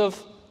use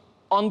of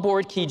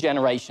onboard key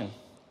generation,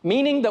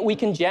 meaning that we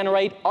can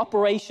generate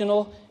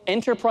operational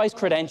enterprise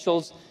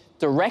credentials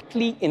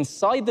directly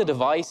inside the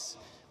device,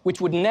 which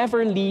would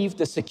never leave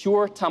the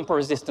secure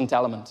tamper-resistant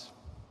element.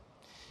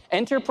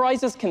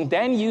 Enterprises can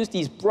then use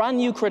these brand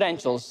new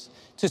credentials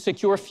to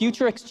secure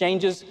future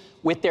exchanges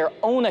with their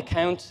own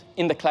account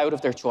in the cloud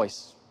of their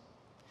choice.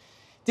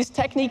 This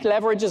technique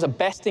leverages a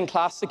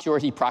best-in-class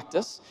security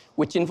practice,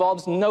 which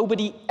involves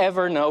nobody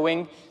ever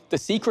knowing the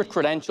secret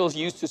credentials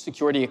used to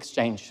secure the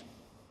exchange.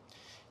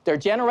 They're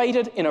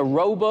generated in a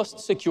robust,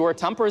 secure,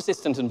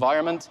 tamper-resistant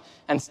environment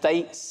and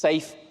stay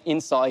safe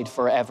inside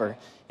forever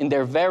in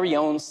their very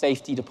own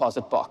safety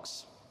deposit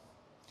box.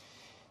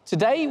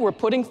 Today, we're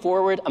putting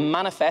forward a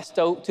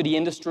manifesto to the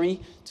industry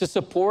to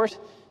support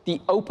the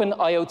Open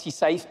IoT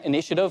Safe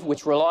initiative,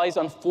 which relies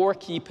on 4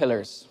 key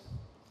pillars.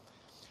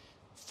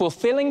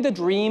 Fulfilling the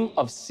dream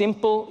of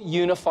simple,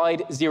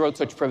 unified,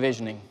 zero-touch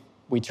provisioning.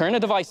 We turn a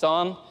device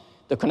on,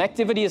 the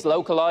connectivity is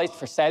localized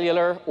for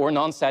cellular or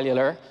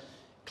non-cellular.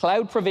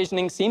 Cloud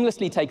provisioning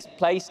seamlessly takes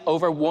place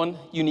over one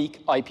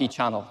unique IP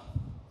channel.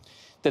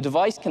 The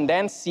device can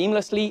then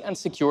seamlessly and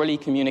securely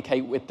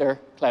communicate with their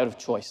cloud of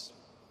choice.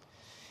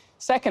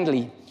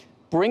 Secondly,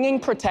 bringing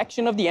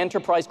protection of the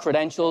enterprise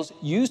credentials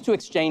used to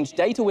exchange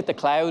data with the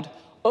cloud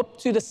up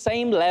to the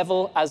same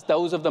level as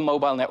those of the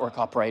mobile network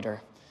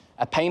operator,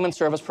 a payment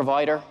service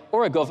provider,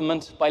 or a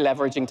government by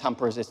leveraging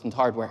tamper-resistant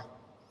hardware.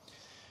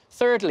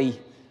 Thirdly,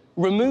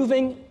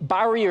 removing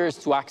barriers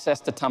to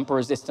access to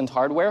tamper-resistant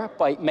hardware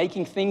by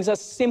making things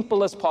as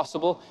simple as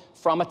possible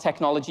from a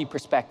technology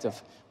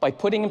perspective, by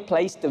putting in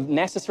place the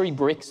necessary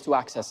bricks to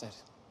access it.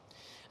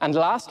 And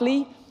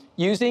lastly,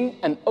 using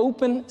an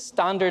open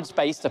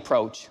standards-based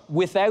approach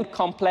without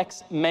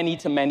complex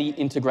many-to-many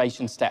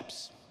integration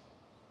steps.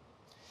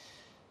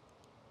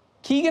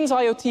 Keegan's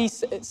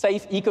IoT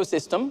Safe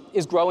ecosystem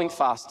is growing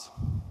fast.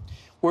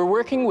 We're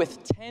working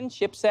with 10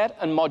 chipset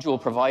and module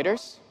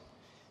providers,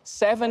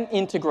 7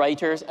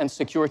 integrators and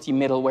security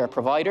middleware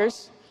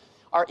providers.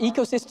 Our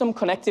ecosystem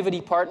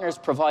connectivity partners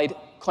provide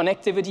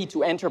connectivity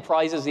to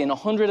enterprises in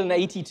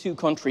 182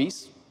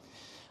 countries.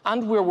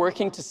 And we're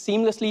working to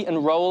seamlessly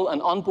enroll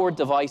and onboard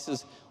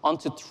devices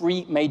onto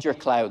 3 major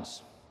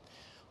clouds.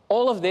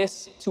 All of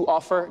this to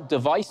offer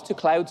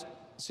device-to-cloud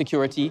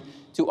security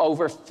to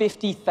over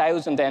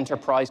 50,000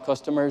 enterprise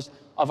customers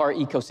of our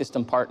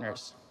ecosystem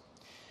partners.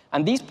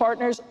 And these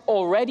partners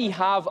already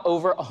have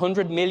over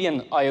 100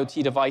 million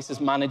IoT devices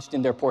managed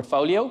in their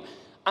portfolio,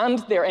 and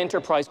their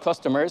enterprise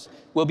customers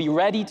will be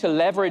ready to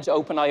leverage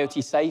Open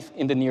IoT Safe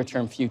in the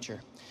near-term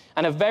future.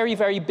 And a very,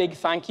 very big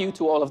thank you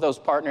to all of those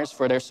partners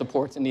for their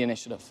support in the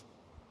initiative.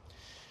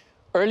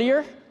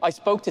 Earlier, I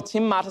spoke to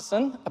Tim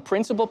Mattison, a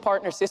principal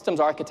partner systems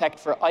architect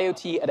for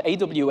IoT at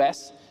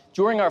AWS,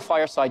 during our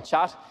fireside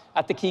chat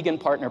at the Keegan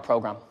Partner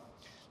Program.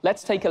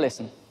 Let's take a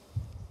listen.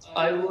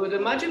 I would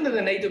imagine that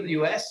in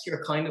AWS,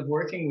 you're kind of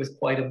working with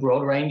quite a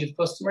broad range of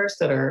customers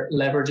that are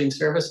leveraging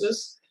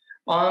services.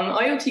 On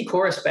IoT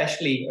Core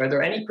especially, are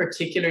there any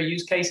particular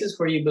use cases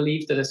where you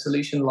believe that a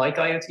solution like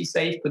IoT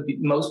Safe could be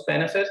most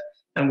benefit,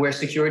 and where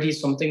security is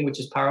something which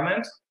is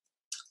paramount?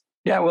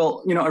 Yeah,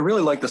 well, I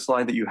really like the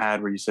slide that you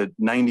had where you said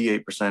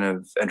 98%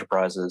 of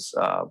enterprises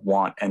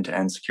want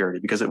end-to-end security,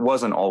 because it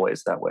wasn't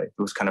always that way.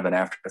 It was kind of an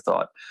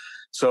afterthought.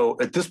 So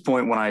at this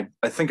point, when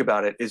I think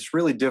about it, it's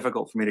really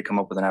difficult for me to come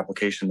up with an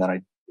application that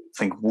I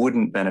think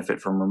wouldn't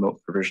benefit from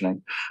remote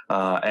provisioning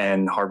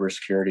and hardware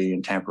security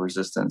and tamper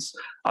resistance.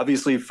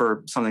 Obviously,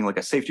 for something like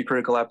a safety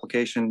critical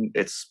application,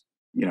 it's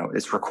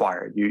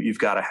required. You've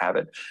got to have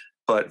it.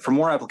 But for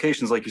more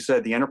applications, like you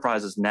said, the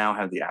enterprises now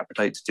have the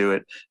appetite to do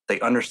it. They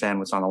understand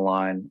what's on the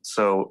line.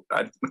 So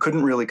I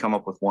couldn't really come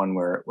up with one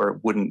where it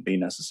wouldn't be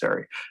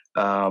necessary.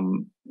 I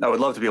would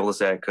love to be able to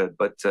say I could,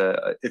 but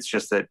it's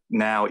just that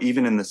now,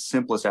 even in the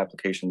simplest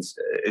applications,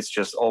 it's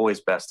just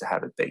always best to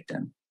have it baked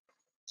in.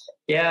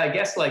 Yeah, I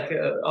guess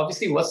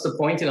obviously, what's the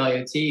point in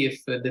IoT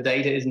if the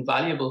data isn't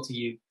valuable to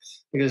you?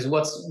 Because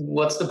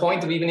what's the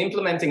point of even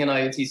implementing an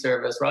IoT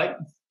service, right?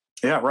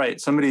 Yeah, right.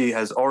 Somebody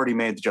has already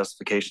made the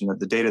justification that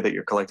the data that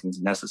you're collecting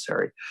is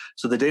necessary.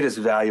 So the data is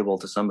valuable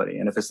to somebody.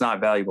 And if it's not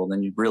valuable,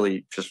 then you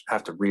really just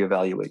have to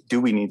reevaluate. Do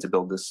we need to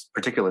build this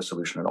particular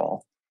solution at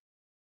all?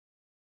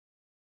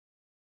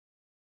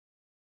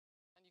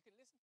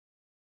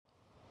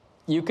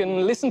 You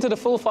can listen to the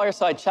full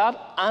fireside chat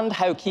and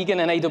how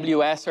Keegan and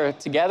AWS are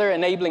together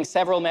enabling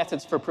several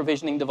methods for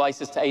provisioning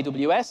devices to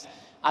AWS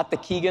at the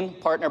Keegan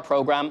Partner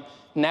Program,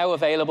 now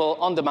available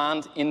on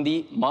demand in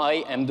the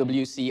My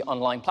MWC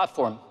online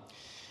platform.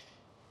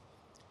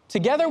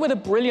 Together with a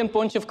brilliant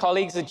bunch of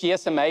colleagues at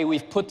GSMA,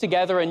 we've put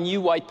together a new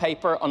white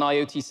paper on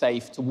IoT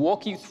Safe to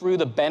walk you through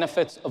the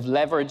benefits of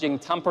leveraging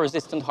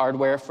tamper-resistant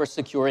hardware for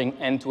securing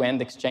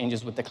end-to-end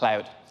exchanges with the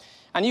cloud.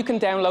 And you can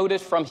download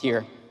it from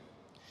here.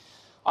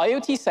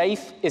 IoT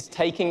Safe is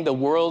taking the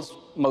world's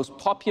most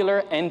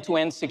popular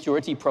end-to-end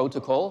security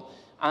protocol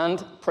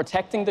and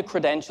protecting the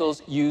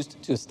credentials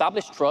used to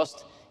establish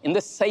trust in the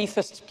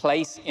safest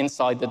place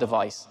inside the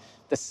device,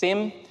 the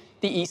SIM,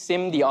 the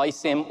eSIM, the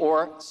iSIM,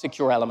 or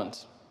secure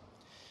element.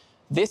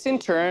 This, in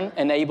turn,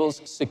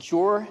 enables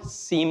secure,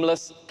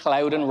 seamless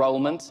cloud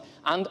enrollment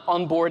and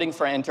onboarding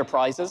for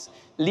enterprises,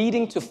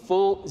 leading to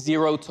full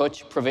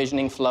zero-touch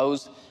provisioning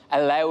flows,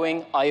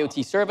 allowing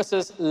IoT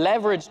services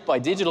leveraged by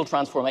digital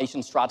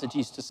transformation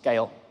strategies to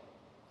scale.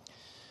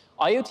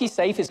 IoT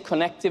Safe is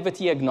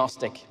connectivity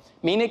agnostic,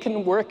 meaning it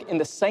can work in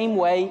the same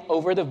way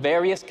over the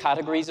various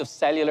categories of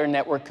cellular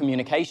network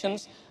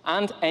communications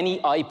and any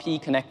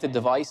IP-connected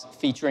device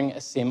featuring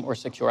a SIM or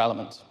secure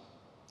element.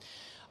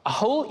 A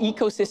whole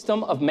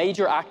ecosystem of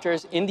major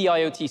actors in the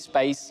IoT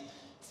space,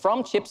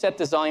 from chipset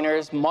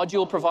designers,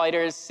 module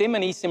providers, SIM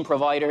and eSIM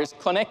providers,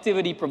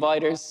 connectivity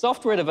providers,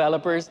 software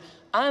developers,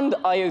 and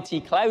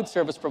IoT cloud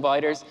service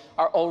providers,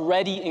 are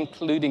already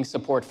including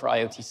support for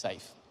IoT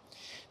Safe.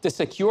 The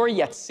secure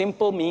yet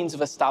simple means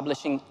of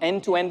establishing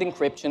end-to-end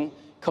encryption,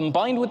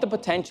 combined with the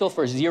potential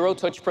for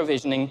zero-touch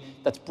provisioning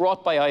that's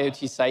brought by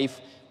IoT Safe,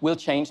 will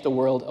change the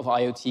world of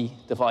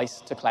IoT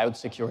device-to-cloud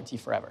security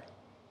forever.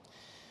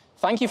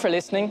 Thank you for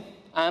listening,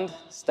 and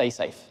stay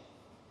safe.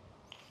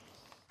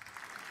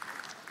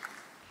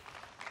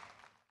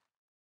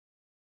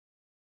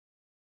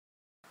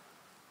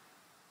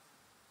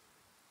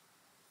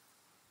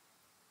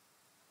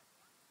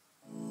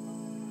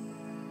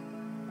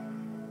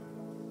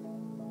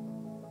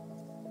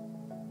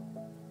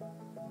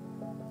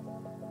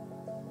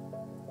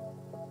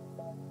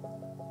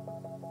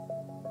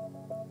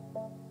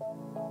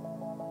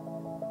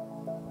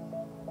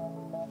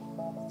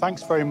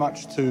 Thanks very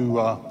much to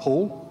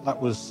Paul. That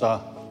was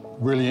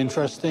really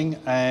interesting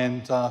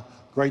and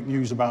great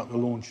news about the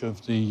launch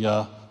of the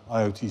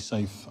IoT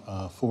Safe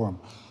forum.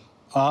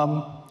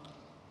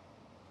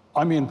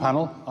 I'm Ian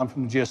Pannell, I'm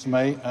from the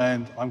GSMA,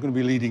 and I'm going to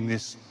be leading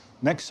this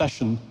next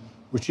session,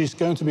 which is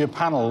going to be a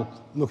panel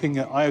looking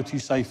at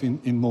IoT Safe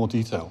in more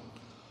detail.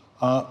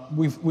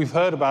 We've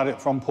heard about it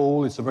from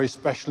Paul. It's a very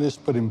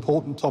specialist but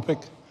important topic,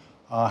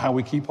 how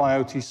we keep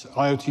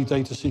IoT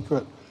data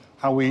secret,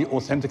 how we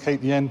authenticate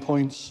the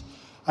endpoints,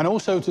 and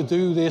also to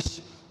do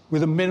this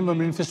with a minimum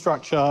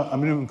infrastructure, a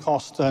minimum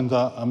cost, and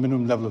a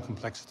minimum level of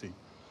complexity.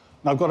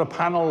 Now, I've got a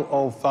panel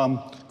of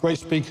great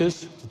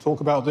speakers to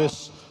talk about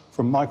this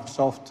from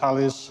Microsoft,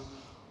 Thales,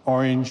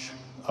 Orange,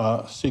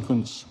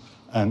 Sequence,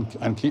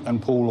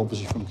 and Paul,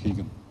 obviously, from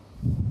Keegan.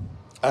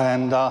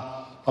 And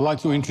I'd like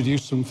to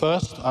introduce them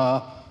first.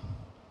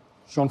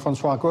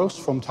 Jean-François Gros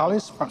from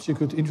Thales, perhaps you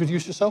could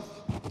introduce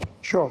yourself?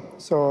 Sure.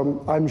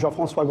 So I'm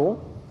Jean-François Gros,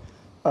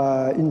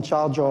 in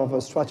charge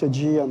of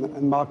strategy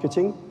and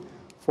marketing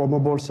for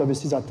mobile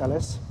services at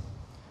Thales.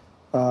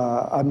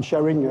 I'm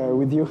sharing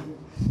with you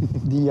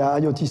the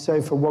IoT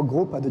Safe work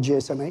group at the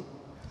GSMA.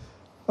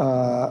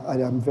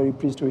 And I'm very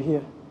pleased to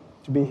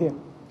be here.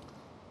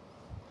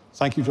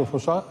 Thank you,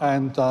 Jean-François.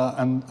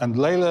 And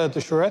Leila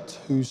de Charette,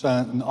 who's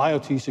an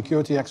IoT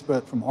security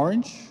expert from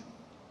Orange.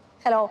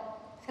 Hello.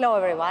 Hello,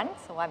 everyone.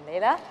 So I'm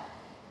Leila.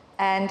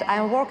 And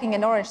I'm working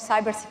in Orange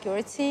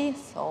Cybersecurity.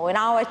 So in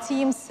our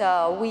teams,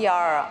 we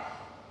are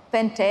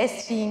pen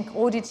testing,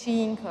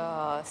 auditing,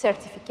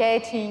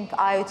 certificating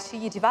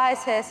IoT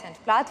devices and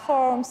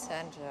platforms.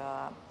 And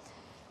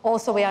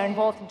also we are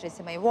involved in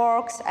GSMA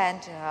Works.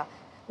 And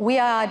we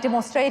are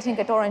demonstrating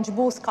at Orange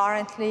booth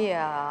currently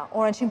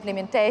Orange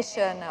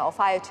implementation of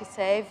IoT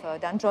Safe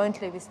done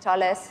jointly with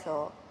Thales.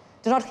 So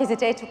do not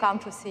hesitate to come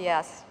to see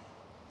us.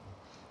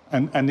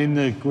 And in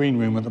the green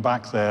room at the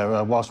back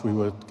there, whilst we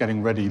were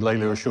getting ready,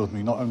 Leila assured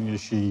me not only is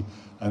she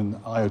an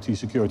IoT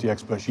security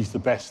expert, she's the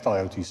best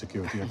IoT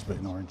security expert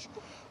in Orange.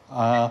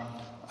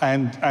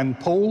 And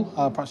Paul,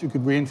 perhaps you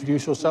could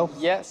reintroduce yourself?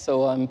 Yeah,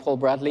 so I'm Paul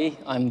Bradley.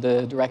 I'm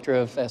the Director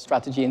of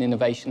Strategy and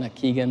Innovation at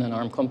Keegan, an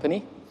ARM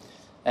company.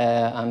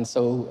 And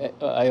so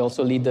I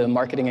also lead the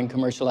marketing and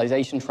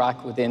commercialization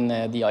track within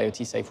the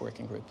IoT Safe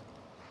Working Group.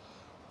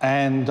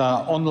 And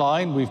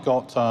online, we've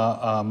got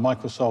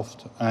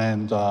Microsoft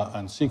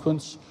and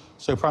Sequence.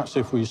 So perhaps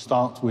if we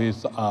start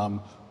with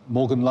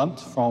Morgan Lunt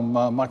from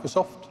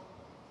Microsoft.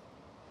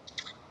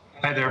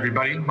 Hi Hi there,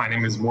 everybody. My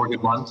name is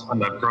Morgan Lunt. I'm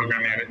the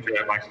program manager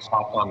at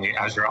Microsoft on the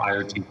Azure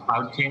IoT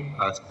Cloud team.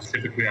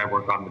 Specifically, I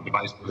work on the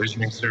device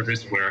provisioning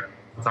service, where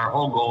it's our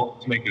whole goal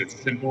to make it as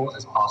simple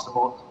as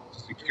possible to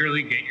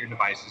securely get your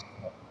devices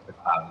connected to the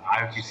cloud.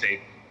 IoT Safe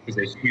is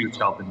a huge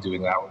help in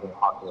doing that. We're going to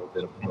talk a little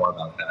bit more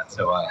about that.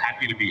 So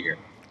happy to be here.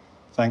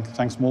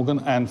 Thanks, Morgan.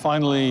 And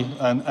finally,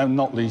 and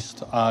not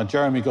least,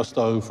 Jeremy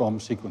Gusteau from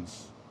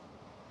Sequence.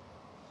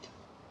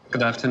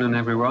 Good afternoon,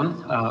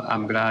 everyone.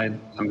 I'm glad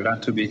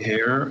to be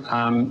here.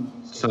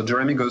 So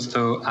Jeremy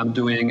Gusteau, I'm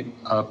doing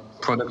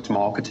product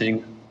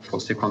marketing for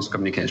Sequence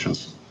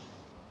Communications.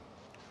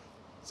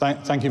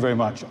 Thank you very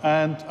much.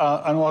 And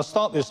I'll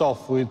start this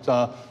off with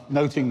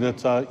noting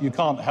that you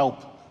can't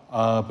help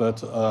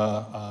but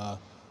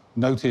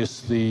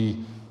notice the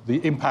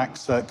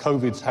impacts that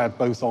COVID's had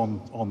both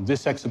on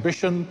this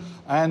exhibition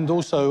and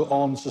also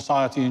on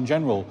society in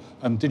general,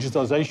 and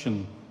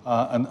digitization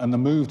and the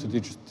move to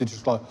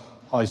digitalizing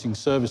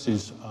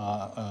services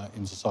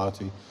in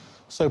society.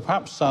 So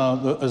perhaps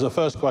as a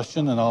first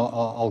question, and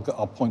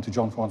I'll point to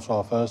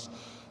Jean-Francois first,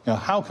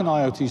 how can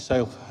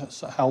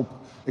IoT help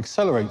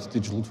accelerate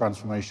digital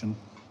transformation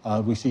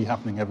we see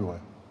happening everywhere?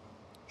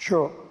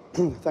 Sure.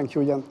 Thank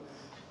you, Jan.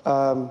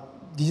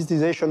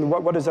 Digitization,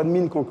 what does that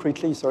mean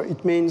concretely? So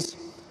it means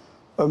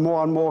a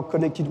more and more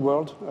connected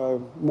world.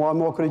 More and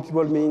more connected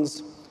world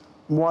means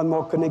more and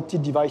more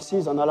connected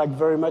devices, and I like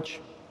very much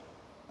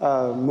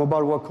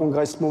Mobile World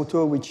Congress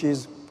motto, which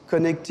is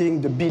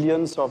connecting the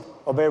billions of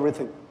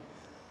everything.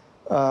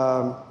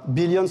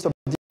 Billions of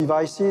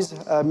devices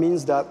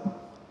means that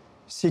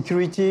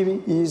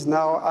security is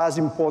now as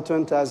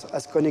important as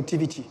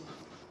connectivity.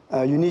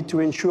 You need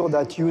to ensure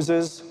that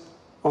users,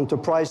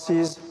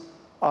 enterprises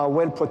are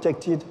well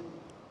protected,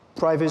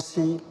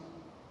 privacy,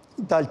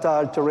 data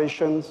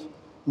alterations,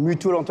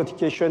 mutual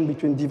authentication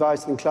between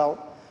device and cloud.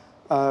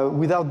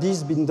 Without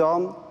this being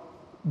done,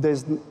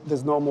 there's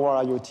no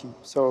more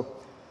IoT.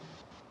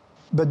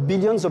 But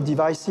billions of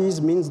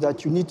devices means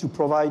that you need to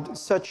provide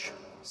such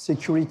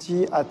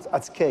security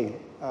at scale.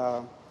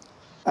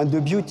 And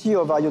the beauty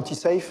of IoT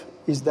Safe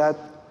is that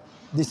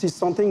this is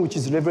something which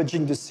is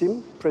leveraging the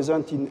SIM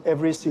present in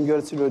every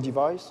single cellular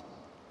device.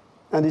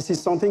 And this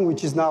is something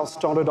which is now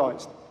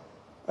standardized.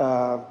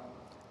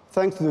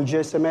 Thanks to the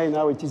GSMA,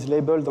 now it is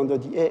labeled under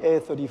the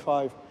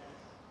AA35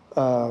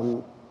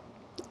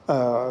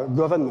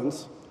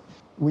 governance,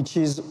 which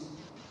is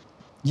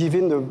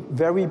giving a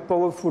very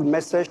powerful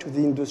message to the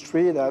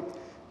industry that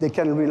they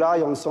can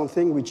rely on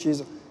something which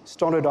is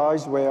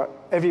standardized, where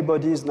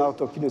everybody is now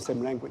talking the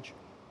same language.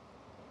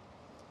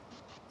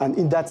 And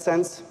in that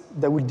sense,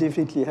 that will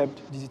definitely help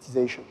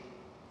digitization.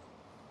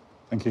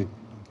 Thank you.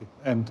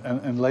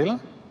 And Leila?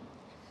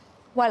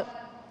 Well,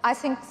 I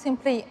think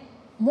simply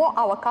more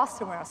our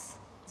customers,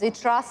 they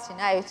trust in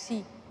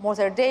IoT, more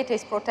their data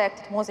is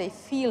protected, more they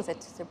feel that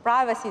their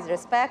privacy is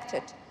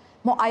respected,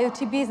 more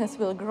IoT business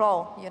will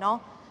grow,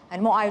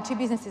 and more IoT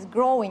business is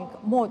growing,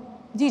 more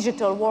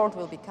digital world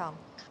will become.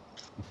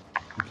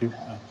 Thank you.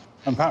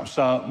 And perhaps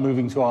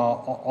moving to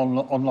our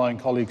online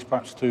colleagues,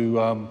 perhaps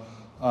to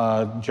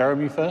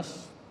Jeremy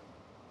first.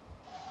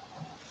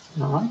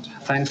 All right,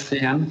 thanks,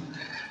 Ian.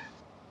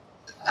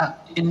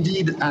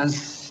 Indeed,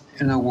 as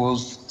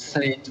was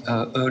said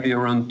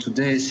earlier on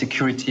today,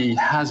 security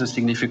has a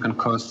significant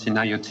cost in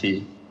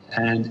IoT.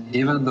 And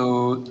even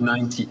though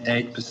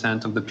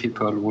 98% of the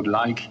people would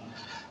like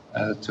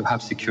to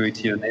have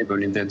security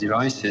enabled in their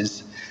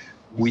devices,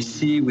 we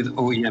see with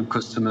OEM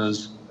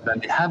customers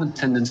that they have a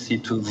tendency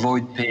to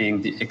avoid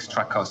paying the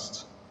extra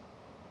cost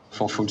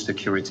for full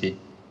security,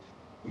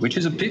 which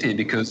is a pity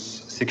because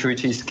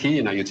security is key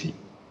in IoT.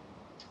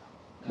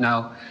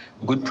 Now,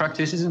 good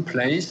practice is in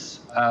place,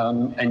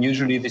 and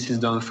usually this is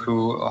done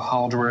through a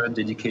hardware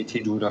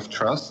dedicated root of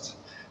trust,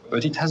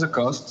 but it has a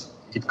cost.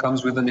 It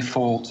comes with an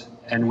effort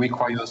and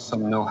requires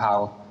some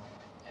know-how.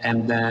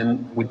 And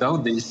then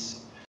without this,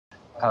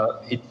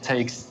 it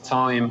takes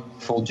time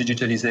for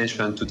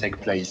digitalization to take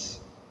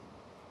place.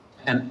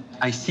 And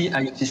I see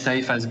IoT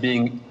Safe as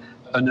being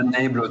an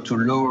enabler to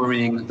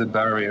lowering the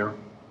barrier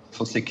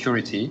for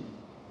security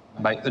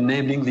by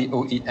enabling the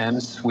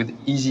OEMs with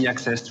easy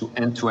access to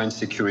end-to-end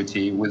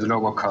security with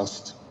lower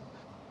cost.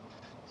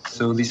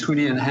 So this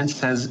really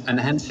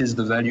enhances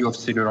the value of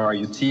cellular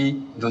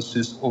IoT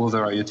versus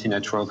other IoT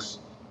networks.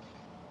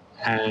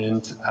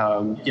 And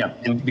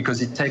and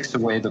because it takes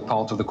away the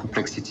part of the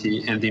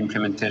complexity and the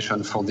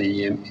implementation for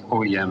the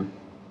OEM.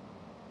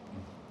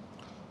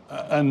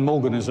 And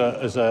Morgan, as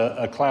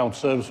a cloud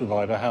service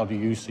provider, how do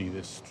you see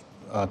this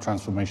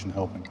transformation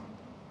helping?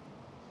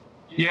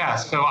 Yeah,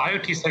 so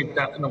IoT Safe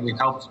definitely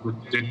helps with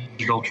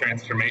digital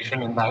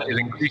transformation in that it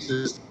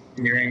increases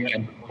engineering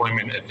and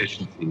deployment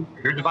efficiency.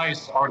 Your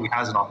device already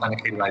has an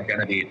authenticated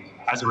identity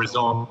as a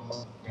result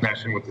of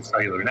connection with the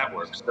cellular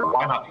network. So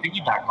why not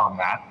piggyback on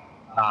that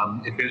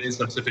if it is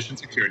of sufficient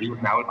security?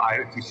 Now with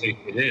IoT Safe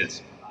it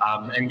is.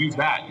 And use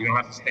that. You don't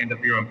have to stand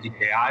up your own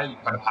PKI. You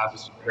kind of have a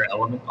secure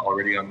element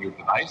already on your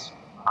device.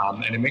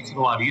 And it makes it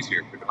a lot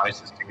easier for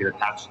devices to get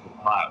attached to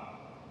the cloud.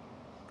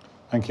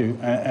 Thank you.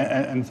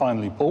 And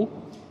finally, Paul?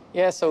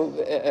 Yeah,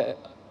 so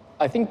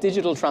I think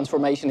digital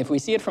transformation, if we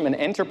see it from an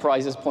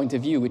enterprise's point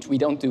of view, which we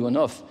don't do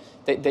enough,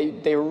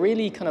 they're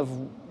really kind of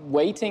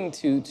waiting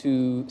to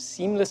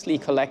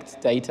seamlessly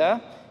collect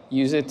data,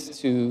 use it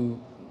to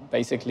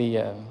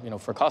basically,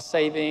 for cost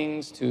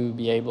savings, to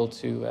be able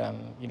to,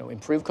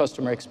 improve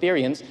customer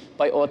experience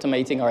by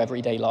automating our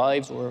everyday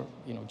lives or,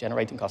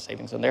 generating cost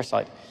savings on their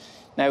side.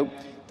 Now,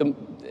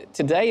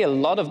 today, a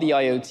lot of the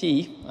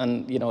IoT,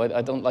 and,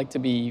 I don't like to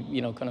be,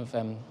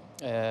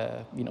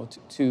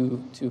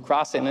 too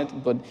crass in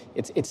it, but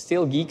it's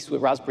still geeks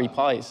with Raspberry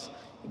Pis,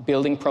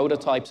 building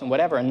prototypes and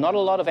whatever, and not a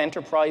lot of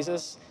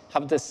enterprises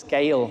have the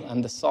scale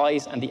and the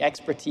size and the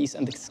expertise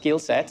and the skill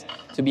set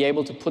to be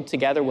able to put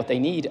together what they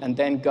need and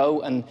then go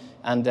and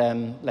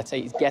let's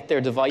say, get their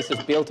devices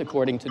built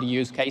according to the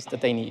use case that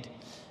they need.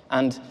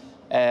 And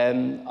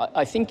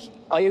I think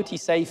IoT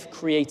Safe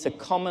creates a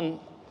common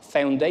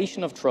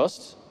foundation of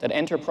trust that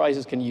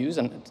enterprises can use.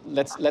 And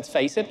let's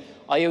face it,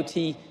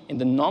 IoT in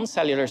the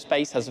non-cellular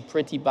space has a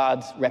pretty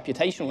bad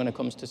reputation when it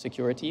comes to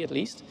security, at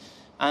least.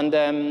 And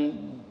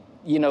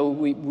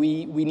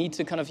we need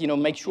to kind of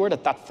make sure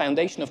that that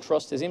foundation of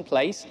trust is in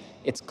place.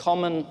 It's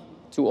common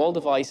to all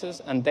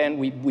devices, and then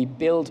we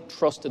build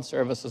trusted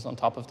services on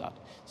top of that,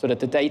 so that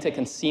the data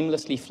can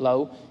seamlessly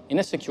flow in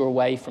a secure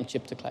way from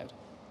chip to cloud.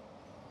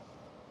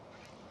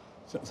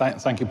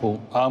 Thank you, Paul.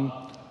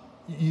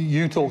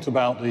 You talked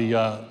about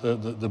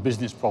the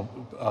business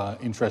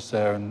interests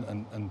there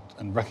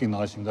and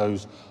recognizing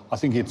those. I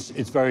think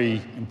it's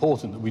very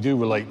important that we do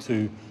relate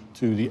to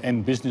the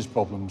end business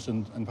problems,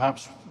 and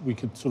perhaps we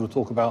could sort of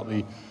talk about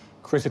the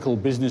critical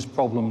business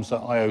problems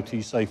that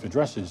IoT Safe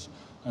addresses,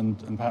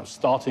 and perhaps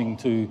starting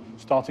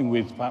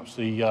with perhaps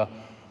the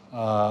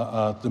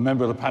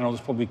member of the panel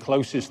that's probably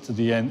closest to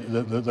the end,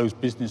 those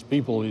business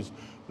people, is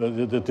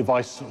the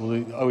device or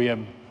the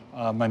OEM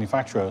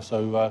manufacturer.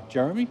 So,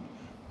 Jeremy,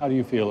 how do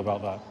you feel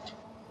about that?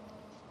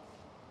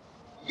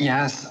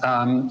 Yes,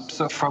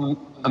 so from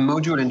a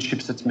module and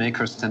chipset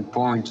maker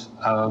standpoint,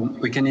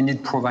 we can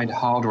indeed provide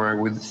hardware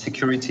with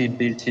security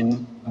built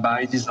in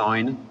by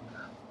design,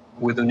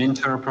 with an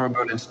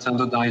interoperable and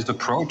standardized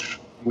approach,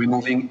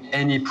 removing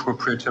any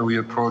proprietary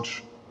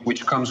approach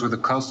which comes with a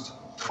cost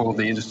for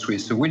the industry.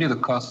 So really the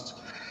cost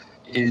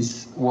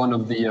is one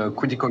of the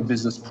critical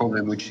business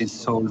problems which is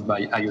solved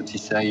by IoT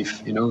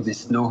Safe.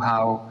 This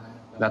know-how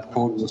that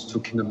Paul was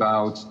talking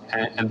about,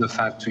 and the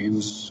fact to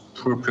use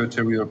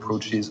proprietary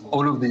approaches,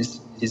 all of this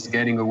is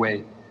getting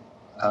away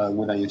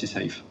with IoT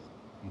Safe.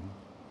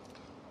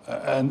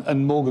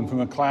 And Morgan, from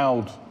a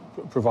cloud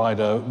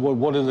provider,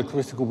 what are the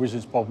critical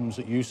business problems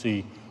that you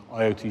see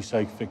IoT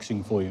Safe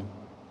fixing for you?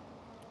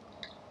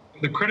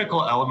 The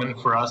critical element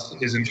for us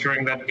is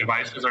ensuring that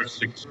devices are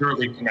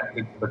securely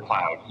connected to the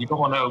cloud. You don't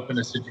want to open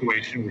a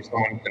situation where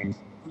someone can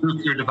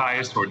spoof your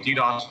device or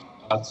DDoS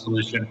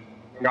solution.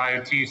 Your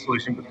IoT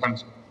solution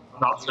becomes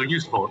not so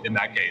useful in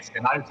that case.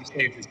 And IoT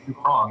Safe is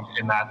two-pronged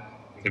in that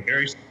it's a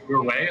very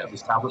secure way of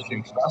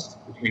establishing trust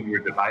between your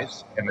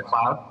device and the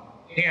cloud,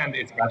 and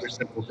it's rather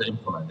simple to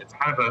implement. It's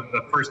kind of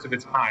the first of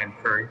its kind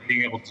for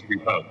being able to do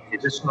both.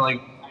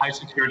 Traditionally, high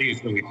security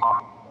is really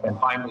hard, and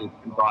finally it's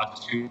been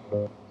brought to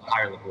a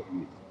higher level of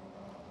use.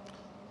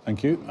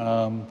 Thank you.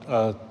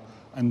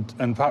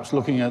 And perhaps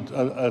looking at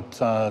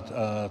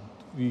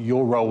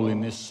your role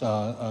in this,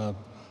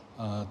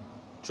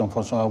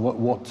 Jean-François,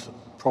 what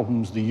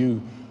problems do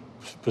you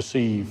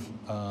perceive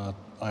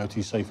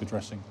IoT Safe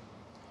addressing?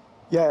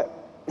 Yeah,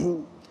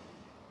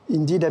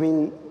 indeed. I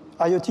mean,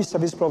 IoT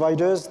service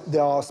providers, they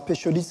are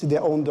specialists in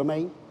their own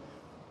domain,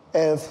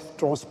 health,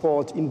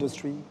 transport,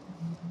 industry.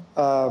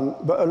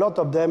 But a lot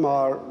of them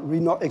are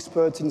really not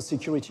experts in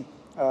security.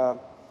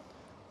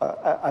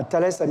 At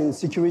Thales, I mean,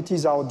 security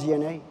is our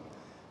DNA.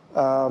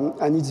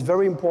 And it's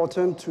very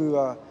important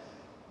to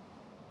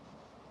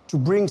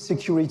bring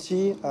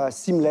security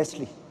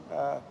seamlessly.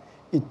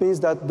 It means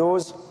that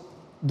those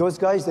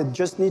guys that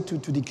just need to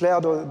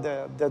declare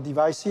their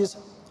devices,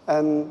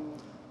 and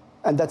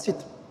that's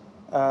it.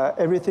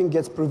 Everything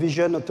gets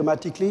provisioned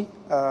automatically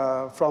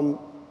from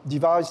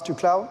device to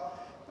cloud.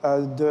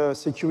 The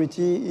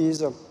security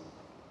is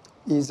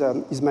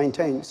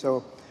maintained.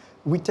 So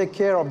we take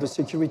care of the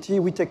security,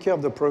 we take care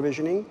of the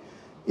provisioning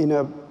in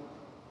a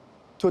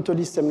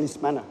totally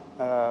seamless manner.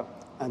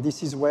 And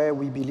this is where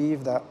we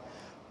believe that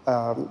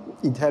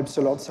it helps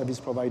a lot service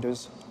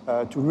providers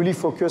to really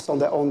focus on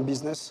their own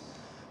business,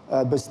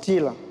 but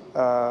still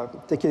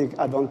taking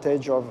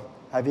advantage of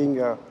having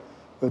a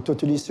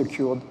totally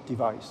secured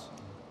device.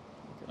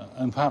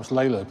 And perhaps,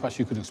 Leila, perhaps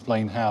you could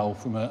explain how,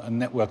 from a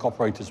network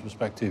operator's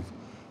perspective,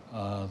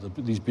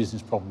 these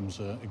business problems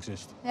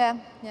exist. Yeah.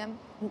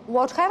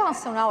 What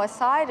happens on our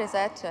side is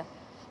that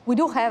we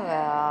do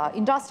have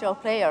industrial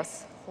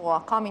players who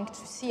are coming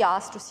to see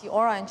us, to see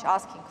Orange,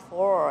 asking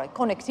for a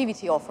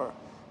connectivity offer.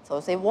 So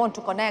they want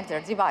to connect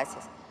their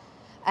devices.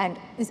 And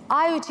this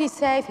IoT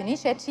Safe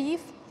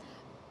initiative,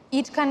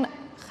 it can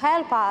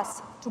help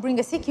us to bring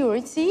a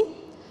security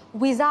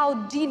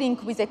without dealing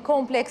with a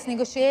complex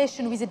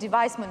negotiation with the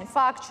device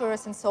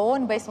manufacturers and so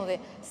on, based on the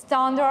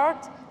standard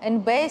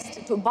and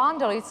best to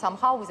bundle it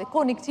somehow with a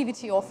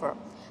connectivity offer.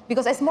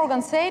 Because as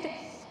Morgan said,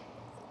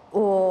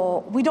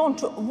 we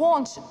don't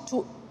want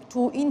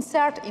to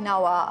insert in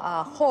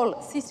our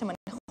whole system and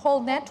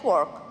whole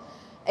network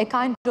a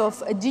kind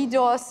of a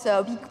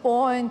DDoS weak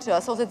point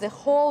so that the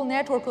whole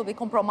network will be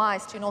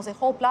compromised, the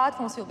whole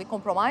platforms will be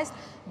compromised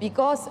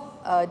because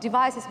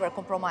devices were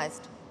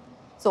compromised.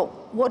 So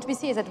what we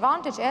see as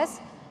advantage is,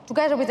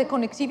 together with the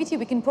connectivity,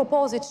 we can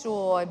propose it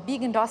to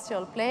big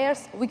industrial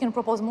players, we can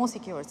propose more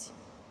security.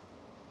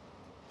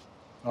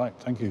 All right,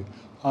 thank you.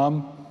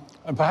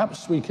 And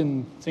perhaps we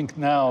can think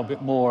now a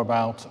bit more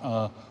about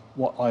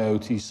what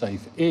IoT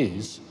Safe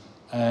is,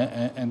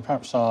 and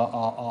perhaps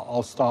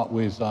I'll start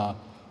with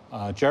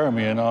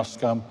Jeremy and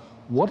ask,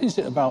 what is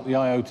it about the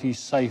IoT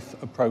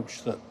Safe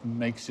approach that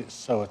makes it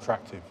so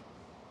attractive?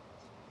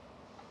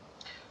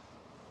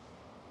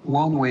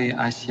 One way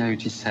I see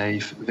IoT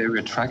Safe very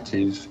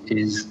attractive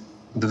is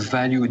the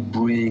value it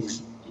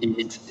brings in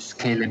its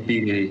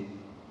scalability.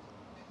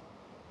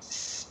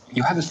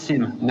 You have a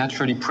SIM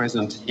naturally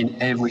present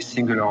in every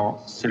singular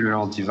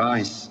cellular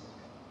device,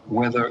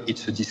 whether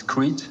it's a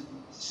discrete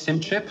SIM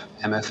chip,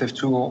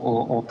 MFF2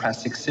 or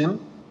plastic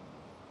SIM,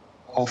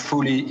 or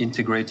fully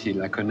integrated,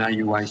 like an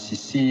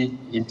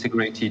IUICC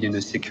integrated in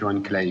a secure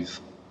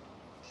enclave.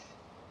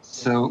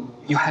 So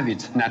you have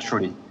it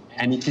naturally,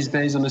 and it is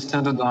based on a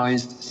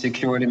standardized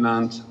secure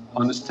element,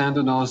 on a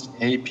standardized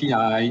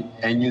API,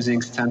 and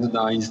using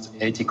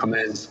standardized AT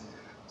commands.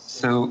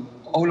 So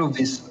all of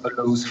this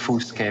allows full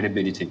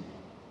scalability.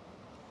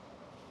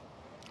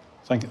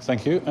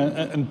 Thank you.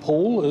 And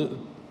Paul,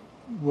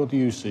 what do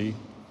you see?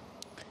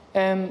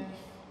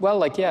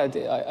 Well,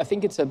 I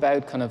think it's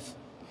about kind of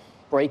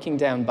breaking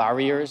down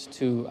barriers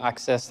to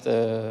access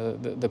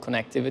the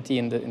connectivity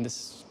in the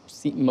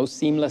most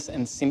seamless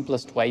and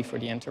simplest way for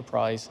the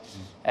enterprise,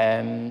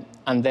 and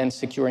then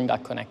securing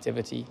that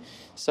connectivity.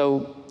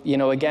 So,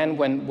 again,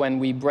 when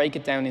we break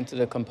it down into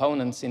the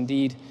components,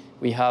 indeed,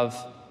 we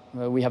have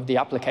the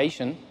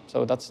application.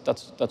 So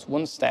that's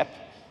one step.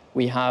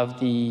 We have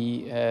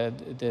the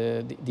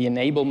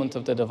enablement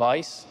of the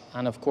device,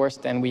 and of course,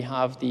 then we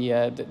have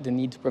the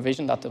need to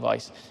provision that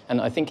device. And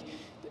I think,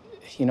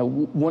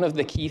 one of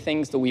the key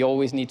things that we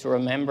always need to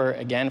remember,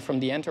 again, from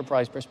the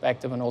enterprise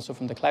perspective and also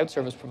from the cloud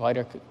service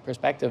provider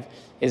perspective,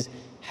 is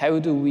how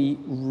do we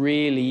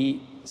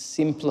really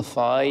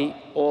simplify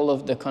all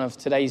of the kind of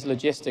today's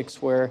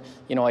logistics where,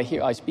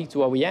 I speak to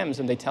OEMs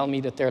and they tell me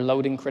that they're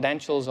loading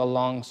credentials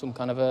along some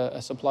kind of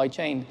a supply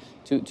chain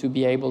to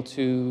be able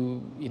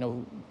to,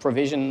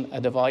 provision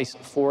a device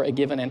for a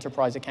given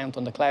enterprise account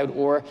on the cloud,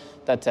 or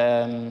that,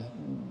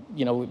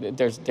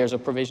 there's a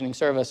provisioning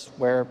service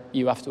where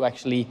you have to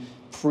actually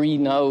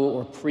pre-know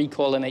or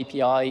pre-call an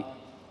API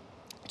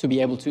to be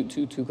able to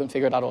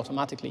configure that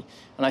automatically.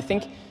 And I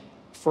think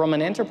from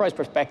an enterprise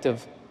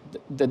perspective,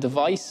 the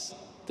device,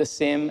 the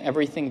SIM,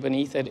 everything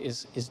beneath it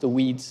is the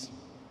weeds.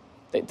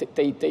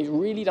 They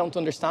really don't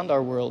understand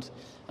our world.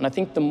 And I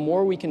think the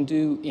more we can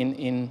do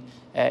in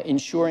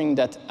ensuring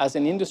that as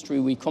an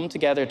industry we come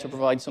together to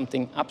provide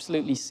something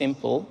absolutely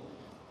simple,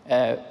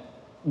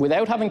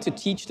 without having to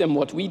teach them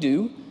what we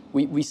do,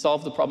 we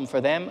solve the problem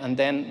for them, and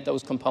then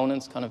those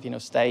components kind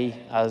of stay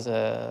as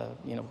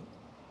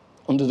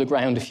under the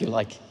ground, if you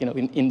like,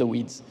 in the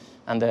weeds,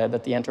 and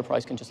that the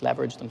enterprise can just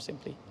leverage them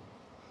simply.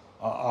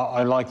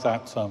 I like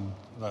that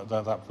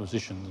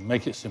position.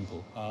 Make it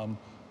simple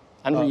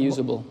and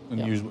reusable.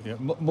 And usable. Yeah.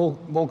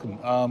 Morgan,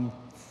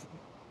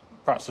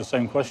 perhaps the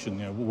same question.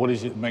 What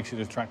is it that makes it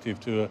attractive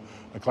to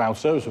a cloud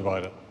service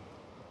provider?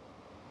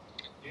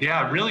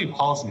 Yeah, really,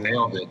 Paul's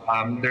nailed it.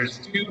 There's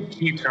two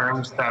key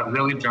terms that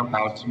really jump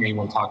out to me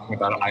when talking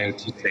about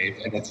IoT Safe,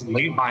 and it's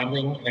late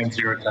binding and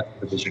zero-touch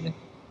provisioning.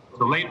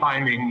 So late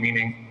binding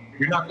meaning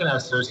you're not going to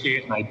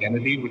associate an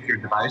identity with your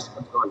device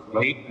until as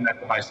late in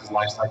that device's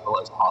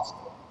lifecycle as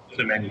possible.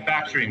 So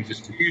manufacturing,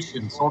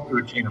 distribution, sold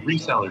through a chain of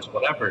resellers,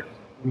 whatever.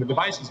 When the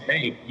device is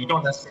made, you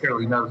don't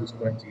necessarily know who's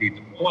going to be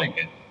deploying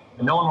it.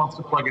 And no one wants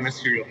to plug in a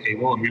serial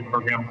cable and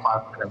reprogram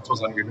cloud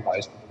credentials on your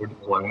device before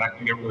deploying. And that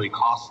can get really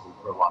costly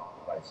for a lot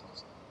of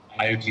devices.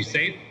 IoT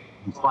Safe,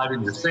 you slide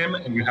in your SIM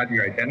and you have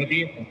your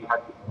identity and you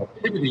have your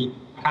connectivity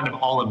kind of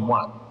all in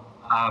one.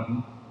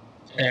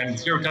 And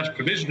zero-touch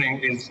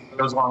provisioning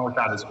goes along with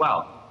that as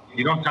well.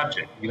 You don't touch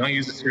it. You don't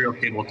use a serial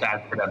cable to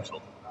add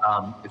credentials.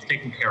 It's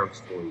taken care of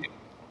for you.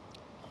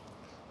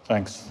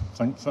 Thanks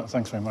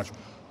very much.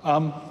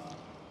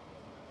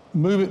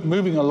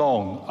 Moving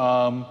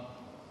along,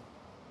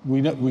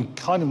 we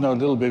kind of know a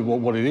little bit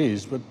what it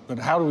is, but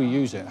how do we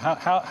use it?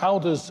 How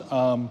does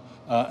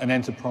an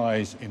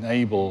enterprise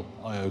enable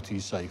IoT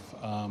Safe?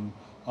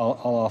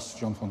 I'll ask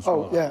Jean-Francois.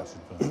 Oh, yeah.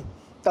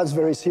 That's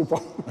very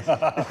simple.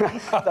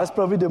 That's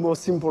probably the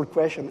most simple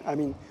question. I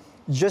mean,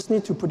 you just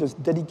need to put a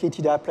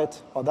dedicated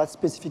applet or that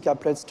specific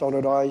applet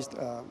standardized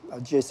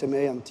at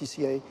GSMA and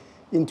TCA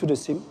into the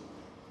SIM,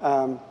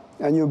 and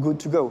you're good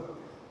to go.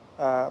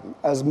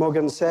 As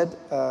Morgan said,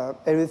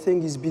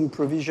 everything is being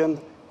provisioned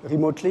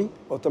remotely,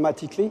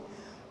 automatically.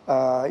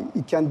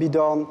 It can be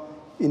done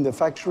in the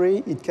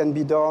factory. It can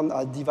be done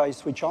at device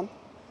switch on.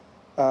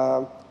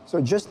 So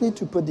you just need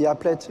to put the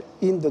applet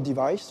in the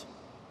device,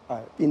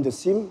 in the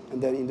SIM,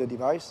 and then in the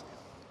device,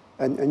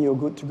 and you're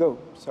good to go.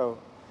 So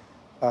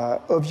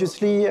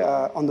obviously,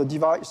 on the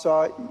device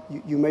side,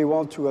 you may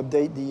want to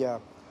update the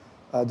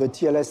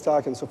TLS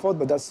stack and so forth,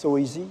 but that's so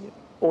easy.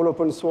 All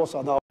open source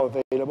are now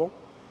available.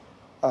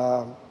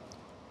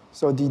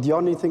 So the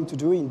only thing to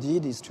do,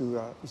 indeed, is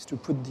to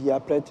put the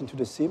applet into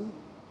the SIM.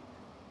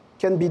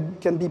 Can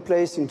be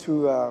placed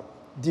into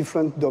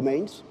different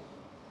domains,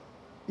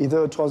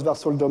 either a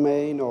transversal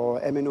domain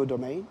or MNO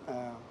domain,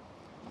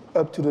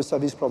 up to the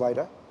service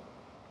provider.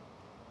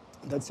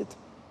 That's it.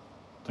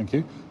 Thank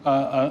you.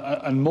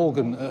 And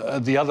Morgan,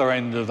 at the other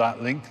end of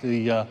that link,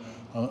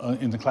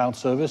 in the cloud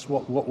service,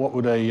 what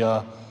would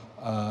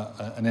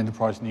an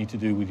enterprise need to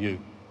do with you?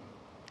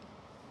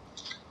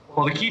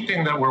 Well, the key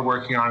thing that we're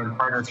working on in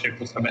partnership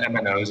with some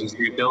MNOs is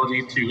the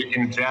ability to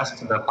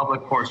ingest the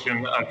public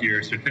portion of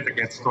your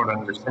certificates stored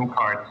on your SIM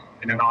card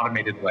in an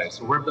automated way.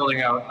 So we're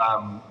building out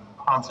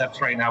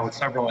concepts right now with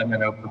several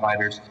MNO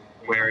providers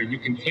where you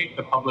can take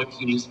the public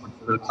keys which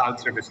the cloud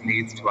service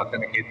needs to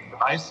authenticate the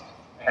device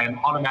and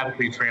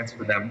automatically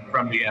transfer them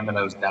from the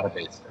MNO's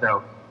database.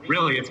 So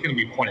really, it's going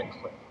to be point and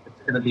click.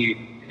 It's going to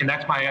be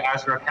connect my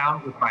Azure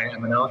account with my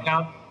MNO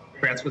account,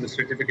 transfer the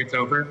certificates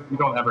over. You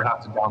don't ever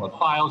have to download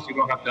files. You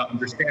don't have to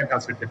understand how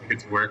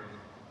certificates work,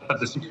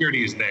 but the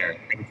security is there,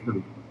 and it's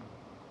really good.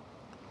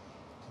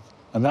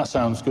 And that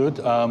sounds good.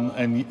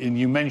 And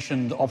you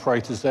mentioned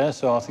operators there,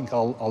 so I think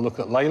I'll look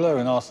at Leila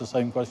and ask the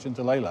same question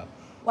to Leila.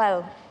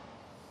 Well,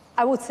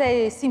 I would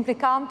say simply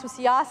come to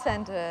see us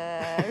and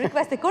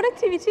request a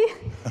connectivity,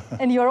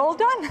 and you're all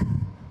done.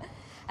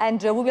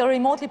 And we will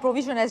remotely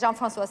provision, as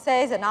Jean-François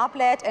says, an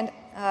applet, and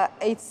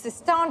it's a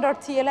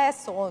standard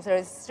TLS, so there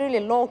is really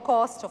low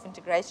cost of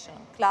integration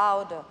of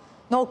cloud,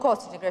 no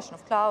cost integration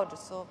of cloud,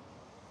 so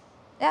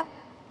yeah.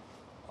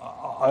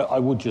 I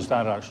would just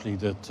add, actually,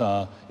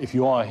 that if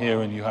you are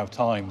here and you have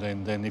time,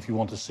 then if you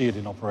want to see it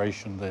in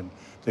operation, then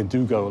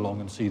do go along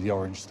and see the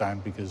orange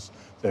stand, because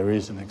there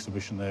is an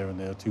exhibition there, and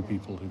there are two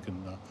people who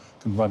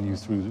can run you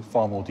through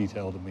far more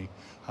detail than we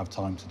have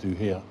time to do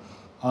here.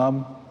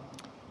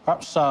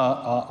 Perhaps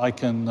I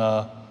can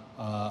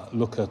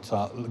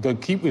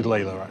keep with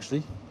Leila,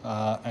 actually,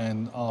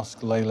 and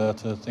ask Leila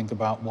to think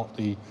about what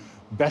the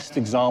best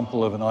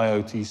example of an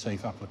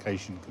IoT-safe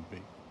application could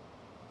be.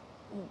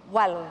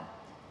 Well,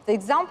 the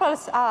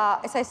examples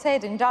are, as I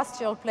said,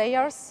 industrial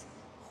players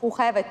who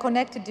have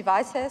connected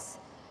devices.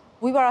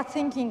 We were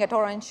thinking at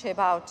Orange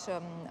about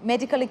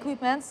medical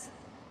equipments.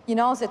 You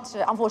know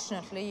that,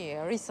 unfortunately,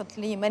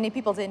 recently, many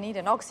people, they need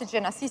an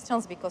oxygen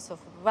assistance because of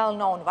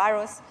well-known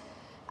virus.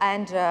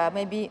 And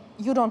maybe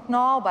you don't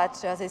know, but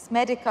this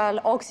medical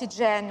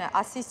oxygen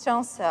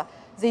assistance,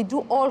 they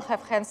do all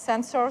have hand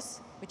sensors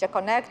which are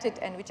connected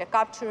and which are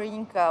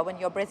capturing when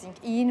you're breathing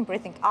in,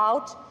 breathing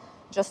out,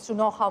 just to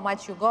know how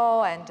much you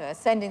go and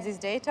sending this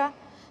data.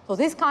 So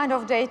this kind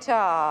of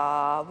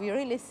data we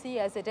really see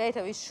as a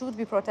data which should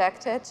be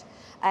protected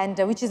and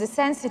which is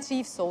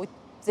sensitive, so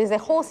the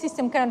whole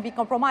system cannot be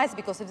compromised,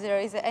 because if there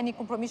is any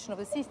compromission of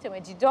the system, a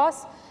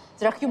DDoS,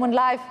 there are human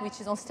life which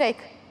is on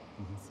stake.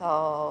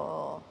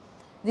 So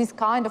this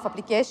kind of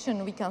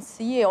application we can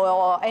see,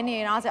 or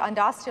any other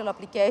industrial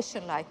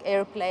application like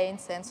airplane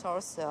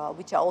sensors,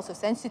 which are also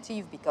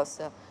sensitive because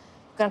you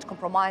can't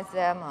compromise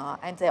them,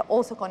 and they're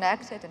also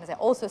connected, and they're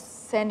also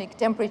sending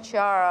temperature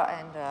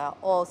and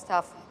all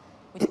stuff,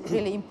 which is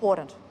really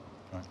important.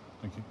 Right,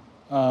 thank you.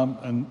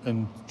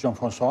 And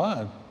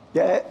Jean-François?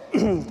 Yeah,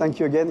 thank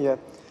you again.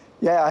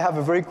 Yeah, I have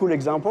a very cool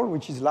example,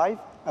 which is live.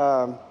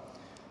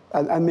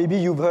 And maybe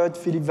you've heard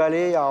Philippe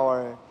Vallée,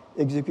 our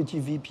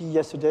executive VP,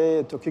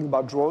 yesterday talking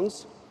about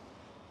drones.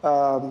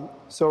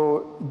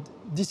 So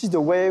this is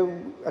the way,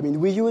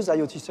 we use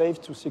IoT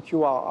Safe to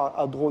secure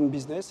our drone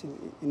business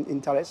in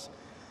Thales.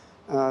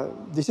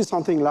 This is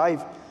something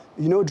live.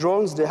 You know,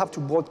 drones, they have to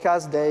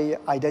broadcast their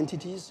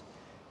identities.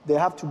 They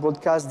have to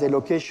broadcast their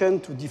location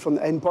to different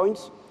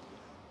endpoints.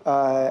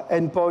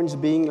 Endpoints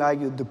being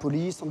like the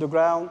police on the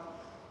ground,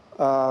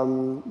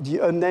 the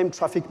unnamed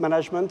traffic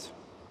management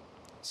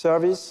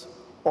service,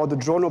 or the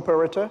drone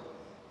operator.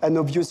 And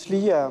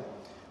obviously,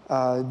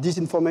 this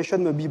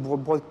information will be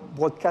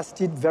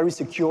broadcasted very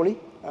securely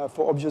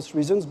for obvious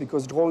reasons,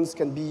 because drones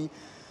can be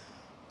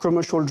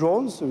commercial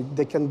drones.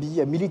 They can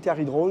be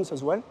military drones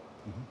as well.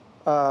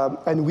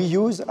 And we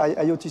use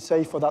IoT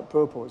Safe for that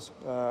purpose,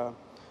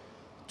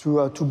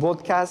 to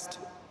broadcast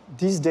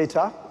this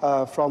data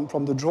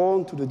from the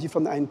drone to the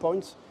different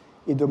endpoints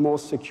in the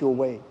most secure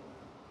way.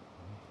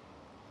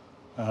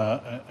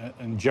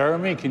 And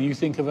Jeremy, can you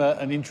think of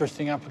an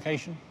interesting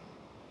application?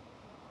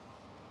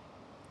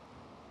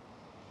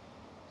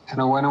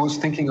 When I was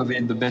thinking of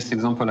it, the best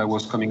example I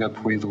was coming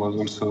up with was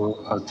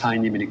also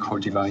tiny medical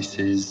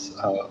devices.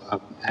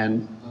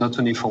 And not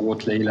only for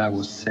what Leila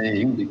was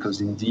saying,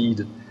 because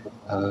indeed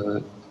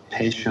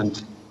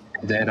patient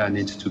data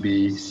needs to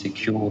be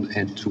secured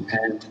end to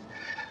end,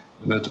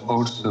 but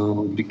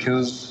also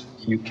because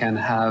you can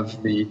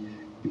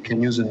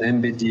use an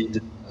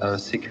embedded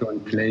secure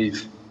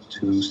enclave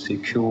to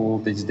secure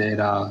this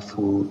data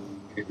through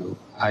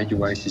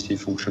IUICC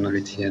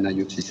functionality and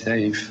IoT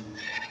Safe,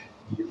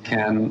 you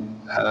can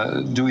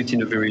do it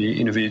in a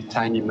very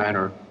tiny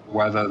manner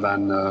rather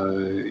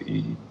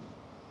than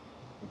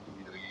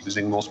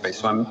using more space.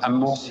 So I'm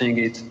more seeing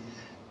it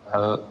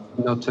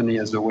not only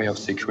as a way of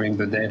securing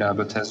the data,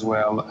 but as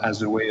well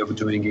as a way of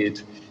doing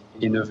it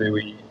in a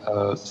very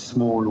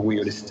small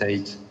real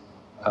estate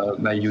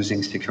by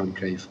using secure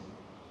enclave.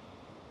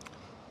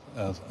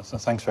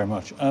 Thanks very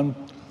much.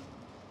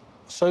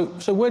 So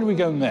where do we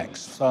go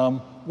next?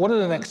 What are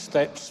the next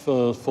steps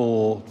for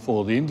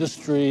the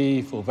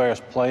industry, for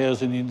various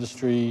players in the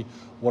industry?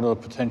 What are the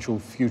potential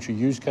future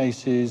use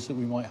cases that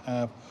we might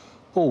have?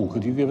 Paul,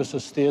 could you give us a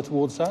steer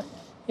towards that?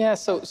 Yeah,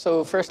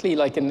 so firstly,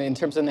 like in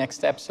terms of next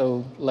steps,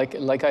 so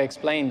like I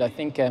explained, I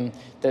think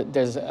that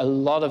there's a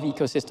lot of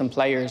ecosystem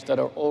players that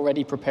are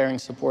already preparing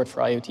support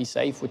for IoT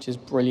Safe, which is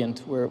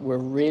brilliant. We're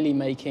really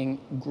making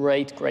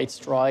great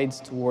strides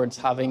towards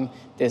having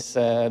this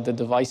the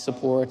device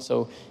support.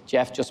 So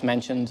Jeff just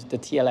mentioned the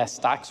TLS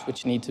stacks,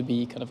 which need to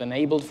be kind of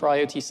enabled for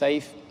IoT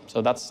Safe.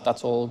 So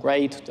that's all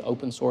great. The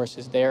open source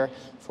is there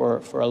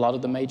for a lot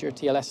of the major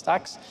TLS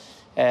stacks.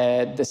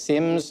 The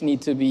SIMs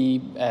need to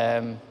be,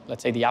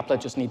 let's say the applet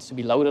just needs to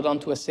be loaded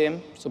onto a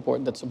SIM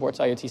that supports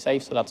IoT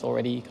Safe, so that's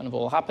already kind of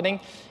all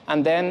happening.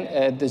 And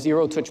then the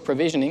zero-touch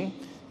provisioning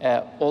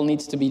all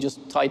needs to be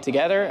just tied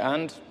together,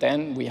 and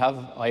then we have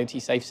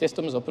IoT Safe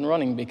systems up and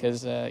running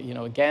because,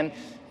 again,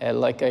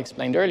 like I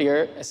explained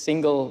earlier, a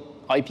single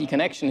IP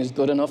connection is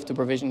good enough to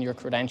provision your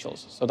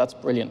credentials, so that's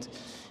brilliant.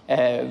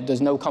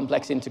 There's no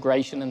complex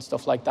integration and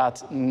stuff like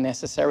that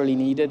necessarily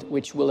needed,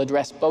 which will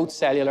address both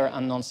cellular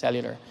and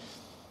non-cellular.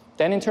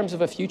 Then in terms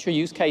of a future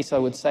use case, I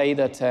would say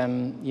that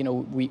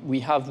we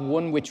have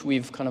one which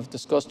we've kind of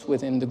discussed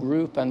within the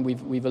group and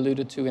we've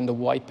alluded to in the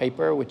white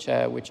paper, which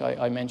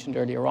I mentioned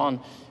earlier on,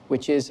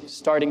 which is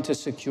starting to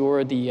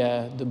secure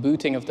the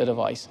booting of the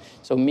device.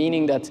 So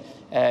meaning that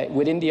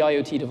within the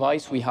IoT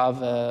device, we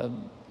have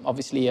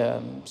obviously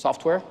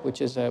software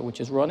which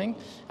is running,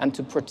 and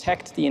to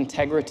protect the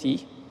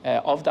integrity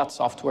of that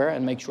software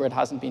and make sure it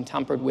hasn't been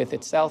tampered with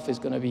itself is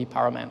going to be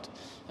paramount.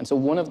 And so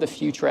one of the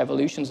future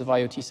evolutions of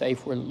IoT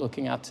Safe we're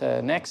looking at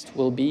next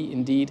will be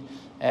indeed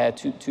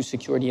to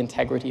secure the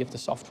integrity of the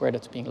software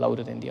that's being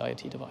loaded in the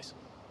IoT device.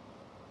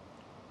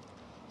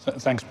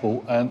 Thanks,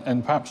 Paul.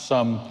 And perhaps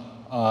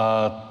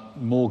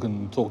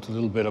Morgan talked a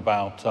little bit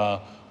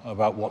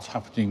about what's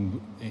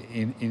happening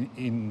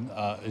in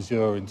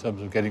Azure in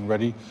terms of getting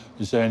ready.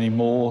 Is there any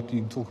more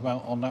you can talk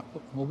about on that,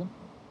 Morgan?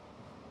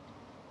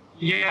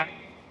 Yeah.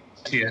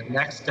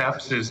 Next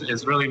steps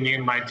is really me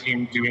and my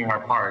team doing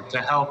our part to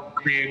help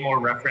create more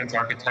reference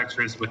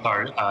architectures with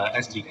our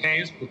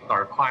SDKs, with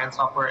our client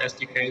software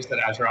SDKs that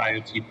Azure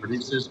IoT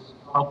produces,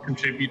 help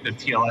contribute the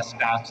TLS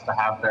stacks to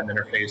have them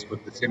interface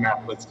with the SIM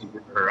applets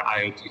for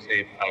IoT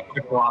Safe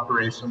critical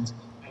operations.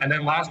 And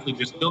then lastly,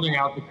 just building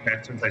out the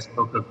connections I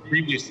spoke of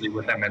previously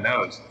with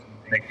MNOs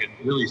to make it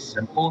really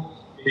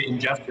simple to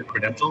ingest your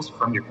credentials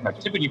from your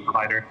connectivity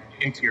provider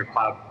into your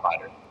cloud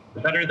provider. The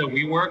better that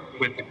we work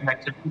with the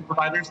connectivity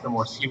providers, the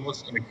more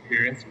seamless an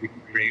experience we can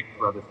create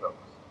for other folks.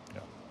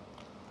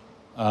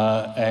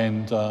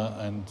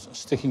 And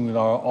sticking with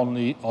our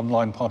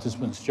online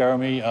participants,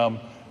 Jeremy,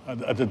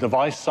 at the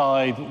device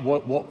side,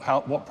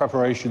 what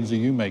preparations are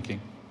you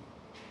making?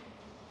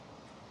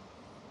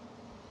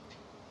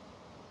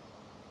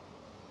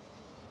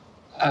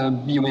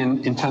 You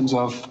mean in terms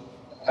of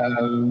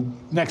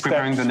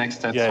preparing the next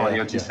steps for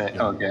IoT Safe?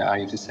 Okay,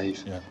 IoT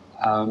Safe. Yeah.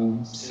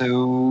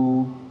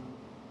 So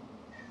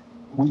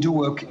we do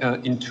work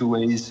in two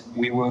ways.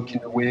 We work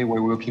in a way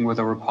where we're working with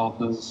our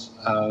partners,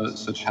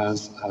 such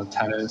as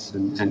Thales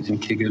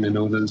and Kegan and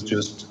others,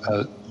 just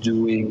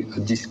doing a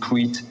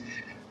discrete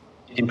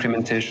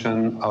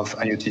implementation of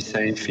IoT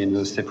Safe in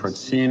a separate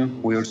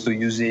SIM. We're also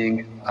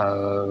using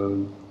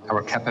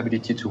our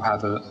capability to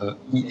have a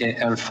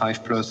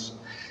EAL5+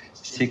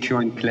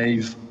 secure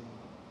enclave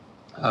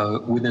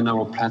within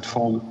our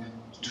platform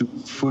to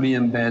fully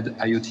embed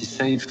IoT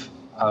Safe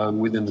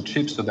within the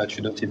chip, so that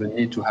you don't even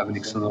need to have an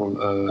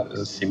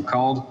external SIM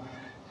card.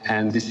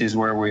 And this is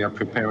where we are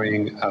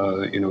preparing,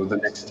 the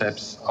next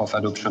steps of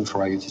adoption for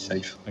IoT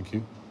Safe. Thank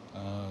you.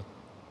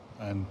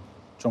 And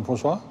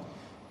Jean-François?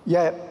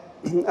 Yeah.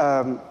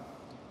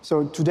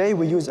 So today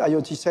we use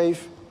IoT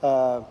Safe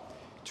for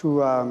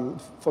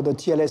the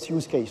TLS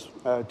use case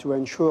to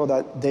ensure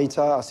that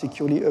data are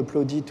securely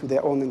uploaded to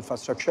their own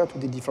infrastructure, to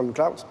the different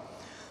clouds.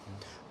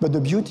 But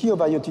the beauty of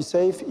IoT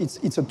Safe,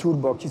 it's a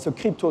toolbox. It's a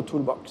crypto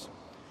toolbox.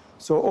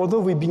 So although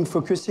we've been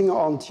focusing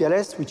on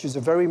TLS, which is a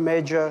very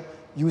major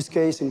use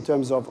case in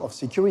terms of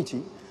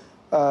security,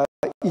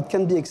 it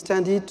can be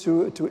extended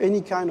to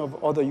any kind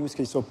of other use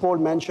case. So Paul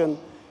mentioned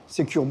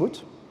secure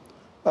boot,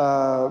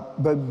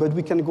 but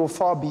we can go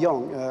far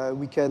beyond.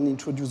 We can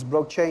introduce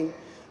blockchain.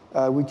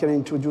 We can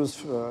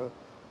introduce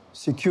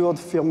secured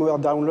firmware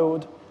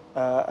download,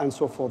 and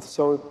so forth.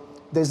 So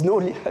there's no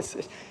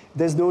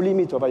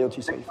limit of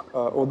IoT Safe,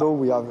 although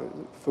we are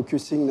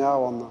focusing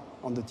now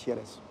on the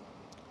TLS.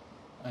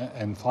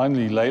 And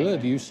finally, Leila,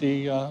 do you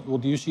see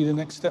the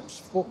next steps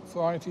for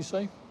IoT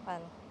Safe?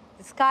 Well,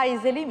 the sky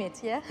is the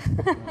limit, yeah?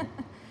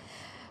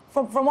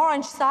 From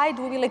Orange side,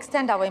 we will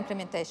extend our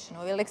implementation.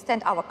 We will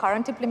extend our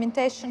current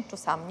implementation to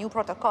some new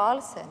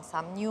protocols and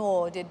some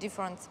new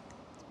different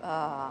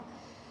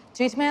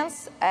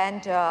treatments,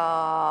 and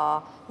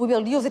we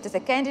will use it as a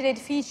candidate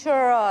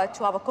feature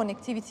to our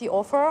connectivity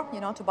offer,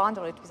 to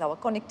bundle it with our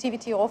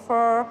connectivity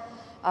offer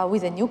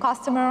with the new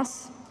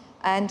customers.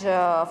 And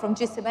from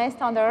GSMA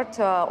standard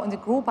on the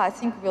group, I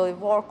think we'll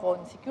work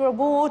on secure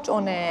boot,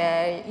 on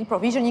a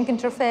provisioning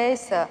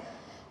interface,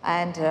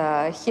 and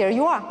here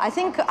you are. I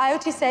think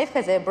IoT Safe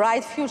has a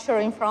bright future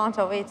in front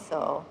of it,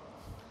 so.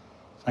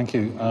 Thank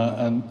you,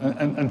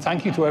 and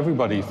thank you to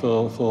everybody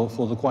for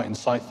the quite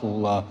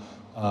insightful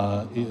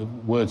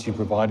words you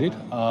provided.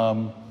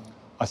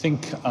 I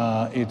think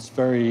it's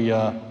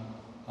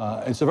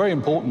a very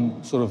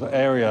important sort of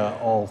area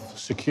of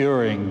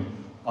securing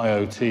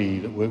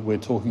IoT that we're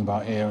talking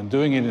about here, and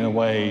doing it in a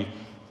way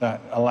that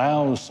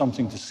allows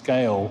something to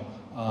scale,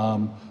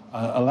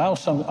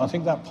 I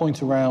think that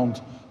point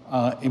around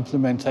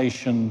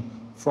implementation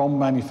from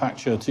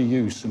manufacture to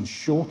use and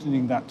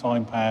shortening that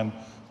time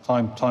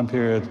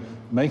period,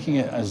 making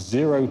it as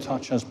zero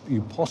touch as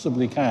you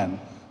possibly can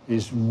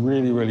is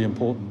really, really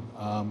important.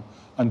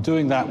 And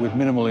doing that with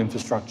minimal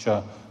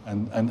infrastructure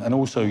and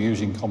also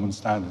using common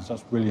standards,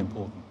 that's really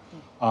important.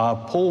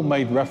 Paul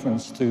made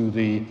reference to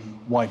the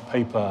white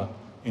paper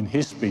in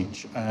his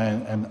speech,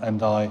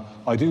 and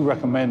I do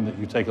recommend that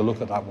you take a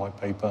look at that white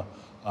paper.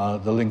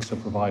 The links are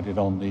provided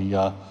on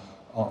the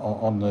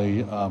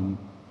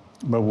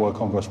Mobile World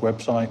Congress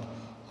website,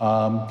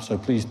 so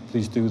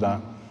please do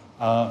that.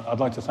 I'd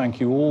like to thank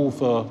you all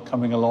for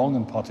coming along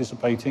and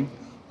participating.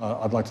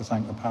 I'd like to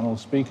thank the panel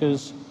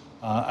speakers,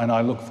 and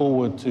I look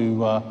forward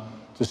to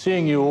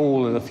seeing you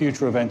all at a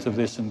future event of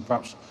this, and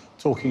perhaps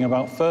talking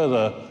about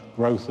further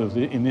growth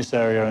in this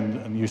area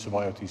and use of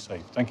IoT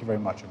Safe. Thank you very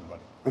much,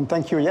 everybody. And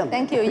thank you, Jan.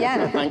 Thank you,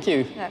 Jan. Thank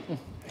you. Yeah.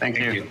 Thank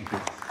you.